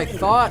ones I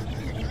thought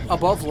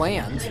above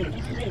land.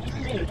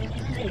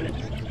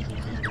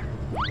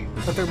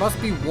 But there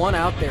must be one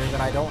out there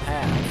that I don't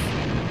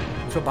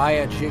have to buy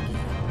a Jiggy.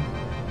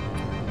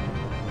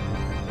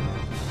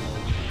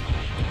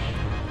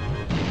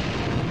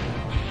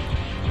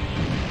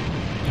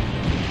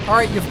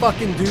 Alright, you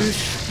fucking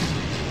douche.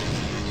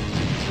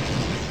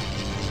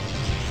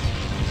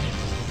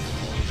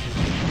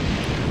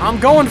 I'm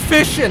going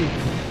fishing!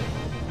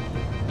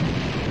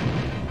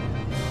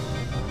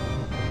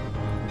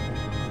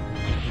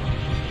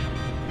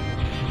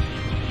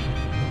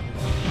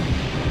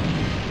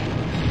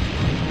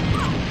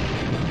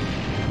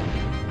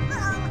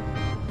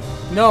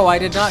 No, I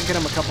did not get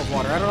him a cup of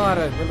water. I don't know how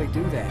to really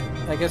do that.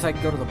 I guess I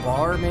could go to the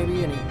bar,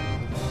 maybe, and he...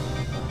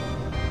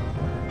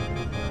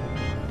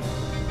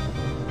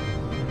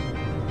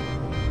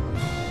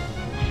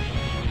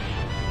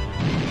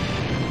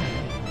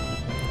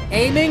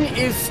 Aiming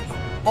is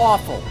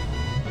awful.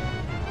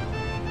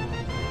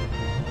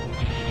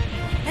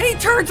 And he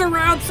turns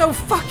around so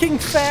fucking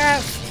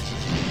fast!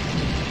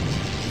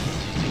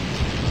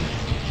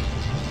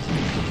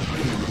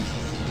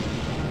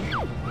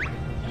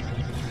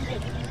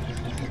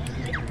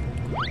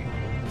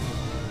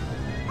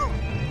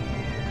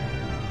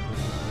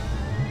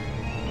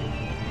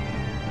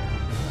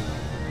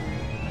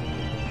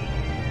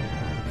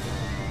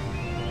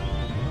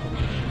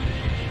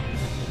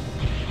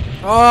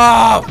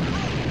 Oh!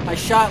 I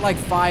shot like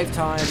 5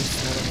 times.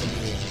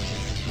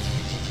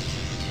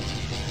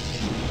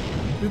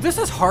 Dude, this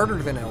is harder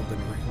than Elden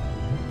Ring.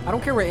 I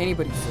don't care what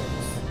anybody says.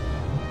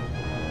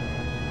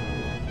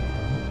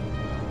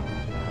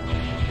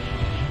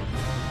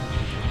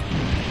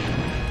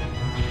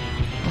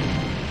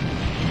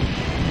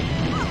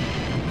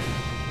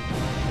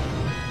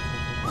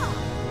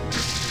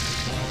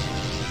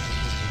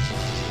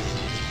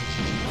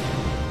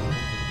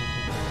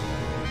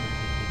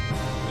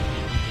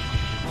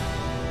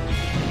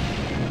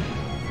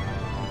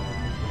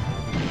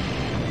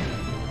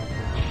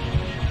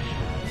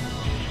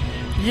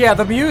 Yeah,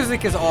 the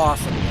music is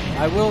awesome.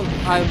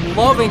 I'm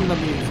loving the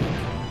music.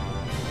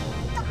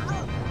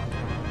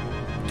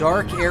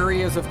 Dark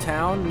areas of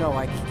town? No,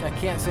 I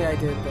can't say I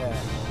did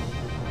that.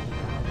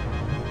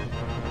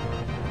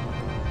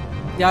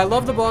 Yeah, I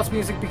love the boss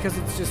music because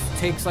it just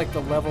takes like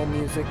the level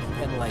music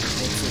and like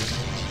makes it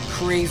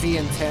crazy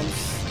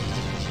intense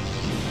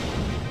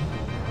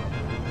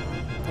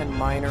and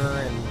minor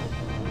and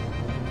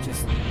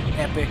just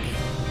epic.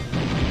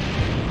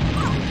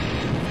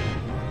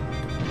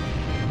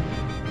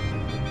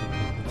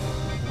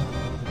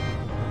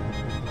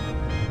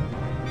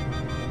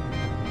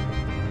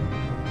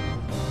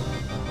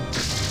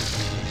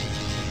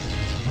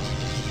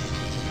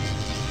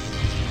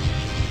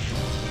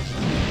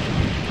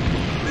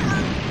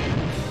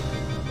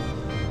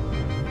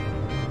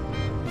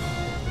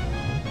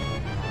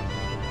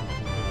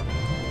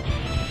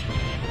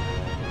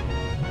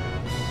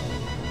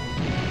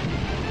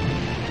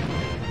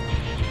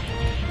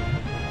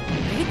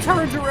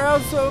 Turns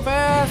around so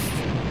fast,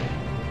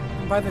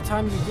 and by the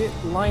time you get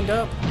lined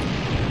up,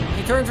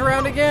 he turns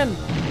around again.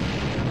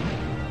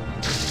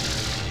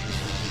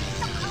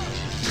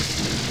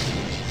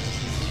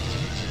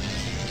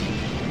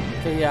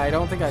 Okay, yeah, I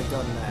don't think I've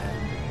done that.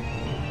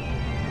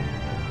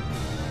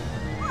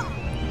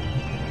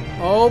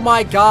 Oh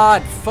my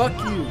god, fuck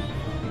you.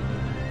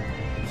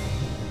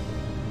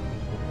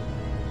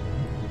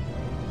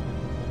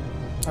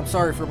 I'm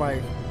sorry for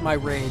my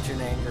rage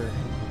and anger.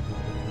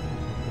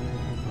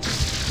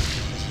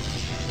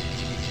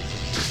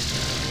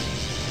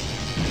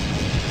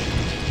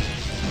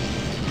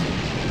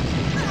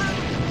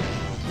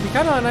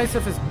 Kind of nice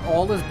if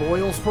all his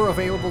boils were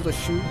available to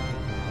shoot.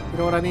 You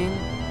know what I mean?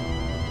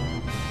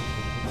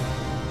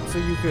 So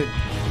you could...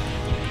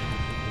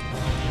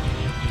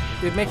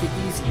 It'd make it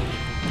easy.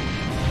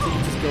 So you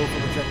just go for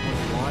whichever one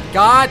you want.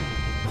 God!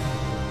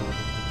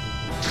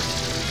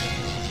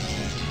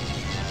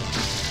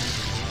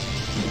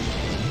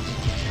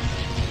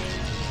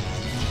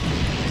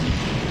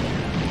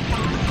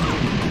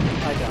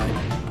 I died.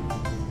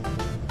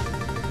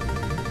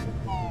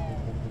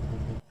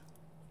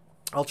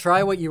 I'll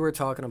try what you were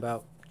talking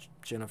about,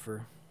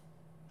 Jennifer.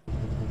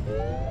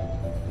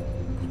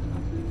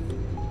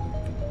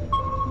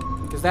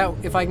 Because that,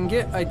 if I can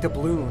get a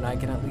doubloon, I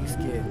can at least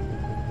get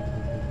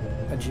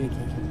a Jiggy.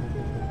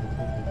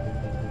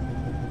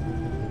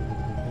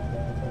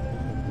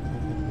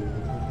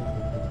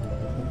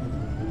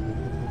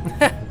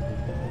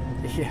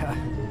 Yeah.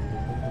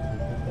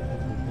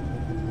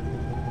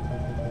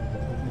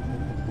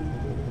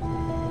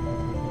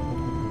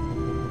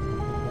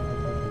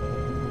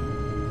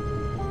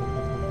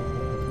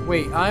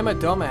 Wait, I'm a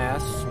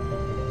dumbass.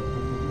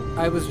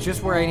 I was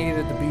just where I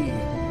needed to be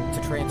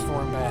to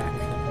transform back.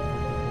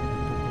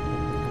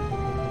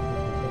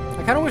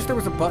 I kind of wish there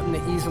was a button to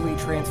easily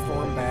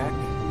transform back.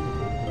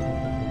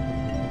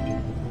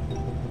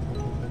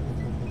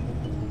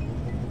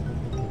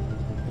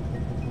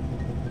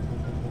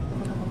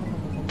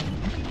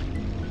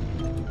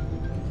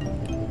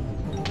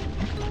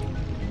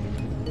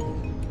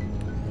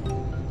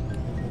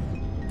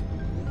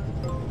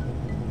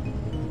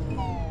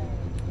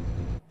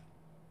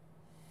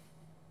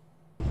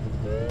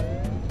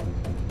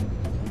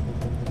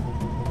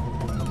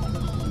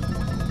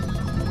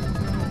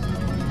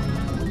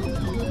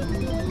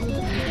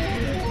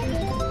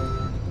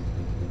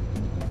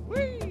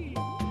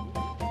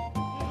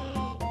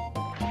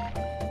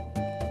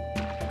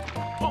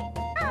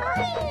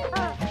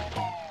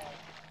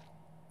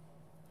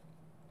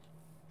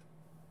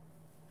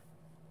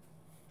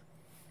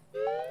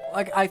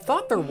 Like, I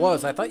thought there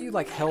was. I thought you,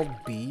 like, held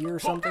B or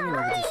something and it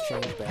would just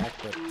change back,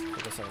 but I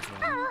guess I was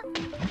wrong.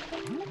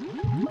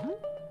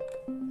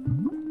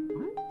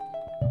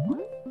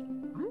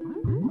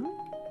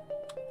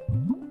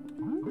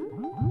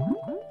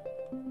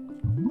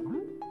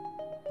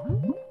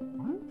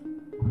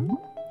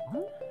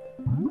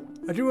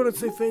 I do want to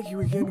say thank you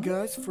again,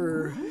 guys,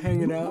 for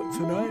hanging out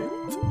tonight.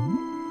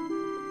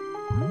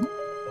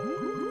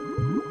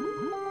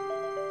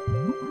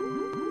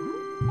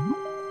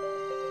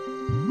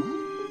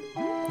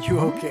 You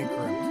okay,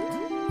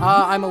 Grim?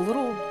 I'm a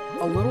little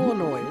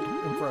annoyed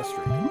and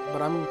frustrated,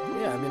 but I'm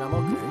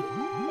okay.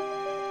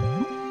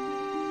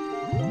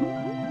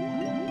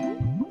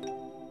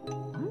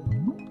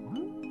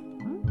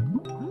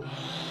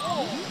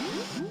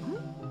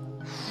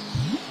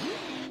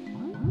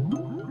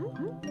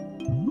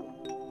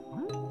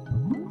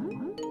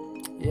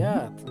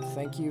 Yeah,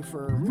 thank you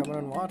for coming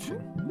and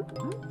watching.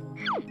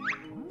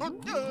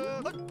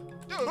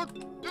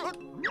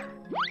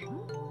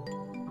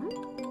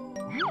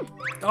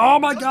 Oh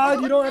my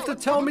god, you don't have to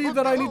tell me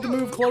that I need to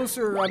move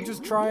closer. I'm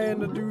just trying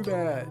to do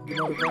that, you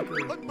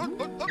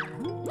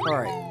motherfucker.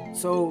 Alright,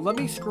 so let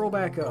me scroll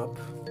back up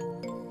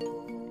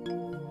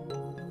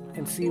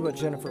and see what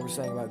Jennifer was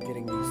saying about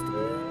getting these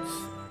threads.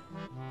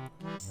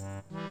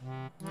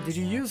 Did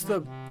you use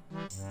the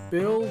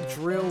build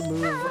drill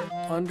move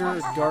under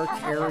dark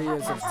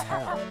areas of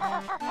town?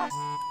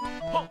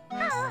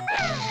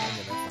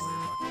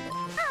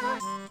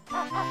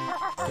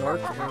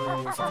 Dark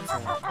areas of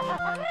town.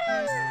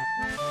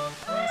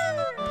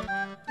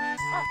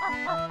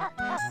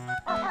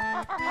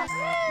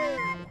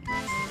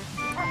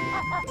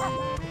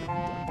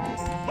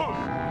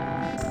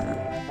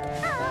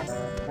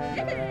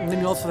 And then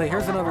you also say,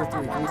 here's another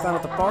 3. We found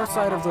at the far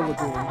side of the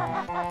lagoon,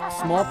 a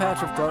small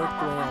patch of dark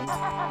land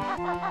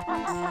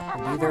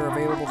will be there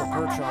available to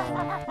perch on.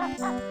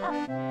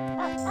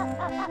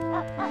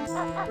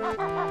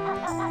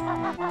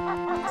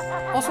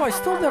 Also, I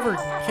still never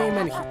came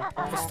in here.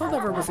 I still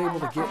never was able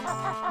to get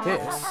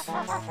this.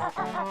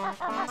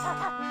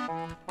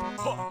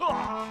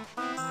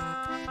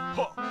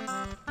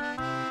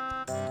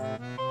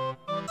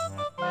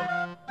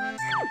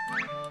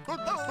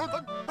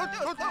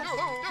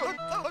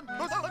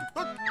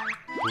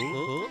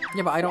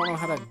 Yeah, but I don't know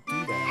how to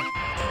do that.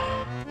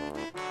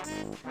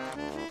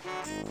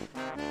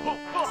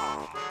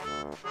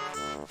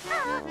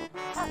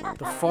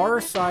 The far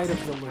side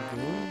of the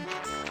lagoon?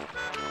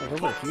 Like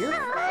over here?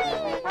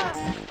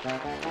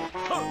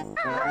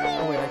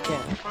 Oh wait, I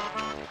can't.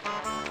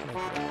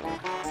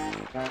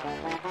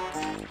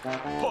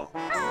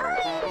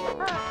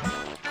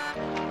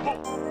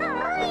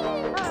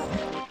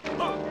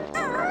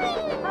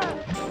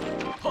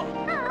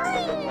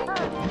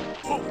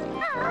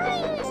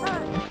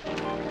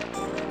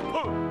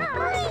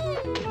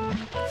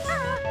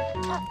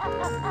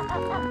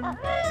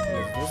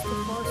 Is this the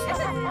far side?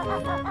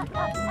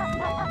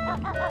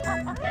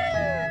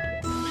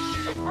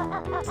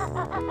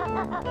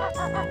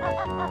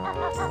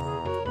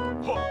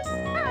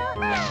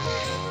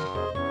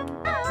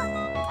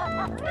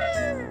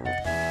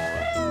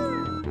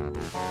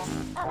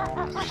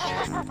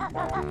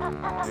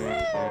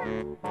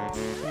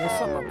 There's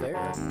something up there.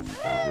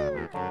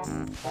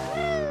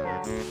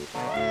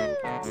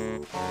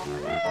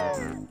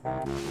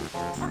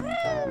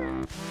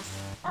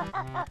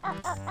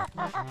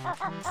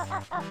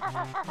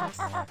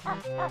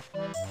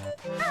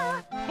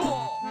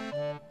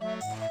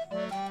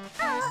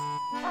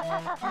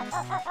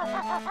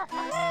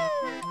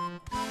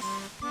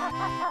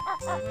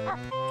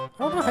 I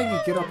don't know how you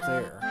get up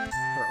there,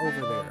 or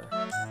over there.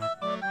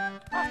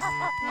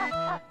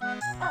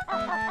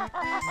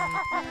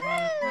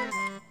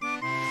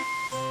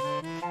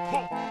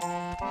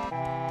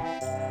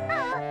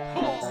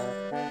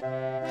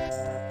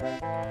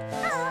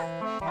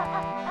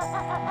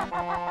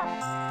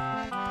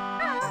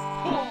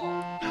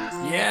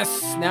 Yes,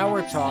 now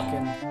we're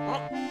talking.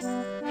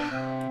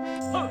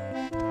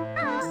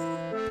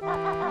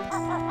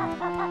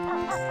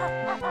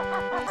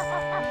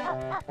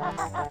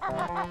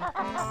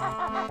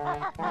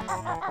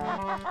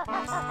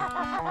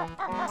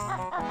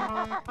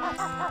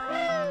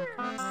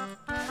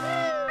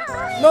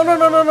 No, no,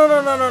 no, no, no,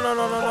 no, no, no, no,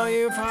 no, no, no,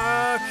 you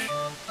fuck.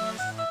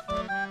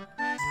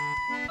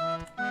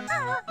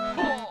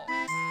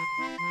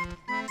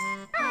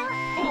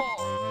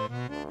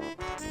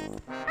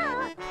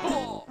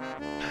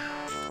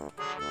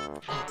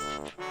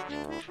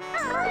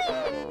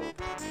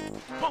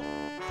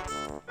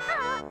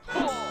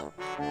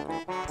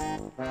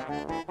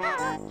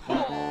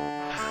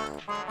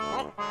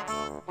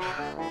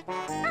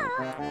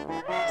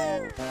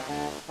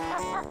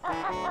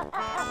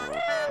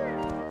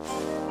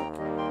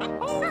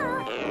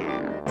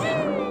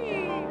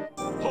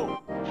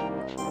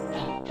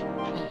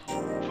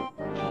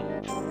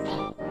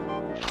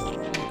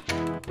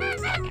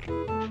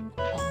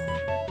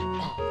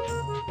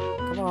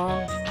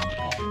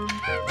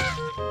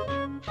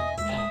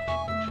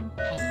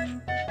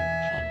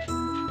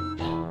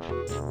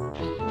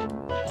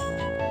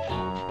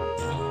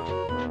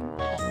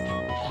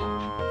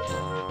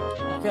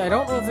 Okay, I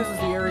don't know if this is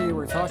the area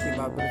we're talking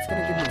about, but it's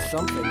gonna give me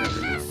something at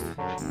least.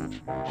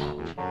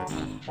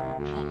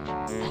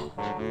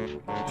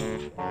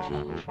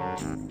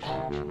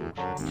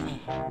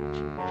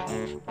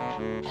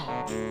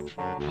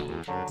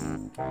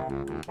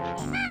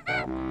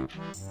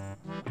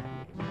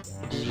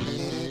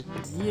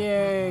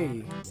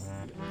 Yay!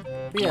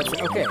 But yeah,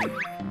 okay.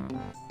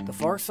 The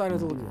far side of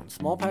the lagoon.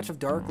 Small patch of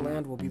dark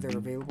land will be there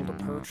available to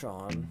perch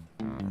on.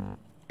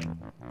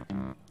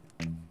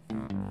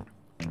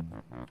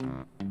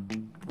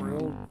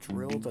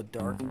 Drill the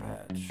dark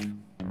patch.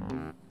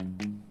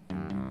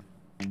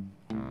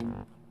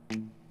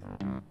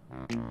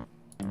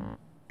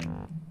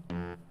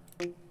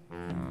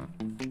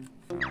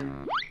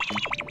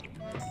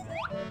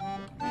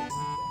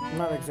 I'm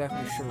not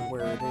exactly sure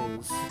where it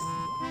is.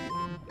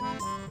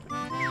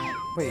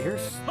 Wait,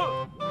 here's...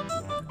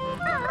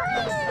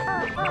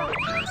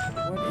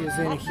 What is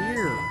in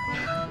here?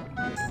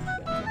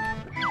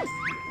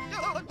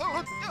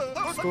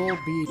 Skull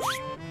Beach.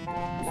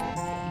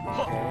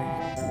 Okay.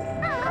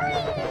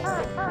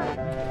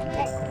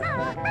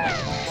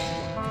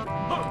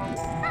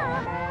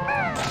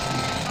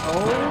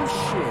 Oh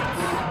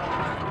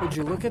shit. Would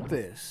you look at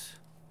this?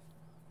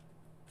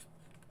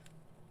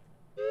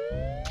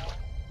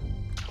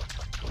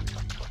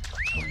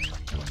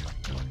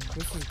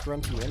 This is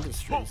Grunty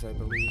Industries, I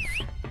believe.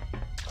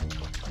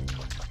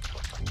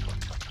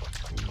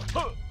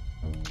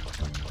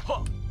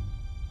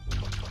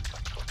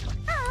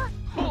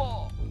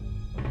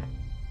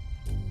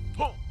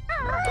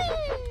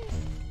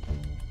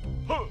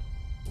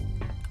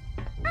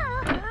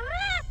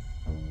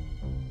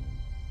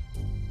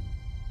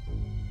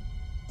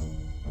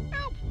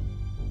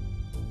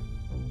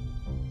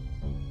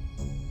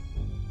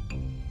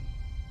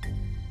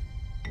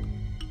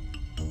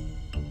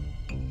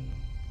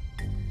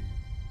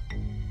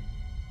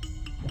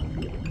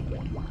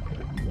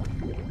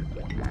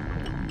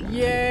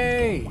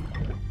 Yay!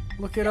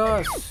 Look at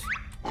us.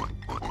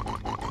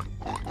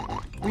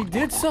 We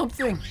did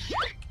something.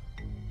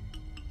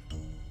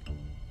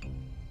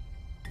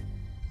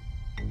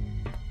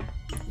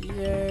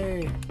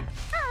 Yay.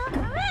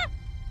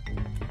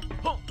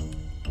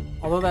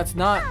 Although that's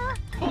not...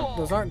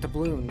 Those aren't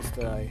doubloons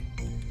that I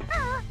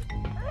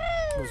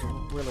was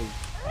really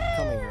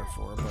coming here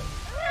for, but...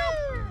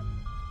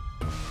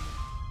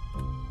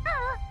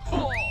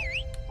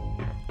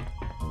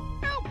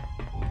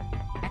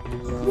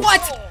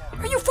 What?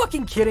 Are you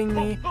fucking kidding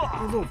me?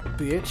 You little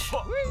bitch.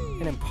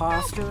 An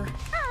imposter.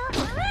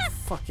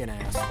 Fucking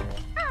asshole.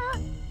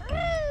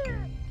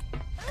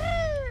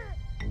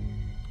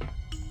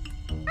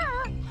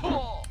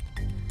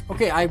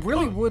 Okay, I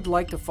really would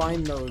like to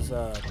find those,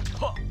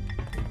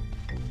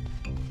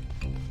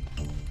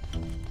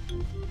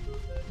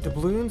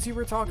 doubloons you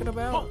were talking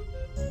about.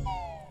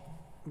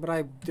 But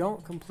I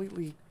don't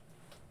completely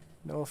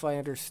know if I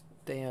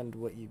understand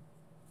what you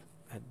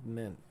had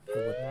meant.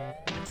 Or what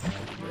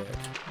you read.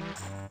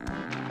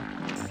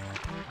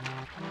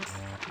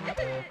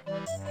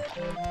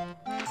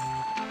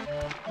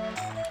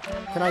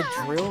 Can I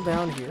drill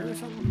down here or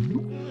something?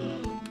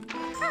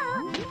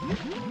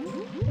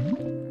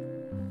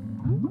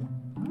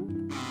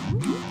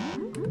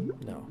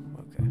 No,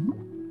 okay.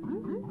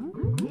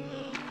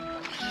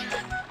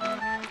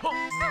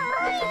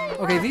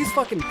 Okay, these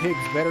fucking pigs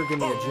better give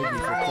me a jiggy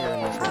for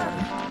clearing this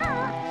water.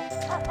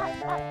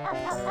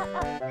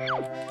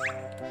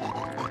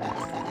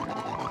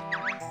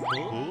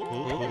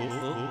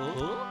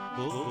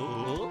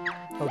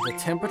 Oh, the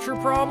temperature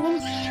problem?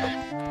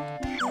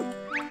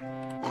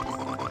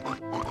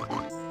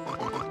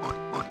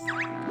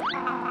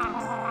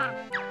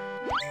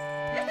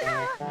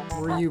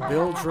 Were you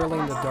Bill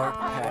drilling the dark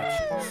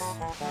patches?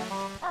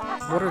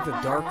 What are the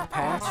dark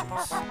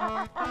patches?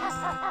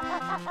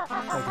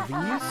 Like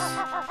these?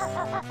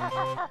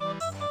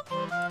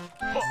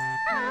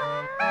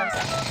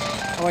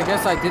 Oh, I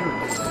guess I didn't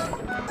do that.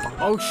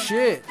 Oh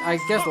shit! I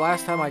guess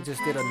last time I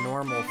just did a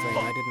normal thing.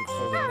 I didn't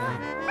hold it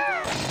down.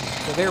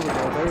 So there we go.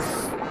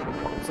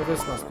 So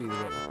this must be it.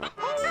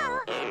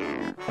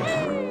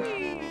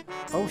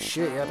 Oh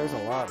shit! Yeah, there's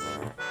a lot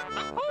there.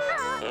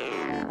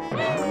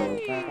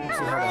 Let's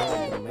see how the hell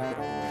I'm gonna make it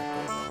all the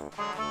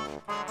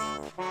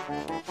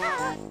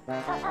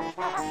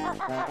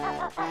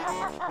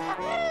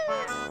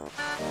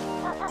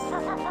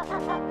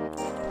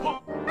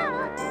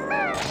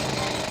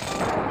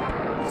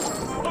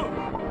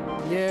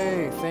way.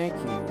 Yay! Thank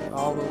you.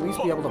 I'll at least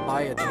be able to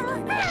buy a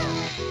jiggy now.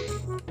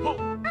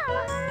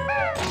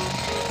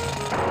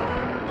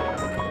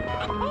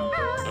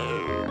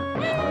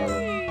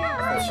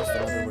 That's just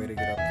another way to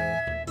get up there.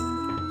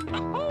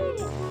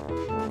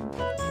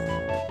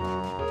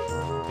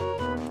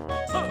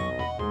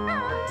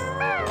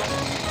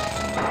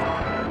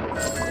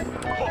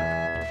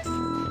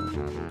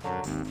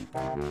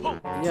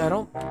 Yeah, I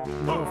don't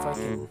know if I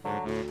can...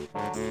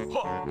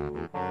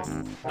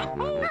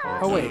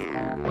 Oh wait,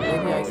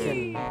 maybe I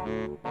can...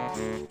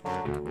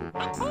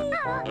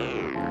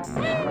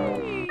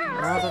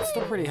 No, that's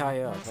still pretty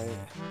high up. Not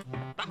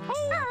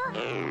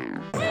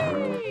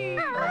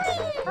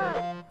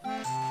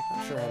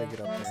sure how to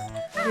get up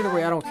there. Either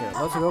way, I don't care.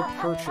 Let's go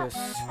purchase...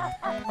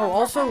 Oh,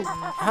 also,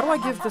 how do I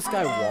give this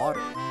guy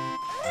water?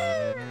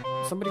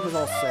 Somebody was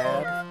all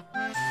sad.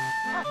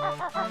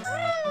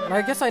 And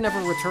I guess I never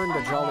returned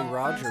to Jolly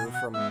Roger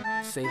from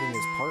saving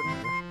his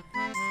partner.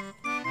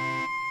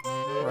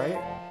 Right?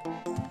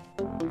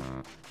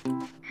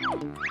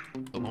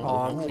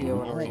 Aw,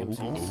 Cleo and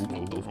Ramses.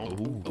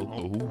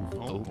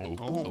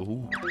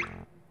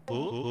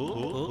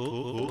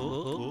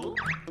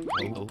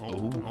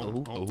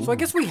 So I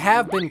guess we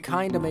have been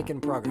kinda making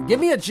progress. Give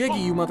me a jiggy,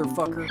 you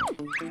motherfucker.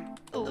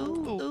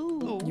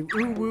 You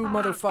ooh-woo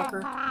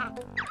motherfucker.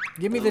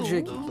 Give me the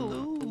jiggy.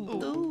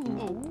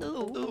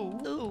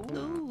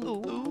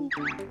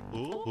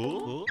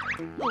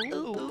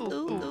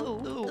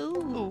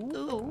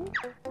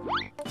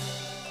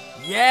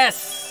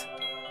 Yes!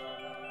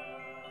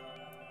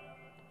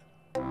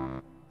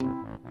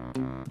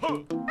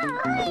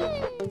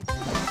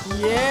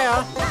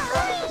 Yeah!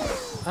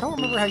 I don't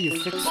remember how you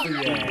fix the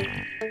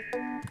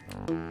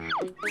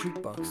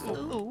jukebox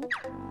though.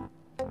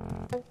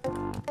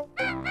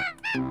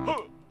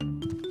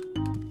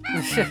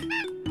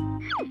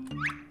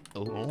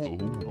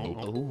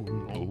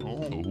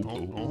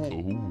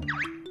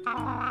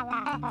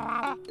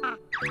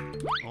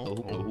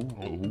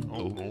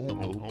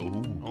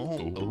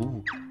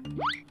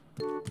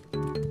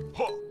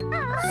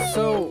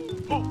 So,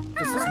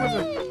 is this where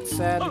the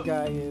sad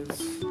guy is?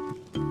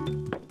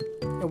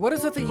 And what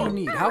is it that you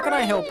need? How can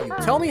I help you?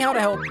 Tell me how to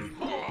help you.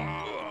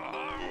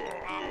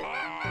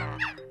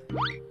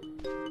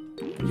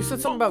 You said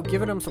something about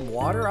giving him some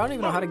water? I don't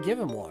even know how to give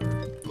him water.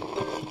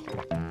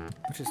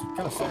 Which is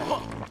kind of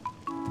sad.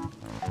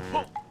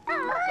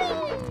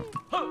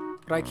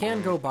 But I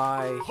can go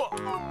buy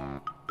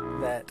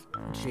that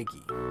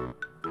jiggy.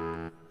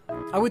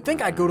 I would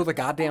think I'd go to the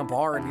goddamn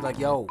bar and be like,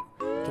 yo,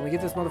 can we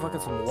get this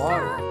motherfucker some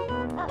water?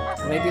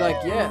 And they'd be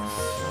like, yes.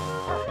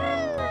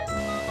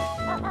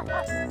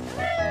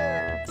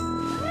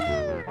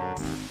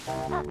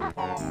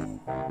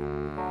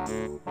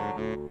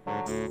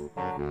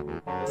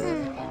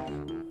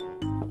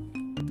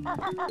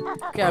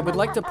 Okay, I would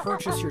like to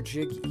purchase your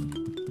jiggy.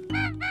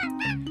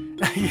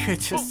 You could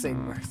just say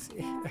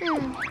mercy.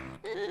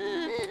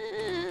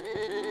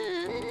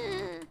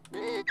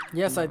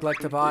 Yes, I'd like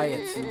to buy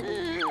it.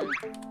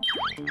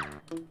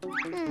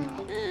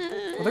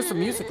 Well, there's some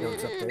music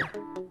notes up there.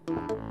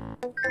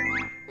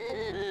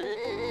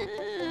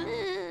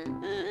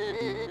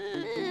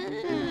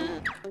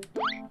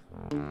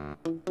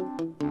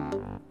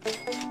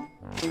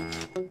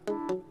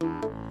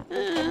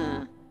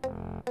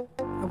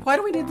 Why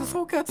do we need this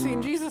whole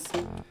cutscene, Jesus?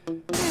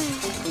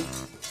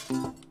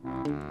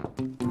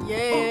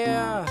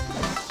 Yeah!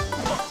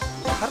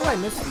 How did I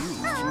miss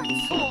these?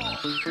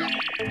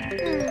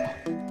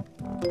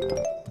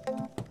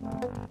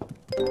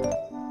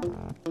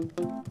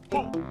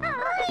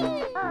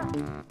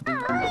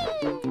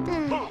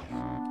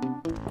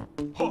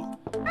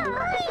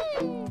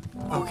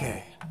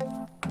 Okay.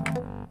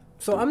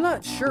 So I'm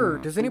not sure.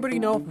 Does anybody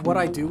know what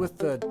I do with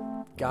the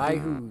guy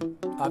who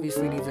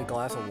obviously needs a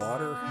glass of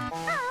water?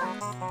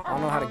 I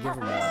don't know how to give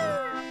him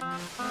water.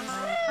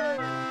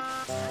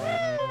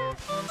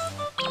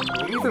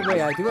 Either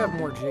way, I do have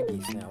more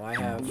jiggies now. I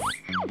have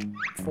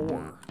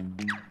 4.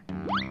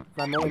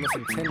 I'm only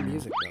missing 10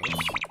 music notes.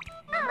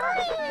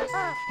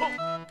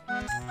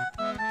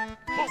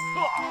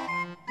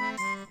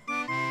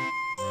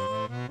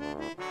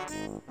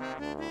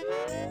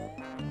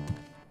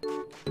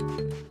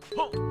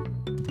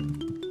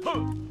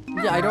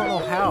 Yeah, I don't know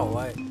how.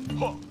 I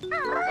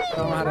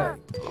don't know how to...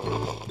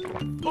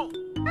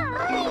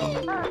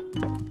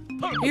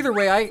 Either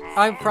way,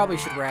 I probably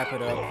should wrap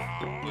it up.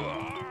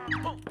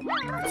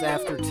 It's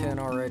after 10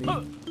 already.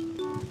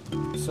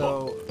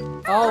 So,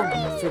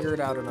 I'll figure it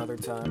out another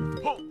time.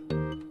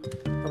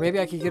 Or maybe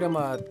I could get him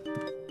a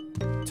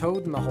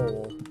toad in the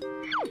hole.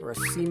 Or a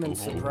semen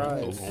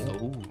surprise.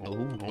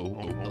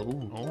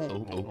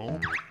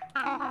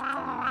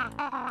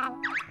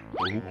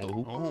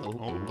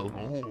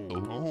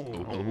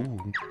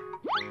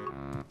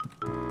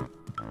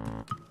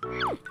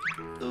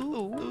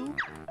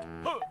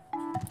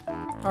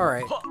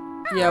 Alright.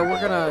 Yeah,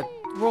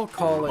 we'll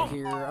call it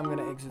here. I'm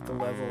gonna exit the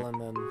level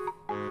and then...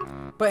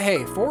 But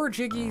hey, 4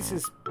 jiggies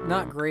is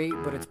not great,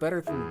 but it's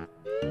better than...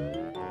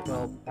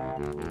 Well,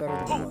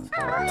 better than it was.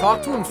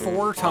 Talk to him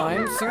 4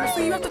 times?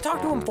 Seriously, you have to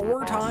talk to him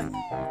 4 times?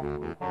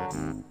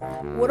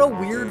 What a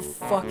weird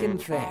fucking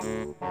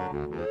thing.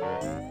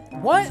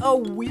 What a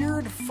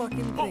weird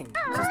fucking thing.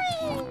 Just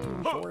talk to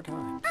him 4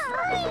 times.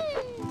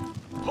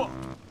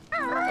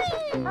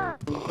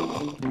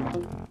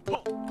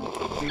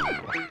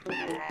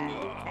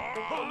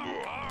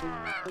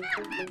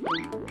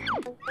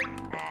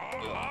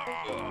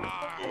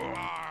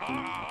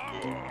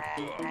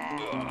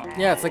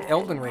 Yeah, it's like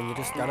Elden Ring. You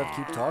just gotta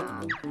keep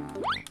talking to him.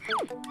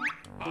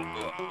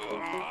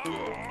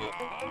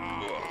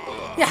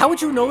 Yeah, how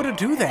would you know to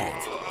do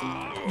that?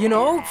 You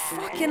know?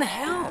 Fucking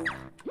hell.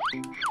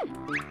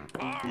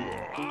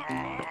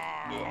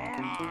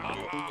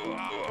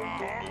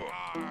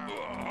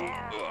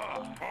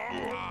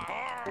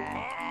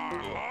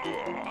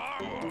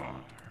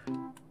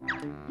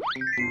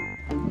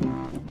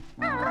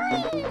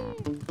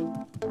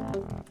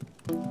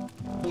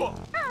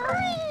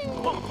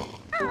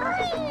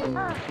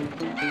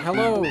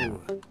 Hello.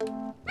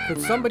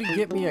 Could somebody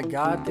get me a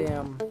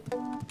goddamn...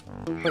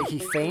 Wait, he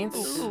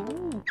faints?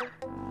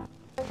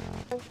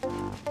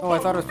 Oh, I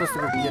thought I was supposed to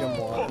go get him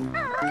water.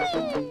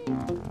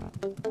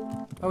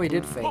 Oh, he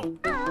did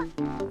faint.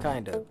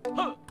 Kinda.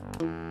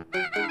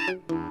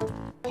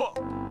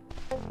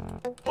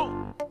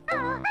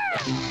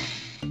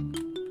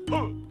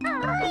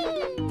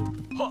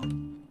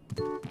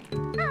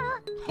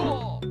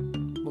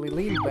 Well, he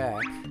leaned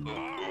back.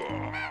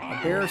 A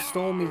bear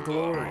stole me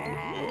glory.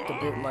 Looked a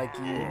bit like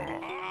you.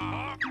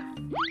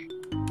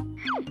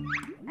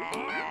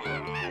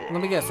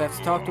 Let me guess, I have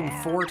to talk to him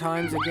 4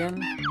 times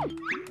again?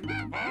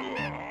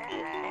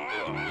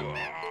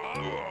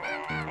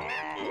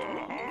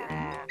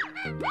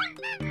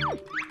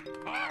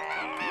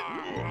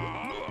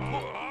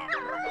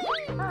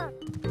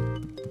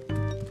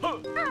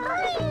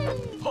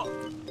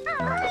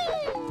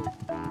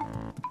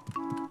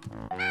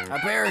 A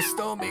bear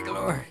stole me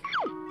glory.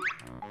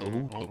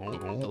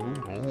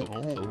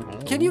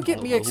 Can you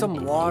get me like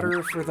some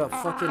water for the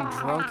fucking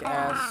drunk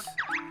ass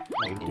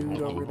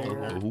dude over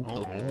there?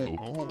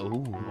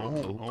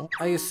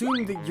 I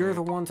assume that you're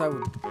the ones I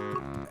would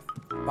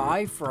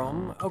buy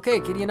from. Okay,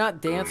 can you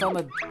not dance on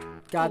the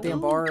goddamn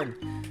bar and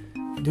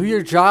do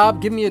your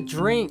job? Give me a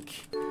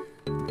drink.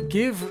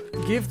 Give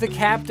the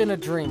captain a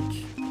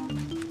drink.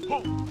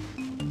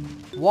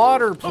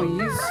 Water,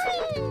 please.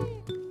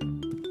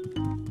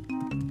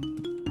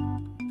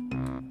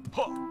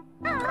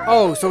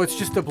 Oh, so it's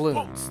just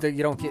doubloons. That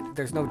you don't get.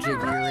 There's no jiggy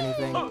or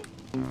anything.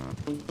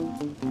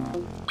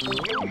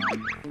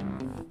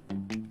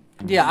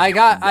 Yeah, I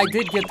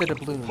did get the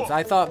doubloons.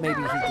 I thought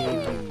maybe he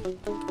gave you.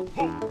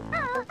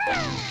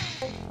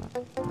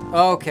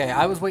 Okay,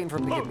 I was waiting for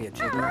him to give me a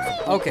jiggy.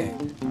 Okay,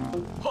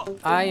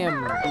 I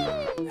am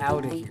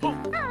out of here.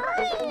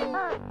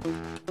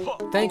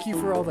 Thank you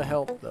for all the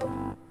help,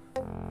 though.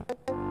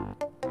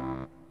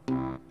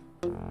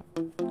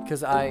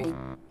 Because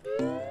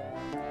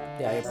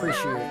yeah, I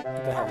appreciate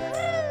the help.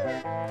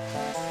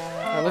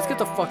 Alright, let's get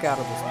the fuck out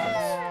of this place.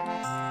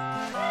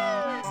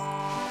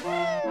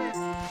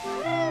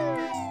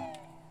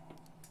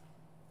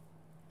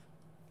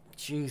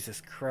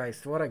 Jesus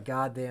Christ, what a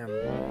goddamn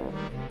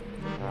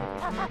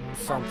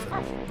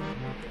something.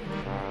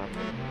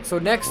 So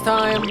next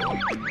time,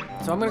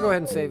 so I'm gonna go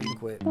ahead and save and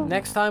quit.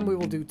 Next time we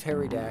will do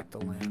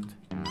Pterodactyl Land.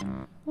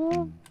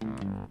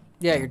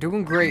 Yeah, you're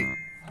doing great.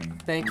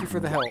 Thank you for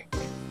the help.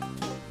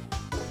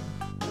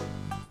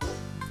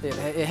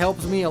 It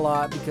helps me a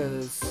lot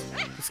because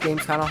this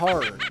game's kind of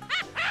hard.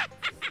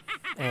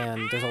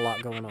 And there's a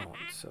lot going on,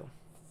 so.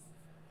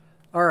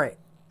 Alright.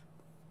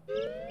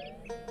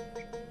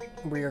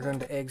 We are going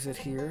to exit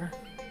here.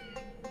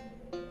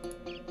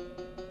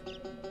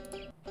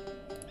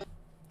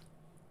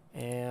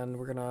 And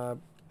we're gonna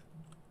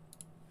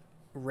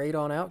raid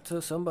on out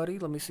to somebody.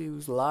 Let me see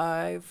who's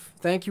live.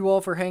 Thank you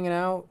all for hanging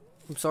out.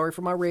 I'm sorry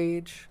for my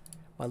rage.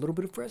 My little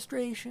bit of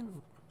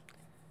frustration.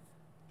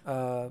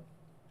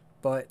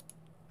 But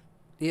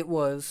it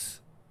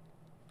was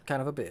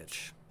kind of a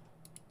bitch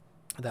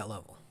at that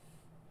level.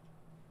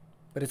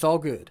 But it's all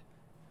good.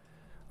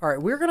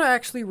 Alright, we're going to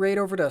actually raid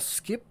over to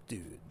Skip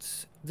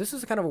Dudes. This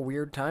is kind of a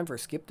weird time for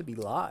Skip to be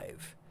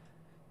live.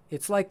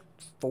 It's like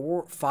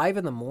 5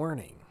 in the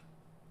morning.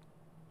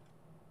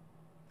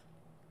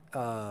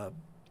 But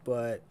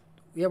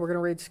yeah, we're going to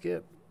raid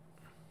Skip.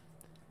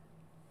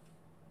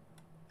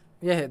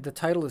 Yeah, the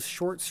title is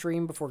Short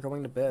Stream Before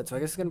Going to Bed. So I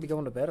guess it's going to be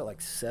going to bed at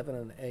like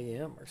 7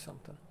 a.m. or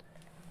something.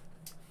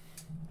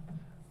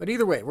 But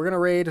either way, we're going to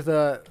raid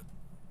the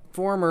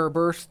former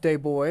birthday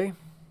boy.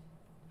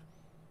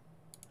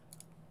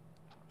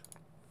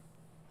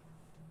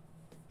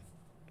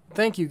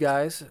 Thank you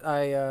guys.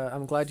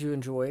 I'm glad you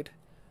enjoyed.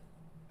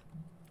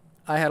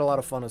 I had a lot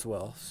of fun as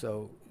well.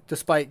 So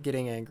despite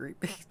getting angry.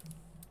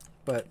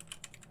 But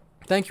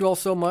thank you all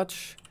so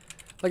much.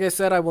 Like I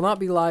said, I will not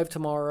be live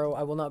tomorrow.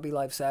 I will not be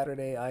live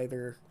Saturday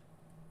either.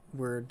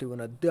 We're doing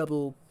a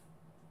double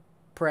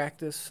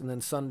practice. And then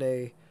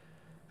Sunday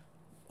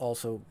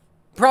also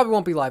probably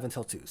won't be live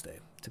until Tuesday,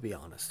 to be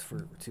honest,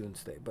 for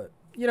Tuesday. But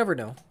you never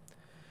know.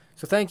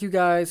 So thank you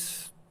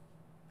guys.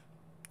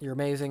 You're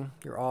amazing.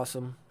 You're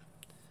awesome.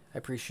 I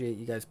appreciate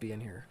you guys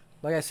being here.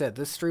 Like I said,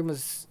 this stream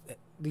is...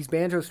 These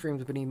Banjo streams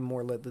have been even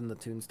more lit than the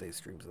Tuesday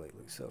streams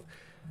lately. So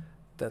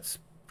that's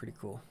pretty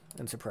cool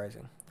and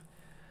surprising.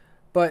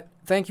 But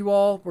thank you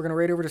all. We're going to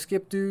raid over to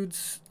Skip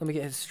Dudes. Let me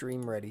get his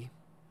stream ready.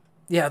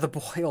 Yeah, the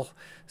Boyle.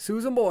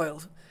 Susan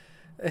Boyles.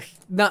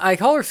 No, I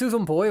call her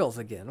Susan Boyles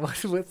again.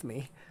 What's with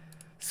me?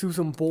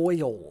 Susan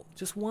Boyle.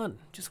 Just one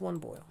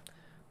Boyle.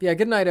 But yeah,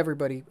 good night,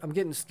 everybody. I'm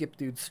getting Skip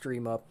Dude's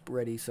stream up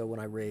ready so when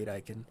I raid,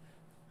 I can,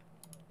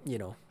 you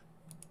know,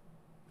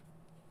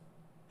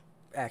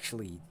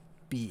 actually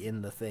be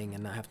in the thing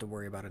and not have to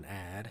worry about an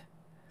ad.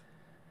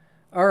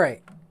 All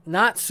right.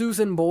 Not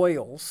Susan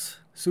Boyles.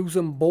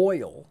 Susan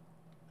Boyle.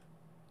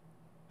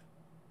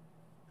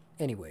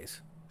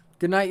 Anyways,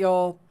 good night,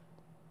 y'all.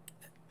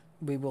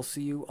 We will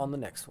see you on the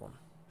next one.